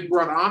think if we had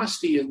brought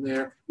honesty in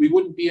there, we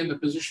wouldn't be in the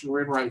position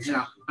we're in right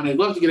now. And I'd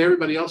love to get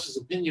everybody else's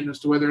opinion as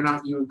to whether or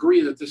not you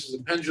agree that this is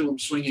a pendulum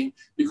swinging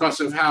because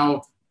of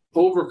how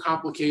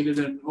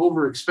overcomplicated and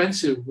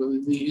overexpensive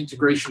the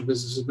integration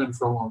business has been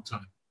for a long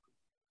time.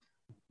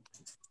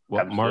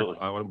 Well, Mark,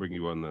 I want to bring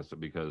you on this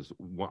because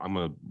I'm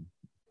going to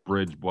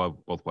bridge both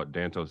what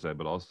Danto said,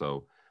 but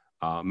also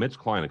Mitch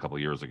Klein a couple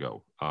of years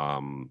ago,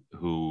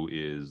 who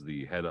is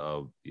the head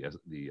of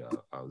the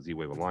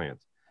Z-Wave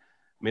Alliance,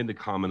 made the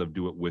comment of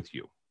do it with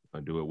you,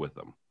 do it with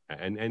them.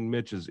 And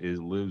Mitch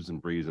lives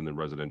and breathes in the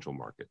residential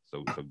market.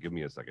 So give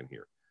me a second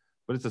here.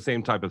 But it's the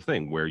same type of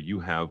thing where you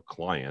have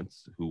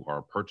clients who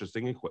are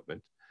purchasing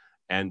equipment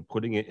and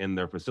putting it in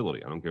their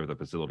facility. I don't care if the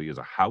facility is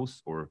a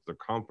house or if it's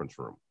a conference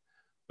room.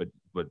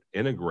 But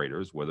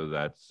integrators, whether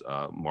that's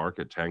Mark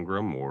at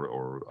Tangram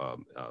or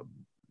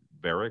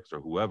Barracks or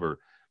whoever,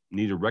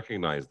 need to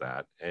recognize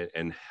that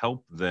and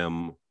help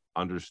them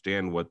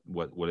understand what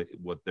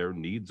their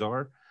needs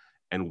are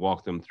and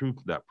walk them through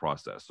that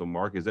process. So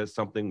Mark, is that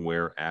something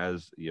where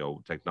as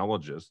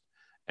technologist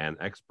and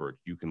expert,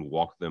 you can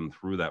walk them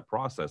through that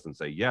process and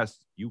say, yes,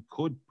 you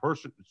could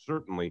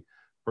certainly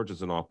purchase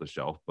an off the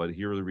shelf, but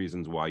here are the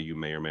reasons why you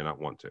may or may not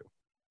want to?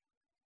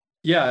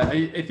 Yeah,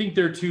 I think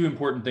there are two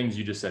important things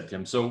you just said,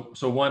 Tim. So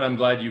one, I'm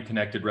glad you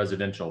connected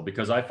residential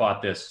because I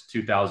fought this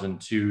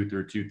 2002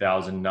 through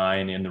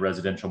 2009 in the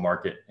residential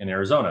market in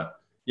Arizona.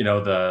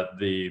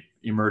 The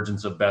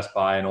emergence of Best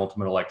Buy and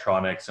Ultimate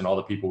Electronics and all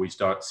the people we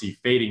see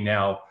fading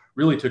now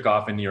really took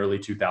off in the early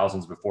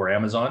 2000s before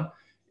Amazon,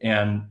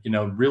 and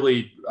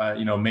really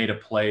made a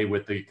play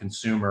with the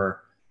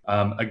consumer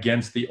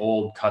against the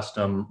old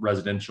custom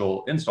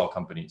residential install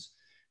companies.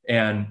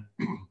 And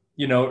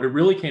it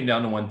really came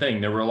down to one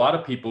thing. There were a lot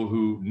of people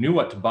who knew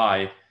what to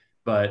buy,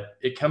 but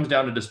it comes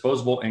down to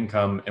disposable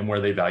income and where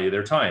they value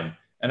their time.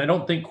 And I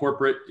don't think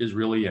corporate is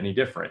really any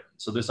different.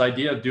 So this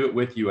idea of do it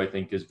with you, I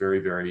think, is very,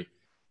 very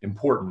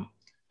important.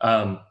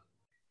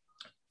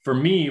 For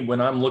me,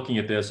 when I'm looking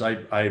at this,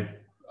 I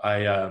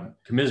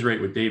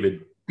commiserate with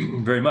David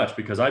very much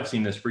because I've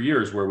seen this for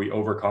years where we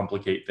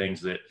overcomplicate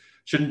things that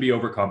shouldn't be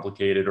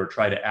overcomplicated or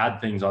try to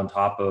add things on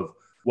top of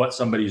what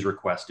somebody's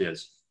request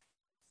is.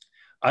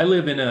 I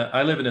live in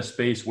a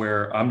space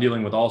where I'm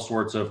dealing with all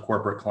sorts of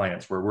corporate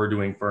clients where we're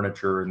doing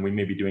furniture and we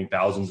may be doing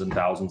thousands and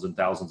thousands and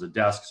thousands of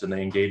desks and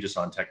they engage us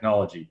on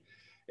technology.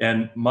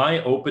 And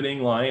my opening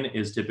line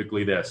is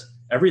typically this: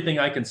 everything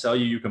I can sell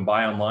you, you can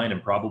buy online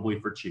and probably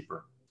for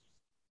cheaper.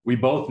 We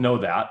both know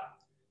that.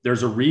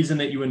 There's a reason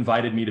that you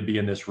invited me to be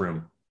in this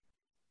room.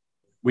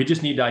 We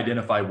just need to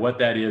identify what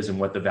that is and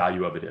what the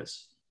value of it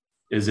is.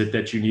 Is it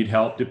that you need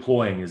help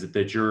deploying? Is it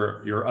that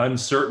you're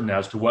uncertain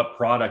as to what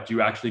product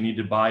you actually need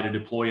to buy to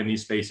deploy in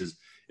these spaces?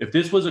 If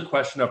this was a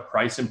question of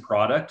price and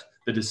product,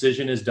 the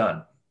decision is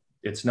done.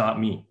 It's not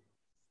me,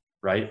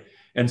 right?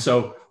 And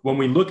so when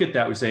we look at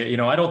that, we say,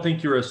 I don't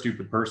think you're a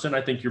stupid person.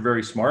 I think you're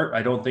very smart.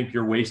 I don't think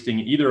you're wasting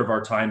either of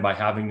our time by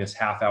having this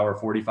half-hour,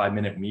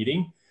 45-minute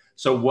meeting.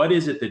 So what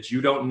is it that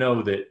you don't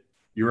know that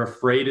you're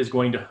afraid is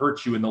going to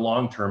hurt you in the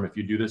long term if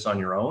you do this on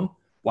your own?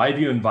 Why have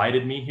you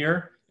invited me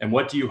here? And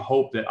what do you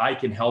hope that I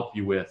can help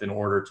you with in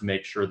order to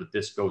make sure that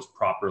this goes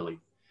properly?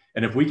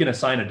 And if we can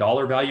assign a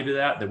dollar value to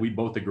that we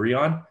both agree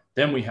on,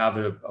 then we have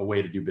a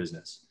way to do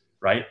business,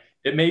 right?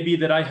 It may be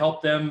that I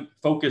help them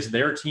focus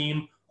their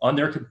team on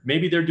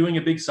maybe they're doing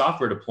a big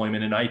software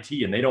deployment in IT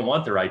and they don't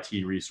want their IT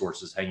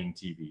resources hanging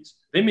TVs.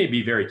 They may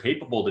be very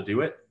capable to do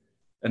it.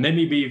 And they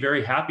may be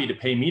very happy to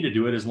pay me to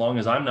do it as long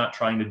as I'm not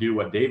trying to do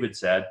what David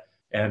said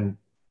and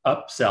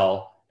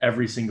upsell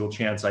every single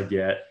chance I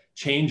get,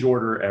 change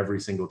order every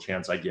single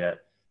chance I get.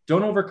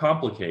 Don't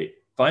overcomplicate.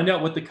 Find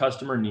out what the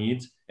customer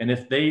needs. And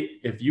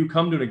if you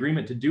come to an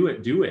agreement to do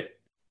it, do it.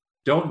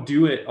 Don't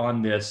do it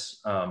on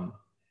this.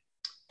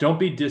 Don't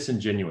be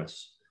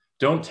disingenuous.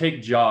 Don't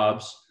take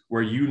jobs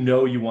where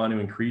you want to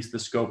increase the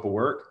scope of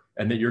work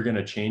and that you're going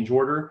to change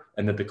order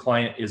and that the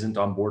client isn't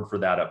on board for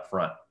that up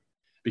front.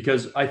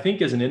 Because I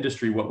think as an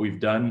industry, what we've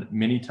done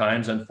many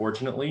times,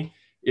 unfortunately,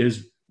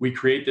 is we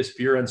create this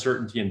fear,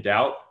 uncertainty, and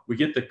doubt. We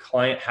get the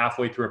client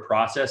halfway through a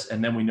process,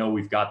 and then we know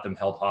we've got them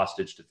held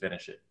hostage to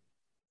finish it.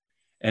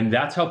 And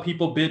that's how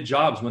people bid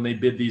jobs when they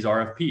bid these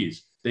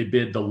RFPs. They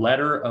bid the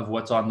letter of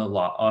what's on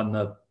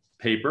the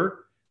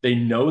paper. They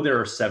know there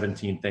are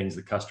 17 things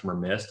the customer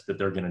missed that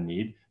they're going to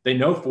need. They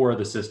know 4 of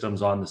the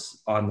systems on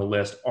the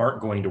list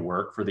aren't going to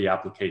work for the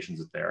applications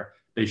that there.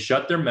 They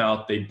shut their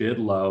mouth. They bid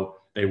low.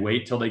 They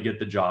wait till they get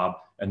the job,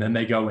 and then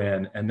they go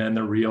in, and then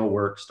the real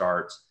work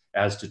starts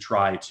as to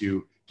try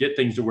to get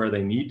things to where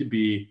they need to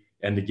be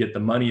and to get the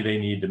money they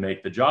need to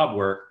make the job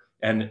work.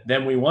 And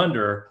then we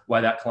wonder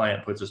why that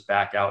client puts us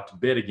back out to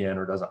bid again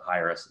or doesn't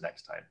hire us the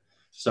next time.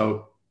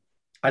 So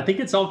I think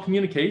it's all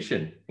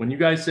communication. When you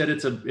guys said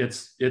it's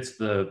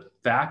the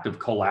fact of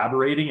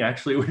collaborating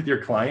actually with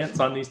your clients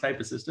on these type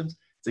of systems,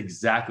 it's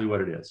exactly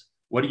what it is.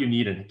 What do you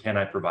need, and can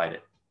I provide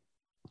it?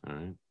 All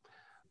right.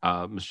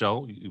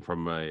 Michelle,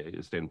 from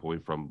a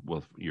standpoint from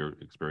with your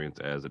experience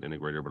as an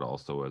integrator, but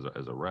also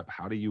as a rep,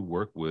 how do you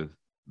work with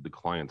the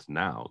clients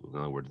now? In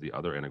other words, the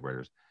other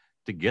integrators,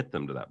 to get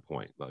them to that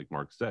point. Like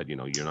Mark said,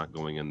 you're not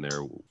going in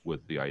there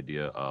with the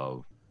idea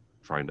of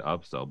trying to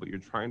upsell, but you're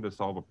trying to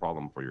solve a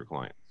problem for your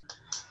clients.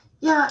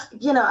 Yeah,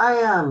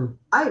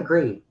 I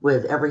agree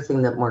with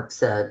everything that Mark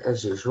said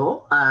as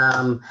usual.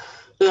 And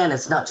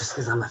it's not just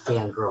because I'm a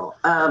fangirl.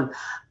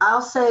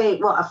 I'll say,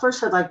 well,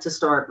 first I'd like to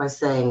start by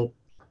saying,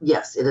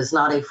 yes, it is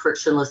not a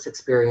frictionless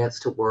experience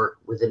to work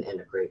with an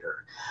integrator.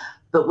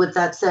 But with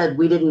that said,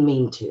 we didn't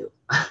mean to.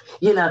 I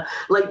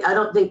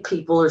don't think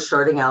people are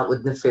starting out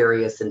with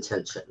nefarious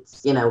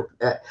intentions.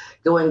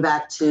 Going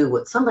back to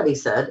what somebody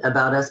said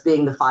about us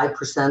being the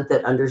 5%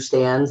 that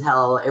understands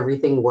how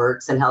everything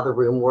works and how the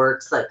room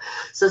works.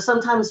 So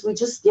sometimes we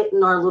just get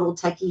in our little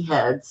techie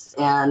heads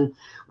and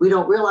we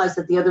don't realize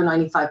that the other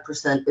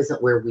 95%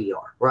 isn't where we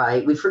are,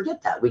 right? We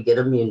forget that. We get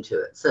immune to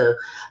it. So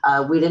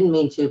we didn't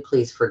mean to.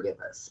 Please forgive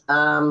us.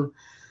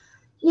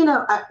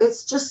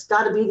 It's just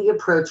got to be the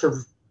approach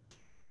of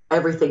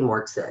everything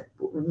Mark said.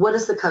 What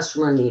does the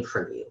customer need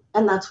from you?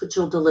 And that's what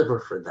you'll deliver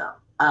for them.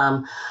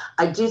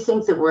 I do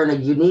think that we're in a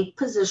unique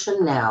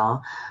position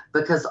now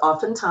because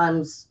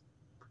oftentimes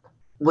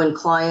when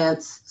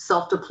clients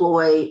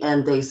self-deploy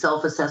and they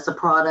self-assess a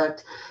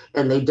product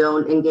and they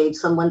don't engage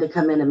someone to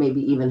come in and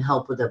maybe even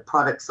help with a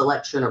product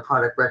selection or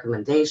product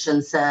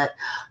recommendation set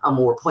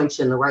or point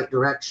you in the right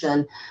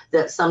direction,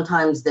 that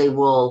sometimes they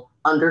will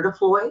under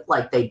deploy,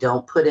 like they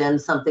don't put in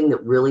something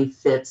that really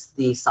fits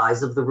the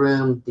size of the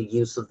room, the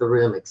use of the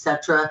room,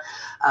 etc.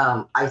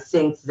 I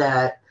think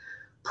that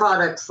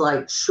products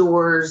like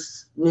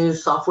Shure's new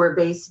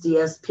software-based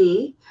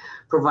DSP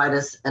provide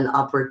us an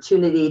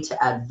opportunity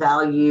to add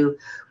value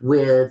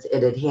with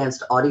an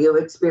enhanced audio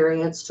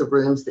experience to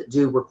rooms that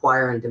do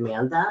require and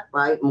demand that,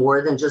 right?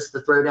 More than just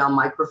the throw down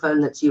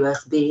microphone that's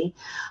USB.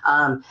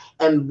 And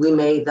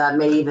that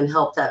may even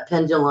help that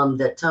pendulum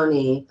that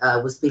Tony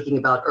was speaking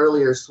about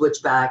earlier,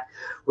 switch back,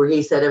 where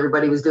he said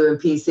everybody was doing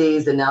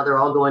PCs and now they're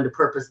all going to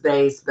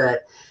purpose-based.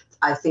 But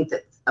I think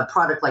that a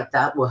product like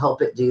that will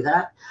help it do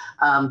that.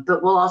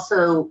 But we'll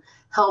also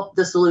help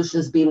the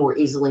solutions be more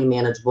easily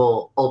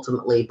manageable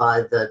ultimately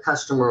by the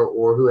customer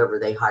or whoever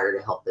they hire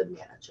to help them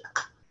manage it.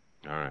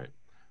 All right.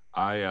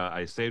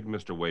 I saved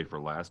Mr. Way for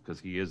last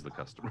because he is the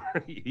customer.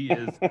 He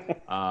is,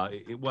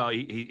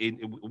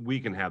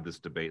 we can have this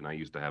debate, and I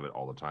used to have it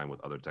all the time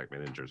with other tech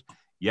managers.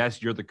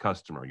 Yes, you're the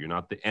customer. You're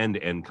not the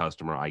end-to-end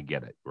customer. I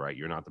get it, right?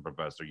 You're not the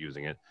professor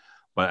using it.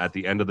 But at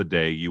the end of the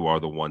day, you are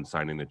the one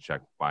signing the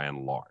check by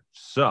and large.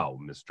 So,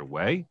 Mr.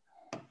 Way,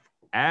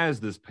 as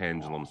this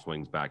pendulum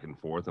swings back and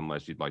forth,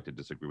 unless you'd like to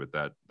disagree with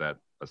that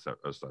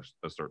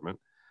assertion,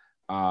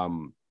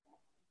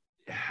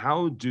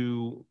 how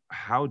do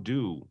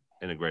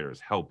integrators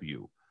help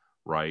you,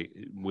 right?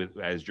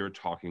 As you're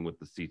talking with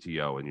the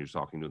CTO and you're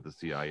talking with the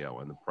CIO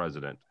and the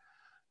president,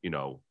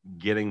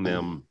 getting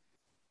them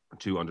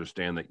to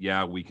understand that,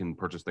 yeah, we can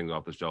purchase things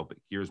off the shelf, but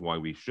here's why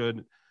we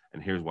should,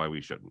 and here's why we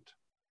shouldn't.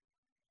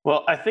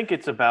 Well, I think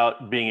it's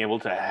about being able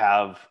to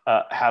have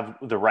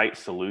the right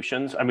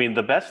solutions. I mean,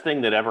 the best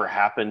thing that ever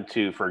happened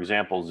to, for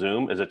example,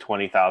 Zoom is a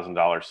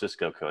 $20,000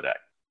 Cisco codec,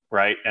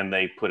 right? And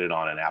they put it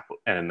on an app,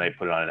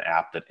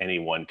 that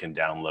anyone can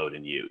download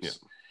and use,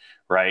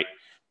 right?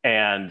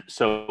 And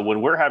so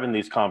when we're having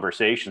these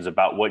conversations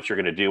about what you're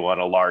going to do on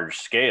a large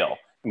scale,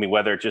 I mean,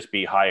 whether it just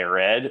be higher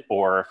ed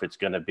or if it's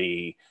going to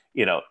be,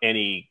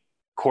 any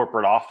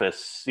corporate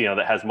office,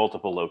 that has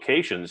multiple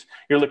locations,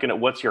 you're looking at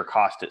what's your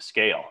cost at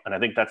scale. And I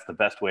think that's the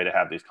best way to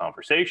have these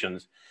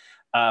conversations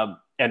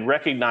and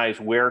recognize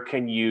where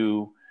can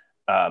you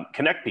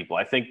connect people.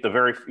 I think the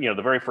very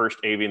first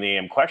AV and the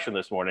AM question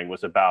this morning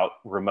was about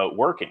remote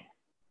working,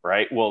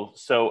 right? Well,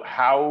 so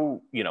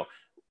how, you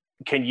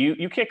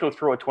can't go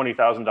throw a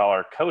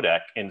 $20,000 codec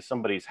in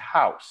somebody's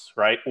house,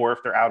 right? Or if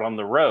they're out on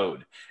the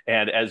road.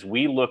 And as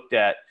we looked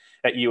at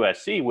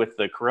USC with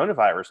the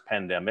coronavirus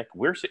pandemic,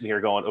 we're sitting here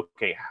going,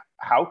 okay,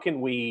 how can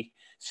we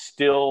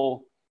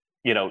still,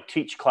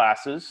 teach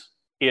classes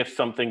if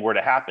something were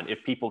to happen,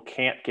 if people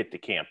can't get to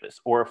campus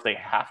or if they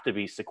have to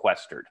be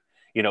sequestered?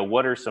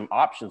 What are some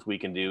options we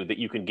can do that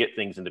you can get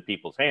things into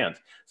people's hands?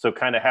 So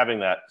kind of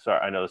having that, sorry,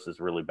 I know this is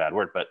a really bad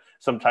word, but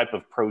some type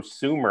of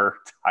prosumer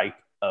type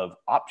of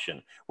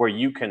option where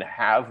you can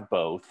have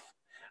both,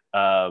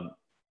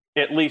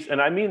 at least, and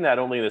I mean that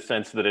only in the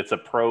sense that it's a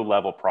pro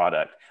level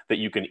product that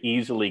you can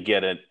easily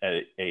get a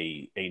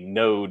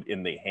node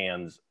in the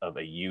hands of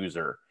a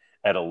user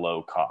at a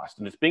low cost.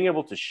 And it's being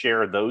able to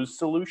share those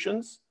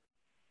solutions,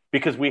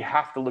 because we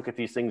have to look at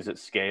these things at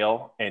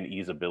scale and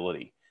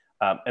easeability.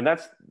 And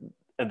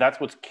that's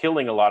what's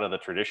killing a lot of the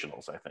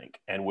traditionals, I think,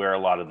 and where a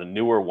lot of the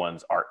newer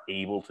ones are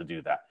able to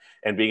do that,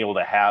 and being able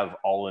to have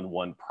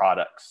all-in-one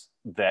products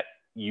that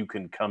you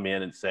can come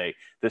in and say,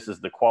 this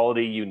is the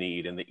quality you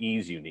need and the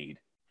ease you need.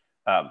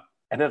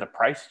 and at a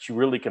price that you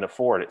really can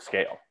afford at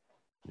scale.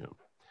 Yeah.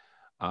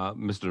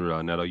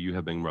 Mr. Neto, you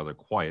have been rather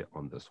quiet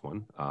on this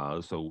one.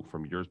 So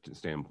from your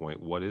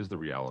standpoint, what is the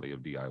reality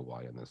of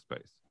DIY in this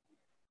space?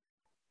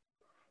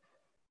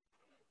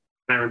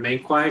 I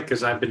remain quiet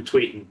because I've been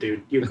tweeting,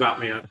 dude. You got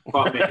me.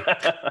 Caught me.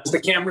 As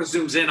the camera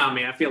zooms in on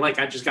me, I feel like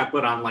I just got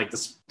put on like the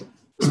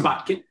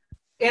spot.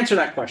 Answer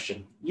that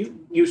question.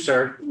 You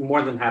sir,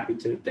 more than happy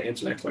to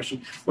answer that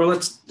question. Or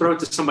let's throw it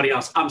to somebody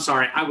else. I'm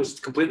sorry, I was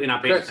completely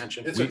not paying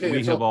attention. It's okay.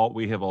 We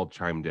have all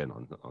chimed in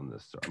on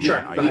this. Sir.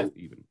 Sure.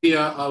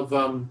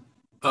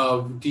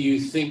 Do you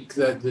think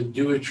that the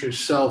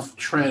do-it-yourself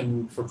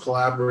trend for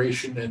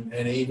collaboration and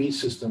AV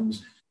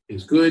systems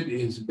is good,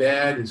 is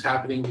bad, is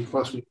happening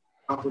because we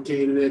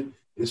complicated it?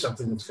 Is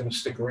something that's going to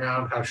stick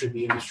around? How should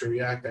the industry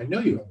react? I know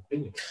you have an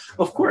opinion.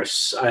 Of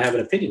course, I have an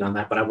opinion on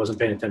that, but I wasn't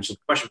paying attention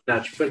to the question. Now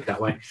that you put it that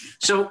way.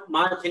 So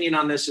my opinion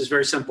on this is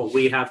very simple.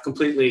 We have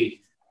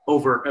completely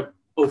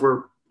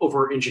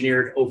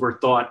over-engineered,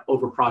 over-thought,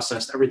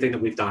 over-processed everything that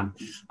we've done,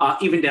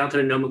 even down to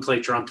the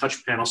nomenclature on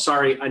touch panel.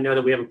 Sorry, I know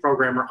that we have a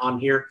programmer on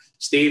here,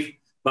 Steve,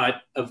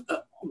 but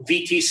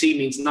VTC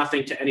means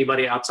nothing to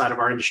anybody outside of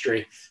our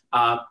industry.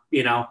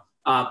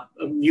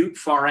 Mute,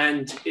 far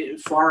end,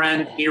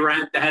 near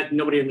end,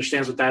 nobody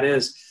understands what that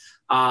is.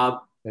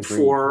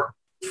 For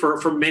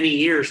many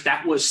years,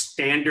 that was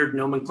standard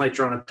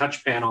nomenclature on a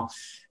touch panel.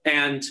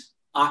 And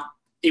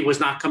it was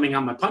not coming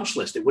on my punch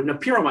list. It wouldn't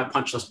appear on my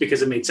punch list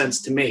because it made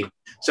sense to me.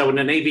 So when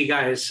an AV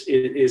guy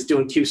is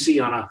doing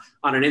QC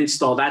on an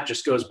install, that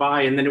just goes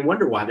by, and then you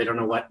wonder why they don't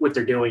know what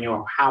they're doing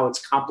or how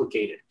it's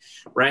complicated,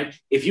 right?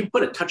 If you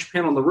put a touch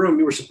panel in the room,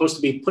 you were supposed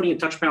to be putting a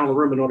touch panel in the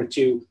room in order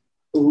to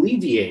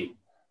alleviate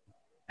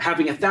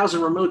having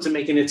 1,000 remotes and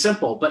making it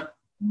simple. But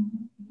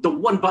the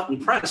one button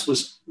press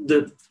was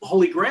the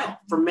holy grail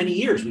for many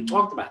years. We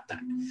talked about that.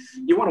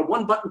 You want a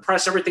one button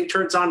press, everything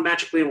turns on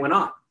magically and went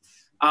on.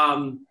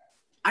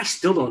 I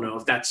still don't know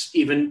if that's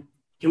even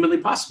humanly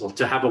possible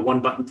to have a one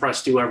button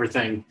press do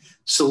everything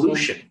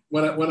solution.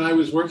 When I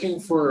was working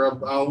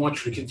for, I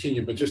want you to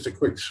continue, but just a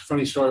quick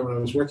funny story. When I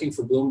was working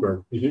for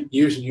Bloomberg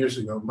years and years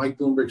ago, Mike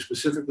Bloomberg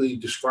specifically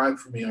described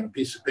for me on a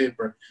piece of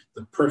paper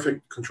the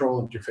perfect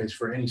control interface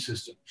for any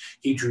system.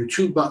 He drew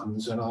two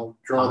buttons, and I'll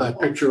draw that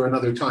picture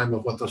another time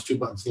of what those two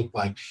buttons look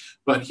like.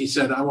 But he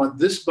said, I want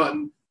this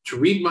button to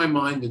read my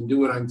mind and do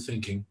what I'm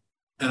thinking.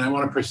 And I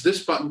want to press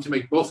this button to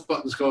make both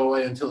buttons go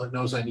away until it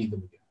knows I need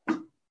them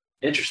again.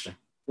 Interesting.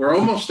 We're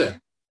almost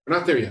there. We're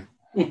not there yet.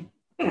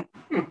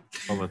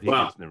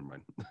 Wow. Never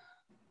mind.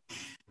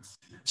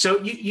 So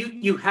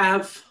you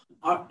have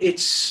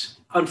it's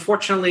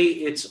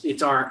unfortunately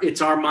it's our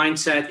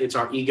mindset, it's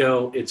our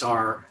ego, it's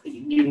our,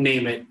 you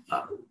name it.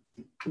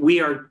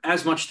 We are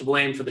as much to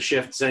blame for the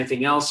shift as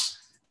anything else,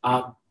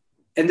 and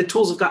the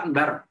tools have gotten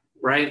better.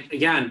 Right.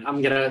 Again,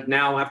 I'm going to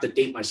now have to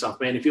date myself,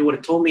 man. If you would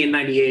have told me in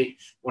 '98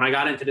 when I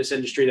got into this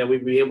industry that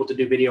we'd be able to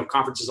do video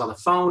conferences on the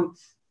phone,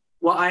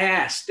 well, I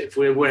asked if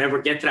we would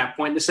ever get to that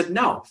point. They said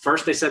no.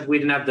 First, they said we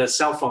didn't have the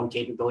cell phone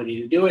capability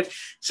to do it.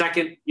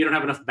 Second, you don't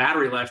have enough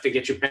battery left to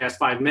get you past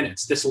 5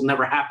 minutes. This will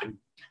never happen.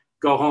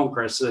 Go home,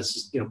 Chris. This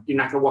is, you're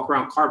not going to walk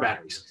around car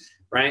batteries,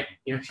 right?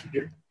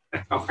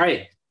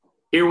 Okay.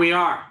 Here we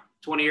are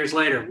 20 years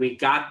later. We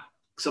got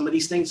some of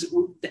these things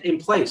in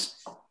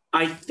place.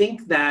 I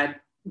think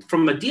that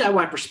from a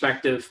DIY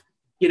perspective,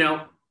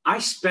 I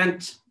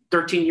spent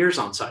 13 years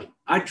on site.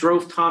 I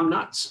drove Tom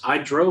nuts. I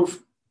drove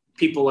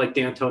people like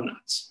Danto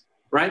nuts,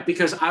 right?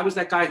 Because I was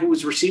that guy who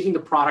was receiving the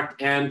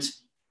product and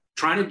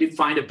trying to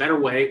find a better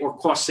way or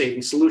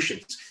cost-saving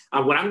solutions.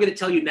 What I'm going to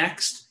tell you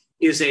next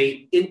is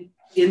a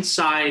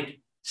inside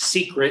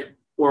secret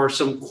or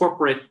some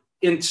corporate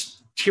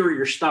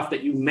interior stuff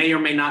that you may or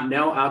may not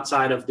know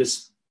outside of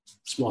this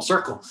small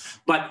circle.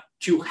 But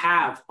to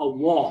have a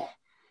wall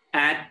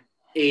at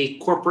a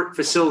corporate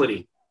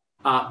facility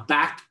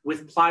backed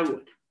with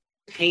plywood,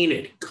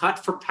 painted, cut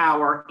for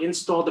power,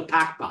 installed a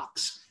pack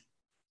box,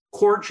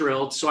 core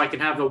drilled so I can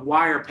have a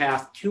wire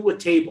path to a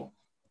table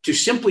to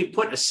simply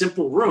put a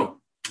simple room.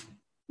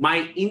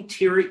 The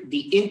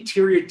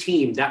interior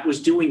team that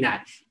was doing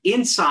that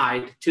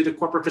inside to the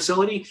corporate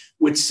facility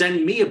would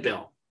send me a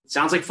bill. It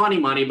sounds like funny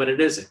money, but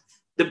it isn't.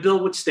 The bill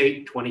would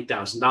state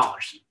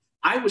 $20,000.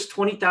 I was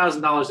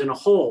 $20,000 in a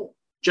hole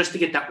just to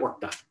get that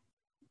work done.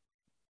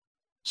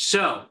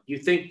 So you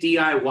think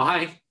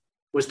DIY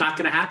was not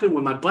going to happen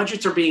when my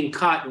budgets are being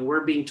cut and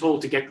we're being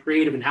told to get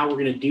creative in how we're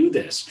going to do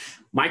this?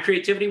 My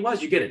creativity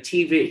was you get a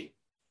TV,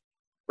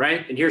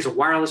 right? And here's a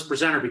wireless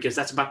presenter because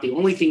that's about the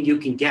only thing you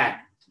can get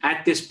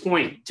at this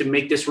point to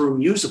make this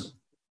room usable,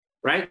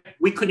 right?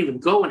 We couldn't even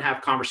go and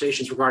have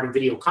conversations regarding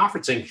video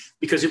conferencing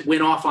because it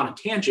went off on a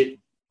tangent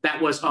that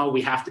was,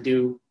 we have to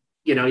do,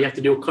 you have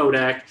to do a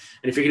codec.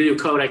 And if you're going to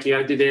do a codec, you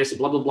got to do this,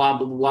 blah, blah, blah,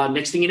 blah, blah, blah.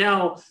 Next thing you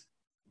know,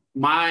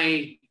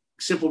 my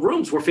simple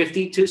rooms were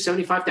 $50,000 to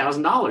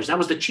 $75,000. That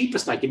was the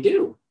cheapest I could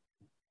do.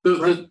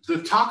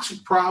 The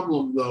toxic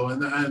problem, though,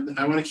 and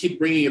I want to keep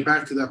bringing it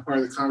back to that part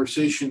of the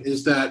conversation,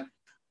 is that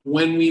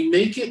when we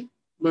make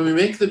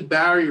the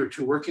barrier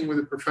to working with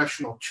a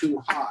professional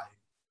too high,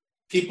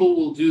 people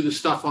will do the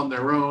stuff on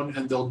their own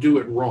and they'll do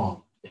it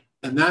wrong.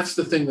 And that's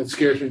the thing that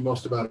scares me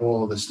most about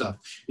all of this stuff,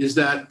 is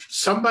that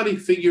somebody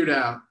figured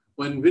out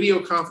when video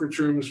conference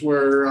rooms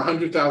were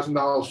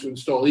 $100,000 to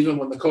install, even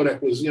when the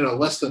codec was,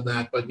 less than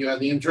that, but you had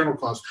the internal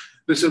cost.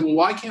 They said, well,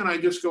 why can't I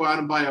just go out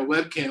and buy a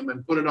webcam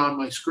and put it on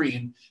my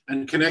screen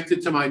and connect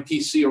it to my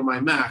PC or my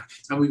Mac,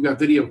 and we've got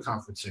video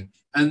conferencing?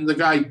 And the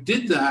guy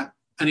did that,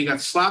 and he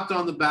got slapped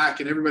on the back,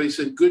 and everybody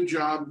said, good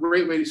job,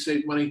 great way to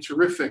save money,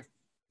 terrific.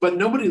 But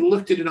nobody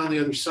looked at it on the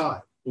other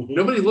side. Mm-hmm.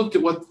 Nobody looked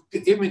at what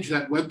the image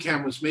that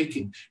webcam was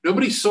making.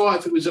 Nobody saw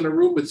if it was in a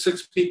room with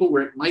 6 people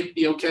where it might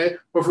be okay,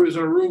 or if it was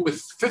in a room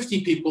with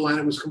 50 people and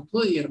it was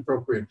completely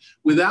inappropriate,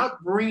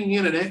 without bringing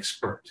in an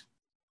expert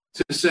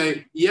to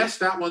say, yes,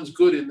 that one's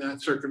good in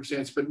that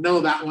circumstance, but no,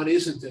 that one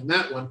isn't in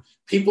that one.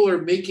 People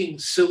are making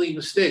silly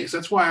mistakes.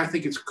 That's why I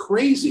think it's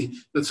crazy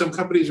that some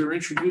companies are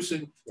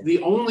introducing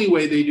the only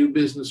way they do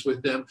business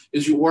with them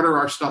is you order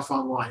our stuff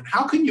online.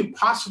 How can you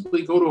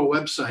possibly go to a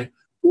website,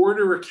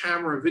 order a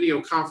camera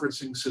video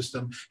conferencing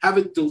system, have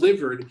it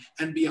delivered,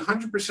 and be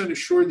 100%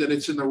 assured that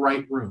it's in the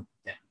right room?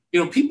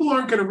 Yeah. People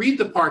aren't going to read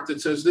the part that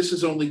says this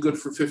is only good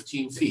for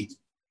 15 feet.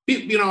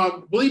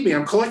 Believe me,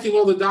 I'm collecting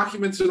all the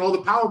documents and all the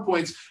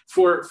PowerPoints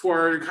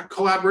for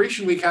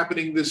Collaboration Week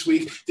happening this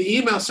week. The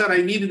email said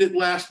I needed it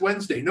last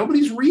Wednesday.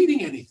 Nobody's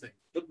reading anything.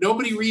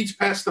 Nobody reads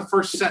past the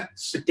first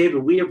sentence. But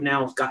David, we have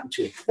now gotten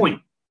to a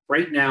point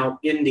right now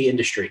in the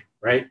industry,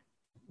 right,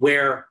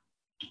 where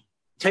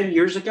 10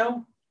 years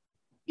ago,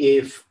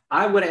 if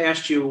I would have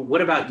asked you,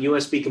 what about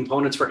USB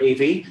components for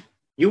AV?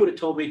 You would have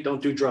told me,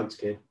 don't do drugs,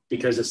 kid,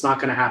 because it's not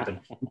going to happen.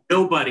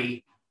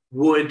 Nobody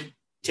would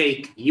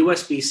take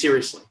USB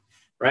seriously,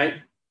 right?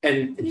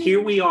 And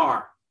here we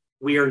are.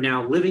 We are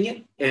now living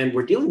it and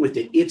we're dealing with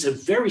it. It's a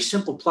very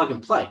simple plug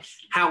and play.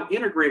 How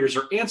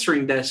integrators are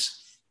answering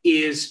this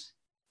is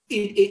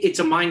it's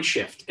a mind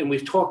shift. And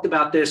we've talked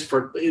about this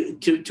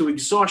to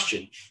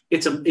exhaustion.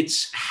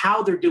 It's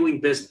how they're doing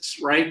business,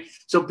 right?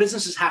 So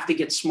businesses have to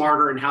get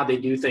smarter in how they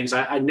do things.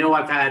 I know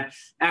I've had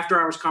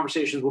after-hours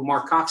conversations with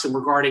Mark Coxon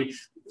regarding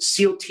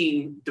SEAL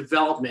team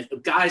development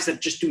of guys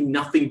that just do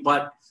nothing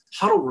but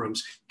huddle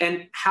rooms.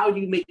 And how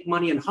you make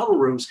money in huddle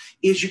rooms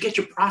is you get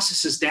your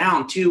processes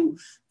down to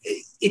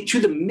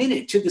the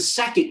minute, to the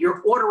second.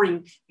 You're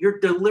ordering, you're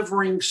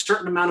delivering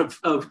certain amount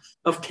of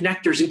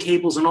connectors and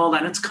cables and all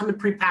that. And it's coming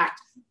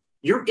pre-packed.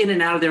 You're in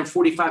and out of there in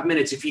 45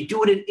 minutes. If you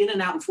do it in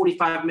and out in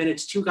 45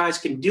 minutes, 2 guys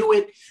can do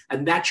it.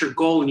 And that's your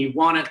goal. And you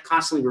want to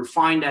constantly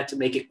refine that to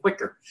make it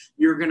quicker.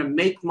 You're going to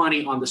make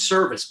money on the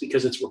service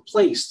because it's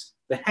replaced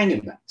the hang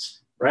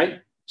events,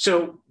 right?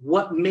 So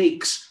what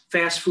makes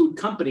fast food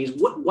companies,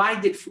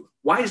 why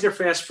is there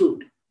fast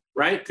food,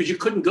 right? Because you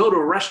couldn't go to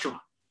a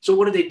restaurant. So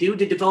what do?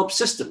 They develop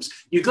systems.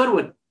 You go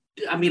to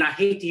I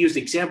hate to use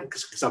the example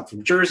because I'm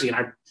from Jersey and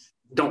I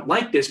don't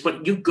like this,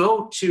 but you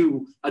go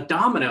to a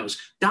Domino's.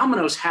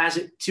 Domino's has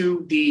it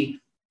to the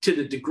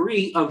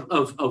degree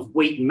of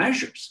weight and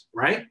measures,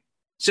 right?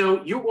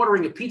 So you're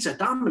ordering a pizza at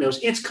Domino's,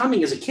 it's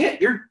coming as a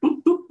kit. You're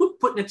boop, boop, boop,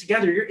 putting it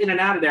together. You're in and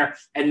out of there.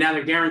 And now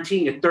they're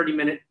guaranteeing a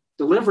 30-minute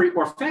delivery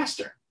or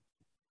faster.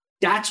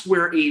 That's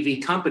where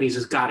AV companies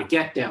has got to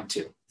get down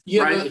to,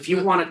 right? If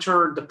you want to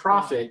turn the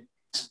profit.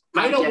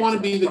 I don't want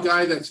to be the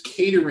guy that's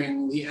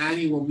catering the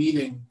annual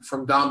meeting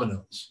from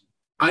Domino's.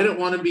 I don't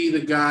want to be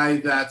the guy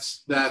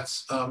that's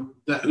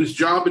whose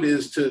job it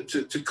is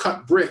to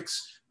cut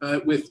bricks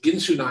with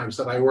Ginsu knives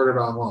that I ordered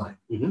online.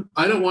 Mm-hmm.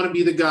 I don't want to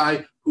be the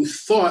guy who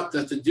thought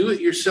that the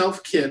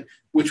do-it-yourself kit,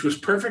 which was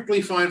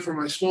perfectly fine for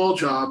my small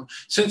job,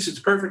 since it's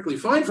perfectly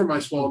fine for my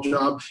small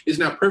job, is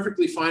now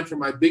perfectly fine for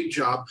my big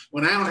job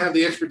when I don't have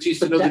the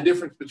expertise to know the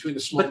difference between a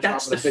small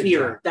job and a big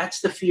job.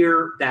 That's the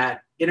fear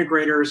that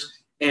integrators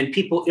and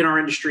people in our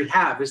industry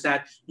have, is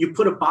that you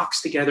put a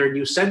box together and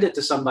you send it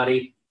to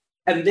somebody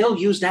and they'll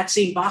use that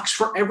same box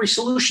for every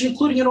solution,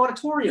 including an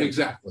auditorium.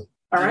 Exactly.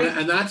 All right.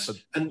 And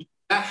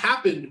that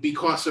happened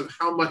because of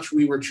how much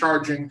we were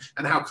charging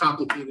and how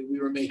complicated we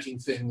were making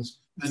things.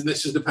 And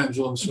this is the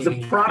pendulum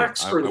swinging. The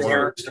products are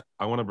there.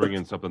 I want to bring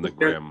in something that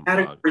Graham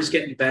is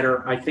getting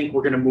better. I think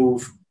we're going to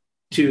move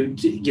to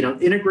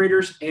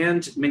integrators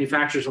and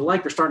manufacturers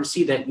alike. They're starting to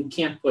see that you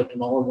can't put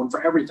an all-in-one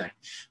for everything,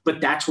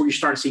 but that's where you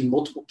start to see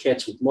multiple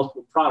kits with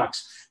multiple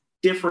products.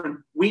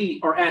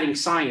 We are adding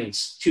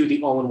science to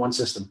the all-in-one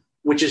system,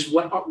 which is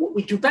what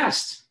we do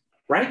best,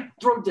 right?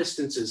 Throw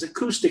distances,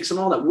 acoustics, and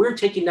all that. We're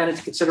taking that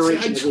into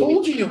consideration. See, I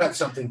told you had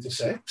something to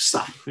say.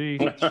 Stop. See,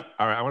 all right,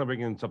 I want to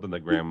bring in something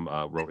that Graham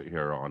wrote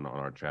here on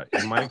our chat.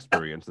 In my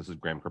experience, this is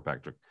Graham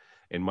Kirkpatrick.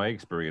 In my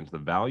experience, the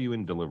value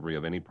in delivery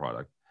of any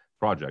project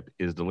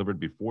is delivered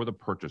before the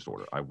purchase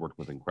order. I've worked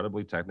with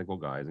incredibly technical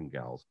guys and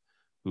gals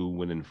who,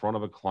 when in front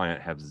of a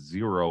client, have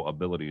zero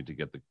ability to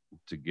get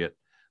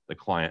the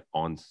client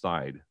on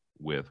side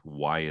with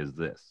why is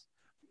this?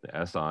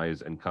 The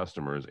SIs and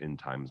customers in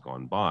times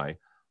gone by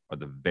are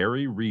the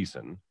very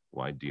reason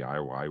why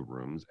DIY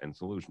rooms and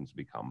solutions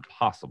become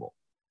possible.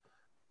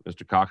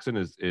 Mr. Coxon,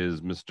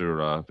 is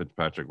Mr.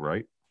 Fitzpatrick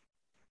right?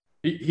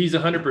 He's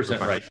 100%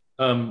 right.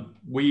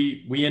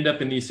 We end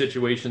up in these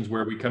situations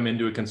where we come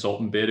into a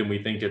consultant bid and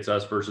we think it's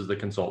us versus the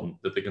consultant,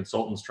 that the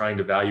consultant's trying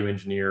to value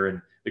engineer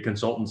and the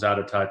consultant's out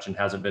of touch and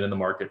hasn't been in the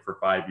market for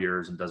 5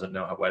 years and doesn't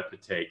know what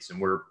it takes.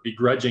 And we're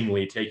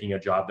begrudgingly taking a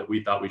job that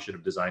we thought we should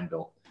have design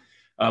built.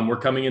 We're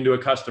coming into a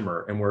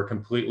customer and we're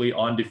completely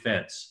on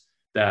defense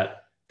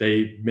that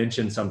they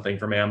mentioned something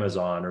from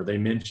Amazon, or they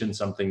mentioned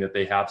something that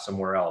they have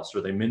somewhere else,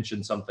 or they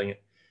mentioned something.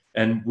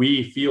 And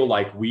we feel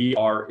like we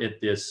are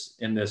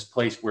in this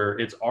place where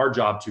it's our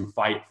job to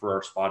fight for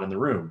our spot in the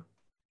room,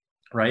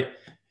 right?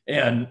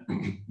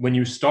 And when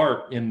you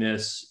start in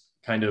this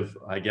kind of,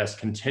 I guess,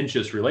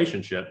 contentious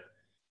relationship,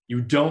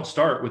 you don't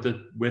start with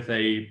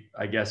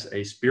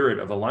a spirit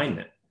of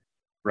alignment,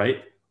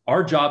 right?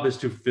 Our job is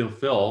to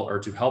fulfill or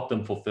to help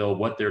them fulfill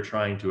what they're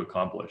trying to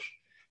accomplish.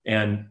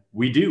 And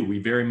we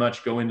very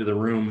much go into the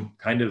room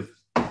kind of,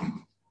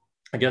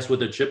 I guess,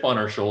 with a chip on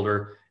our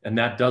shoulder, and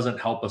that doesn't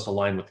help us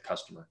align with the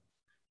customer,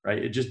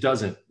 right? It just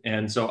doesn't.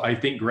 And so I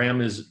think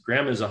Graham is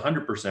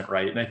 100%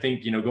 right. And I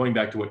think, going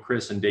back to what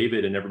Chris and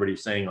David and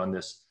everybody's saying on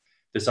this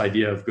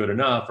idea of good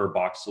enough or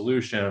box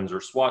solutions or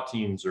SWAT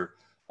teams or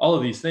all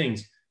of these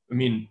things, I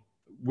mean,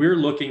 we're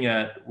looking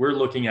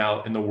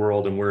out in the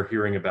world and we're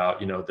hearing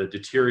about, the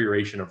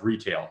deterioration of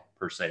retail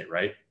per se,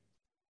 right?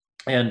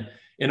 And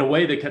in a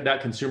way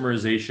that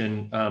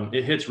consumerization,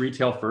 it hits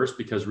retail first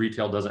because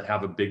retail doesn't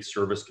have a big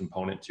service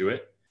component to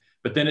it.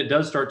 But then it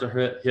does start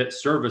to hit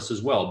service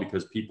as well,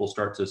 because people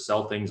start to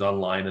sell things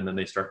online and then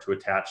they start to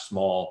attach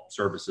small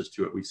services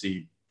to it. We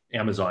see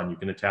Amazon, you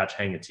can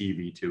hang a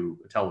TV to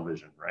a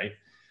television, right?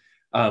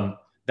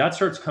 That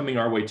starts coming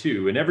our way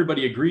too. And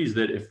everybody agrees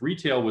that if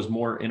retail was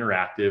more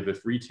interactive,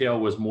 if retail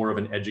was more of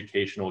an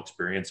educational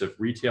experience, if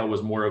retail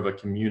was more of a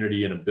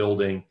community and a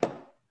building,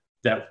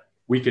 that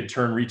we could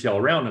turn retail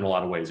around in a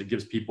lot of ways. It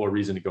gives people a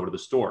reason to go to the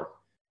store.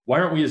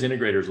 Why aren't we as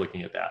integrators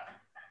looking at that?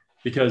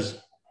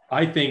 Because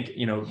I think,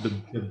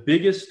 the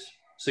biggest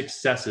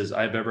successes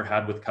I've ever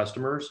had with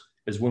customers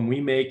is when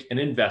we make an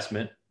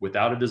investment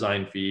without a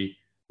design fee,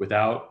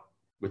 without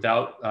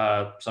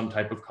some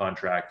type of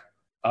contract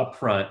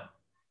upfront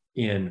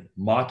in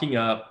mocking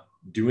up,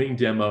 doing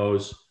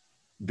demos,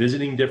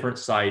 visiting different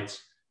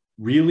sites,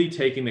 really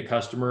taking the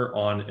customer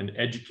on an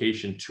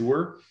education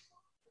tour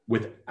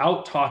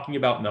without talking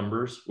about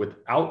numbers,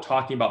 without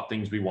talking about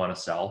things we want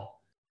to sell.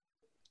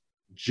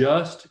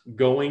 Just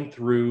going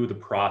through the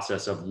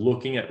process of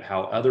looking at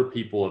how other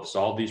people have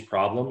solved these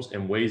problems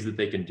and ways that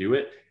they can do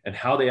it and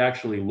how they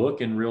actually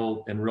look in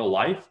real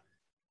life.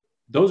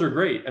 Those are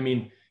great. I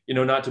mean,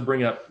 not to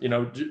bring up,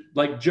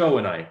 like Joe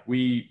and I,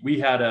 we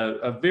had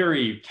a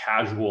very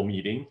casual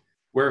meeting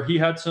where he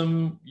had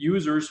some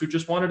users who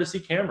just wanted to see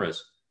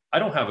cameras. I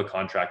don't have a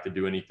contract to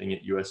do anything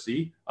at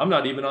USC. I'm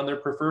not even on their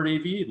preferred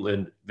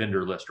AV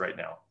vendor list right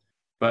now.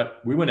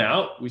 But we went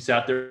out, we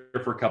sat there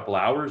for a couple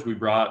hours. We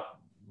brought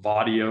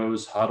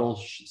Vadio's Huddle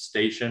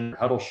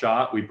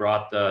Shot. We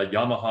brought the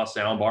Yamaha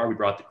soundbar. We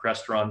brought the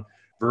Crestron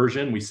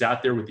version. We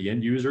sat there with the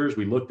end users.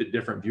 We looked at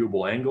different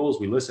viewable angles.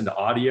 We listened to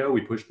audio.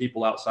 We pushed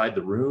people outside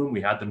the room.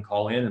 We had them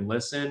call in and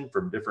listen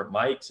from different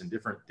mics and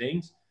different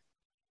things.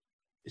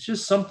 It's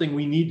just something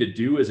we need to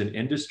do as an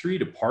industry,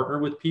 to partner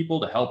with people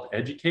to help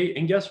educate.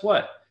 And guess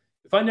what?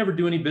 If I never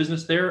do any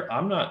business there,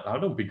 I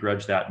don't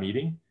begrudge that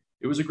meeting.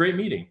 It was a great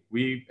meeting.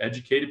 We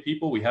educated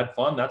people. We had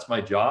fun. That's my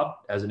job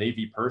as an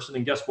AV person.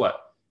 And guess what?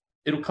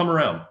 It'll come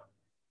around.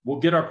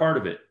 We'll get our part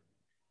of it.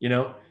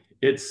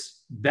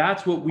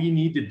 That's what we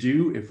need to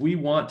do if we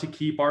want to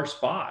keep our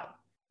spot,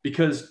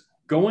 because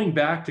going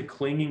back to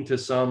clinging to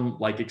some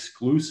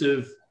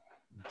exclusive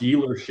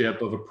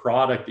dealership of a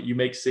product that you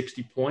make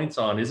 60 points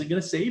on isn't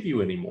going to save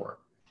you anymore.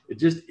 It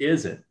just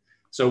isn't.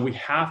 So we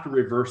have to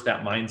reverse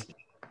that mindset.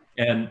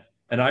 And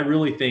I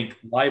really think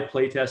live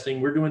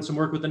playtesting, we're doing some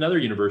work with another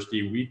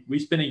university. We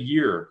spent a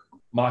year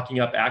mocking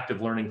up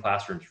active learning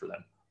classrooms for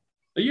them.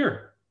 A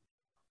year.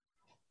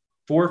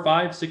 4,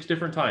 5, 6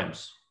 different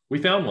times. We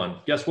found one.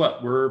 Guess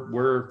what?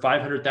 We're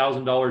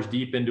 $500,000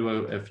 deep into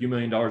a few $1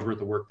 million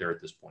worth of work there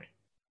at this point.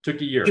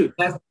 Took a year. Dude,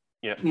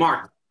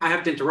 Mark, I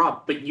have to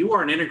interrupt, but you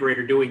are an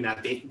integrator doing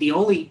that. The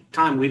only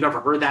time we've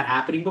ever heard that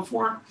happening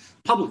before,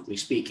 publicly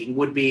speaking,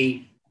 would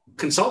be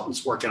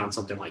consultants working on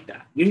something like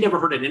that. You never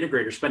heard an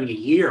integrator spending a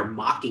year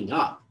mocking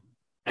up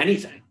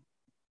anything.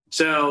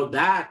 So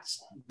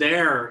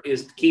there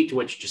is the key to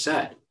what you just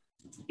said.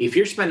 If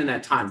you're spending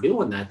that time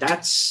doing that,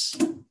 that's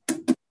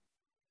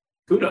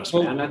kudos,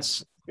 man.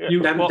 That's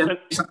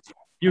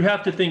you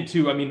have to think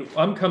too. I mean,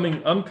 I'm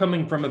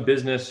coming from a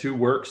business who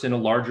works in a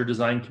larger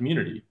design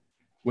community.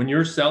 When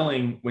you're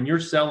selling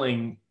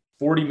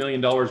 $40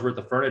 million worth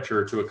of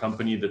furniture to a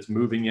company that's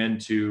moving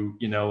into,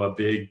 a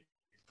big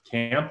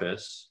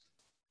campus,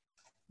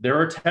 there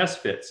are test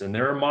fits and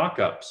there are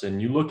mock-ups and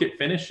you look at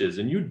finishes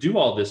and you do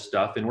all this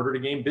stuff in order to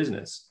gain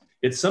business.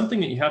 It's something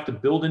that you have to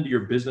build into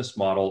your business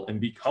model and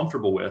be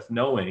comfortable with,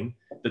 knowing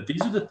that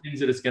these are the things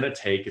that it's going to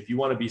take if you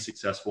want to be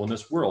successful in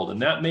this world.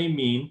 And that may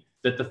mean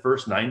that the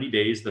first 90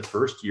 days, the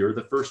first year,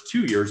 the first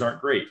 2 years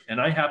aren't great.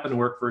 And I happen to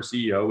work for a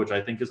CEO, which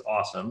I think is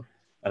awesome.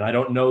 And I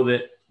don't know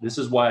that This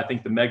is why I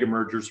think the mega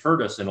mergers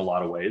hurt us in a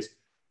lot of ways.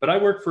 But I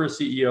work for a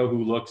CEO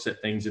who looks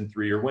at things in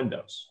 3-year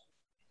windows.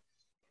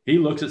 He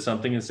looks at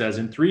something and says,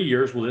 in 3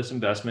 years, will this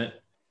investment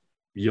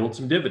yield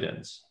some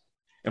dividends?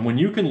 And when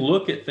you can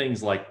look at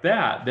things like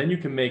that, then you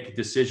can make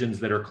decisions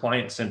that are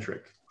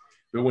client-centric.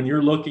 But when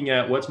you're looking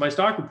at what's my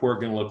stock report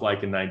going to look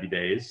like in 90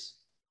 days,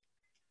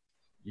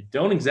 you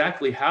don't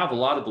exactly have a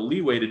lot of the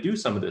leeway to do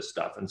some of this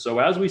stuff. And so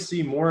as we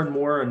see more and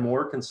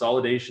more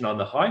consolidation on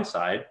the high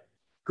side,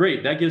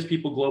 great, that gives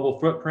people global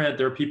footprint.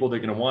 There are people that are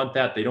going to want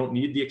that. They don't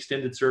need the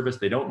extended service.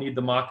 They don't need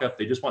the mock-up.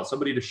 They just want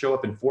somebody to show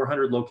up in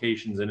 400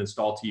 locations and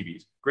install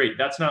TVs. Great,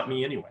 that's not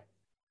me anyway.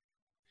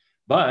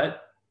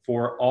 But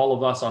for all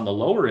of us on the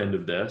lower end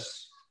of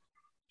this,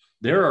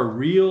 there are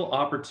real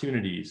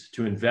opportunities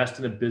to invest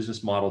in a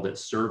business model that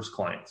serves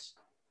clients.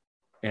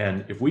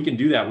 And if we can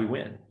do that, we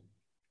win.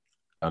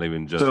 Not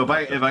even just. So if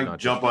I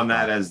jump on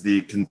that as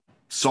the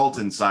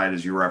consultant side,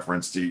 as you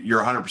referenced,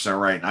 you're 100%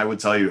 right. And I would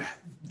tell you,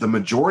 the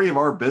majority of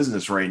our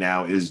business right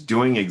now is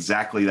doing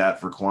exactly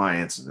that for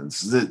clients. And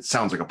it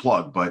sounds like a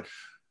plug, but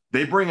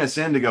they bring us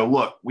in to go,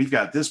 look, we've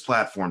got this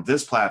platform,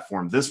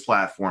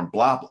 blah,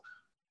 blah.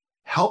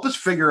 Help us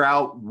figure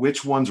out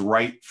which one's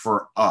right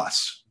for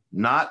us,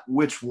 not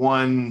which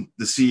one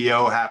the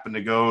CEO happened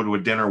to go to a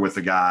dinner with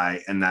a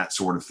guy and that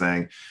sort of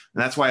thing. And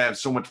that's why I have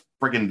so much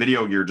freaking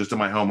video gear just in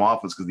my home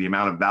office, because the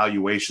amount of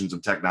valuations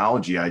of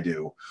technology I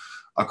do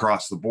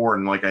across the board.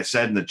 And like I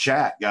said in the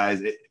chat,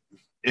 guys,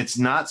 it's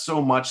not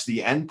so much the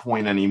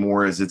endpoint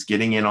anymore as it's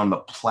getting in on the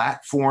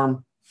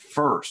platform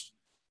first.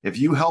 If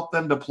you help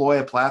them deploy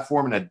a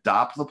platform and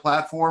adopt the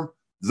platform,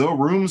 the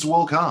rooms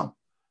will come,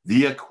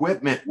 the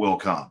equipment will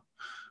come.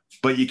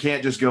 But you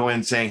can't just go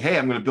in saying, hey,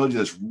 I'm going to build you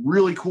this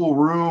really cool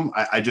room.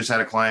 I just had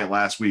a client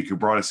last week who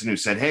brought us in who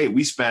said, hey,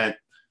 we spent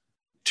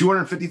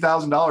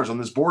 $250,000 on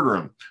this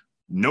boardroom.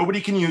 Nobody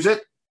can use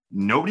it.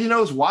 Nobody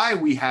knows why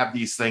we have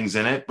these things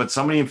in it, but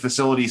somebody in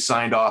facilities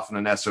signed off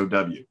on an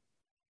SOW.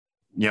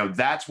 You know,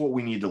 that's what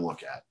we need to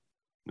look at.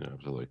 Yeah,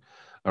 absolutely.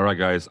 All right,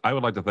 guys. I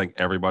would like to thank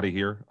everybody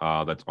here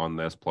that's on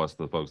this, plus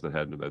the folks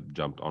that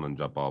jumped on and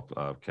jumped off.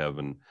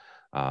 Kevin,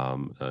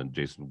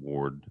 Jason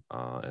Ward,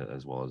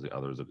 as well as the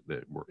others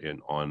that were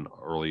on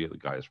early, the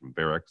guys from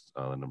Varex,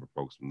 a number of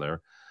folks from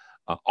there.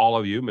 All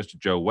of you, Mr.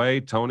 Joe Way,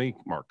 Tony,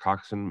 Mark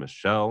Coxon,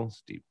 Michelle,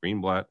 Steve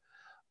Greenblatt,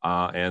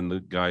 and the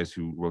guys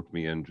who roped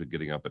me into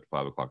getting up at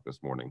 5 o'clock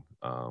this morning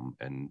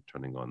and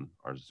turning on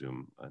our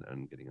Zoom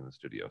and getting in the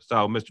studio.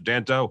 So, Mr.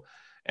 Danto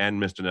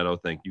and Mr. Netto,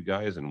 thank you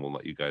guys, and we'll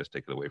let you guys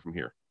take it away from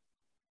here.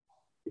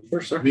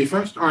 First, sir. Me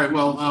first? All right.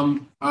 Well,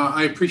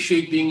 I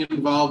appreciate being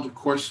involved, of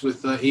course,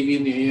 with AV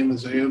in the AM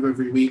as I have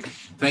every week.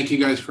 Thank you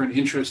guys for an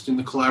interest in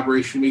the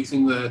Collaboration Week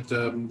thing that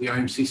the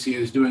IMCCA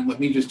is doing. Let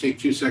me just take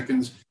 2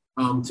 seconds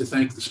to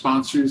thank the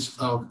sponsors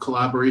of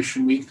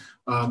Collaboration Week.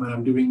 And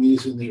I'm doing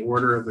these in the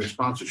order of their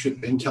sponsorship.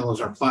 Intel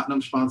is our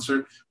platinum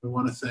sponsor. We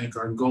want to thank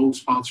our gold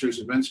sponsors,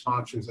 event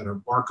sponsors that are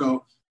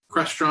Barco,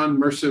 Crestron,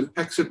 Mersiv,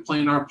 Pexip,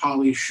 Planar,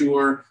 Poly,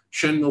 Shure,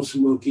 Shenmue,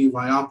 Samuki,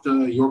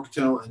 Viopta,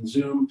 Yorktel, and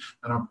Zoom,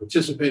 and our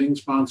participating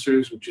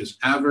sponsors, which is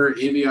Aver,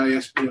 AVI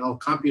SPL,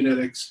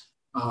 Compunetics,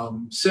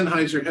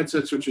 Sennheiser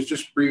headsets, which is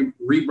just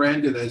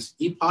rebranded as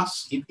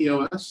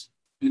EPOS,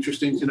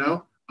 interesting to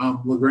know,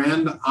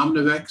 Legrand,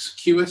 Omnivex,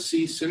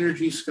 QSC,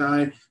 Synergy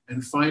Sky,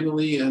 and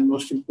finally, and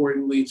most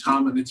importantly,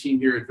 Tom and the team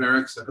here at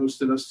Varex that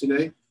hosted us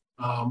today.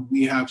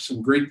 We have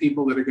some great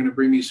people that are going to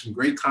bring you some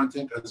great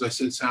content. As I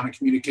said, Sound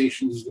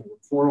Communications is going to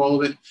record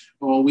all of it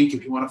all week.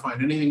 If you want to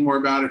find anything more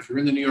about it, if you're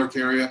in the New York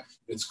area,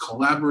 it's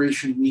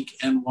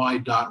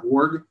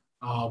collaborationweekny.org.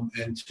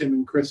 And Tim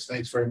and Chris,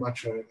 thanks very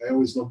much. I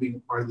always love being a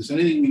part of this.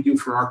 Anything we do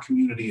for our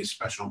community is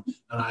special,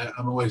 and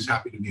I'm always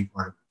happy to be a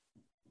part of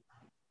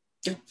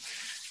it. Okay.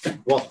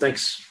 Well,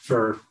 thanks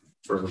for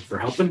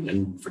helping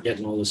and for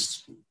getting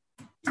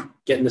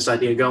this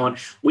idea going.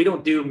 We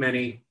don't do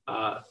many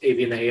AV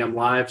and AM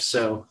live,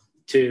 so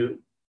to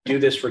do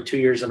this for 2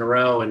 years in a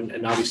row,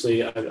 and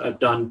obviously I've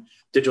done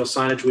Digital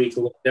Signage Week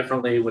a little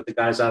differently with the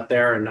guys out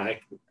there, and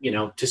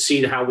to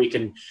see how we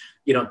can,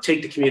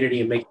 take the community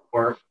and make it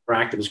more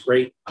active is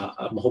great.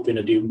 I'm hoping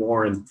to do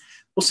more, and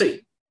we'll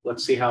see.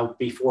 Let's see how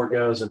B4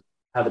 goes and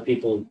how the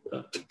people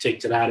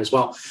take to that as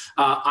well.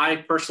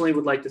 I personally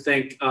would like to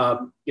thank,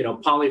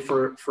 Poly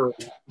for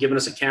giving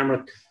us a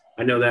camera.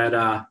 I know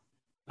that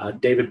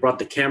David brought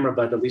the camera,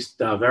 but at least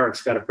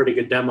Varex got a pretty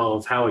good demo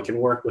of how it can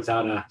work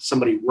without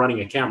somebody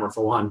running a camera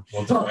for one.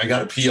 Well, I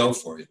got a PO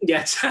for you.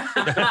 Yes.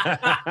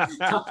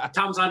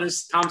 Tom's on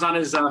his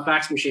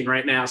fax machine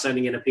right now,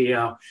 sending in a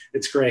PO.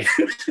 It's great.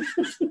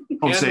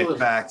 Don't say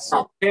fax.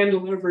 Hand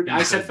delivered.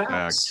 I said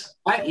fax.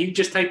 He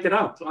just typed it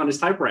up on his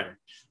typewriter.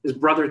 His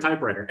brother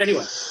typewriter.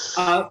 Anyway,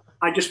 I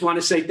just want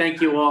to say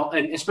thank you all,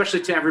 and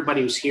especially to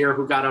everybody who's here,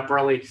 who got up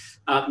early.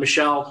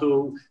 Michelle,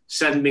 who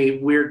sent me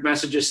weird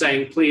messages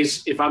saying,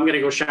 please, if I'm going to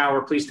go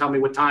shower, please tell me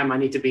what time I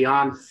need to be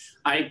on.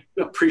 I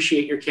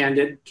appreciate your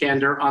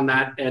candor on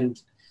that,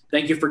 and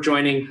thank you for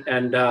joining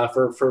and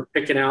for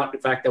picking out the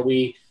fact that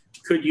we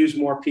could use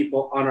more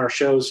people on our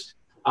shows.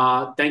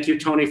 Thank you,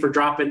 Tony, for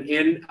dropping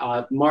in.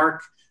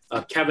 Mark,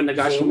 Kevin, the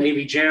guys from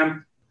AV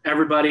Jam,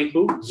 everybody.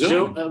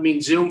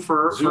 Zoom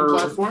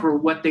for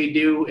what they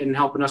do in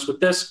helping us with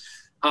this.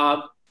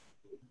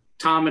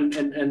 Tom and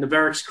the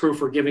Verix crew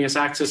for giving us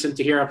access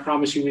into here. I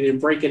promise you we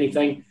didn't break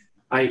anything.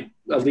 At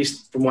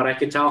least from what I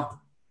could tell.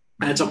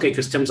 And it's okay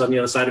because Tim's on the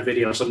other side of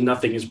video, so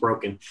nothing is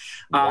broken.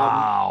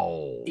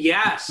 Wow.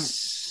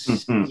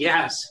 Yes.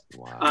 Yes.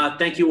 Wow.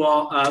 Thank you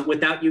all.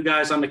 Without you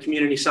guys on the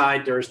community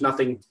side, there is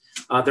nothing.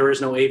 There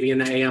is no AV in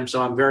the AM,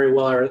 so I'm very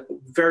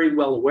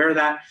well aware of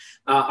that.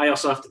 I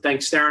also have to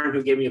thank Starin,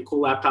 who gave me a cool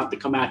laptop to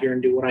come out here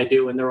and do what I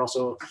do, and they're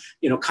also,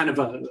 kind of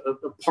a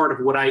part of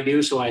what I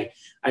do. So I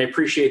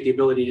appreciate the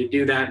ability to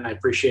do that, and I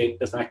appreciate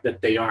the fact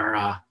that they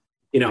are,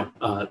 in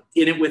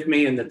it with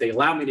me, and that they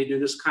allow me to do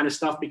this kind of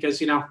stuff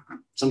because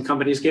some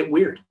companies get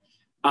weird.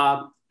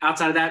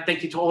 Outside of that,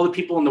 thank you to all the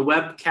people in the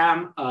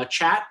webcam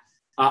chat.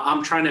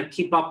 I'm trying to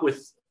keep up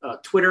with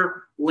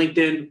Twitter,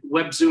 LinkedIn,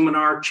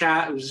 WebZoominar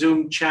chat,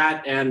 Zoom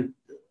chat, and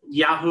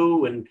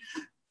Yahoo and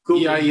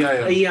Google.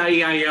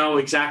 EIEIO,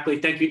 exactly.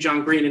 Thank you,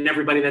 John Green, and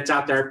everybody that's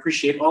out there. I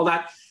appreciate all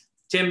that.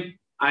 Tim,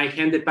 I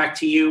hand it back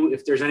to you.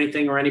 If there's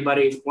anything or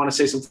anybody want to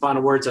say some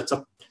final words, that's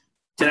up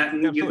to that.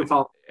 And you can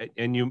follow.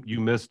 And you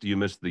missed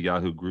the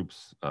Yahoo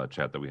groups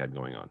chat that we had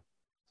going on.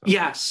 So.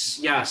 Yes.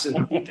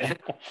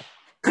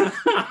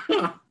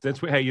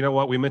 Since we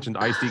mentioned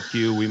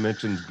ICQ, we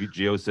mentioned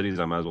GeoCities,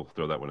 I might as well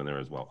throw that one in there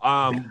as well.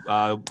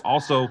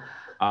 Also,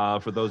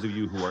 for those of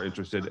you who are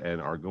interested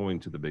and are going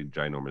to the big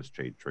ginormous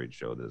trade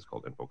show that is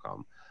called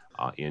InfoComm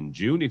in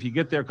June, if you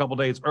get there a couple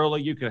days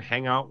early, you can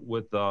hang out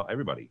with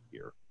everybody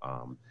here.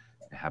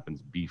 It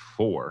happens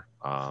before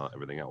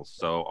everything else.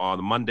 So on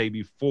the Monday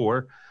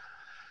before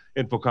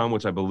InfoComm,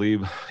 which I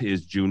believe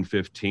is June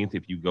 15th,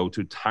 if you go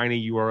to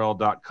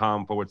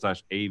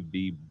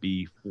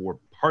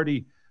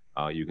tinyurl.com/AVB4party,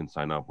 you can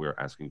sign up. We're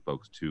asking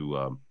folks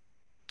to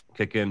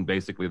kick in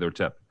basically their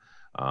tip.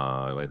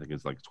 I think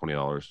it's like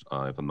 $20,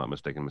 if I'm not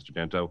mistaken, Mr.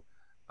 Janto.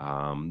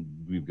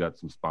 We've got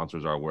some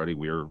sponsors already.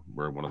 We're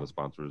one of the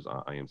sponsors,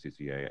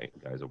 IMCCA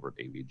guys over at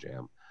AV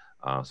Jam.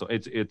 So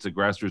it's a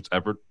grassroots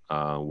effort.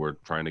 We're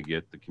trying to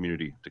get the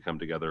community to come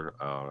together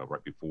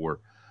right before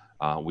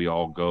we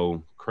all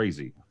go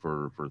crazy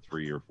for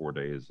 3 or 4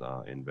 days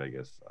in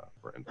Vegas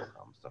for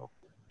InfoComm. So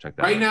check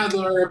that out. Right now,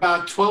 there are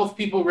about 12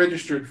 people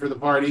registered for the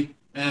party.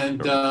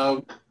 And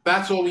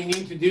that's all we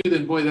need to do.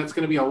 Then, boy, that's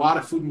going to be a lot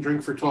of food and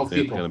drink for 12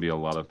 people. It's going to be a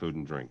lot of food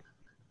and drink.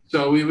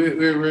 So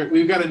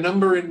we've got a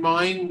number in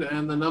mind,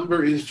 and the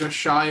number is just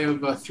shy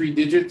of 3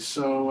 digits.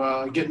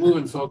 So get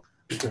moving, folks.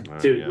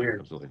 Dude,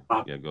 weird. Absolutely.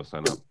 Yeah, go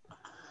sign up.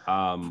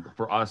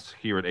 For us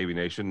here at AV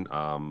Nation,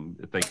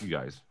 thank you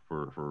guys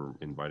for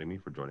inviting me,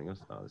 for joining us.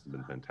 This has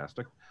been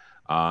fantastic.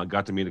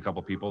 Got to meet a couple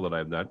people that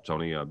I've met.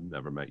 Tony, I've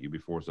never met you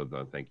before, so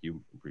thank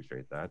you.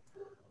 Appreciate that.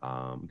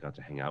 Got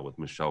to hang out with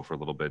Michelle for a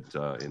little bit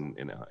at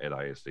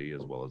ISC,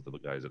 as well as the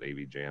guys at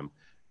AV Jam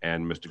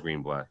and Mr.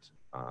 Greenblatt.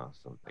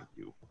 So thank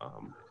you.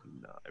 And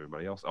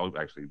everybody else. I'll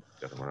actually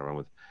got to run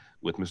around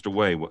with Mr.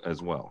 Way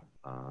as well.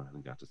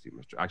 And got to see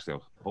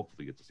I'll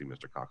hopefully get to see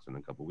Mr. Cox in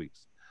a couple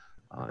weeks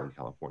in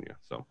California.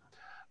 So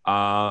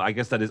I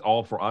guess that is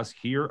all for us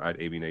here at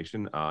AV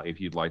Nation. If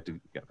you'd like to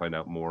find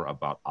out more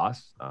about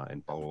us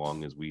and follow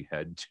along as we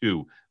head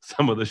to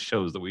some of the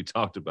shows that we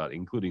talked about,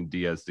 including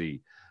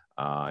DSC,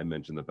 I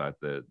mentioned the fact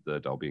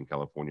that I'll be in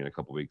California in a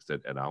couple weeks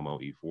at Almo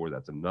E4.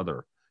 That's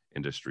another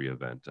industry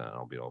event.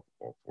 I'll be all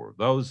 4 of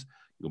those.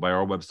 Go by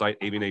our website,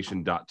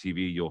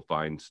 avnation.tv. You'll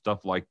find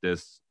stuff like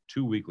this,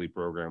 2 weekly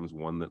programs,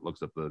 one that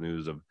looks at the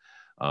news of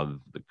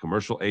the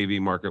commercial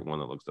AV market, one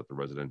that looks at the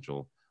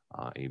residential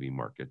AV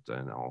market,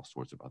 and all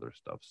sorts of other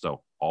stuff.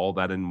 So all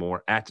that and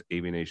more at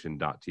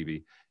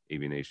avnation.tv,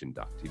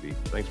 avnation.tv.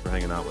 Thanks for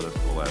hanging out with us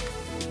for the last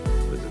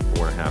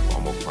 4.5,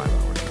 almost 5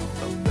 hours.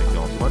 So thank you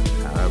all so much.